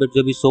एड्स या फिर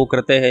जो भी शो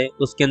करते हैं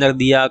उसके अंदर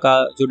दिया का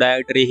जो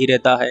डायरेक्टर ही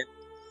रहता है।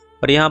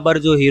 और यहाँ पर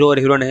जो हीरो और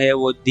हीरोइन है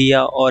वो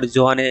दिया और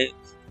जोहान है,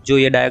 जो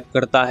ये डायरेक्ट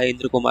करता है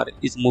इंद्र कुमार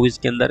इस मूवीज़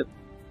के अंदर।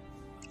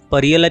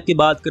 पर रियल लाइफ की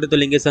बात करें तो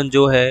लिंगेसन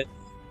जो है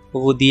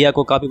वो दिया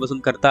को काफ़ी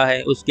पसंद करता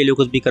है, उसके लिए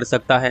कुछ भी कर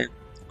सकता है।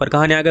 पर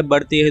कहानी आगे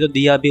बढ़ती है तो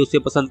दिया भी उसे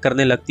पसंद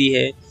करने लगती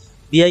है।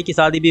 दिया की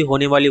शादी भी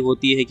होने वाली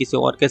होती है किसी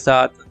और के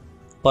साथ,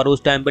 पर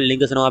उस टाइम पर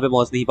लिंगेसन वहाँ पे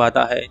पहुँच नहीं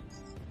पाता है,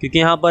 क्योंकि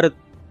यहाँ पर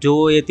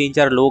जो ये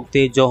 3-4 लोग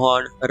थे,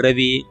 जोहान,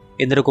 रवि,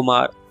 इंद्र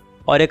कुमार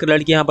और एक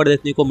लड़की यहाँ पर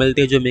देखने को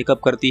मिलती है जो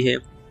मेकअप करती है।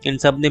 इन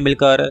सब ने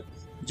मिलकर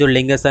जो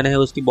लिंगेसन है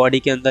उसकी बॉडी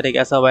के अंदर एक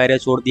ऐसा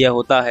वायरस छोड़ दिया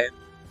होता है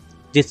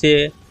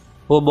जिससे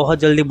वो बहुत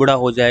जल्दी बूढ़ा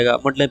हो जाएगा,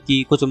 मतलब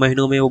कि कुछ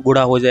महीनों में वो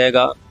बूढ़ा हो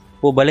जाएगा।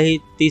 वो भले ही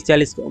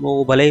 30-40,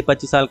 वो भले ही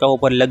 25 साल का हो,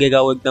 पर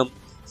लगेगा वो एकदम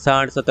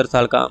 60-70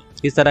 साल का।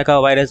 इस तरह का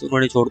वायरस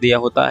उन्होंने छोड़ दिया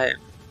होता है।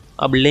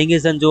 अब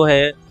लिंगेसन जो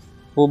है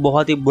वो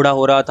बहुत ही बूढ़ा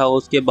हो रहा था,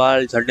 उसके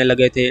बाल झड़ने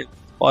लगे थे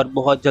और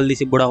बहुत जल्दी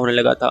से बूढ़ा होने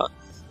लगा था।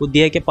 वो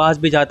दिया के पास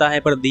भी जाता है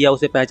पर दिया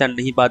उसे पहचान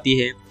नहीं पाती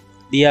है।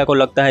 दिया को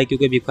लगता है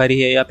क्योंकि भिखारी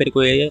है या फिर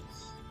कोई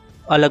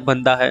अलग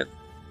बंदा है।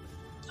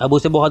 अब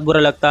उसे बहुत बुरा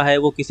लगता है,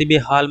 वो किसी भी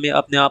हाल में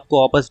अपने आप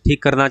को वापस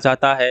ठीक करना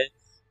चाहता है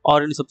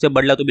और इन सबसे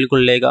बदला तो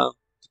बिल्कुल लेगा।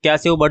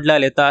 कैसे वो बदला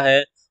लेता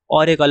है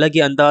और एक अलग ही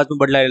अंदाज में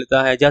बदला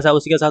लेता है, जैसा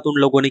उसके साथ उन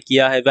लोगों ने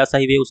किया है वैसा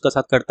ही वे उसका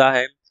साथ करता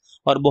है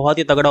और बहुत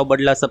ही तगड़ा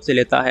बदला सबसे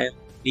लेता है।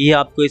 ये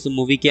आपको इस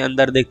मूवी के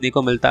अंदर देखने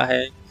को मिलता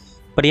है।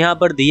 पर यहाँ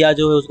पर दिया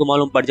जो है उसको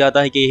मालूम पड़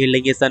जाता है कि ये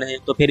लिंगेसन है,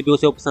 तो फिर भी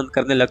उसे वो पसंद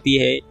करने लगती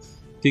है,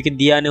 क्योंकि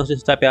दिया ने उसे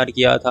सच्चा प्यार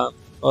किया था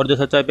और जो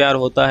सच्चा प्यार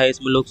होता है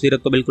इसमें लोग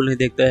सीरत को बिल्कुल नहीं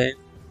देखते हैं।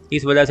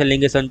 इस वजह से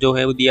लिंगेसन जो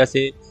है वो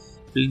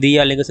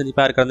दिया लिंगेसन से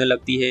प्यार करने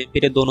लगती है।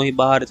 फिर ये दोनों ही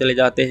बाहर चले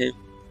जाते हैं,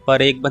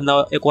 पर एक बंदा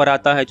एक और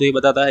आता है जो ये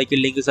बताता है कि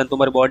लिंगेसन,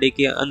 तुम्हारी बॉडी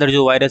के अंदर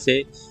जो वायरस है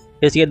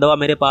इसकी दवा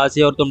मेरे पास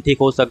है और तुम ठीक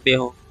हो सकते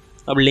हो।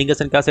 अब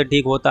लिंगेसन कैसे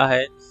ठीक होता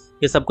है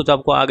ये सब कुछ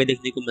आपको आगे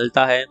देखने को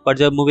मिलता है, पर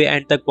जब मूवी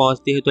एंड तक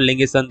पहुंचती है तो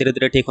लिंगेसन धीरे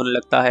धीरे ठीक होने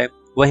लगता है।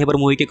 वहीं पर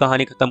मूवी की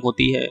कहानी खत्म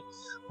होती है।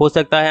 हो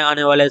सकता है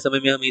आने वाले समय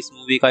में हमें इस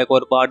मूवी का एक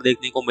और पार्ट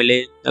देखने को मिले।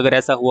 अगर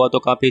ऐसा हुआ तो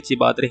काफ़ी अच्छी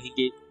बात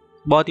रहेगी।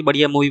 बहुत ही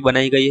बढ़िया मूवी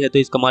बनाई गई है, तो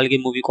इस कमाल की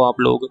मूवी को आप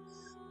लोग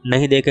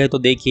नहीं देखे तो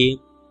देखिए।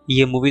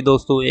 ये मूवी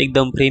दोस्तों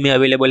एकदम फ्री में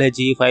अवेलेबल है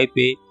G5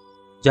 पे,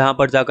 जहाँ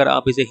पर जाकर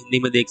आप इसे हिंदी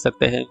में देख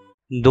सकते हैं।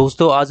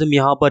 दोस्तों आज हम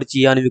यहाँ पर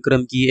चियान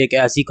विक्रम की एक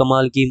ऐसी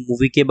कमाल की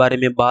मूवी के बारे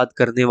में बात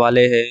करने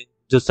वाले हैं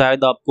जो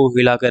शायद आपको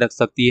हिला कर रख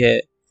सकती है।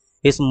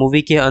 इस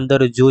मूवी के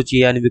अंदर जो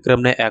चियान विक्रम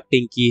ने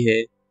एक्टिंग की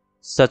है,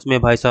 सच में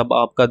भाई साहब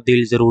आपका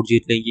दिल जरूर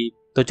जीत लेंगी।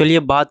 तो चलिए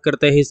बात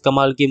करते हैं इस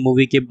कमाल की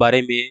मूवी के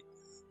बारे में।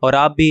 और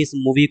आप भी इस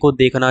मूवी को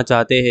देखना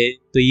चाहते हैं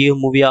तो ये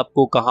मूवी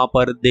आपको कहाँ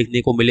पर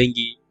देखने को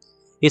मिलेंगी,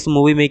 इस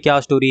मूवी में क्या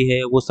स्टोरी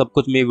है, वो सब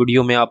कुछ मैं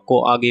वीडियो में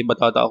आपको आगे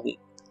बताता हूँ।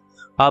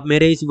 आप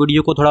मेरे इस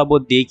वीडियो को थोड़ा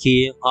बहुत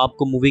देखिए,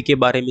 आपको मूवी के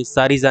बारे में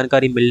सारी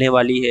जानकारी मिलने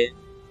वाली है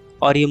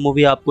और ये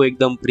मूवी आपको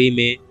एकदम फ्री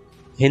में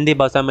हिंदी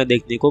भाषा में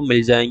देखने को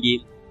मिल जाएंगी।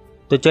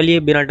 तो चलिए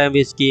बिना टाइम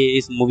वेस्ट किए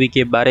इस मूवी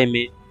के बारे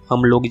में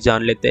हम लोग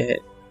जान लेते हैं।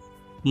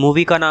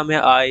 मूवी का नाम है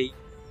आई।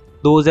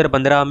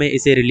 2015 में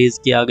इसे रिलीज़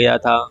किया गया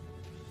था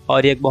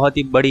और ये एक बहुत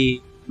ही बड़ी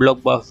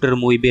ब्लॉकबस्टर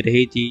मूवी भी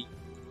रही थी,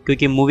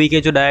 क्योंकि मूवी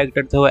के जो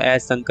डायरेक्टर थे वो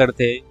एस शंकर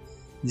थे,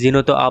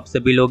 जिन्हों तो आप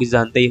सभी लोग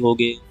जानते ही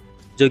होंगे,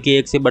 जो कि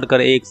एक से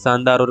बढ़कर एक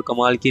शानदार और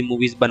कमाल की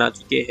मूवीज़ बना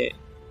चुके हैं।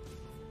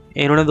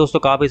 इन्होंने दोस्तों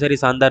काफ़ी सारी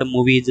शानदार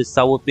मूवीज़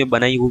साउथ में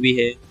बनाई हुई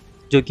है,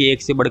 जो कि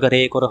एक से बढ़कर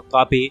एक और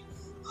काफ़ी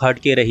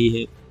हटके रही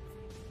है।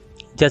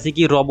 जैसे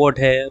कि रोबोट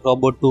है,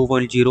 रोबोट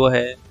 2.0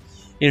 है,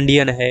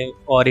 इंडियन है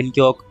और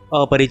इनके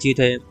अपरिचित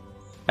है।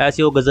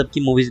 ऐसे वो गज़ब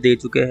की मूवीज़ दे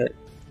चुके हैं,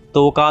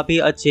 तो वो काफ़ी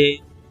अच्छे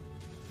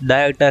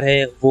डायरेक्टर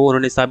है, वो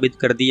उन्होंने साबित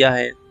कर दिया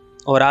है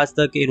और आज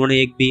तक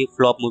इन्होंने एक भी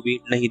फ्लॉप मूवी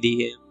नहीं दी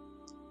है।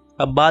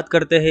 अब बात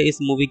करते हैं इस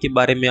मूवी के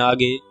बारे में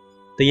आगे।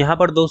 तो यहाँ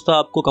पर दोस्तों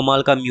आपको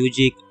कमाल का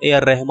म्यूजिक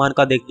ए.आर. रहमान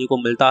का देखने को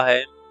मिलता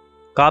है।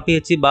 काफ़ी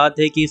अच्छी बात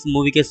है कि इस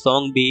मूवी के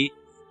सॉन्ग भी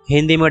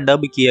हिंदी में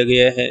डब किए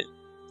गए हैं।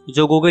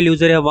 जो गूगल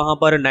यूज़र है वहाँ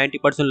पर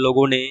 90%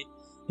 लोगों ने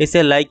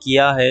इसे लाइक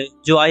किया है।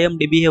 जो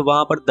IMDb है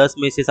वहाँ पर 10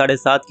 में से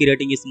 7.5 की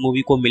रेटिंग इस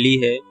मूवी को मिली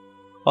है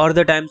और द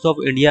टाइम्स ऑफ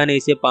इंडिया ने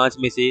इसे 5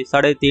 में से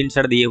 3.5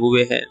 स्टार दिए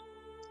हुए हैं।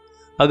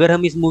 अगर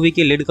हम इस मूवी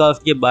की लीड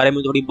कास्ट के बारे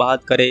में थोड़ी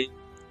बात करें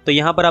तो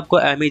यहाँ पर आपको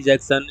एमी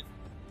जैक्सन,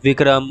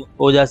 विक्रम,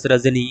 ओजस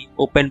रजनी,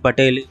 उपेन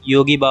पटेल,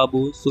 योगी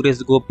बाबू,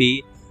 सुरेश गोपी,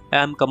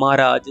 एम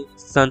कमाराज,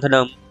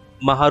 संथनम,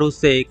 महारू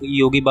शेख,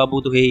 योगी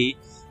बाबू दुहेई,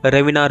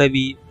 रवीना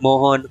रवि,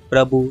 मोहन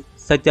प्रभु,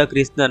 सत्या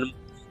कृष्णन,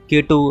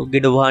 कीटू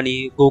गिडवानी,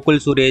 गोकुल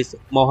सुरेश,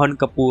 मोहन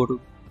कपूर,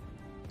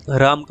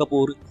 राम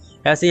कपूर,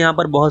 ऐसे यहाँ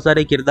पर बहुत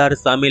सारे किरदार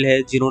शामिल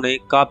हैं जिन्होंने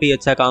काफ़ी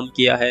अच्छा काम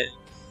किया है।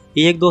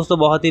 ये एक दोस्तों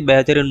बहुत ही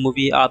बेहतरीन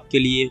मूवी आपके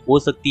लिए हो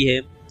सकती है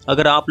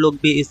अगर आप लोग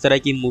भी इस तरह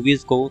की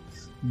मूवीज़ को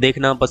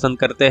देखना पसंद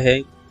करते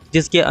हैं,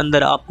 जिसके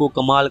अंदर आपको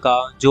कमाल का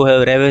जो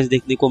है रेवेंज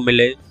देखने को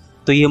मिले,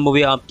 तो ये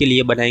मूवी आपके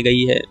लिए बनाई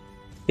गई है।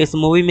 इस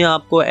मूवी में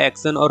आपको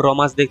एक्शन और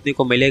रोमांस देखने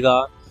को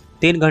मिलेगा।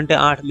 3 घंटे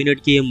 8 मिनट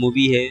की ये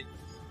मूवी है,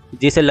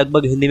 जिसे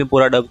लगभग हिंदी में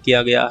पूरा डब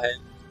किया गया है,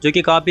 जो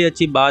कि काफ़ी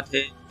अच्छी बात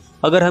है।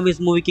 अगर हम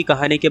इस मूवी की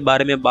कहानी के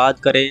बारे में बात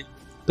करें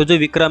तो जो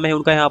विक्रम है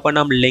उनका यहाँ पर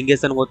नाम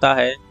लेंगेसन होता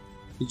है,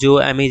 जो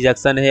एमी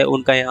जैक्सन है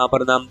उनका यहाँ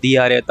पर नाम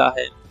दिया रहता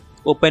है,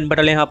 ओपेन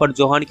पटेल यहाँ पर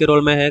जोहान के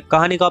रोल में है।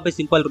 कहानी काफ़ी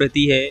सिंपल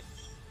रहती है।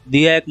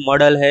 दिया एक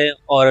मॉडल है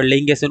और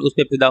लेंगेसन उस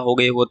पर फिदा हो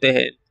गए होते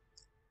हैं,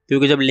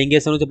 क्योंकि जब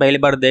लेंगेसन उसे पहली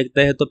बार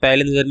देखते हैं तो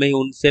पहली नज़र में ही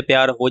उनसे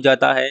प्यार हो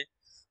जाता है।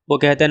 वो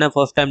कहते हैं ना,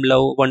 first time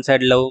love one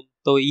side love,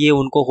 तो ये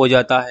उनको हो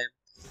जाता है।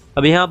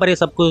 अब यहाँ पर ये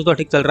सब कुछ तो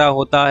ठीक चल रहा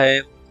होता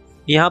है।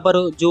 यहाँ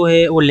पर जो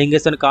है वो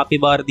लेंगेसन काफ़ी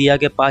बार दिया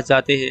के पास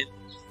जाते हैं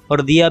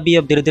और दिया भी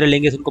अब धीरे धीरे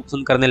लेंगेसन को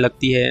पसंद करने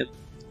लगती है।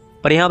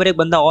 पर यहाँ पर एक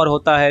बंदा और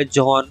होता है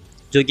जॉन,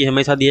 जो कि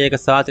हमेशा दिया के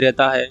साथ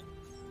रहता है,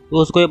 तो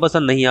उसको ये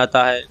पसंद नहीं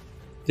आता है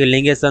कि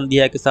लेंगेसन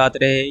दिया के साथ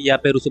रहे या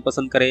फिर उसे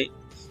पसंद करे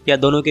या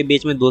दोनों के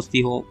बीच में दोस्ती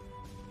हो,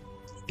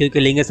 क्योंकि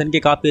लेंगेसन की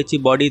काफ़ी अच्छी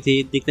बॉडी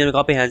थी, दिखने में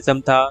काफ़ी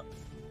हैंडसम था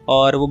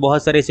और वो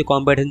बहुत सारे ऐसे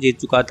कॉम्पिटिशन जीत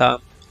चुका था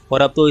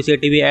और अब तो इसे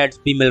टीवी एड्स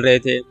भी मिल रहे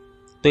थे,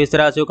 तो इस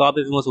तरह से वो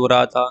काफ़ी फेमस हो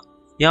रहा था।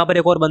 यहाँ पर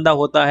एक और बंदा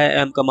होता है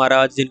एम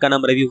कमाराज, जिनका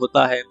नाम रवि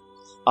होता है।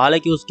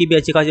 हालांकि उसकी भी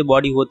अच्छी खासी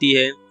बॉडी होती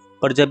है,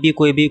 पर जब भी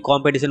कोई भी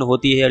कंपटीशन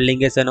होती है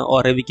लेंगेसन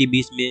और रवि के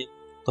बीच में,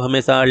 तो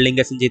हमेशा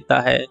लेंगेसन जीतता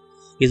है।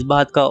 इस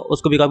बात का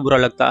उसको भी काफ़ी बुरा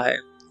लगता है।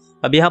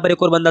 अब यहाँ पर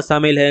एक और बंदा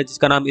शामिल है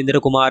जिसका नाम इंद्र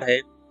कुमार है,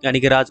 यानी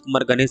कि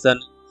राजकुमार गणेशन,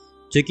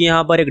 जो कि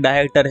यहाँ पर एक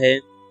डायरेक्टर है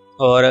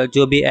और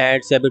जो भी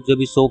एड्स या फिर जो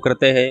भी शो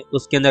करते हैं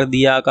उसके अंदर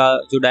दिया का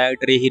जो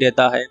डायरेक्टर ही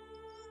रहता है।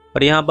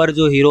 और यहाँ पर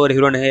जो हीरो और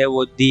हीरोइन है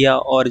वो दिया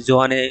और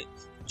जोहान है,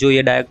 जो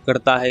ये डायरेक्ट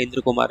करता है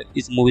इंद्र कुमार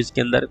इस मूवीज़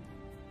के अंदर।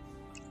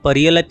 पर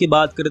रियल लाइफ की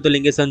बात करें तो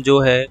लेंगेसन जो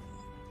है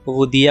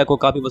वो दिया को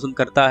काफ़ी पसंद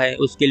करता है,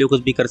 उसके लिए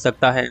कुछ भी कर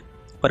सकता है।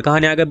 पर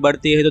कहानी आगे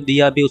बढ़ती है तो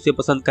दिया भी उसे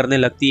पसंद करने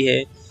लगती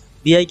है।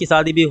 दिया की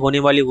शादी भी होने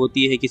वाली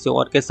होती है किसी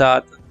और के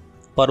साथ,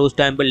 पर उस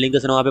टाइम पर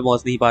लेंगेसन वहाँ पे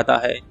पहुँच नहीं पाता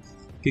है,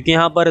 क्योंकि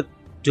यहाँ पर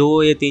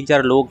जो ये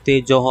 3-4 लोग थे,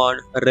 जोहान,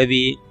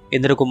 रवि,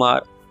 इंद्र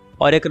कुमार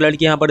और एक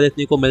लड़की यहाँ पर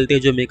देखने को मिलती है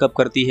जो मेकअप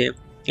करती है।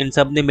 इन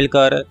सब ने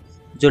मिलकर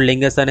जो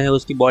लेंगेसन है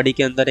उसकी बॉडी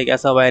के अंदर एक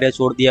ऐसा वायरस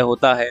छोड़ दिया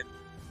होता है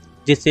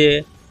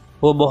जिससे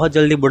वो बहुत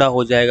जल्दी बूढ़ा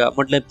हो जाएगा,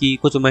 मतलब कि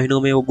कुछ महीनों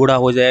में वो बूढ़ा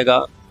हो जाएगा।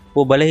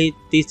 वो भले ही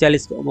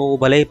 30-40, वो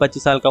भले ही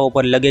 25 साल का हो,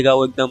 पर लगेगा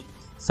वो एकदम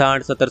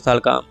 60-70 साल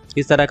का।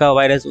 इस तरह का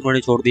वायरस उन्होंने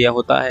छोड़ दिया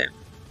होता है।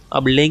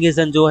 अब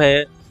लेंगेसन जो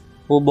है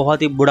वो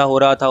बहुत ही बूढ़ा हो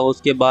रहा था,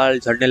 उसके बाल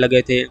झड़ने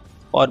लगे थे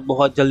और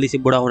बहुत जल्दी से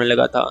बूढ़ा होने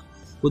लगा था।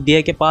 वो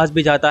दिया के पास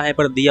भी जाता है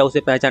पर दिया उसे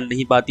पहचान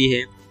नहीं पाती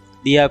है।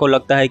 दिया को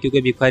लगता है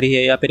क्योंकि भिखारी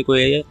है या फिर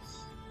कोई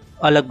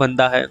अलग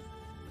बंदा है।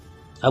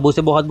 अब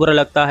उसे बहुत बुरा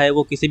लगता है,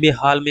 वो किसी भी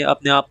हाल में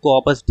अपने आप को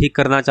वापस ठीक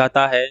करना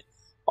चाहता है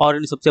और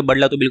इन सबसे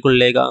बदला तो बिल्कुल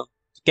लेगा।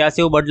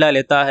 कैसे वो बदला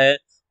लेता है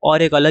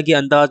और एक अलग ही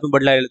अंदाज में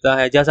बदला लेता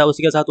है, जैसा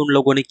उसके साथ उन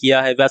लोगों ने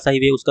किया है वैसा ही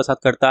वे उसका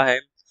साथ करता है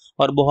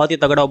और बहुत ही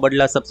तगड़ा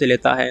बदला सबसे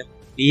लेता है।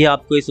 ये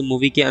आपको इस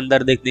मूवी के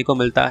अंदर देखने को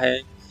मिलता है।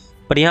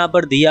 पर यहाँ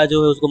पर दिया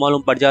जो है उसको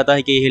मालूम पड़ जाता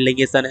है कि ये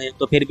लेंगेसन है,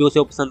 तो फिर भी उसे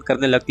वो पसंद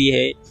करने लगती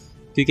है,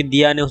 क्योंकि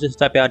दिया ने उसे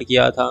सच्चा प्यार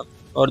किया था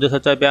और जो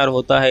सच्चा प्यार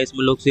होता है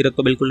इसमें लोग सीरत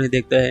को बिल्कुल नहीं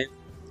देखते हैं।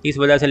 इस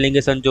वजह से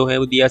लेंगेसन जो है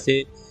वो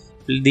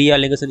दिया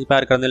लेंगेसन से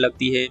प्यार करने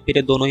लगती है। फिर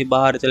ये दोनों ही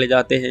बाहर चले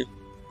जाते हैं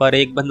पर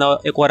एक बंदा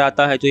एक और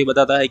आता है जो ये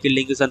बताता है कि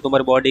लिंगसन,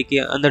 तुम्हारी बॉडी के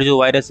अंदर जो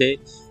वायरस है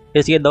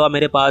इसकी दवा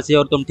मेरे पास है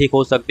और तुम ठीक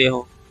हो सकते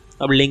हो।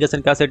 अब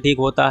लिंगसन कैसे ठीक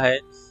होता है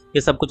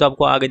ये सब कुछ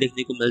आपको आगे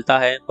देखने को मिलता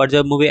है, पर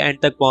जब मूवी एंड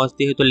तक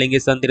पहुंचती है तो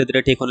लिंगसन धीरे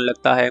धीरे ठीक होने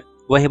लगता है।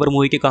 वहीं पर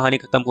मूवी की कहानी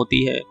खत्म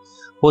होती है।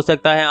 हो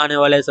सकता है आने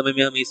वाले समय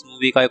में हमें इस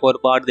मूवी का एक और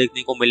पार्ट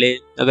देखने को मिले।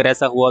 अगर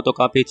ऐसा हुआ तो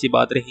काफ़ी अच्छी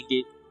बात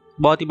रहेगी।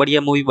 बहुत ही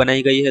बढ़िया मूवी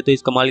बनाई गई है, तो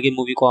इस कमाल की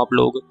मूवी को आप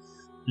लोग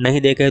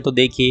नहीं देखे तो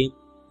देखिए।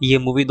 ये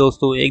मूवी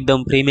दोस्तों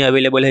एकदम फ्री में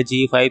अवेलेबल है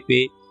G5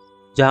 पे,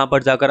 जहाँ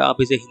पर जाकर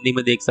आप इसे हिंदी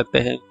में देख सकते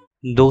हैं।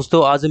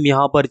 दोस्तों आज हम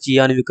यहाँ पर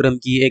चियान विक्रम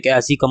की एक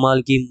ऐसी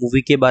कमाल की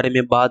मूवी के बारे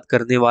में बात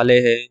करने वाले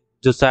हैं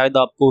जो शायद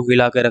आपको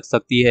हिला कर रख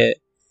सकती है।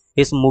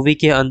 इस मूवी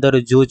के अंदर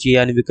जो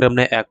चियान विक्रम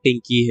ने एक्टिंग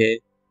की है,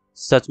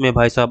 सच में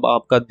भाई साहब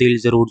आपका दिल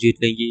जरूर जीत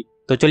लेंगी।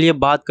 तो चलिए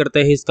बात करते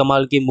हैं इस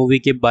कमाल की मूवी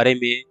के बारे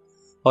में।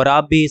 और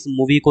आप भी इस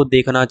मूवी को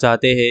देखना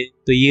चाहते हैं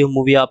तो ये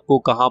मूवी आपको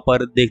कहाँ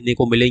पर देखने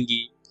को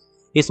मिलेंगी,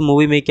 इस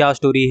मूवी में क्या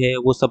स्टोरी है,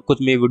 वो सब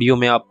कुछ मैं वीडियो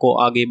में आपको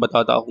आगे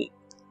बताता हूँ।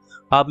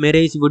 आप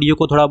मेरे इस वीडियो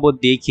को थोड़ा बहुत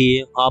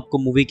देखिए, आपको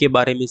मूवी के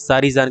बारे में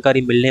सारी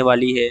जानकारी मिलने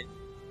वाली है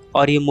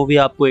और ये मूवी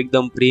आपको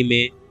एकदम फ्री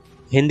में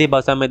हिंदी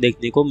भाषा में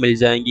देखने को मिल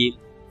जाएंगी।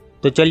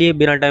 तो चलिए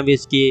बिना टाइम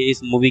वेस्ट किए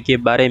इस मूवी के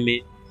बारे में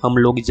हम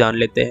लोग जान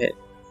लेते हैं।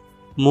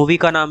 मूवी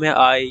का नाम है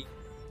आई।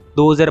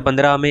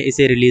 2015 में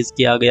इसे रिलीज़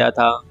किया गया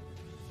था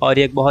और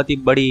एक बहुत ही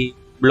बड़ी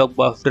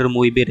ब्लॉकबस्टर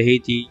मूवी भी रही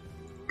थी,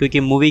 क्योंकि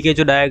मूवी के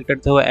जो डायरेक्टर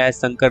थे वो एस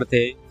शंकर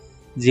थे,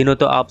 जिन्हों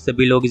तो आप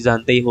सभी लोग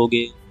जानते ही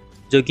होंगे,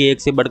 जो कि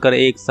एक से बढ़कर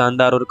एक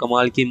शानदार और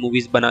कमाल की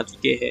मूवीज़ बना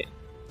चुके हैं।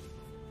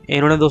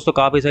 इन्होंने दोस्तों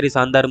काफ़ी सारी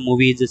शानदार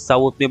मूवीज़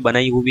साउथ में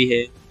बनाई हुई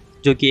है,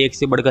 जो कि एक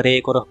से बढ़कर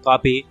एक और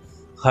काफ़ी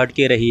हट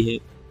के रही है।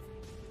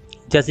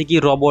 जैसे कि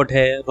रोबोट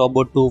है,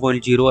 रोबोट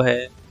 2.0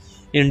 है,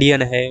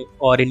 इंडियन है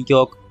और इनके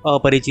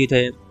अपरिचित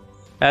है।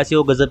 ऐसे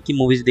वो गज़ब की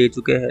मूवीज़ दे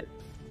चुके हैं,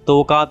 तो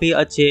वो काफ़ी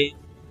अच्छे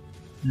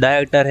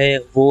डायरेक्टर है,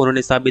 वो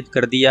उन्होंने साबित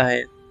कर दिया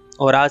है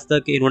और आज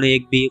तक इन्होंने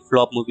एक भी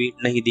फ्लॉप मूवी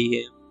नहीं दी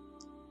है।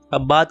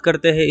 अब बात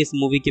करते हैं इस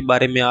मूवी के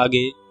बारे में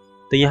आगे।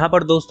 तो यहाँ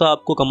पर दोस्तों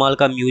आपको कमाल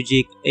का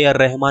म्यूजिक ए.आर.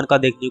 रहमान का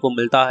देखने को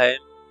मिलता है।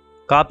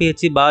 काफ़ी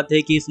अच्छी बात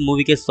है कि इस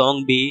मूवी के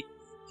सॉन्ग भी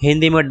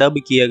हिंदी में डब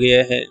किए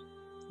गए हैं।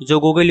 जो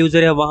गूगल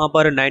यूज़र है वहाँ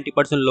पर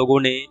 90% लोगों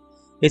ने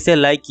इसे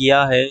लाइक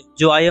किया है।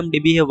 जो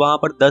IMDb है वहाँ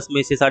पर 10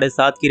 में से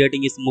 7.5 की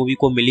रेटिंग इस मूवी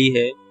को मिली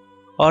है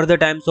और द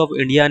टाइम्स ऑफ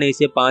इंडिया ने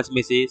इसे 5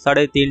 में से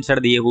 3.5 स्टार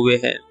दिए हुए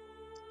हैं।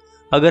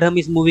 अगर हम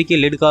इस मूवी की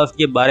लीड कास्ट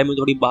के बारे में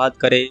थोड़ी बात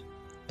करें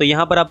तो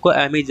यहाँ पर आपको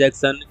एमी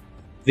जैक्सन,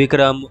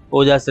 विक्रम,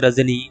 ओजस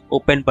रजनी,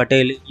 उपेन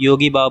पटेल,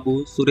 योगी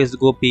बाबू, सुरेश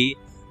गोपी,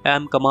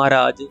 एम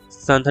कमाराज,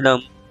 संथनम,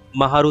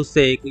 महारू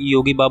शेख,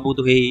 योगी बाबू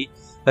दुहेई,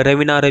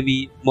 रवीना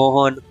रवि,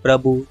 मोहन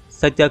प्रभु,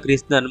 सत्या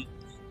कृष्णन,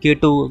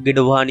 कीटू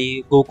गिडवानी,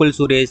 गोकुल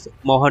सुरेश,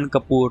 मोहन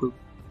कपूर,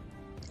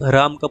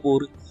 राम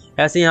कपूर,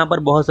 ऐसे यहाँ पर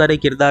बहुत सारे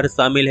किरदार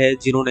शामिल हैं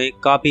जिन्होंने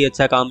काफ़ी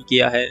अच्छा काम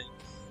किया है।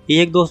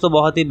 ये एक दोस्तों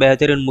बहुत ही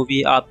बेहतरीन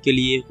मूवी आपके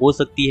लिए हो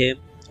सकती है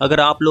अगर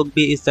आप लोग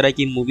भी इस तरह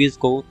की मूवीज़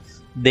को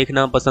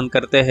देखना पसंद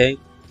करते हैं,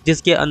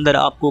 जिसके अंदर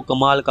आपको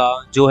कमाल का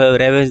जो है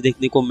रेवेंज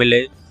देखने को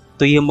मिले,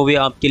 तो ये मूवी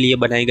आपके लिए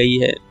बनाई गई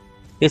है।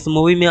 इस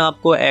मूवी में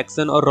आपको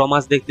एक्शन और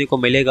रोमांस देखने को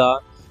मिलेगा।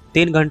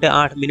 3 घंटे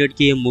 8 मिनट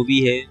की ये मूवी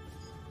है,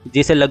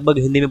 जिसे लगभग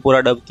हिंदी में पूरा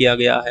डब किया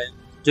गया है,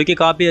 जो कि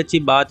काफ़ी अच्छी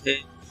बात है।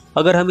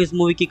 अगर हम इस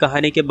मूवी की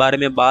कहानी के बारे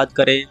में बात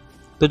करें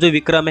तो जो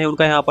विक्रम है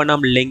उनका यहाँ पर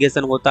नाम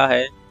लिंगसन होता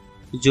है,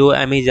 जो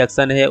एमी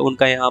जैक्सन है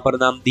उनका यहाँ पर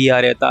नाम दिया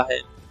रहता है।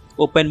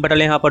 उपेन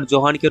पटेल यहाँ पर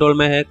जोहान के रोल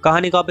में है।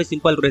 कहानी काफ़ी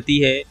सिंपल रहती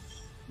है।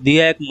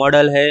 दिया एक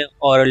मॉडल है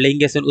और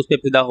लिंगसन उस पर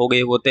फिदा हो गए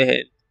होते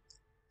हैं,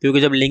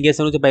 क्योंकि जब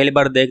लिंगसन उसे पहली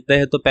बार देखते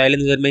हैं तो पहले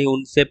नज़र में ही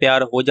उनसे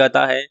प्यार हो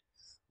जाता है।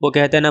 वो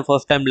कहते हैं ना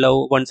first time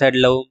love one side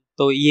love,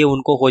 तो ये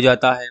उनको हो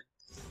जाता है।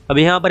 अब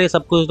यहाँ पर ये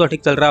सब कुछ तो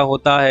ठीक चल रहा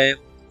होता है।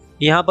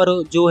 यहाँ पर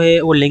जो है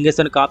वो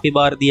लिंगसन काफ़ी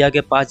बार दिया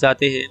के पास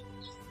जाते हैं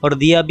और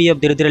दिया भी अब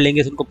धीरे धीरे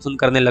लिंगसन को पसंद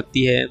करने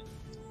लगती है।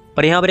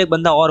 पर यहाँ पर एक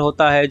बंदा और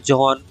होता है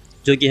जॉन,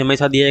 जो कि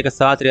हमेशा दिया के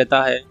साथ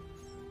रहता है,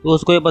 तो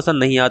उसको ये पसंद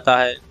नहीं आता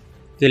है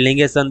कि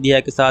लिंगसन दिया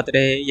के साथ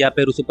रहे या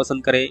फिर उसे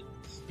पसंद करे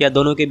या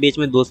दोनों के बीच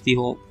में दोस्ती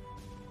हो,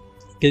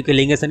 क्योंकि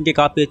लिंगसन की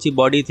काफ़ी अच्छी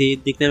बॉडी थी,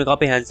 दिखने में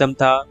काफ़ी हैंडसम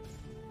था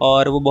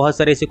और वो बहुत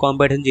सारे ऐसे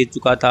कॉम्पिटिशन जीत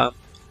चुका था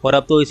और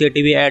अब तो इसे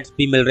टीवी एड्स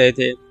भी मिल रहे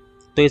थे,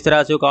 तो इस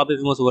तरह से वो काफ़ी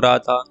फेमस हो रहा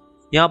था।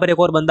 यहाँ पर एक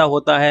और बंदा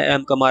होता है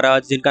एम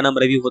कमाराज, जिनका नाम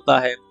रवि होता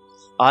है।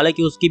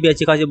 हालांकि उसकी भी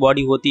अच्छी खासी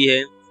बॉडी होती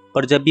है,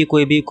 पर जब भी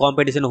कोई भी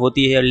कंपटीशन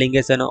होती है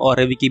लिंगसन और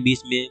रवि के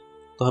बीच में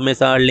तो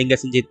हमेशा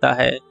लिंगसन जीतता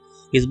है।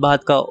 इस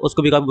बात का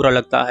उसको भी काफ़ी बुरा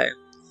लगता है।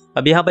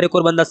 अब यहाँ पर एक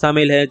और बंदा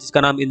शामिल है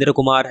जिसका नाम इंद्र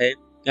कुमार है,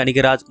 यानी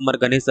कि राजकुमार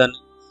गणेशन,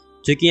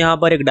 जो कि यहाँ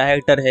पर एक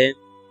डायरेक्टर है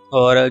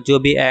और जो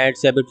भी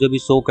एड्स या फिर जो भी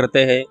शो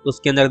करते हैं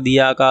उसके अंदर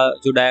दिया का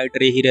जो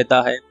डायरेक्टर ही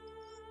रहता है।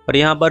 और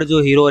यहाँ पर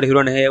जो हीरो और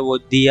हीरोइन है वो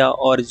दिया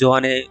और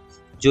जोहान है,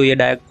 जो ये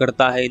डायरेक्ट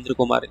करता है इंद्र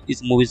कुमार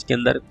इस मूवीज़ के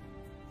अंदर।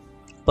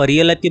 पर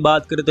रियल लाइफ की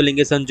बात करें तो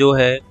लिंगसन जो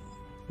है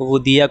वो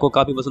दिया को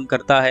काफ़ी पसंद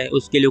करता है,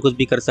 उसके लिए कुछ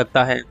भी कर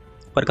सकता है।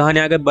 पर कहानी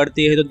आगे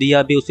बढ़ती है तो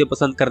दिया भी उसे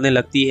पसंद करने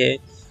लगती है।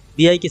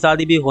 दिया की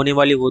शादी भी होने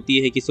वाली होती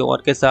है किसी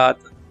और के साथ,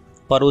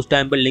 पर उस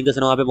टाइम पर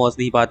लिंगसन वहाँ पे पहुँच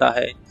नहीं पाता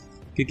है,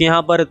 क्योंकि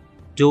यहाँ पर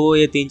जो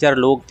ये 3-4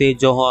 लोग थे,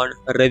 जोहान,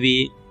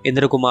 रवि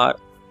इंद्र कुमार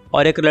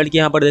और एक लड़की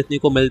यहाँ पर देखने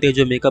को मिलती है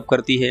जो मेकअप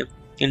करती है।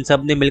 इन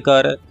सब ने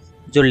मिलकर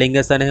जो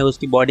लिंगेसन है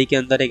उसकी बॉडी के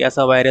अंदर एक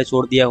ऐसा वायरस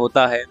छोड़ दिया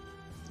होता है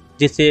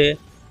जिससे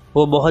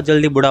वो बहुत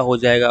जल्दी बूढ़ा हो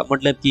जाएगा,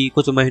 मतलब कि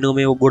कुछ महीनों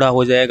में वो बूढ़ा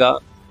हो जाएगा।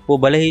 वो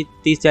भले ही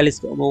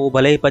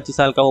 25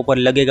 साल का ऊपर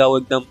लगेगा, वो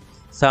एकदम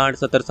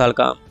 60-70 साल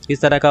का,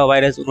 इस तरह का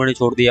वायरस उन्होंने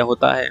छोड़ दिया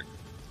होता है।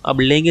 अब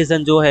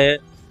लिंगेसन जो है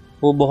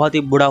वो बहुत ही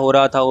बूढ़ा हो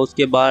रहा था,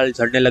 उसके बाल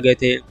झड़ने लगे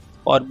थे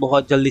और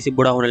बहुत जल्दी से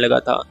बूढ़ा होने लगा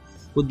था।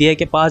 वो दिया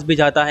के पास भी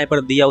जाता है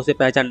पर दिया उसे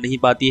पहचान नहीं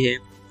पाती है।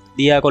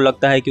 दिया को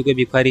लगता है क्योंकि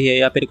भिखारी है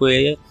या फिर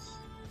कोई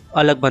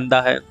अलग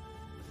बंदा है।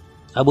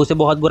 अब उसे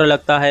बहुत बुरा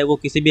लगता है, वो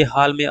किसी भी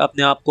हाल में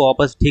अपने आप को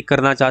वापस ठीक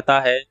करना चाहता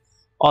है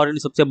और इन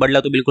सबसे बदला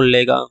तो बिल्कुल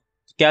लेगा।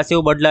 कैसे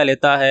वो बदला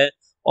लेता है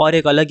और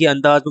एक अलग ही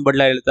अंदाज में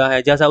बदला लेता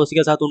है, जैसा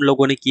उसके साथ उन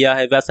लोगों ने किया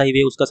है वैसा ही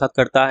वे उसका साथ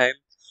करता है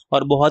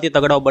और बहुत ही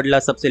तगड़ा बदला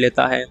सबसे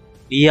लेता है।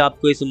 ये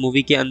आपको इस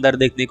मूवी के अंदर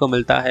देखने को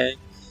मिलता है।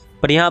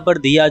 पर यहाँ पर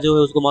दिया जो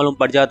है उसको मालूम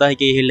पड़ जाता है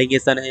कि ये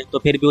लिंगेसन है, तो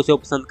फिर भी उसे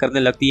पसंद करने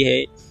लगती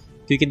है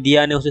क्योंकि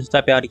दिया ने उसे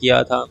सच्चा प्यार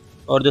किया था।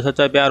 और जो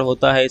सच्चा प्यार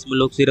होता है इसमें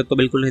लोग सीरत को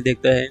बिल्कुल नहीं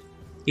देखते हैं।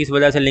 इस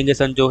वजह से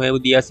लिंगेसन जो है वो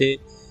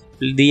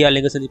दिया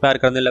लिंगेसन से प्यार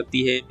करने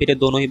लगती है। फिर ये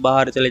दोनों ही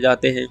बाहर चले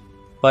जाते हैं।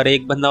 पर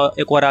एक बंदा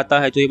एक और आता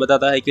है जो ये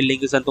बताता है कि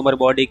लिंगेसन, तुम्हारी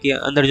बॉडी के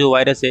अंदर जो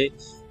वायरस है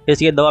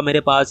इसकी दवा मेरे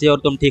पास है और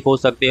तुम ठीक हो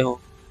सकते हो।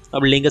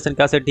 अब लिंगेसन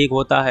कैसे ठीक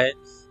होता है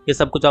ये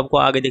सब कुछ आपको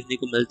आगे देखने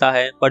को मिलता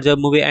है। पर जब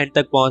मूवी एंड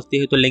तक पहुंचती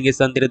है तो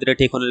लिंगेसन धीरे धीरे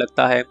ठीक होने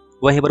लगता है।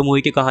 वहीं पर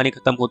मूवी की कहानी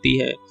खत्म होती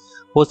है।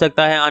 हो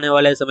सकता है आने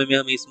वाले समय में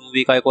हमें इस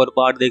मूवी का एक और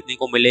पार्ट देखने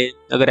को मिले।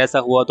 अगर ऐसा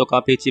हुआ तो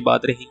काफ़ी अच्छी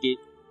बात रहेगी।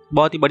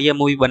 बहुत ही बढ़िया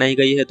मूवी बनाई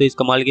गई है, तो इस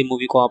कमाल की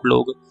मूवी को आप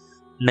लोग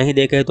नहीं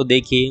देखे हैं तो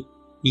देखिए।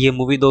 ये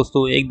मूवी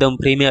दोस्तों एकदम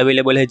फ्री में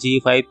अवेलेबल है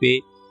G5 पे,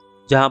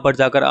 जहां पर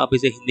जाकर आप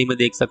इसे हिंदी में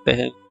देख सकते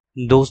हैं।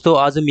 दोस्तों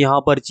आज हम यहाँ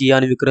पर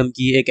चियान विक्रम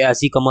की एक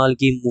ऐसी कमाल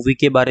की मूवी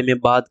के बारे में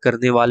बात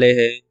करने वाले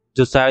हैं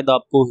जो शायद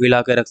आपको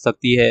हिला कर रख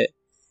सकती है।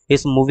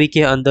 इस मूवी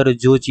के अंदर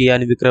जो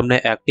चियान विक्रम ने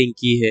एक्टिंग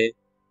की है,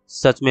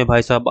 सच में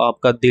भाई साहब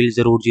आपका दिल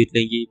जरूर जीत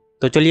लेंगी।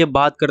 तो चलिए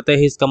बात करते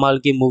हैं इस कमाल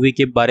की मूवी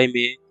के बारे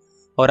में।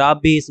 और आप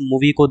भी इस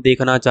मूवी को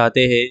देखना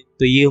चाहते हैं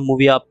तो ये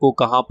मूवी आपको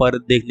कहां पर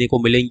देखने को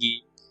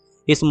मिलेंगी,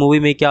 इस मूवी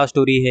में क्या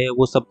स्टोरी है,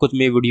 वो सब कुछ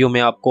मैं वीडियो में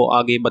आपको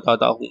आगे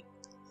बताता हूँ।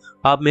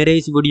 आप मेरे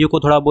इस वीडियो को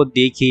थोड़ा बहुत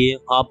देखिए,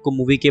 आपको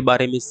मूवी के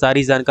बारे में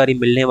सारी जानकारी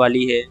मिलने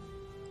वाली है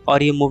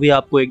और ये मूवी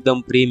आपको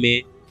एकदम फ्री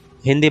में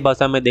हिंदी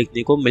भाषा में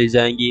देखने को मिल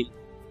जाएंगी।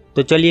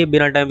 तो चलिए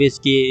बिना टाइम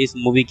वेस्ट किए इस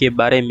मूवी के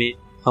बारे में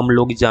हम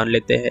लोग जान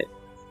लेते हैं।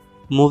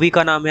 मूवी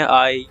का नाम है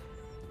आई।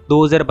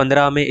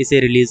 2015 में इसे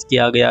रिलीज़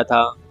किया गया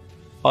था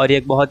और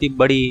एक बहुत ही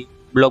बड़ी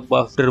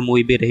ब्लॉकबस्टर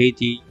मूवी भी रही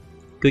थी,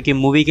 क्योंकि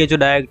मूवी के जो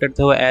डायरेक्टर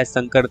थे वो एस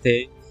शंकर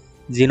थे,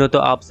 जिन्हों तो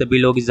आप सभी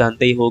लोग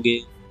जानते ही होंगे,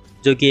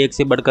 जो कि एक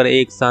से बढ़कर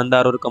एक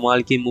शानदार और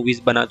कमाल की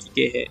मूवीज़ बना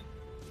चुके हैं।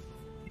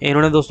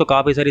 इन्होंने दोस्तों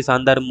काफ़ी सारी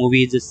शानदार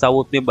मूवीज़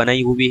साउथ में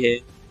बनाई हुई है,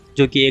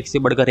 जो कि एक से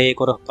बढ़कर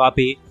एक और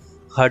काफ़ी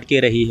हट के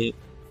रही है।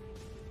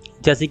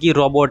 जैसे कि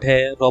रोबोट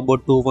है,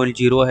 रोबोट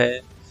 2.0 है,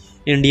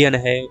 इंडियन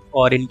है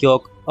और इनके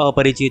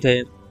अपरिचित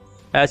है।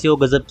 ऐसे वो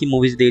गज़ब की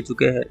मूवीज़ दे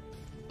चुके हैं,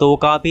 तो वो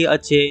काफ़ी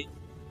अच्छे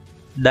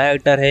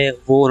डायरेक्टर है,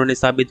 वो उन्होंने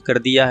साबित कर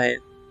दिया है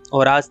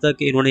और आज तक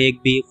इन्होंने एक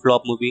भी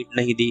फ्लॉप मूवी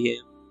नहीं दी है।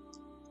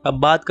 अब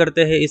बात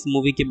करते हैं इस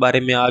मूवी के बारे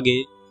में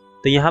आगे।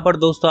 तो यहाँ पर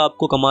दोस्तों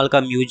आपको कमाल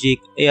का म्यूजिक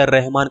ए आर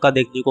रहमान का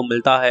देखने को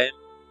मिलता है।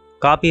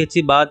 काफ़ी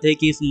अच्छी बात है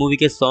कि इस मूवी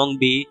के सॉन्ग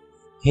भी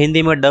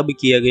हिंदी में डब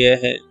किए गए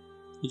हैं।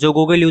 जो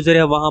गूगल यूज़र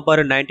है वहाँ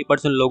पर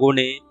 90% लोगों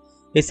ने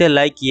इसे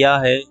लाइक किया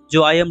है।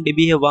 जो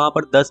IMDb है वहाँ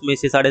पर 10 में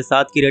से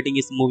 7.5 की रेटिंग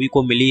इस मूवी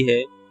को मिली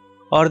है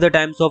और द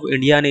टाइम्स ऑफ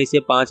इंडिया ने इसे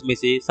 5 में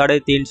से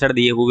 3.5 स्टार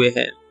दिए हुए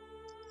हैं।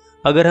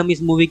 अगर हम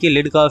इस मूवी के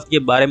लीड कास्ट के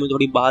बारे में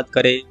थोड़ी बात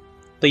करें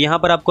तो यहाँ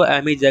पर आपको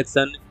एमी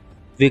जैक्सन,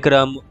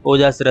 विक्रम,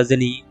 ओजस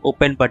रजनी,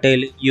 उपेन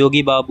पटेल,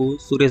 योगी बाबू,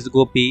 सुरेश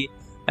गोपी,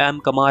 एम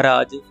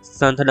कमाराज,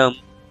 संथनम,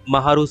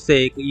 महारू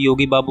शेख,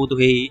 योगी बाबू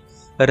दुहेई,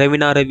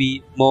 रवीना रवि,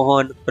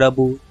 मोहन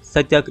प्रभु,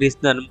 सत्या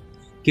कृष्णन,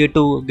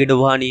 कीटू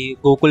गिडवानी,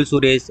 गोकुल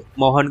सुरेश,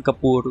 मोहन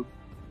कपूर,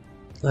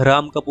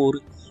 राम कपूर,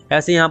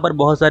 ऐसे यहाँ पर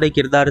बहुत सारे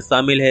किरदार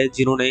शामिल हैं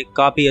जिन्होंने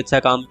काफ़ी अच्छा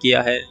काम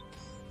किया है।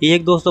 ये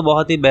एक दोस्तों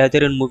बहुत ही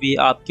बेहतरीन मूवी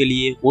आपके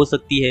लिए हो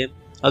सकती है।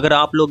 अगर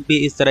आप लोग भी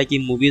इस तरह की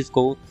मूवीज़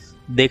को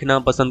देखना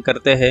पसंद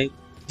करते हैं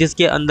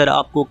जिसके अंदर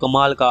आपको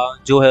कमाल का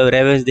जो है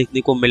रेवेंज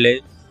देखने को मिले,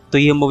 तो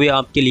ये मूवी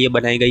आपके लिए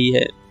बनाई गई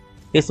है।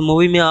 इस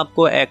मूवी में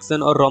आपको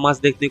एक्शन और रोमांस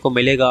देखने को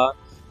मिलेगा।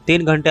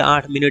 3 घंटे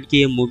 8 मिनट की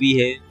ये मूवी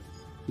है,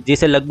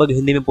 जिसे लगभग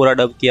हिंदी में पूरा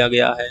डब किया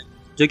गया है,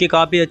 जो कि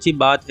काफ़ी अच्छी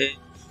बात है।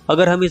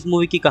 अगर हम इस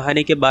मूवी की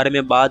कहानी के बारे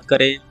में बात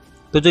करें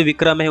तो जो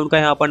विक्रम है उनका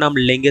यहाँ पर नाम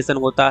लिंगेसन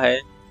होता है,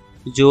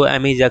 जो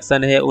एमी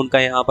जैक्सन है उनका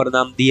यहाँ पर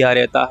नाम दिया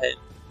रहता है।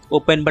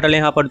 उपेन पटेल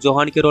यहाँ पर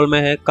जोहान के रोल में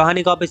है।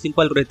 कहानी काफ़ी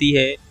सिंपल रहती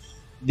है।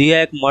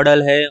 दिया एक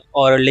मॉडल है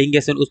और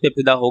लिंगेसन उस पर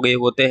फिदा हो गए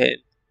होते हैं,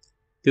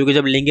 क्योंकि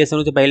जब लिंगेसन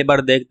उसे पहली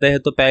बार देखते हैं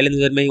तो पहली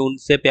नज़र में ही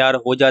उनसे प्यार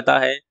हो जाता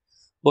है।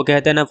 वो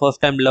कहते हैं ना,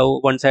 first time love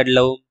one side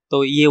love,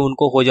 तो ये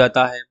उनको हो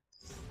जाता है।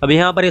 अब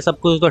यहाँ पर ये सब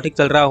कुछ तो ठीक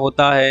चल रहा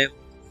होता है।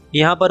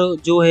 यहाँ पर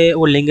जो है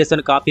वो लिंगेसन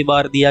काफ़ी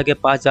बार दिया के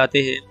पास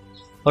जाते हैं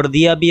और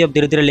दिया भी अब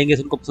धीरे धीरे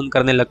लिंगेसन को पसंद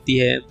करने लगती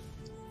है।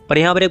 पर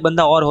यहाँ पर एक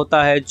बंदा और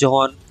होता है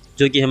जॉन,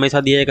 जो कि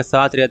हमेशा दिया के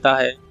साथ रहता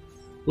है,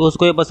 तो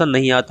उसको ये पसंद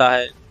नहीं आता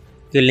है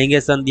कि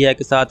लिंगेसन दिया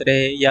के साथ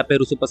रहे या फिर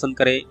उसे पसंद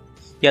करे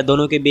या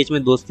दोनों के बीच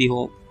में दोस्ती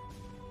हो।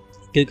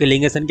 क्योंकि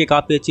लिंगेसन की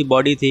काफ़ी अच्छी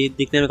बॉडी थी,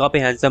 दिखने में काफ़ी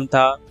हैंडसम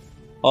था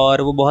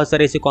और वो बहुत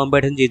सारे ऐसे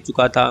कॉम्पिटिशन जीत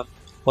चुका था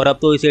और अब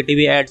तो इसे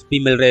टीवी एड्स भी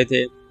मिल रहे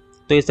थे,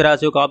 तो इस तरह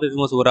से वो काफ़ी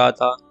फेमस हो रहा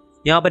था।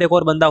 यहाँ पर एक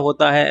और बंदा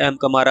होता है एम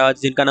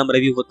कमाराज, जिनका नाम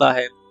रवि होता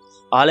है।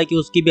 हालांकि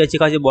उसकी भी अच्छी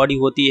खासी बॉडी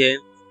होती है,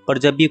 पर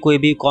जब भी कोई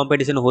भी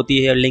कंपटीशन होती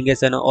है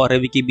लिंगेसन और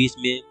रवि के बीच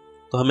में,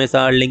 तो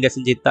हमेशा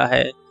लिंगेसन जीतता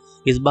है।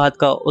 इस बात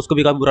का उसको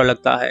भी काफ़ी बुरा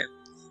लगता है।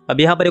 अब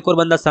यहाँ पर एक और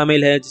बंदा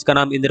शामिल है जिसका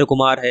नाम इंद्र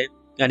कुमार है,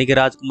 यानी कि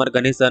राजकुमार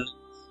गणेशन,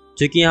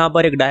 जो कि यहाँ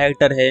पर एक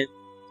डायरेक्टर है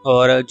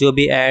और जो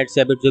भी एड्स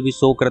या फिर जो भी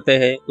शो करते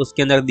हैं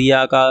उसके अंदर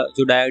दिया का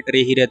जो डायरेक्टर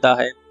ही रहता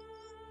है।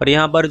 पर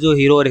यहाँ पर जो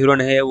हीरो और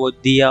हीरोइन है वो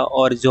दिया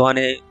और जोहान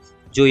है,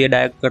 जो ये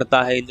डायरेक्ट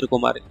करता है इंद्र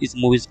कुमार इस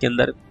मूवीज़ के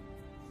अंदर।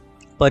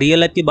 पर रियल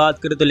लाइफ की बात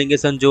करें तो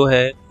लिंगेसन जो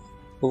है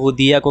वो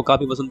दिया को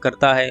काफ़ी पसंद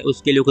करता है,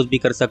 उसके लिए कुछ भी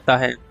कर सकता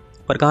है।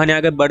 पर कहानी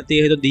आगे बढ़ती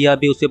है तो दिया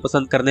भी उसे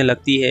पसंद करने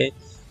लगती है।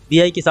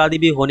 दिया की शादी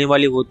भी होने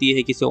वाली होती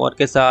है किसी और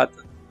के साथ,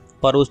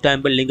 पर उस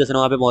टाइम पर लिंगेसन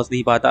वहाँ पे पहुँच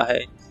नहीं पाता है,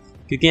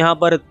 क्योंकि यहाँ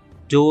पर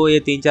जो ये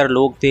 3-4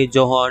 लोग थे,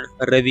 जोहान,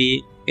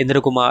 रवि, इंद्र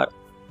कुमार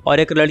और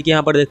एक लड़की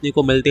यहाँ पर देखने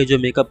को मिलती है जो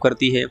मेकअप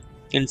करती है।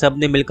 इन सब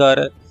ने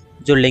मिलकर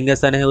जो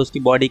लिंगेसन है उसकी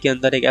बॉडी के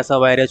अंदर एक ऐसा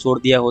वायरस छोड़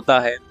दिया होता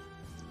है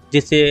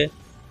जिससे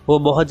वो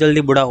बहुत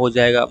जल्दी बूढ़ा हो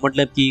जाएगा,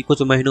 मतलब कि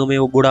कुछ महीनों में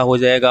वो बूढ़ा हो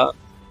जाएगा।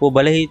 वो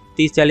भले ही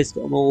 30-40,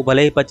 वो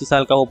भले ही 25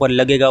 साल का, ऊपर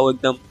लगेगा वो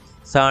एकदम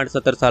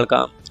 60-70 साल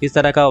का। इस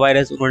तरह का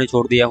वायरस उन्होंने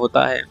छोड़ दिया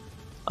होता है।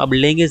 अब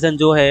लिंगेसन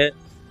जो है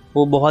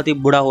वो बहुत ही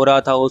बूढ़ा हो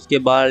रहा था, उसके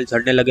बाल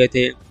झड़ने लगे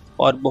थे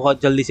और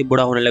बहुत जल्दी से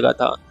बूढ़ा होने लगा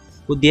था।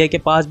 वो दिया के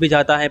पास भी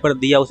जाता है पर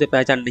दिया उसे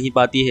पहचान नहीं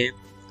पाती है।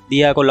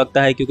 दिया को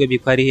लगता है क्योंकि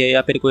भिखारी है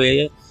या फिर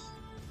कोई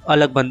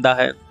अलग बंदा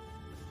है।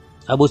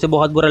 अब उसे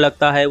बहुत बुरा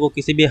लगता है, वो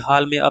किसी भी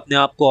हाल में अपने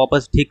आप को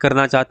वापस ठीक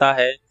करना चाहता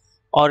है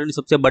और इन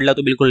सबसे बदला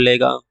तो बिल्कुल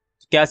लेगा।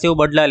 कैसे वो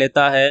बदला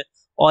लेता है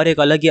और एक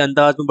अलग ही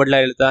अंदाज में बदला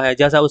लेता है,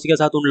 जैसा उसके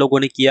साथ उन लोगों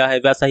ने किया है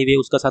वैसा ही वे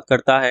उसका साथ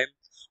करता है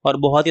और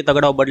बहुत ही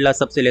तगड़ा बदला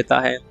सबसे लेता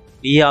है।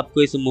 ये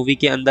आपको इस मूवी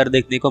के अंदर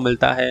देखने को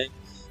मिलता है।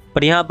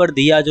 पर यहाँ पर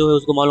दिया जो है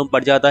उसको मालूम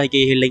पड़ जाता है कि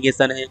ये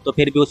लिंगेसन है, तो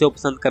फिर भी उसे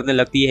पसंद करने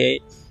लगती है,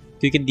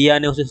 क्योंकि दिया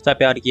ने उसे सच्चा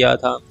प्यार किया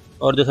था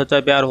और जो सच्चा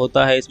प्यार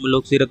होता है इसमें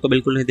लोग सीरत तो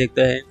बिल्कुल नहीं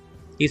देखते हैं।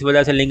 इस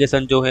वजह से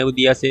लिंगेसन जो है वो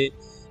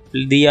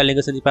दिया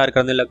लिंगेसन से प्यार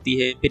करने लगती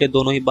है। फिर ये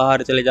दोनों ही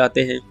बाहर चले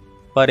जाते हैं,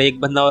 पर एक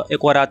बंदा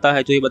एक और आता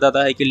है जो ये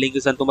बताता है कि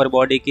लिंगेसन, तुम्हारी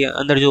बॉडी के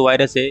अंदर जो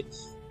वायरस है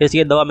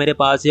इसकी दवा मेरे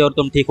पास है और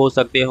तुम ठीक हो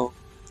सकते हो।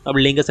 अब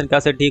लिंगेसन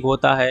कैसे ठीक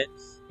होता है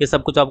ये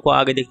सब कुछ आपको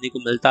आगे देखने को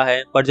मिलता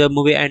है। पर जब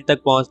मूवी एंड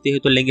तक पहुंचती है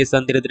तो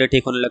लिंगेसन धीरे धीरे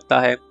ठीक होने लगता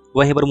है।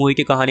 वहीं पर मूवी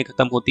की कहानी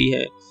खत्म होती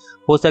है।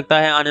 हो सकता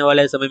है आने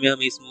वाले समय में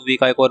हमें इस मूवी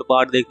का एक और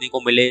पार्ट देखने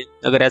को मिले।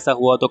 अगर ऐसा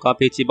हुआ तो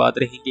काफ़ी अच्छी बात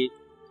रहेगी।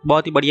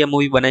 बहुत ही बढ़िया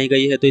मूवी बनाई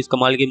गई है, तो इस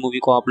कमाल की मूवी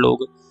को आप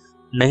लोग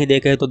नहीं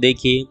देखे तो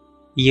देखिए।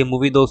 ये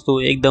मूवी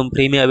दोस्तों एकदम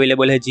फ्री में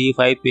अवेलेबल है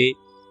G5 पे,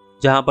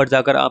 जहाँ पर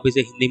जाकर आप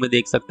इसे हिंदी में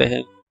देख सकते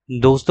हैं।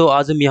 दोस्तों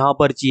आज हम यहाँ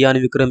पर चियान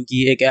विक्रम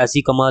की एक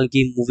ऐसी कमाल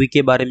की मूवी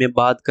के बारे में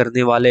बात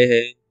करने वाले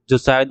हैं जो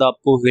शायद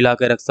आपको हिला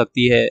कर रख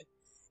सकती है।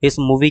 इस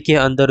मूवी के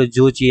अंदर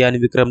जो चियान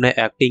विक्रम ने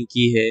एक्टिंग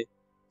की है,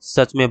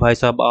 सच में भाई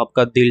साहब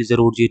आपका दिल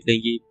जरूर जीत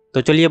लेंगी।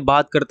 तो चलिए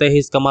बात करते हैं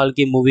इस कमाल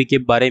की मूवी के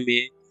बारे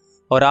में।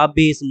 और आप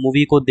भी इस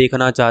मूवी को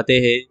देखना चाहते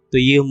हैं तो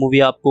ये मूवी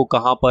आपको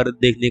कहाँ पर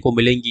देखने को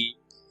मिलेंगी,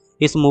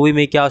 इस मूवी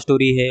में क्या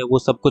स्टोरी है, वो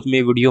सब कुछ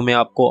मैं वीडियो में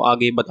आपको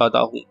आगे बताता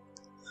हूँ।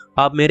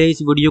 आप मेरे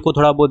इस वीडियो को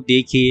थोड़ा बहुत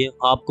देखिए,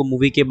 आपको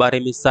मूवी के बारे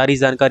में सारी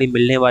जानकारी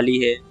मिलने वाली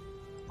है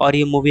और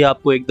ये मूवी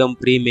आपको एकदम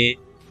फ्री में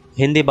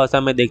हिंदी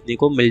भाषा में देखने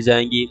को मिल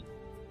जाएंगी।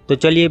 तो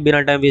चलिए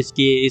बिना टाइम वेस्ट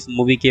किए इस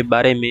मूवी के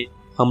बारे में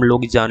हम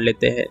लोग जान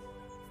लेते हैं।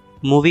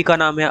 मूवी का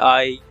नाम है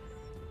आई।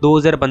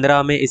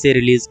 2015 में इसे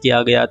रिलीज़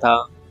किया गया था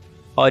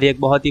और एक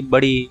बहुत ही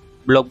बड़ी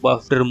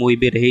ब्लॉकबस्टर मूवी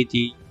भी रही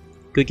थी,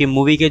 क्योंकि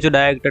मूवी के जो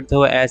डायरेक्टर थे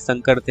वो एस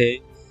शंकर थे,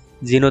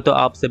 जिन्हों तो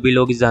आप सभी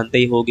लोग जानते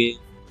ही होंगे,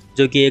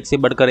 जो कि एक से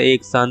बढ़कर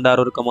एक शानदार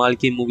और कमाल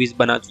की मूवीज़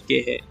बना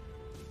चुके हैं।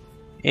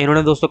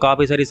 इन्होंने दोस्तों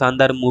काफ़ी सारी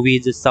शानदार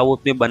मूवीज़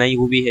साउथ में बनाई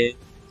हुई है,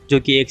 जो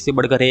कि एक से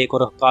बढ़कर एक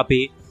और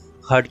काफ़ी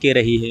हटके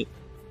रही है।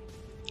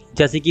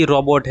 जैसे कि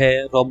रोबोट है,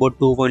 रोबोट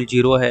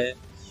 2.0 है,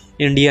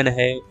 इंडियन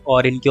है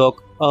और इनके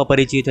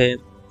अपरिचित है।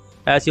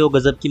 ऐसे वो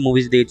गज़ब की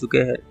मूवीज़ दे चुके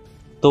हैं,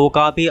 तो वो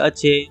काफ़ी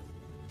अच्छे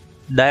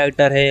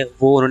डायरेक्टर है,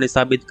 वो उन्होंने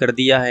साबित कर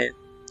दिया है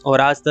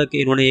और आज तक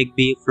इन्होंने एक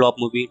भी फ्लॉप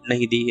मूवी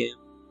नहीं दी है।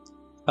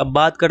 अब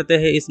बात करते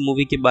हैं इस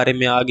मूवी के बारे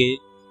में आगे।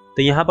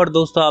 तो यहाँ पर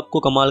दोस्तों आपको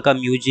कमाल का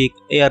म्यूजिक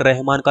ए.आर.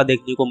 रहमान का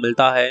देखने को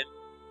मिलता है।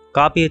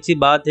 काफ़ी अच्छी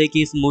बात है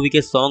कि इस मूवी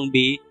के सॉन्ग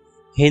भी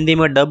हिंदी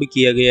में डब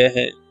किए गए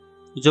हैं।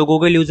 जो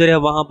गूगल यूज़र है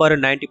वहाँ पर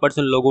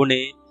 90% लोगों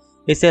ने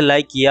इसे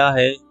लाइक किया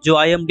है। जो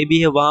IMDb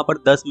है वहाँ पर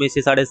 10 में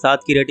से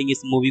 7.5 की रेटिंग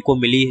इस मूवी को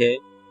मिली है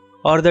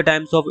और द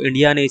टाइम्स ऑफ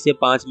इंडिया ने इसे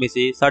 5 में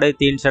से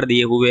 3.5 स्टार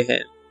दिए हुए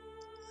हैं।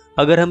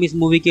 अगर हम इस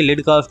मूवी के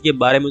लीड कास्ट के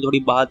बारे में थोड़ी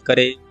बात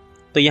करें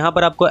तो यहाँ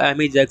पर आपको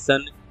एमी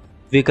जैक्सन,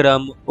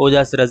 विक्रम,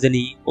 ओजस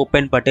रजनी,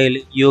 उपेन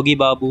पटेल, योगी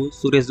बाबू,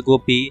 सुरेश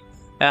गोपी,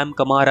 एम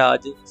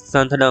कमाराज,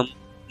 संथनम,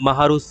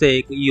 महारू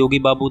शेख, योगी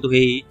बाबू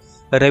दुहेई,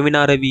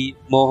 रवीना रवि,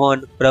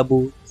 मोहन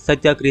प्रभु,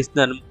 सत्या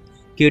कृष्णन,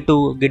 कीटू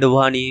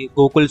गिडवानी,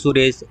 गोकुल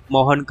सुरेश,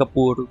 मोहन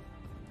कपूर,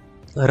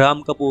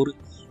 राम कपूर,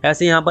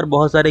 ऐसे यहाँ पर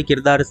बहुत सारे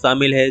किरदार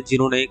शामिल हैं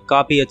जिन्होंने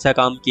काफ़ी अच्छा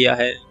काम किया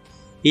है।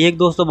 ये एक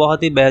दोस्तों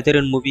बहुत ही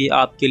बेहतरीन मूवी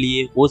आपके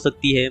लिए हो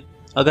सकती है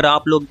अगर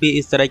आप लोग भी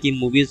इस तरह की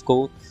मूवीज़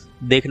को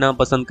देखना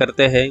पसंद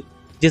करते हैं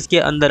जिसके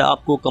अंदर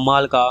आपको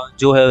कमाल का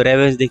जो है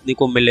रेवेंज देखने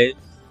को मिले,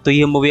 तो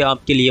ये मूवी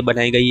आपके लिए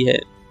बनाई गई है।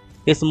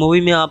 इस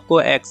मूवी में आपको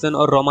एक्शन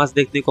और रोमांस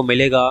देखने को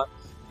मिलेगा।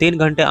 3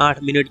 घंटे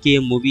 8 मिनट की ये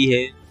मूवी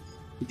है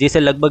जिसे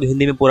लगभग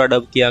हिंदी में पूरा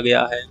डब किया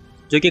गया है,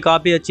 जो कि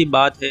काफ़ी अच्छी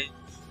बात है।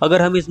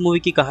 अगर हम इस मूवी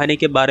की कहानी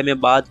के बारे में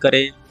बात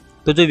करें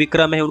तो जो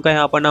विक्रम है उनका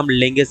यहाँ पर नाम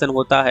लिंगेसन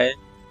होता है,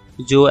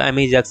 जो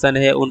एमी जैक्सन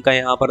है उनका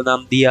यहाँ पर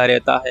नाम दिया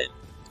रहता है।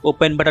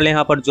 उपेन पटेल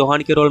यहाँ पर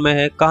जोहान के रोल में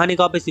है। कहानी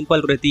काफ़ी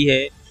सिंपल रहती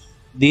है।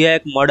 दिया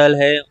एक मॉडल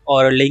है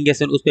और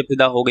लिंगेसन उस पर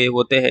फिदा हो गए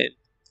होते हैं,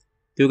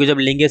 क्योंकि जब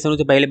लिंगेसन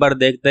उसे पहली बार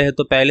देखते हैं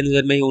तो पहली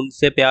नज़र में ही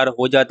उनसे प्यार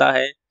हो जाता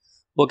है।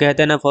 वो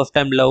कहते हैं ना, first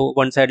time love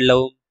one side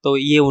love, तो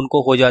ये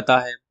उनको हो जाता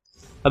है।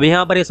 अब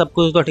यहाँ पर ये सब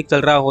कुछ तो ठीक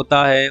चल रहा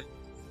होता है।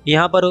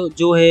 यहाँ पर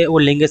जो है वो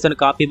लिंगेसन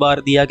काफ़ी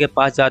बार दिया के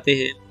पास जाते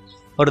हैं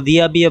और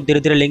दिया भी अब धीरे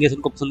धीरे लिंगेसन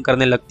को पसंद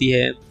करने लगती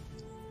है।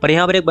 पर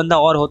यहाँ पर एक बंदा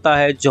और होता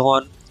है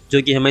जॉन,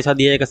 जो कि हमेशा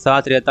दिया के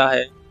साथ रहता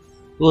है।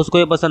 तो उसको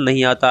ये पसंद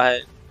नहीं आता है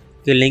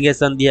कि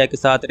लिंगेसन दिया के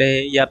साथ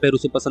रहे या फिर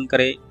उसे पसंद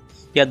करे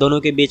या दोनों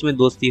के बीच में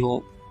दोस्ती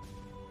हो,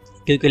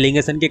 क्योंकि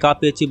लिंगेसन की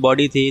काफ़ी अच्छी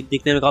बॉडी थी,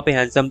 दिखने में काफ़ी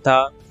हैंडसम था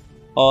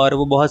और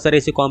वो बहुत सारे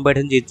ऐसे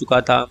कॉम्पिटिशन जीत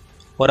चुका था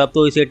और अब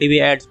तो इसे टीवी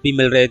एड्स भी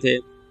मिल रहे थे,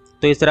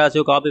 तो इस तरह से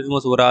वो काफ़ी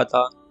फेमस हो रहा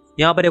था।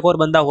 यहाँ पर एक और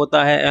बंदा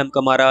होता है एम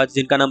कमाराज,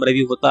 जिनका नाम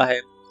रवि होता है।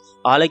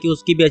 हालांकि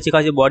उसकी भी अच्छी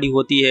खासी बॉडी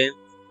होती है,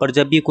 पर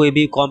जब भी कोई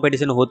भी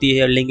कंपटीशन होती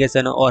है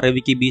लिंगेसन और रवि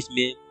के बीच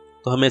में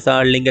तो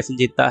हमेशा लिंगेसन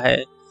जीतता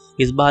है।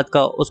 इस बात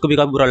का उसको भी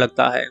काफ़ी बुरा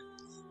लगता है।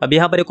 अब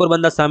यहाँ पर एक और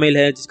बंदा शामिल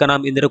है जिसका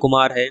नाम इंद्र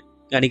कुमार है,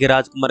 यानी कि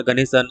राजकुमार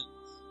गणेशन,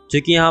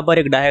 जो कि यहाँ पर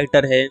एक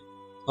डायरेक्टर है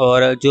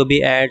और जो भी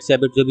एड्स या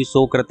फिर जो भी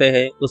शो करते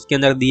हैं उसके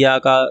अंदर दिया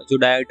का जो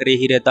डायरेक्टर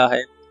ही रहता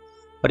है।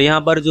 पर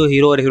यहाँ पर जो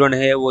हीरो और हीरोइन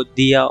है वो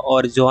दिया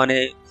और जोहान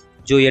है,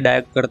 जो ये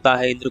डायरेक्ट करता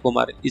है इंद्र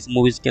कुमार इस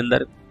मूवीज़ के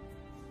अंदर।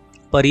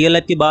 पर रियल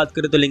लाइफ की बात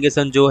करें तो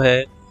लिंगेसन जो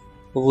है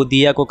वो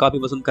दिया को काफ़ी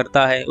पसंद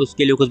करता है,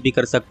 उसके लिए कुछ भी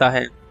कर सकता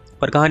है।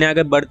 पर कहानी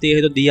आगे बढ़ती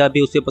है तो दिया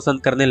भी उसे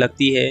पसंद करने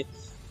लगती है।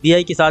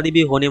 दिया की शादी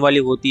भी होने वाली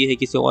होती है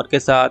किसी और के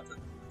साथ,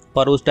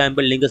 पर उस टाइम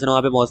पर लिंगेसन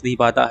वहाँ पे पहुँच नहीं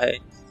पाता है,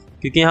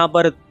 क्योंकि यहाँ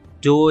पर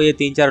जो ये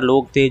 3-4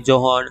 लोग थे,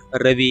 जोहान,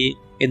 रवि,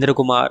 इंद्र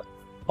कुमार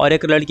और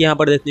एक लड़की यहाँ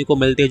पर देखने को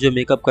मिलती है जो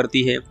मेकअप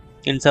करती है।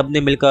 इन सब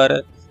ने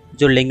मिलकर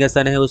जो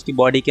लिंगेसन है उसकी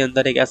बॉडी के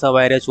अंदर एक ऐसा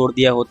वायरस छोड़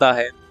दिया होता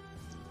है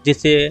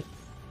जिससे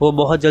वो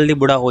बहुत जल्दी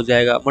बूढ़ा हो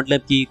जाएगा,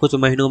 मतलब कि कुछ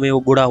महीनों में वो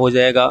बूढ़ा हो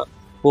जाएगा।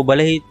 वो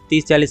भले ही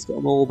 30-40,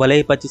 वो भले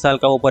ही 25 साल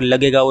का हो, पर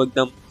लगेगा वो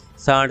एकदम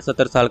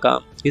 60-70 साल का।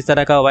 इस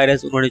तरह का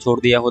वायरस उन्होंने छोड़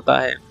दिया होता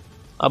है।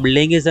 अब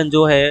लिंगेसन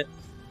जो है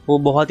वो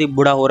बहुत ही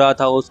बूढ़ा हो रहा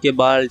था, उसके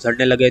बाल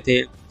झड़ने लगे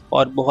थे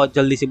और बहुत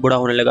जल्दी से बूढ़ा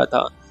होने लगा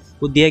था।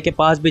 वो दिया के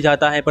पास भी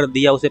जाता है पर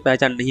दिया उसे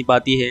पहचान नहीं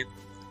पाती है।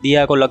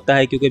 दिया को लगता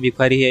है क्योंकि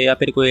भिखारी है या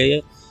फिर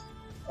कोई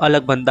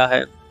अलग बंदा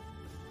है।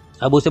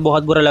 अब उसे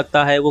बहुत बुरा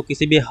लगता है, वो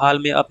किसी भी हाल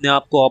में अपने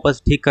आप को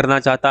वापस ठीक करना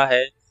चाहता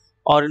है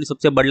और इन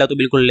सबसे बदला तो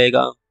बिल्कुल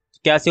लेगा।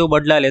 कैसे वो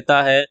बदला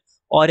लेता है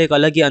और एक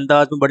अलग ही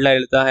अंदाज में बदला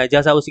लेता है,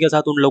 जैसा उसके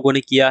साथ उन लोगों ने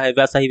किया है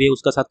वैसा ही वे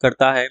उसका साथ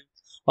करता है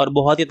और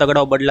बहुत ही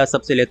तगड़ा बदला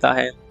सबसे लेता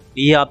है।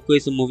 ये आपको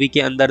इस मूवी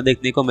के अंदर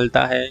देखने को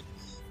मिलता है।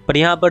 पर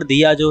यहाँ पर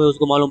दिया जो है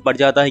उसको मालूम पड़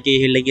जाता है कि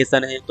ये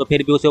लिंगेसन है, तो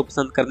फिर भी उसे वो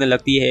पसंद करने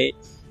लगती है,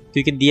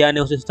 क्योंकि दिया ने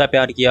उसे सच्चा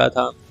प्यार किया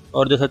था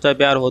और जो सच्चा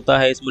प्यार होता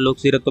है इसमें लोग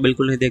सीरत को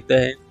बिल्कुल नहीं देखते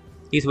हैं।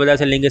 इस वजह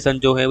से लिंगेसन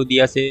जो है वो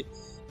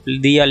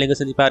दिया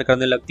लिंगेसन से प्यार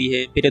करने लगती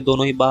है। फिर ये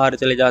दोनों ही बाहर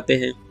चले जाते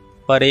हैं,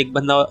 पर एक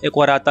बंदा एक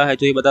और आता है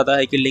जो ये बताता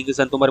है कि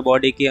लिंगेसन, तुम्हारी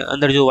बॉडी के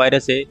अंदर जो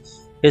वायरस है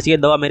इसकी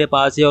दवा मेरे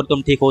पास है और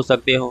तुम ठीक हो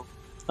सकते हो।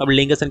 अब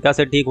लिंगेसन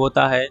कैसे ठीक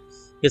होता है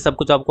ये सब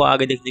कुछ आपको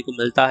आगे देखने को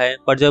मिलता है,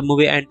 पर जब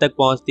मूवी एंड तक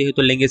पहुंचती है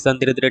तो लिंगेसन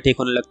धीरे धीरे ठीक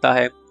होने लगता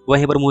है।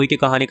 वहीं पर मूवी की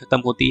कहानी खत्म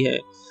होती है।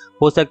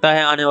 हो सकता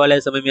है आने वाले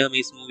समय में हमें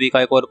इस मूवी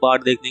का एक और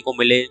पार्ट देखने को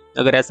मिले।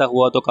 अगर ऐसा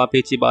हुआ तो काफ़ी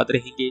अच्छी बात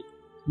रहेगी।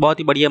 बहुत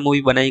ही बढ़िया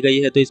मूवी बनाई गई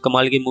है, तो इस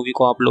कमाल की मूवी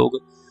को आप लोग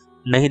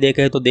नहीं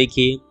देखे तो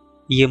देखिए।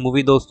 ये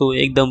मूवी दोस्तों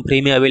एकदम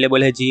फ्री में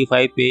अवेलेबल है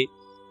G5 पे,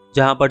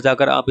 जहाँ पर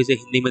जाकर आप इसे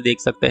हिंदी में देख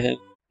सकते हैं।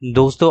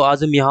 दोस्तों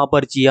आज हम यहाँ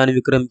पर चियान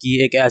विक्रम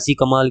की एक ऐसी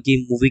कमाल की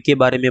मूवी के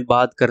बारे में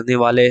बात करने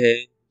वाले हैं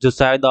जो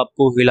शायद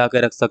आपको हिला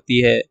कर रख सकती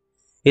है।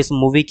 इस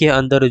मूवी के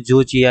अंदर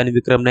जो चियान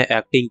विक्रम ने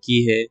एक्टिंग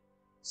की है,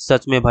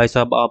 सच में भाई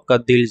साहब आपका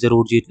दिल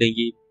जरूर जीत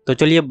लेंगी। तो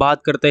चलिए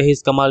बात करते हैं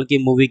इस कमाल की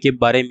मूवी के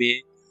बारे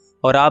में।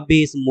 और आप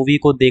भी इस मूवी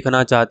को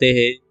देखना चाहते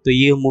हैं तो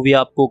ये मूवी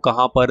आपको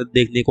कहाँ पर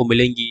देखने को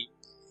मिलेंगी,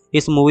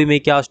 इस मूवी में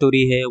क्या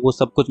स्टोरी है, वो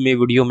सब कुछ मैं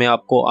वीडियो में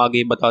आपको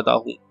आगे बताता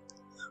हूँ।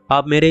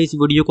 आप मेरे इस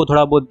वीडियो को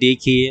थोड़ा बहुत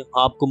देखिए,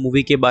 आपको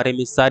मूवी के बारे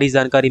में सारी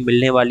जानकारी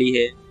मिलने वाली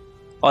है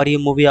और ये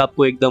मूवी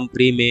आपको एकदम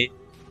फ्री में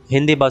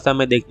हिंदी भाषा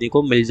में देखने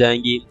को मिल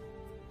जाएंगी।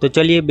 तो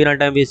चलिए बिना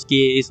टाइम वेस्ट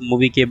किए इस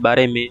मूवी के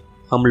बारे में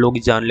हम लोग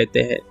जान लेते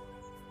हैं।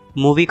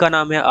 मूवी का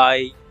नाम है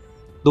आई।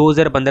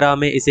 2015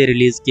 में इसे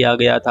रिलीज़ किया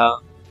गया था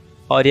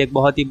और एक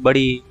बहुत ही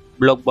बड़ी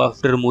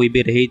ब्लॉकबस्टर मूवी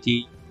भी रही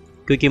थी।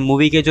 क्योंकि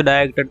मूवी के जो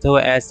डायरेक्टर थे वो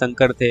एस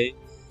शंकर थे,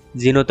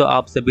 जिन्हों तो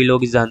आप सभी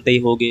लोग जानते ही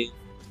होंगे,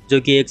 जो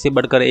कि एक से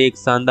बढ़कर एक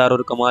शानदार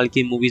और कमाल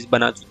की मूवीज़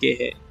बना चुके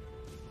हैं।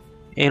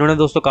 इन्होंने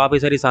दोस्तों काफ़ी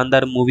सारी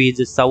शानदार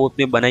मूवीज़ साउथ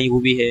में बनाई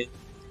हुई है,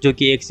 जो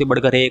कि एक से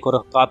बढ़कर एक और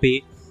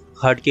काफ़ी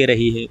हटके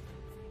रही है।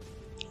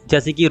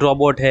 जैसे कि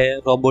रोबोट है,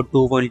 रोबोट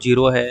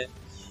 2.0 है,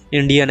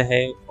 इंडियन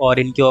है और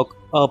इनके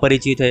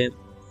अपरिचित है।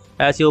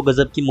 ऐसे वो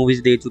गज़ब की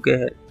मूवीज़ दे चुके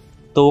हैं।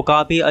 तो वो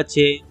काफ़ी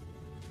अच्छे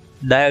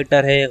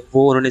डायरेक्टर है,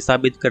 वो उन्होंने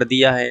साबित कर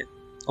दिया है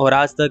और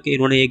आज तक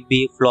इन्होंने एक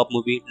भी फ्लॉप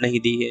मूवी नहीं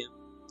दी है।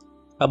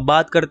 अब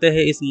बात करते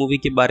हैं इस मूवी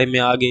के बारे में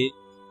आगे।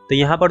 तो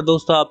यहाँ पर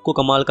दोस्तों आपको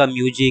कमाल का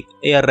म्यूजिक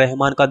ए.आर.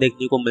 रहमान का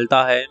देखने को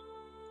मिलता है।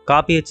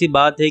 काफ़ी अच्छी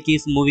बात है कि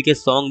इस मूवी के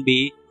सॉन्ग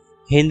भी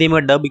हिंदी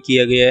में डब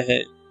किए गए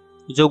हैं।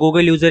 जो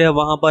गूगल यूज़र है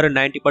वहाँ पर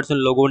 90%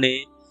 लोगों ने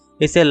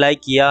इसे लाइक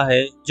किया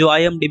है। जो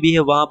IMDb है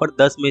वहाँ पर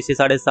 10 में से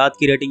 7.5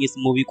 की रेटिंग इस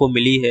मूवी को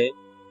मिली है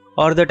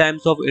और द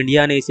टाइम्स ऑफ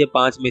इंडिया ने इसे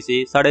 5 में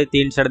से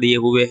 3.5 स्टार दिए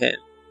हुए हैं।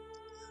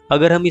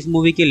 अगर हम इस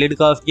मूवी की लीड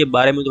कास्ट के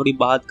बारे में थोड़ी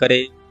बात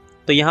करें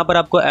तो यहाँ पर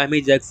आपको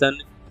एमी जैक्सन,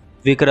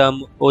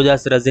 विक्रम,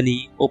 ओजस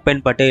रजनी, उपेन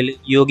पटेल,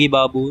 योगी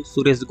बाबू,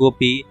 सुरेश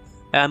गोपी,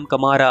 एम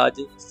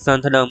कमाराज,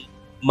 संथनम,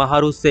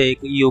 महारू शेख,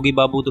 योगी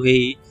बाबू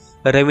दुहेई,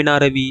 रवीना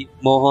रवि,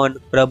 मोहन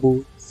प्रभु,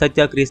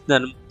 सत्या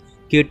कृष्णन,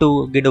 कीटू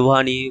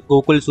गिडवानी,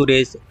 गोकुल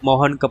सुरेश,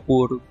 मोहन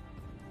कपूर,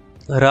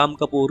 राम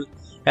कपूर,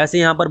 ऐसे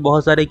यहाँ पर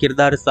बहुत सारे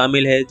किरदार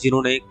शामिल हैं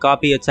जिन्होंने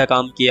काफ़ी अच्छा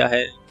काम किया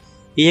है।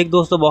 ये एक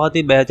दोस्तों बहुत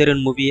ही बेहतरीन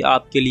मूवी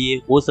आपके लिए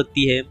हो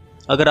सकती है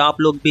अगर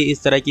आप लोग भी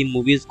इस तरह की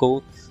मूवीज़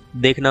को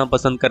देखना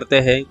पसंद करते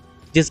हैं,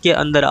 जिसके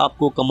अंदर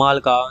आपको कमाल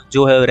का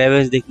जो है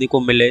रेवेंज देखने को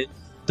मिले,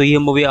 तो ये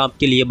मूवी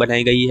आपके लिए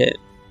बनाई गई है।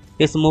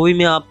 इस मूवी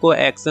में आपको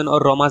एक्शन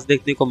और रोमांस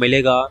देखने को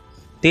मिलेगा।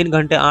 3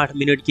 घंटे 8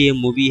 मिनट की ये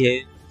मूवी है,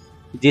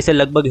 जिसे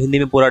लगभग हिंदी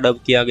में पूरा डब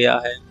किया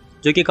गया है,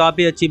 जो कि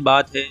काफ़ी अच्छी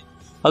बात है।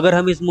 अगर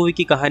हम इस मूवी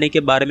की कहानी के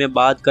बारे में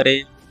बात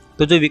करें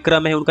तो जो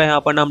विक्रम है उनका यहाँ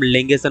पर नाम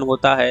लेंगेसन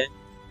होता है,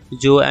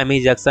 जो एमी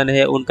जैक्सन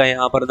है उनका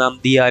यहाँ पर नाम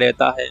दिया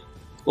रहता है।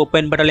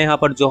 उपेन पटेल यहाँ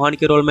पर जोहान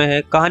के रोल में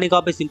है। कहानी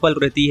काफ़ी सिंपल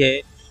रहती है।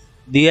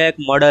 दिया एक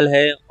मॉडल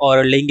है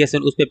और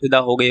लेंगेसन उस पर फिदा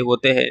हो गए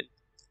होते हैं,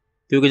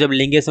 क्योंकि जब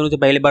लेंगेसन उसे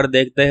पहली बार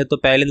देखते हैं तो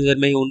पहले नज़र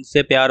में ही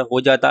उनसे प्यार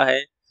हो जाता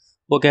है।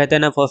 वो कहते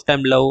हैं ना, first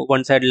time love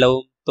one side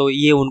love, तो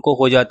ये उनको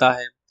हो जाता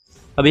है।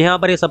 अब यहाँ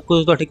पर ये सब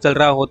कुछ तो ठीक चल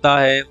रहा होता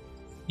है।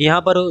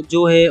 यहाँ पर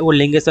जो है वो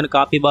लेंगेसन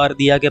काफ़ी बार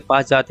दिया के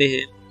पास जाते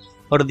हैं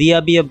और दिया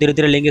भी अब धीरे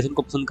धीरे लेंगेसन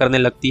को पसंद करने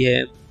लगती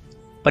है।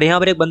 पर यहाँ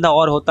पर एक बंदा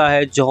और होता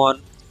है जॉन,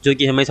 जो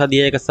कि हमेशा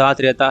दिया के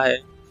साथ रहता है।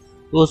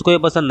 तो उसको ये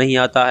पसंद नहीं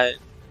आता है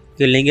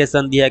कि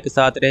लेंगेसन दिया के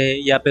साथ रहे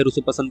या फिर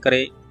उसे पसंद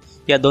करे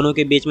या दोनों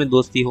के बीच में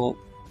दोस्ती हो,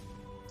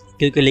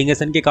 क्योंकि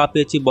लेंगेसन की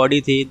काफ़ी अच्छी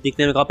बॉडी थी,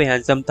 दिखने में काफ़ी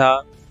हैंडसम था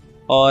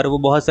और वो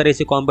बहुत सारे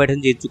ऐसे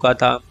कॉम्पिटिशन जीत चुका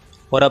था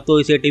और अब तो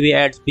इसे टीवी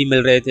एड्स भी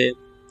मिल रहे थे,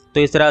 तो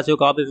इस तरह से वो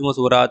काफ़ी फेमस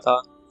हो रहा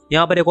था।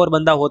 यहाँ पर एक और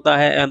बंदा होता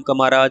है एम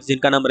कमाराज,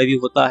 जिनका नाम रवि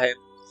होता है।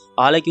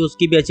 हालांकि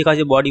उसकी भी अच्छी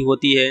खासी बॉडी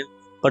होती है,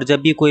 पर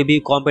जब भी कोई भी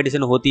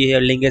कंपटीशन होती है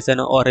लेंगेसन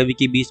और रवि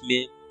के बीच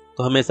में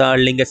तो हमेशा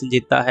लेंगेसन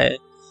जीतता है।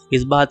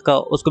 इस बात का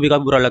उसको भी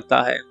काफ़ी बुरा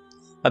लगता है।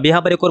 अब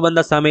यहाँ पर एक और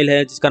बंदा शामिल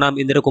है जिसका नाम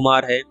इंद्र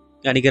कुमार है,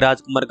 यानी कि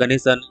राजकुमार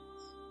गणेशन,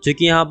 जो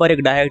कि यहाँ पर एक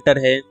डायरेक्टर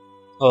है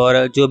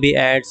और जो भी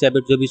एड्स या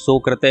फिर जो भी शो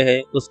करते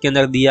हैं उसके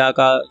अंदर दिया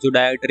का जो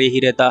डायरेक्टर ही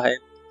रहता है।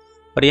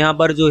 और यहाँ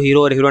पर जो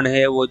हीरो और हीरोइन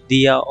है वो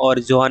दिया और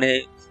जोहान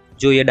है,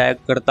 जो ये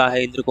डायरेक्ट करता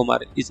है इंद्र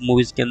कुमार इस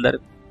मूवीज़ के अंदर।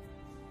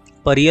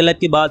 पर रियल लाइफ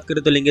की बात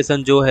करें तो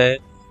लेंगेसन जो है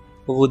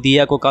वो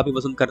दिया को काफ़ी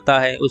पसंद करता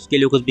है, उसके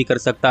लिए कुछ भी कर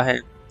सकता है।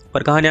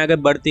 पर कहानी आगे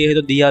बढ़ती है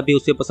तो दिया भी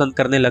उसे पसंद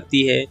करने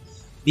लगती है।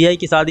 दिया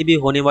की शादी भी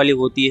होने वाली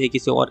होती है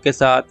किसी और के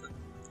साथ,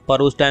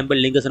 पर उस टाइम पर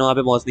लेंगेसन वहाँ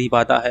पे पहुँच नहीं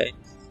पाता है,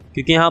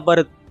 क्योंकि यहाँ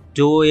पर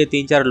जो ये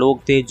 3-4 लोग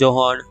थे,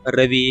 जोहान,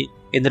 रवि,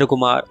 इंद्र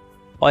कुमार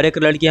और एक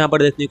लड़की यहाँ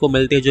पर देखने को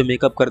मिलती है जो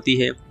मेकअप करती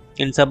है।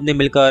 इन सब ने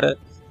मिलकर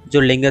जो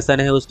लेंगेसन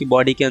है उसकी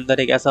बॉडी के अंदर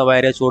एक ऐसा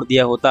वायरस छोड़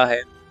दिया होता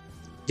है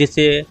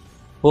जिससे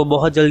वो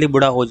बहुत जल्दी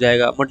बूढ़ा हो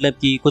जाएगा, मतलब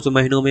कि कुछ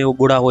महीनों में वो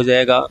बूढ़ा हो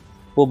जाएगा।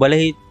 वो भले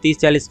ही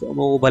 30-40,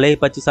 वो भले ही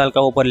 25 साल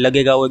का, वो पर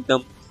लगेगा वो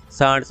एकदम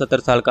 60-70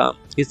 साल का।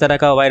 इस तरह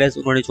का वायरस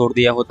उन्होंने छोड़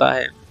दिया होता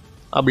है।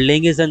 अब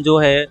लेंगेसन जो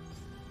है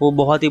वो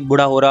बहुत ही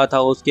बूढ़ा हो रहा था,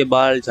 उसके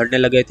बाल झड़ने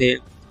लगे थे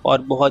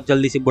और बहुत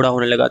जल्दी से बूढ़ा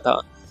होने लगा था।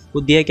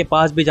 वो दिया के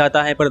पास भी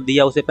जाता है पर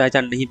दिया उसे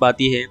पहचान नहीं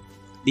पाती है।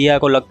 दिया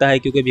को लगता है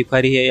क्योंकि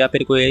भिखारी है या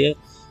फिर कोई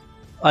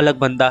अलग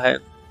बंदा है।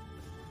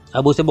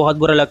 अब उसे बहुत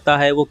बुरा लगता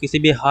है, वो किसी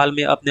भी हाल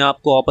में अपने आप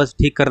को वापस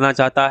ठीक करना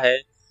चाहता है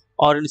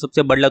और इन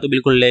सबसे बदला तो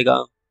बिल्कुल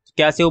लेगा।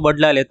 कैसे वो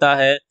बदला लेता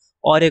है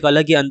और एक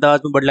अलग ही अंदाज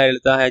में बदला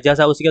लेता है,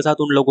 जैसा उसके साथ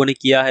उन लोगों ने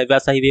किया है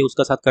वैसा ही वे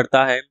उसका साथ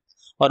करता है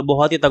और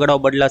बहुत ही तगड़ा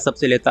बदला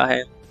सबसे लेता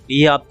है।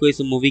 ये आपको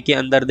इस मूवी के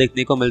अंदर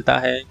देखने को मिलता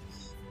है।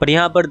 पर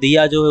यहाँ पर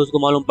दिया जो है उसको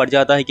मालूम पड़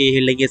जाता है कि ये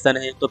लेंगेसन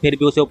है, तो फिर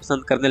भी उसे वो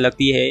पसंद करने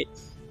लगती है,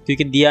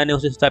 क्योंकि दिया ने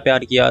उसे सच्चा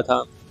प्यार किया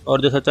था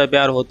और जो सच्चा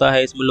प्यार होता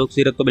है इसमें लोग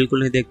सीरत को बिल्कुल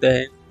नहीं देखते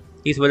हैं।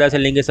 इस वजह से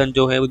लेंगेसन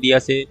जो है वो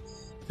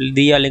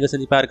दिया लेंगेसन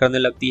से प्यार करने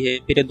लगती है।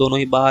 फिर ये दोनों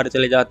ही बाहर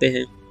चले जाते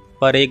हैं,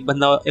 पर एक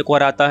बंदा एक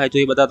और आता है जो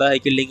ये बताता है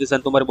कि लेंगेसन,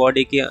 तुम्हारी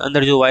बॉडी के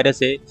अंदर जो वायरस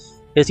है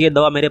इसकी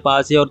दवा मेरे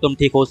पास है और तुम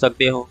ठीक हो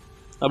सकते हो।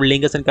 अब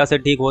लेंगेसन कैसे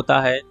ठीक होता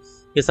है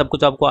ये सब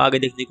कुछ आपको आगे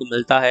देखने को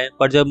मिलता है।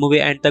 पर जब मूवी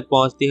एंड तक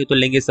पहुंचती है तो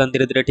लिंगेसन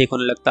धीरे धीरे ठीक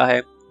होने लगता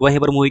है। वहीं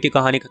पर मूवी की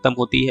कहानी खत्म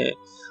होती है।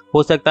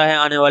 हो सकता है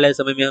आने वाले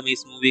समय में हमें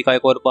इस मूवी का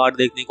एक और पार्ट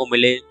देखने को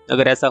मिले।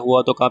 अगर ऐसा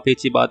हुआ तो काफ़ी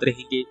अच्छी बात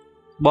रहेगी।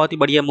 बहुत ही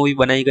बढ़िया मूवी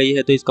बनाई गई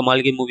है, तो इस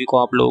कमाल की मूवी को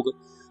आप लोग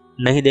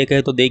नहीं देखे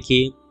हैं तो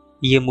देखिए।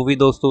 ये मूवी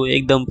दोस्तों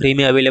एकदम फ्री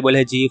में अवेलेबल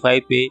है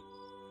G5 पे,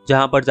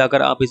 जहाँ पर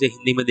जाकर आप इसे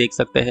हिंदी में देख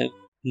सकते हैं।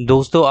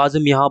 दोस्तों आज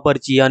हम यहाँ पर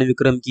चियान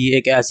विक्रम की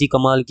एक ऐसी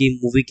कमाल की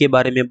मूवी के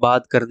बारे में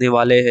बात करने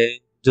वाले हैं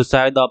जो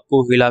शायद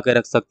आपको हिला कर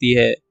रख सकती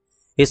है।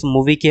 इस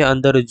मूवी के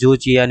अंदर जो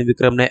चियान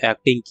विक्रम ने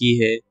एक्टिंग की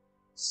है,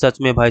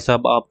 सच में भाई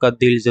साहब आपका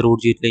दिल जरूर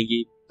जीत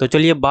लेंगी। तो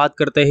चलिए बात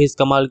करते हैं इस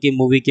कमाल की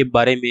मूवी के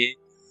बारे में।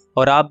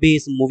 और आप भी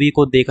इस मूवी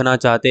को देखना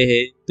चाहते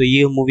हैं तो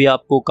ये मूवी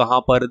आपको कहाँ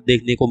पर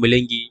देखने को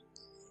मिलेंगी,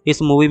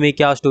 इस मूवी में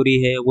क्या स्टोरी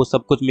है, वो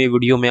सब कुछ मैं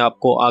वीडियो में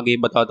आपको आगे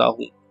बताता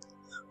हूँ।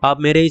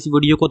 आप मेरे इस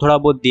वीडियो को थोड़ा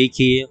बहुत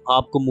देखिए,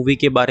 आपको मूवी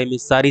के बारे में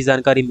सारी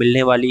जानकारी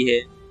मिलने वाली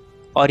है।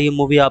 और ये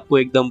मूवी आपको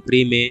एकदम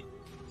फ्री में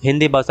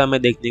हिंदी भाषा में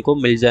देखने को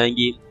मिल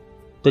जाएंगी।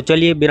 तो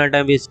चलिए बिना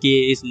टाइम वेस्ट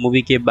किए इस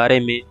मूवी के बारे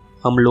में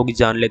हम लोग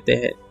जान लेते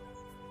हैं।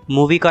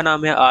 मूवी का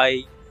नाम है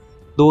आई।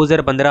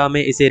 2015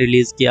 में इसे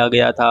रिलीज़ किया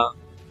गया था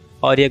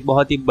और एक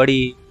बहुत ही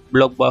बड़ी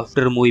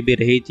ब्लॉकबस्टर मूवी भी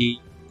रही थी,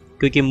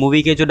 क्योंकि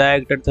मूवी के जो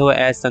डायरेक्टर थे वो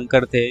एस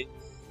शंकर थे,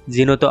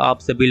 जिन्हों तो आप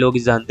सभी लोग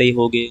जानते ही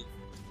होंगे,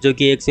 जो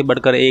कि एक से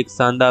बढ़कर एक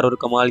शानदार और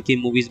कमाल की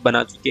मूवीज़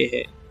बना चुके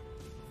हैं।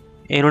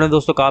 इन्होंने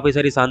दोस्तों काफ़ी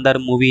सारी शानदार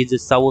मूवीज़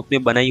साउथ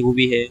में बनाई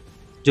हुई है,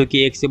 जो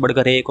कि एक से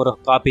बढ़कर एक और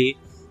काफ़ी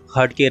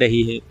हट के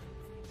रही है।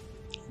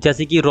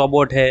 जैसे कि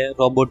रोबोट है,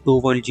 रोबोट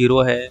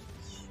 2.0 है,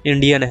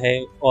 इंडियन है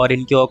और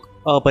इनके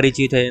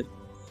अपरिचित है।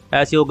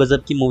 ऐसे वो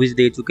गज़ब की मूवीज़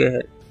दे चुके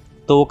हैं।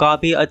 तो वो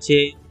काफ़ी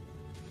अच्छे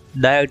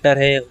डायरेक्टर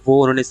है,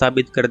 वो उन्होंने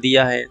साबित कर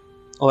दिया है।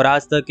 और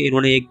आज तक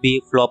इन्होंने एक भी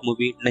फ्लॉप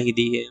मूवी नहीं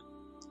दी है।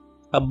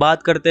 अब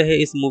बात करते हैं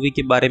इस मूवी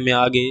के बारे में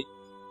आगे।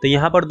 तो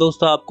यहाँ पर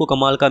दोस्तों आपको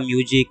कमाल का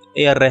म्यूजिक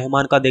A.R.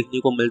 रहमान का देखने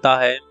को मिलता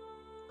है।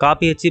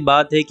 काफ़ी अच्छी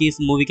बात है कि इस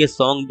मूवी के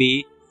सॉन्ग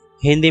भी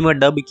हिंदी में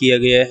डब किए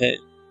गए हैं।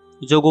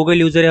 जो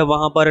गूगल यूज़र है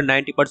वहाँ पर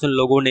 90%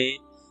 लोगों ने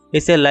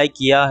इसे लाइक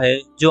किया है।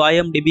 जो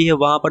IMDb है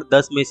वहाँ पर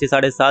 10 में से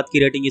 7.5 की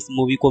रेटिंग इस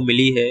मूवी को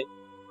मिली है।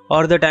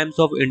 और द टाइम्स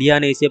ऑफ इंडिया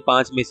ने इसे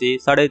 5 में से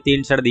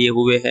 3.5 स्टार दिए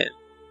हुए हैं।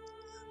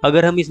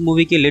 अगर हम इस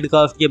मूवी की लीड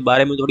कास्ट के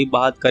बारे में थोड़ी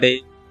बात करें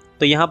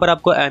तो यहाँ पर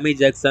आपको एमी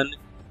जैक्सन,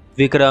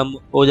 विक्रम,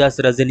 ओजस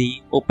रजनी,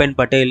 उपेन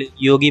पटेल,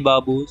 योगी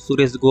बाबू,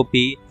 सुरेश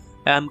गोपी,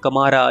 एम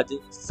कमाराज,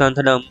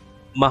 संथनम,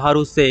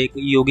 महारू शेख,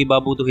 योगी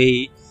बाबू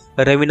दुहेई,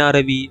 रवीना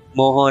रवि,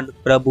 मोहन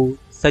प्रभु,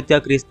 सत्या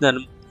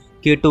कृष्णन,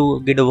 कीटू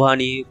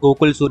गिडवानी,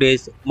 गोकुल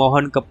सुरेश,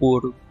 मोहन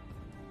कपूर,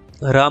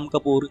 राम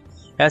कपूर,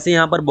 ऐसे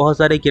यहाँ पर बहुत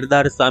सारे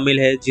किरदार शामिल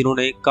हैं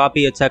जिन्होंने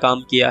काफ़ी अच्छा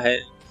काम किया है।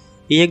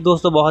 ये एक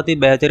दोस्तों बहुत ही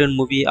बेहतरीन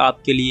मूवी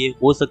आपके लिए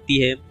हो सकती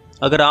है।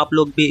 अगर आप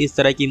लोग भी इस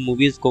तरह की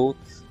मूवीज़ को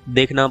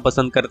देखना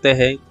पसंद करते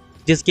हैं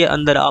जिसके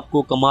अंदर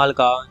आपको कमाल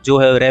का जो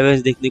है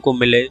रेवेंज देखने को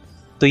मिले,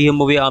 तो ये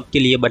मूवी आपके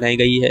लिए बनाई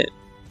गई है।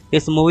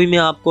 इस मूवी में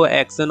आपको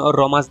एक्शन और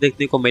रोमांस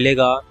देखने को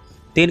मिलेगा।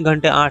 3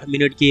 घंटे 8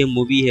 मिनट की ये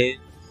मूवी है,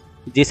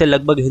 जिसे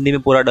लगभग हिंदी में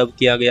पूरा डब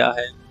किया गया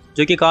है,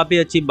 जो कि काफ़ी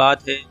अच्छी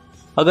बात है।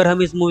 अगर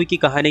हम इस मूवी की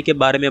कहानी के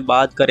बारे में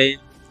बात करें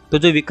तो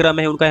जो विक्रम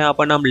है उनका यहाँ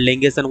पर नाम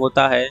लिंगेसन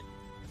होता है।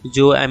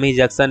 जो एमी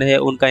जैक्सन है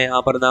उनका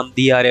यहाँ पर नाम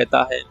दिया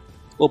रहता है।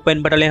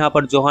 उपेन पटेल यहाँ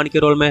पर जोहान के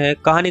रोल में है।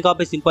 कहानी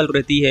काफ़ी सिंपल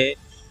रहती है।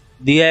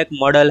 दिया एक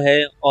मॉडल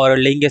है और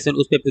लिंगेसन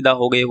उस पर फिदा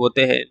हो गए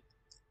होते हैं,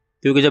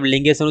 क्योंकि जब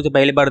लिंगेसन उसे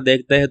पहली बार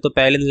देखते हैं तो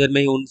पहली नज़र में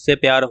ही उनसे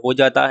प्यार हो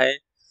जाता है।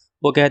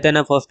 वो कहते हैं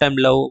ना, first time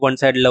love one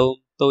side love,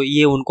 तो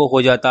ये उनको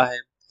हो जाता है।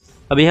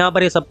 अब यहाँ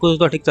पर ये सब कुछ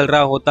तो ठीक चल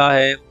रहा होता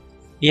है।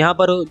 यहाँ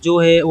पर जो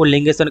है वो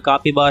लिंगेसन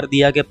काफ़ी बार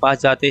दिया के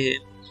पास जाते हैं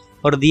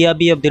और दिया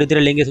भी अब धीरे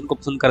धीरे लिंगेसन को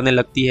पसंद करने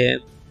लगती है।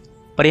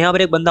 पर यहाँ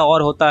पर एक बंदा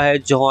और होता है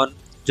जॉन,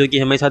 जो कि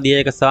हमेशा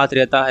दिया के साथ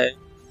रहता है।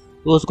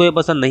 तो उसको ये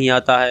पसंद नहीं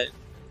आता है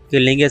कि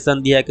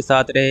लिंगेसन दिया के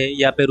साथ रहे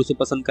या फिर उसे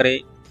पसंद करे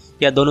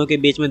या दोनों के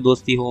बीच में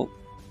दोस्ती हो,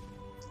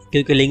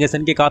 क्योंकि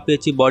लिंगेसन की काफ़ी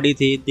अच्छी बॉडी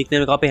थी, दिखने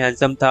में काफ़ी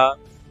हैंडसम था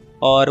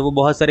और वो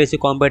बहुत सारे ऐसे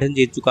कॉम्पिटिशन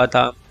जीत चुका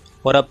था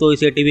और अब तो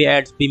इसे टीवी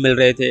एड्स भी मिल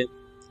रहे थे।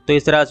 तो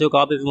इस तरह से वो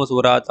काफ़ी फेमस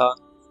हो रहा था।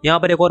 यहाँ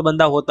पर एक और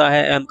बंदा होता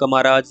है एम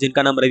कमाराज,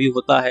 जिनका नाम रवि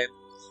होता है।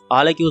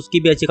 हालांकि उसकी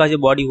भी अच्छी खासी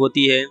बॉडी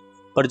होती है,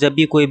 पर जब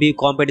भी कोई भी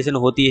कंपटीशन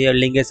होती है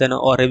लिंगेसन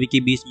और रवि के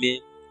बीच में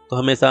तो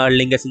हमेशा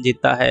लिंगेसन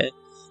जीतता है।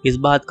 इस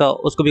बात का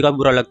उसको भी काफ़ी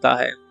बुरा लगता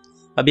है।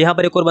 अब यहाँ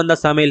पर एक और बंदा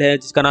शामिल है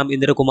जिसका नाम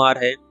इंद्र कुमार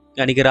है,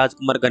 यानी कि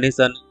राजकुमार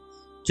गणेशन,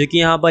 जो कि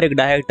यहाँ पर एक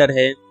डायरेक्टर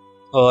है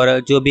और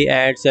जो भी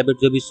एड्स या फिर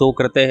जो भी शो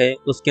करते हैं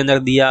उसके अंदर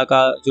दिया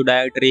का जो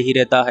डायरेक्टर ही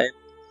रहता है।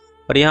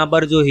 और यहाँ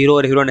पर जो हीरो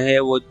और हीरोइन है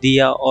वो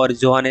दिया और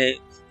जोहान है,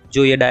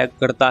 जो ये डायरेक्ट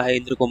करता है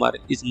इंद्र कुमार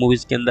इस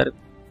मूवीज़ के अंदर।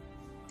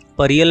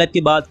 पर रियल लाइफ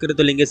की बात करें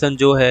तो लिंगेसन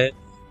जो है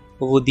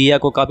वो दिया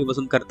को काफ़ी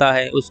पसंद करता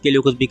है, उसके लिए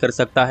कुछ भी कर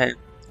सकता है।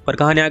 पर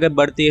कहानी आगे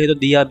बढ़ती है तो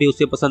दिया भी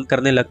उसे पसंद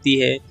करने लगती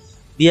है।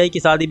 दिया की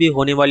शादी भी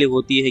होने वाली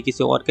होती है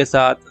किसी और के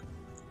साथ,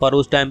 पर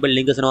उस टाइम पर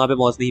लिंगेसन वहाँ पे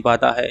पहुँच नहीं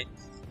पाता है,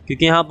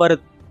 क्योंकि यहाँ पर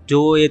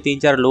जो ये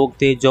 3-4 लोग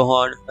थे,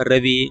 जोहान,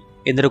 रवि,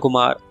 इंद्र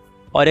कुमार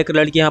और एक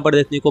लड़की यहाँ पर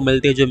देखने को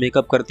मिलती है जो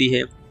मेकअप करती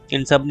है।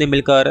 इन सब ने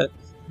मिलकर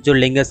जो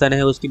लिंगेसन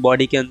है उसकी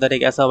बॉडी के अंदर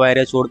एक ऐसा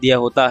वायरस छोड़ दिया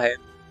होता है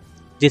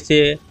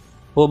जिससे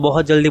वो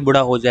बहुत जल्दी बूढ़ा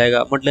हो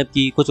जाएगा, मतलब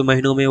कि कुछ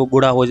महीनों में वो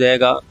बूढ़ा हो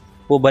जाएगा।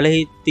 वो भले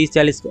ही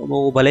 30-40,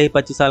 वो भले ही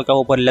 25 साल का,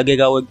 ऊपर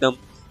लगेगा वो एकदम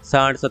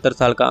 60-70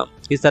 साल का।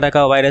 इस तरह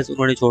का वायरस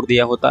उन्होंने छोड़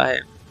दिया होता है।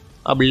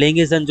 अब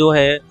लिंगसन जो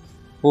है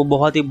वो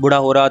बहुत ही बूढ़ा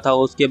हो रहा था,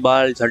 उसके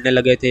बाल झड़ने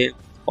लगे थे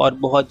और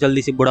बहुत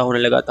जल्दी से बूढ़ा होने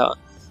लगा था।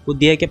 वो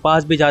दिया के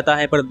पास भी जाता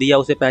है पर दिया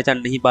उसे पहचान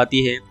नहीं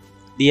पाती है।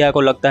 दिया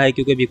को लगता है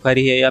क्योंकि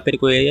भिखारी है या फिर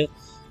कोई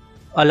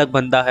अलग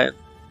बंदा है।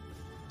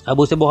 अब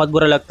उसे बहुत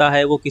बुरा लगता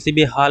है, वो किसी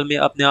भी हाल में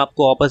अपने आप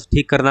को वापस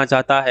ठीक करना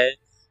चाहता है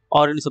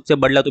और इन सबसे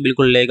बदला तो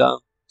बिल्कुल लेगा।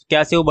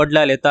 कैसे वो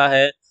बदला लेता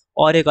है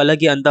और एक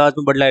अलग ही अंदाज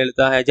में बदला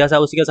लेता है, जैसा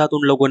उसके साथ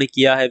उन लोगों ने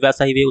किया है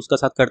वैसा ही वे उसका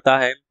साथ करता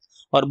है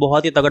और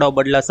बहुत ही तगड़ा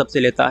बदला सबसे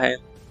लेता है।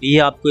 ये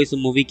आपको इस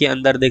मूवी के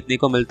अंदर देखने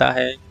को मिलता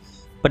है।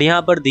 पर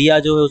यहाँ पर दिया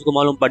जो है उसको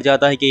मालूम पड़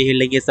जाता है कि ये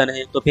लिंगसन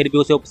है, तो फिर भी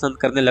उसे वो पसंद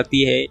करने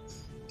लगती है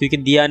क्योंकि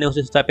दिया ने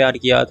उसे सच्चा प्यार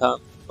किया था।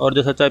 और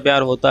जो सच्चा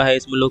प्यार होता है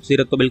इसमें लोग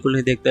सीरत को बिल्कुल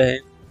नहीं देखते हैं।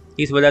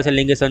 इस वजह से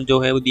लिंगसन जो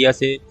है वो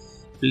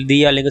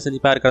दिया लिंगसन से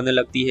प्यार करने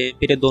लगती है।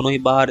 फिर ये दोनों ही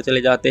बाहर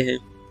चले जाते हैं।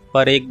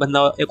 पर एक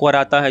बंदा एक और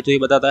आता है जो ये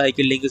बताता है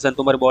कि लिंगसन,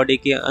 तुम्हारी बॉडी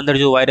के अंदर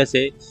जो वायरस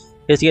है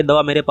इसकी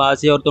दवा मेरे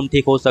पास है और तुम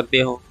ठीक हो सकते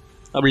हो।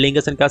 अब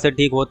लिंगसन कैसे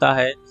ठीक होता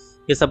है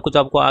ये सब कुछ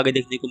आपको आगे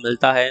देखने को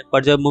मिलता है।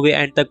 पर जब मूवी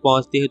एंड तक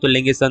पहुंचती है तो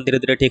लिंगसन धीरे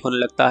धीरे ठीक होने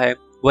लगता है।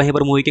 वहीं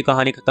पर मूवी की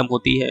कहानी खत्म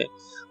होती है।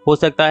 हो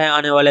सकता है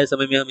आने वाले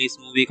समय में हमें इस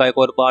मूवी का एक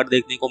और पार्ट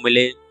देखने को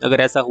मिले।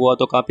 अगर ऐसा हुआ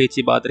तो काफ़ी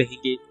अच्छी बात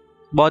रहेगी।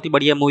 बहुत ही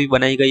बढ़िया मूवी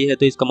बनाई गई है,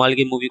 तो इस कमाल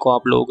की मूवी को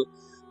आप लोग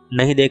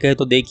नहीं देखे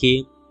तो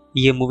देखिए।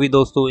 ये मूवी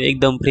दोस्तों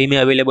एकदम फ्री में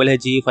अवेलेबल है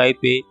G5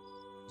 पे,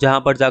 जहां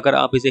पर जाकर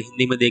आप इसे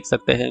हिंदी में देख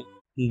सकते हैं।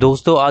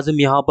 दोस्तों आज हम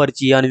यहाँ पर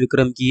चियान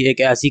विक्रम की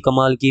एक ऐसी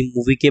कमाल की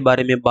मूवी के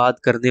बारे में बात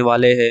करने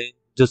वाले हैं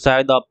जो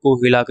शायद आपको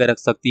हिला कर रख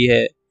सकती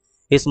है।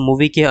 इस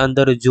मूवी के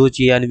अंदर जो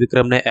चियान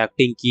विक्रम ने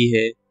एक्टिंग की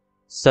है,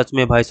 सच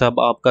में भाई साहब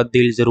आपका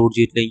दिल जरूर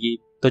जीत लेंगी।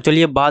 तो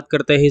चलिए बात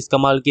करते हैं इस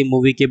कमाल की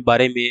मूवी के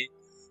बारे में।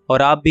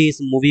 और आप भी इस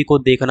मूवी को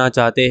देखना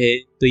चाहते हैं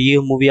तो ये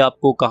मूवी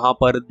आपको कहां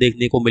पर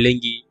देखने को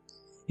मिलेंगी,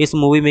 इस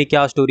मूवी में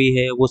क्या स्टोरी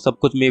है, वो सब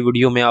कुछ मैं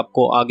वीडियो में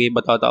आपको आगे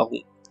बताता हूँ।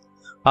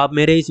 आप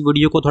मेरे इस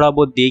वीडियो को थोड़ा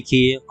बहुत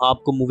देखिए,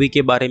 आपको मूवी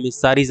के बारे में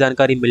सारी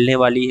जानकारी मिलने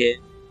वाली है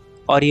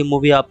और ये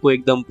मूवी आपको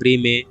एकदम फ्री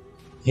में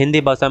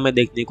हिंदी भाषा में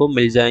देखने को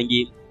मिल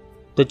जाएंगी।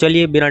 तो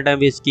चलिए बिना टाइम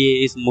वेस्ट किए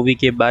इस मूवी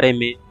के बारे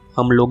में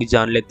हम लोग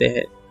जान लेते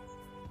हैं।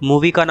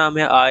 मूवी का नाम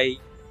है आई।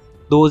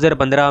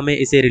 2015 में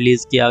इसे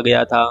रिलीज़ किया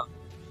गया था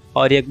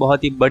और एक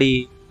बहुत ही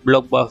बड़ी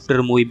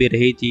ब्लॉकबस्टर मूवी भी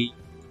रही थी,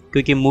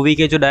 क्योंकि मूवी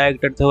के जो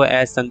डायरेक्टर थे वो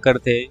एस शंकर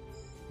थे,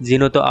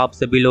 जिन्हें तो आप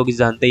सभी लोग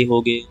जानते ही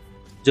होंगे,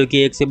 जो कि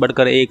एक से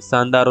बढ़कर एक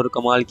शानदार और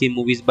कमाल की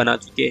मूवीज़ बना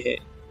चुके हैं।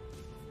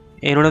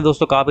 इन्होंने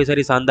दोस्तों काफ़ी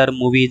सारी शानदार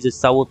मूवीज़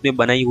साउथ में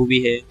बनाई हुई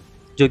है,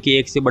 जो कि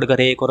एक से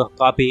बढ़कर एक और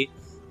काफ़ी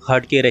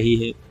हट के रही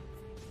है।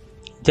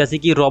 जैसे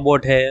कि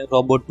रोबोट है,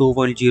 रोबोट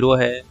 2.0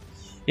 है,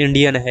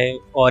 इंडियन है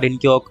और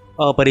इनके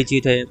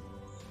अपरिचित है।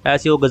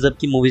 ऐसे वो गज़ब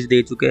की मूवीज़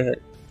दे चुके हैं,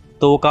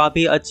 तो वो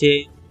काफ़ी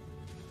अच्छे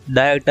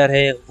डायरेक्टर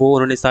है, वो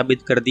उन्होंने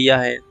साबित कर दिया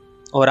है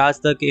और आज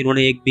तक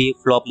इन्होंने एक भी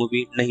फ्लॉप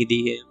मूवी नहीं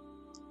दी है।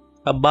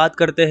 अब बात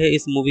करते हैं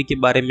इस मूवी के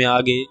बारे में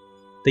आगे।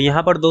 तो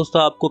यहाँ पर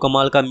दोस्तों आपको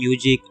कमाल का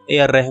म्यूजिक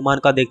A.R. रहमान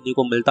का देखने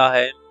को मिलता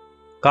है।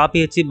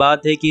 काफ़ी अच्छी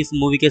बात है कि इस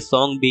मूवी के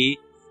सॉन्ग भी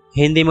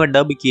हिंदी में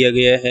डब किए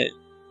गए हैं।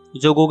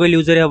 जो गूगल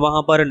यूज़र है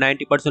वहाँ पर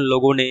 90%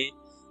 लोगों ने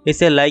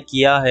इसे लाइक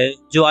किया है।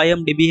 जो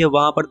IMDb है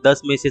वहाँ पर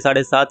 10 में से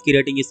 7.5 की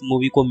रेटिंग इस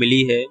मूवी को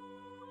मिली है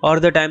और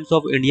द टाइम्स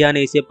ऑफ इंडिया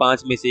ने इसे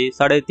 5 में से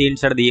 3.5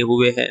 स्टार दिए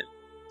हुए हैं।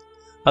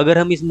 अगर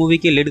हम इस मूवी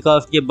के लीड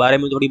कास्ट के बारे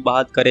में थोड़ी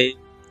बात करें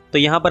तो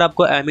यहाँ पर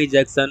आपको एमी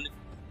जैक्सन,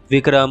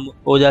 विक्रम,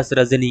 ओजस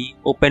रजनी,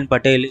 उपेन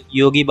पटेल,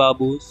 योगी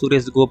बाबू,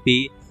 सुरेश गोपी,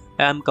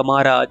 एम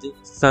कमाराज,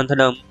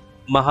 संथनम,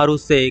 महारू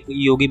शेख,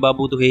 योगी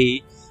बाबू दुहेई,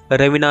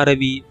 रवीना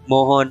रवि,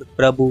 मोहन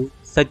प्रभु,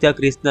 सत्या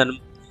कृष्णन,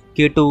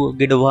 कीटू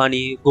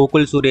गिडवानी,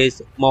 गोकुल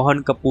सुरेश,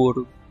 मोहन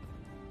कपूर,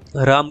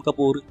 राम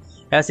कपूर,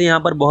 ऐसे यहाँ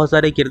पर बहुत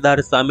सारे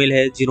किरदार शामिल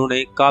हैं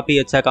जिन्होंने काफ़ी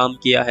अच्छा काम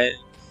किया है।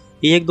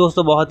 ये एक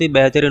दोस्तों बहुत ही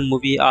बेहतरीन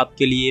मूवी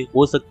आपके लिए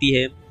हो सकती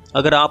है।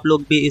 अगर आप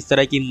लोग भी इस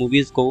तरह की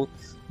मूवीज़ को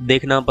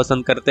देखना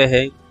पसंद करते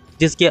हैं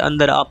जिसके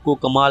अंदर आपको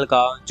कमाल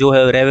का जो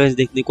है रेवेंज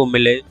देखने को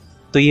मिले,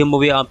 तो ये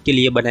मूवी आपके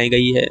लिए बनाई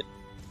गई है।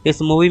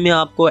 इस मूवी में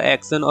आपको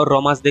एक्शन और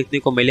रोमांस देखने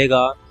को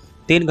मिलेगा।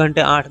 3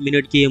 घंटे 8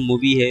 मिनट की ये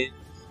मूवी है,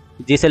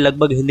 जिसे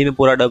लगभग हिंदी में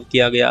पूरा डब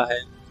किया गया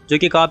है, जो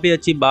कि काफ़ी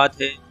अच्छी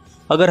बात है।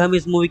 अगर हम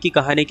इस मूवी की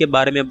कहानी के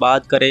बारे में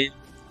बात करें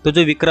तो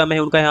जो विक्रम है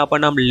उनका यहाँ पर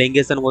नाम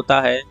लिंगसन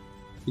होता है,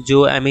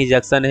 जो एमी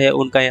जैक्सन है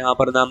उनका यहाँ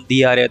पर नाम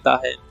दिया रहता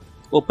है।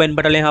 उपेन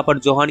पटेल यहाँ पर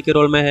जोहान के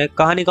रोल में है।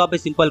 कहानी काफ़ी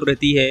सिंपल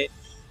रहती है।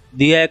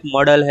 दिया एक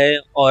मॉडल है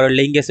और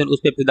लिंगसन उस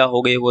पर फिदा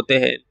हो गए होते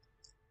हैं,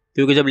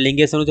 क्योंकि जब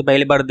लिंगसन उसे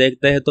पहली बार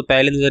देखते हैं तो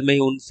पहली नज़र में ही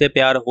उनसे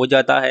प्यार हो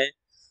जाता है।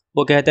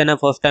 वो कहते हैं ना,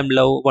 first time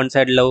love one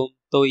side love,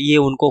 तो ये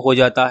उनको हो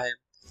जाता है।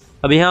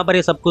 अब यहाँ पर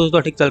ये सब कुछ तो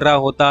ठीक चल रहा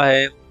होता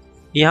है।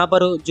 यहाँ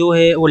पर जो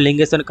है वो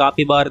लिंगसन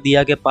काफ़ी बार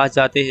दिया के पास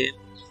जाते हैं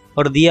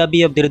और दिया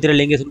भी अब धीरे धीरे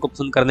लिंगसन को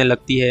पसंद करने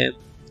लगती है।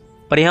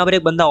 पर यहाँ पर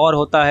एक बंदा और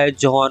होता है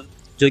जॉन,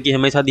 जो कि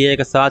हमेशा दिया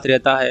के साथ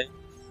रहता है।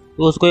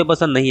 तो उसको ये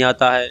पसंद नहीं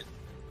आता है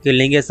कि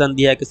लिंगसन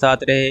दिया के साथ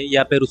रहे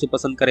या फिर उसे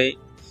पसंद करे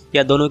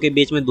या दोनों के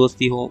बीच में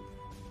दोस्ती हो।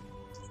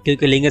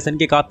 क्योंकि लिंगसन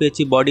की काफ़ी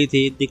अच्छी बॉडी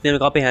थी, दिखने में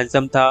काफ़ी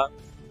हैंडसम था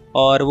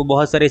और वो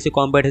बहुत सारे ऐसे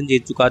कॉम्पिटिशन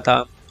जीत चुका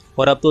था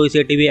और अब तो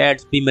इसे टीवी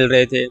एड्स भी मिल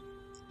रहे थे,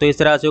 तो इस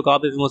तरह से वो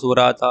काफ़ी फेमस हो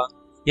रहा था।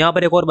 यहाँ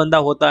पर एक और बंदा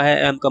होता है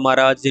एम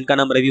कमाराज, जिनका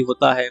नाम रवि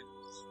होता है।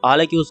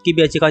 हालांकि उसकी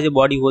भी अच्छी खासी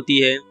बॉडी होती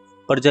है,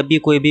 पर जब भी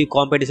कोई भी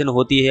कंपटीशन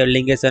होती है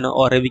लिंगसन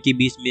और रवि के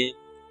बीच में,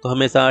 तो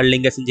हमेशा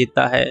लिंगसन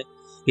जीतता है।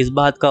 इस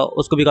बात का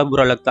उसको भी काफ़ी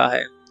बुरा लगता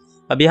है।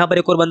 अब यहाँ पर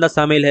एक और बंदा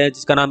शामिल है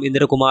जिसका नाम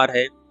इंद्र कुमार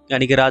है,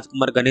 यानी कि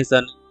राजकुमार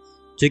गणेशन,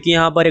 जो कि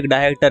यहाँ पर एक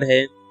डायरेक्टर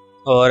है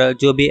और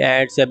जो भी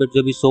एड्स या फिर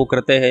जो भी शो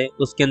करते हैं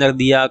उसके अंदर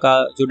दिया का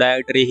जो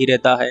डायरेक्टर ही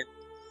रहता है।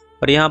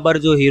 पर यहाँ पर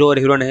जो हीरो और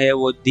हीरोइन है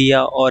वो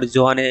दिया और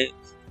जोहान है,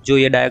 जो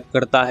ये डायरेक्ट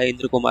करता है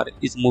इंद्र कुमार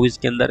इस मूवीज़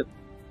के अंदर।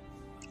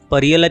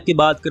 पर रियल लाइफ की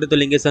बात करें तो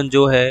लिंगसन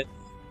जो है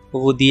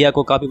वो दिया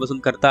को काफ़ी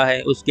पसंद करता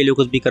है, उसके लिए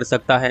कुछ भी कर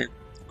सकता है।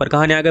 पर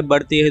कहानी आगे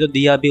बढ़ती है तो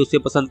दिया भी उसे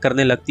पसंद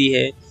करने लगती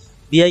है।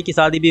 दिया की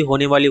शादी भी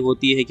होने वाली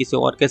होती है किसी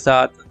और के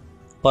साथ,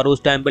 पर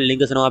उस टाइम पर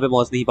लिंगसन वहाँ पे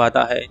पहुँच नहीं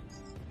पाता है,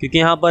 क्योंकि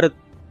यहाँ पर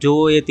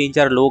जो ये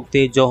 3-4 लोग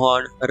थे,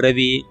 जोहान,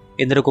 रवि,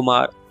 इंद्र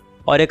कुमार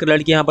और एक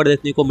लड़की यहाँ पर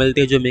देखने को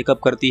मिलती है जो मेकअप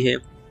करती है।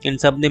 इन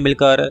सब ने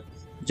मिलकर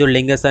जो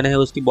लिंगसन है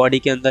उसकी बॉडी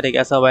के अंदर एक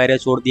ऐसा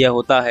वायरस छोड़ दिया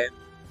होता है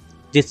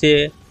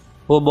जिससे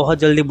वो बहुत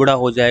जल्दी बूढ़ा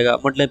हो जाएगा,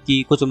 मतलब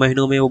कि कुछ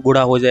महीनों में वो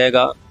बूढ़ा हो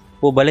जाएगा।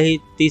 वो भले ही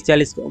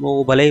 30-40,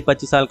 वो भले ही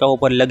 25 साल का हो,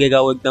 पर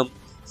लगेगा वो एकदम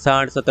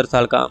 60-70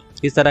 साल का।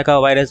 इस तरह का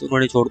वायरस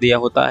उन्होंने छोड़ दिया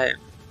होता है।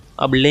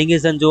 अब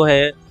लिंगसन जो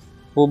है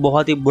वो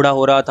बहुत ही बूढ़ा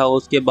हो रहा था,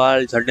 उसके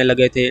बाल झड़ने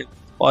लगे थे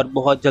और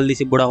बहुत जल्दी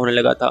से बूढ़ा होने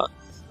लगा था।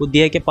 वो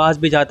दिया के पास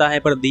भी जाता है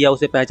पर दिया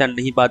उसे पहचान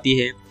नहीं पाती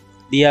है।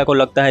 दिया को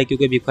लगता है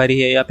क्योंकि भिखारी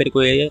है या फिर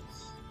कोई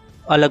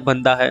अलग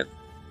बंदा है।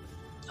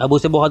 अब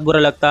उसे बहुत बुरा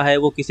लगता है,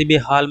 वो किसी भी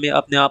हाल में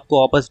अपने आप को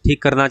वापस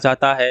ठीक करना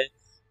चाहता है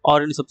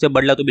और इन सबसे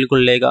बदला तो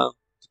बिल्कुल लेगा।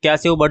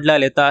 कैसे वो बदला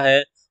लेता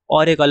है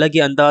और एक अलग ही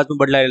अंदाज में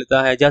बदला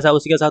लेता है, जैसा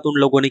उसके साथ उन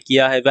लोगों ने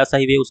किया है वैसा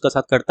ही वे उसका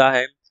साथ करता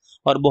है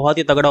और बहुत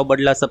ही तगड़ा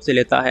बदला सबसे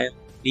लेता है।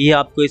 ये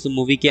आपको इस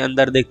मूवी के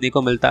अंदर देखने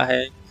को मिलता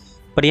है।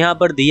 पर यहाँ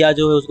पर दिया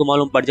जो है उसको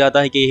मालूम पड़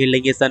जाता है कि ये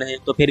लिंगसन है,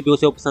 तो फिर भी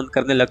उसे वो पसंद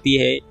करने लगती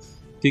है,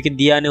 क्योंकि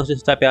दिया ने उसे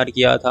सच्चा प्यार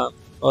किया था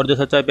और जो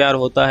सच्चा प्यार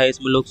होता है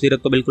इसमें लोग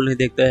सीरत को बिल्कुल नहीं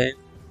देखते हैं।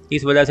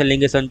 इस वजह से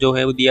लिंगसन जो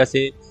है वो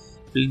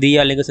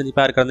दिया लिंगसन से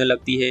प्यार करने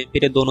लगती है।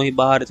 फिर ये दोनों ही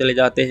बाहर चले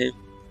जाते हैं,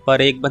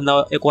 पर एक बंदा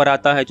एक और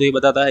आता है जो ये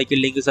बताता है कि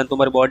लिंगसन,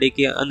 तुम्हारी बॉडी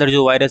के अंदर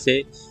जो वायरस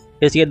है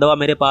इसकी दवा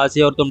मेरे पास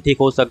है और तुम ठीक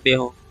हो सकते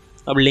हो।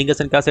 अब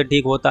लिंगसन कैसे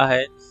ठीक होता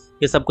है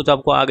ये सब कुछ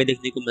आपको आगे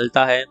देखने को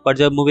मिलता है। पर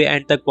जब मूवी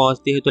एंड तक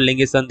पहुंचती है तो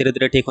लिंगसन धीरे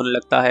धीरे ठीक होने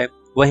लगता है।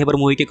 वहीं पर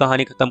मूवी की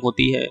कहानी खत्म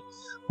होती है।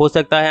 हो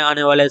सकता है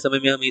आने वाले समय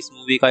में हमें इस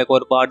मूवी का एक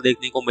और पार्ट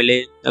देखने को मिले।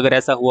 अगर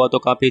ऐसा हुआ तो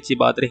काफ़ी अच्छी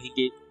बात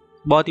रहेगी।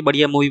 बहुत ही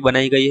बढ़िया मूवी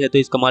बनाई गई है, तो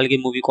इस कमाल की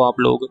मूवी को आप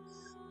लोग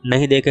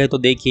नहीं देखे हैं तो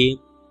देखिए।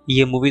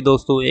 ये मूवी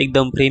दोस्तों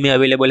एकदम फ्री में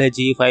अवेलेबल है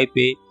G5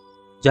 पे,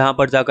 जहाँ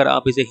पर जाकर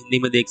आप इसे हिंदी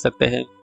में देख सकते हैं।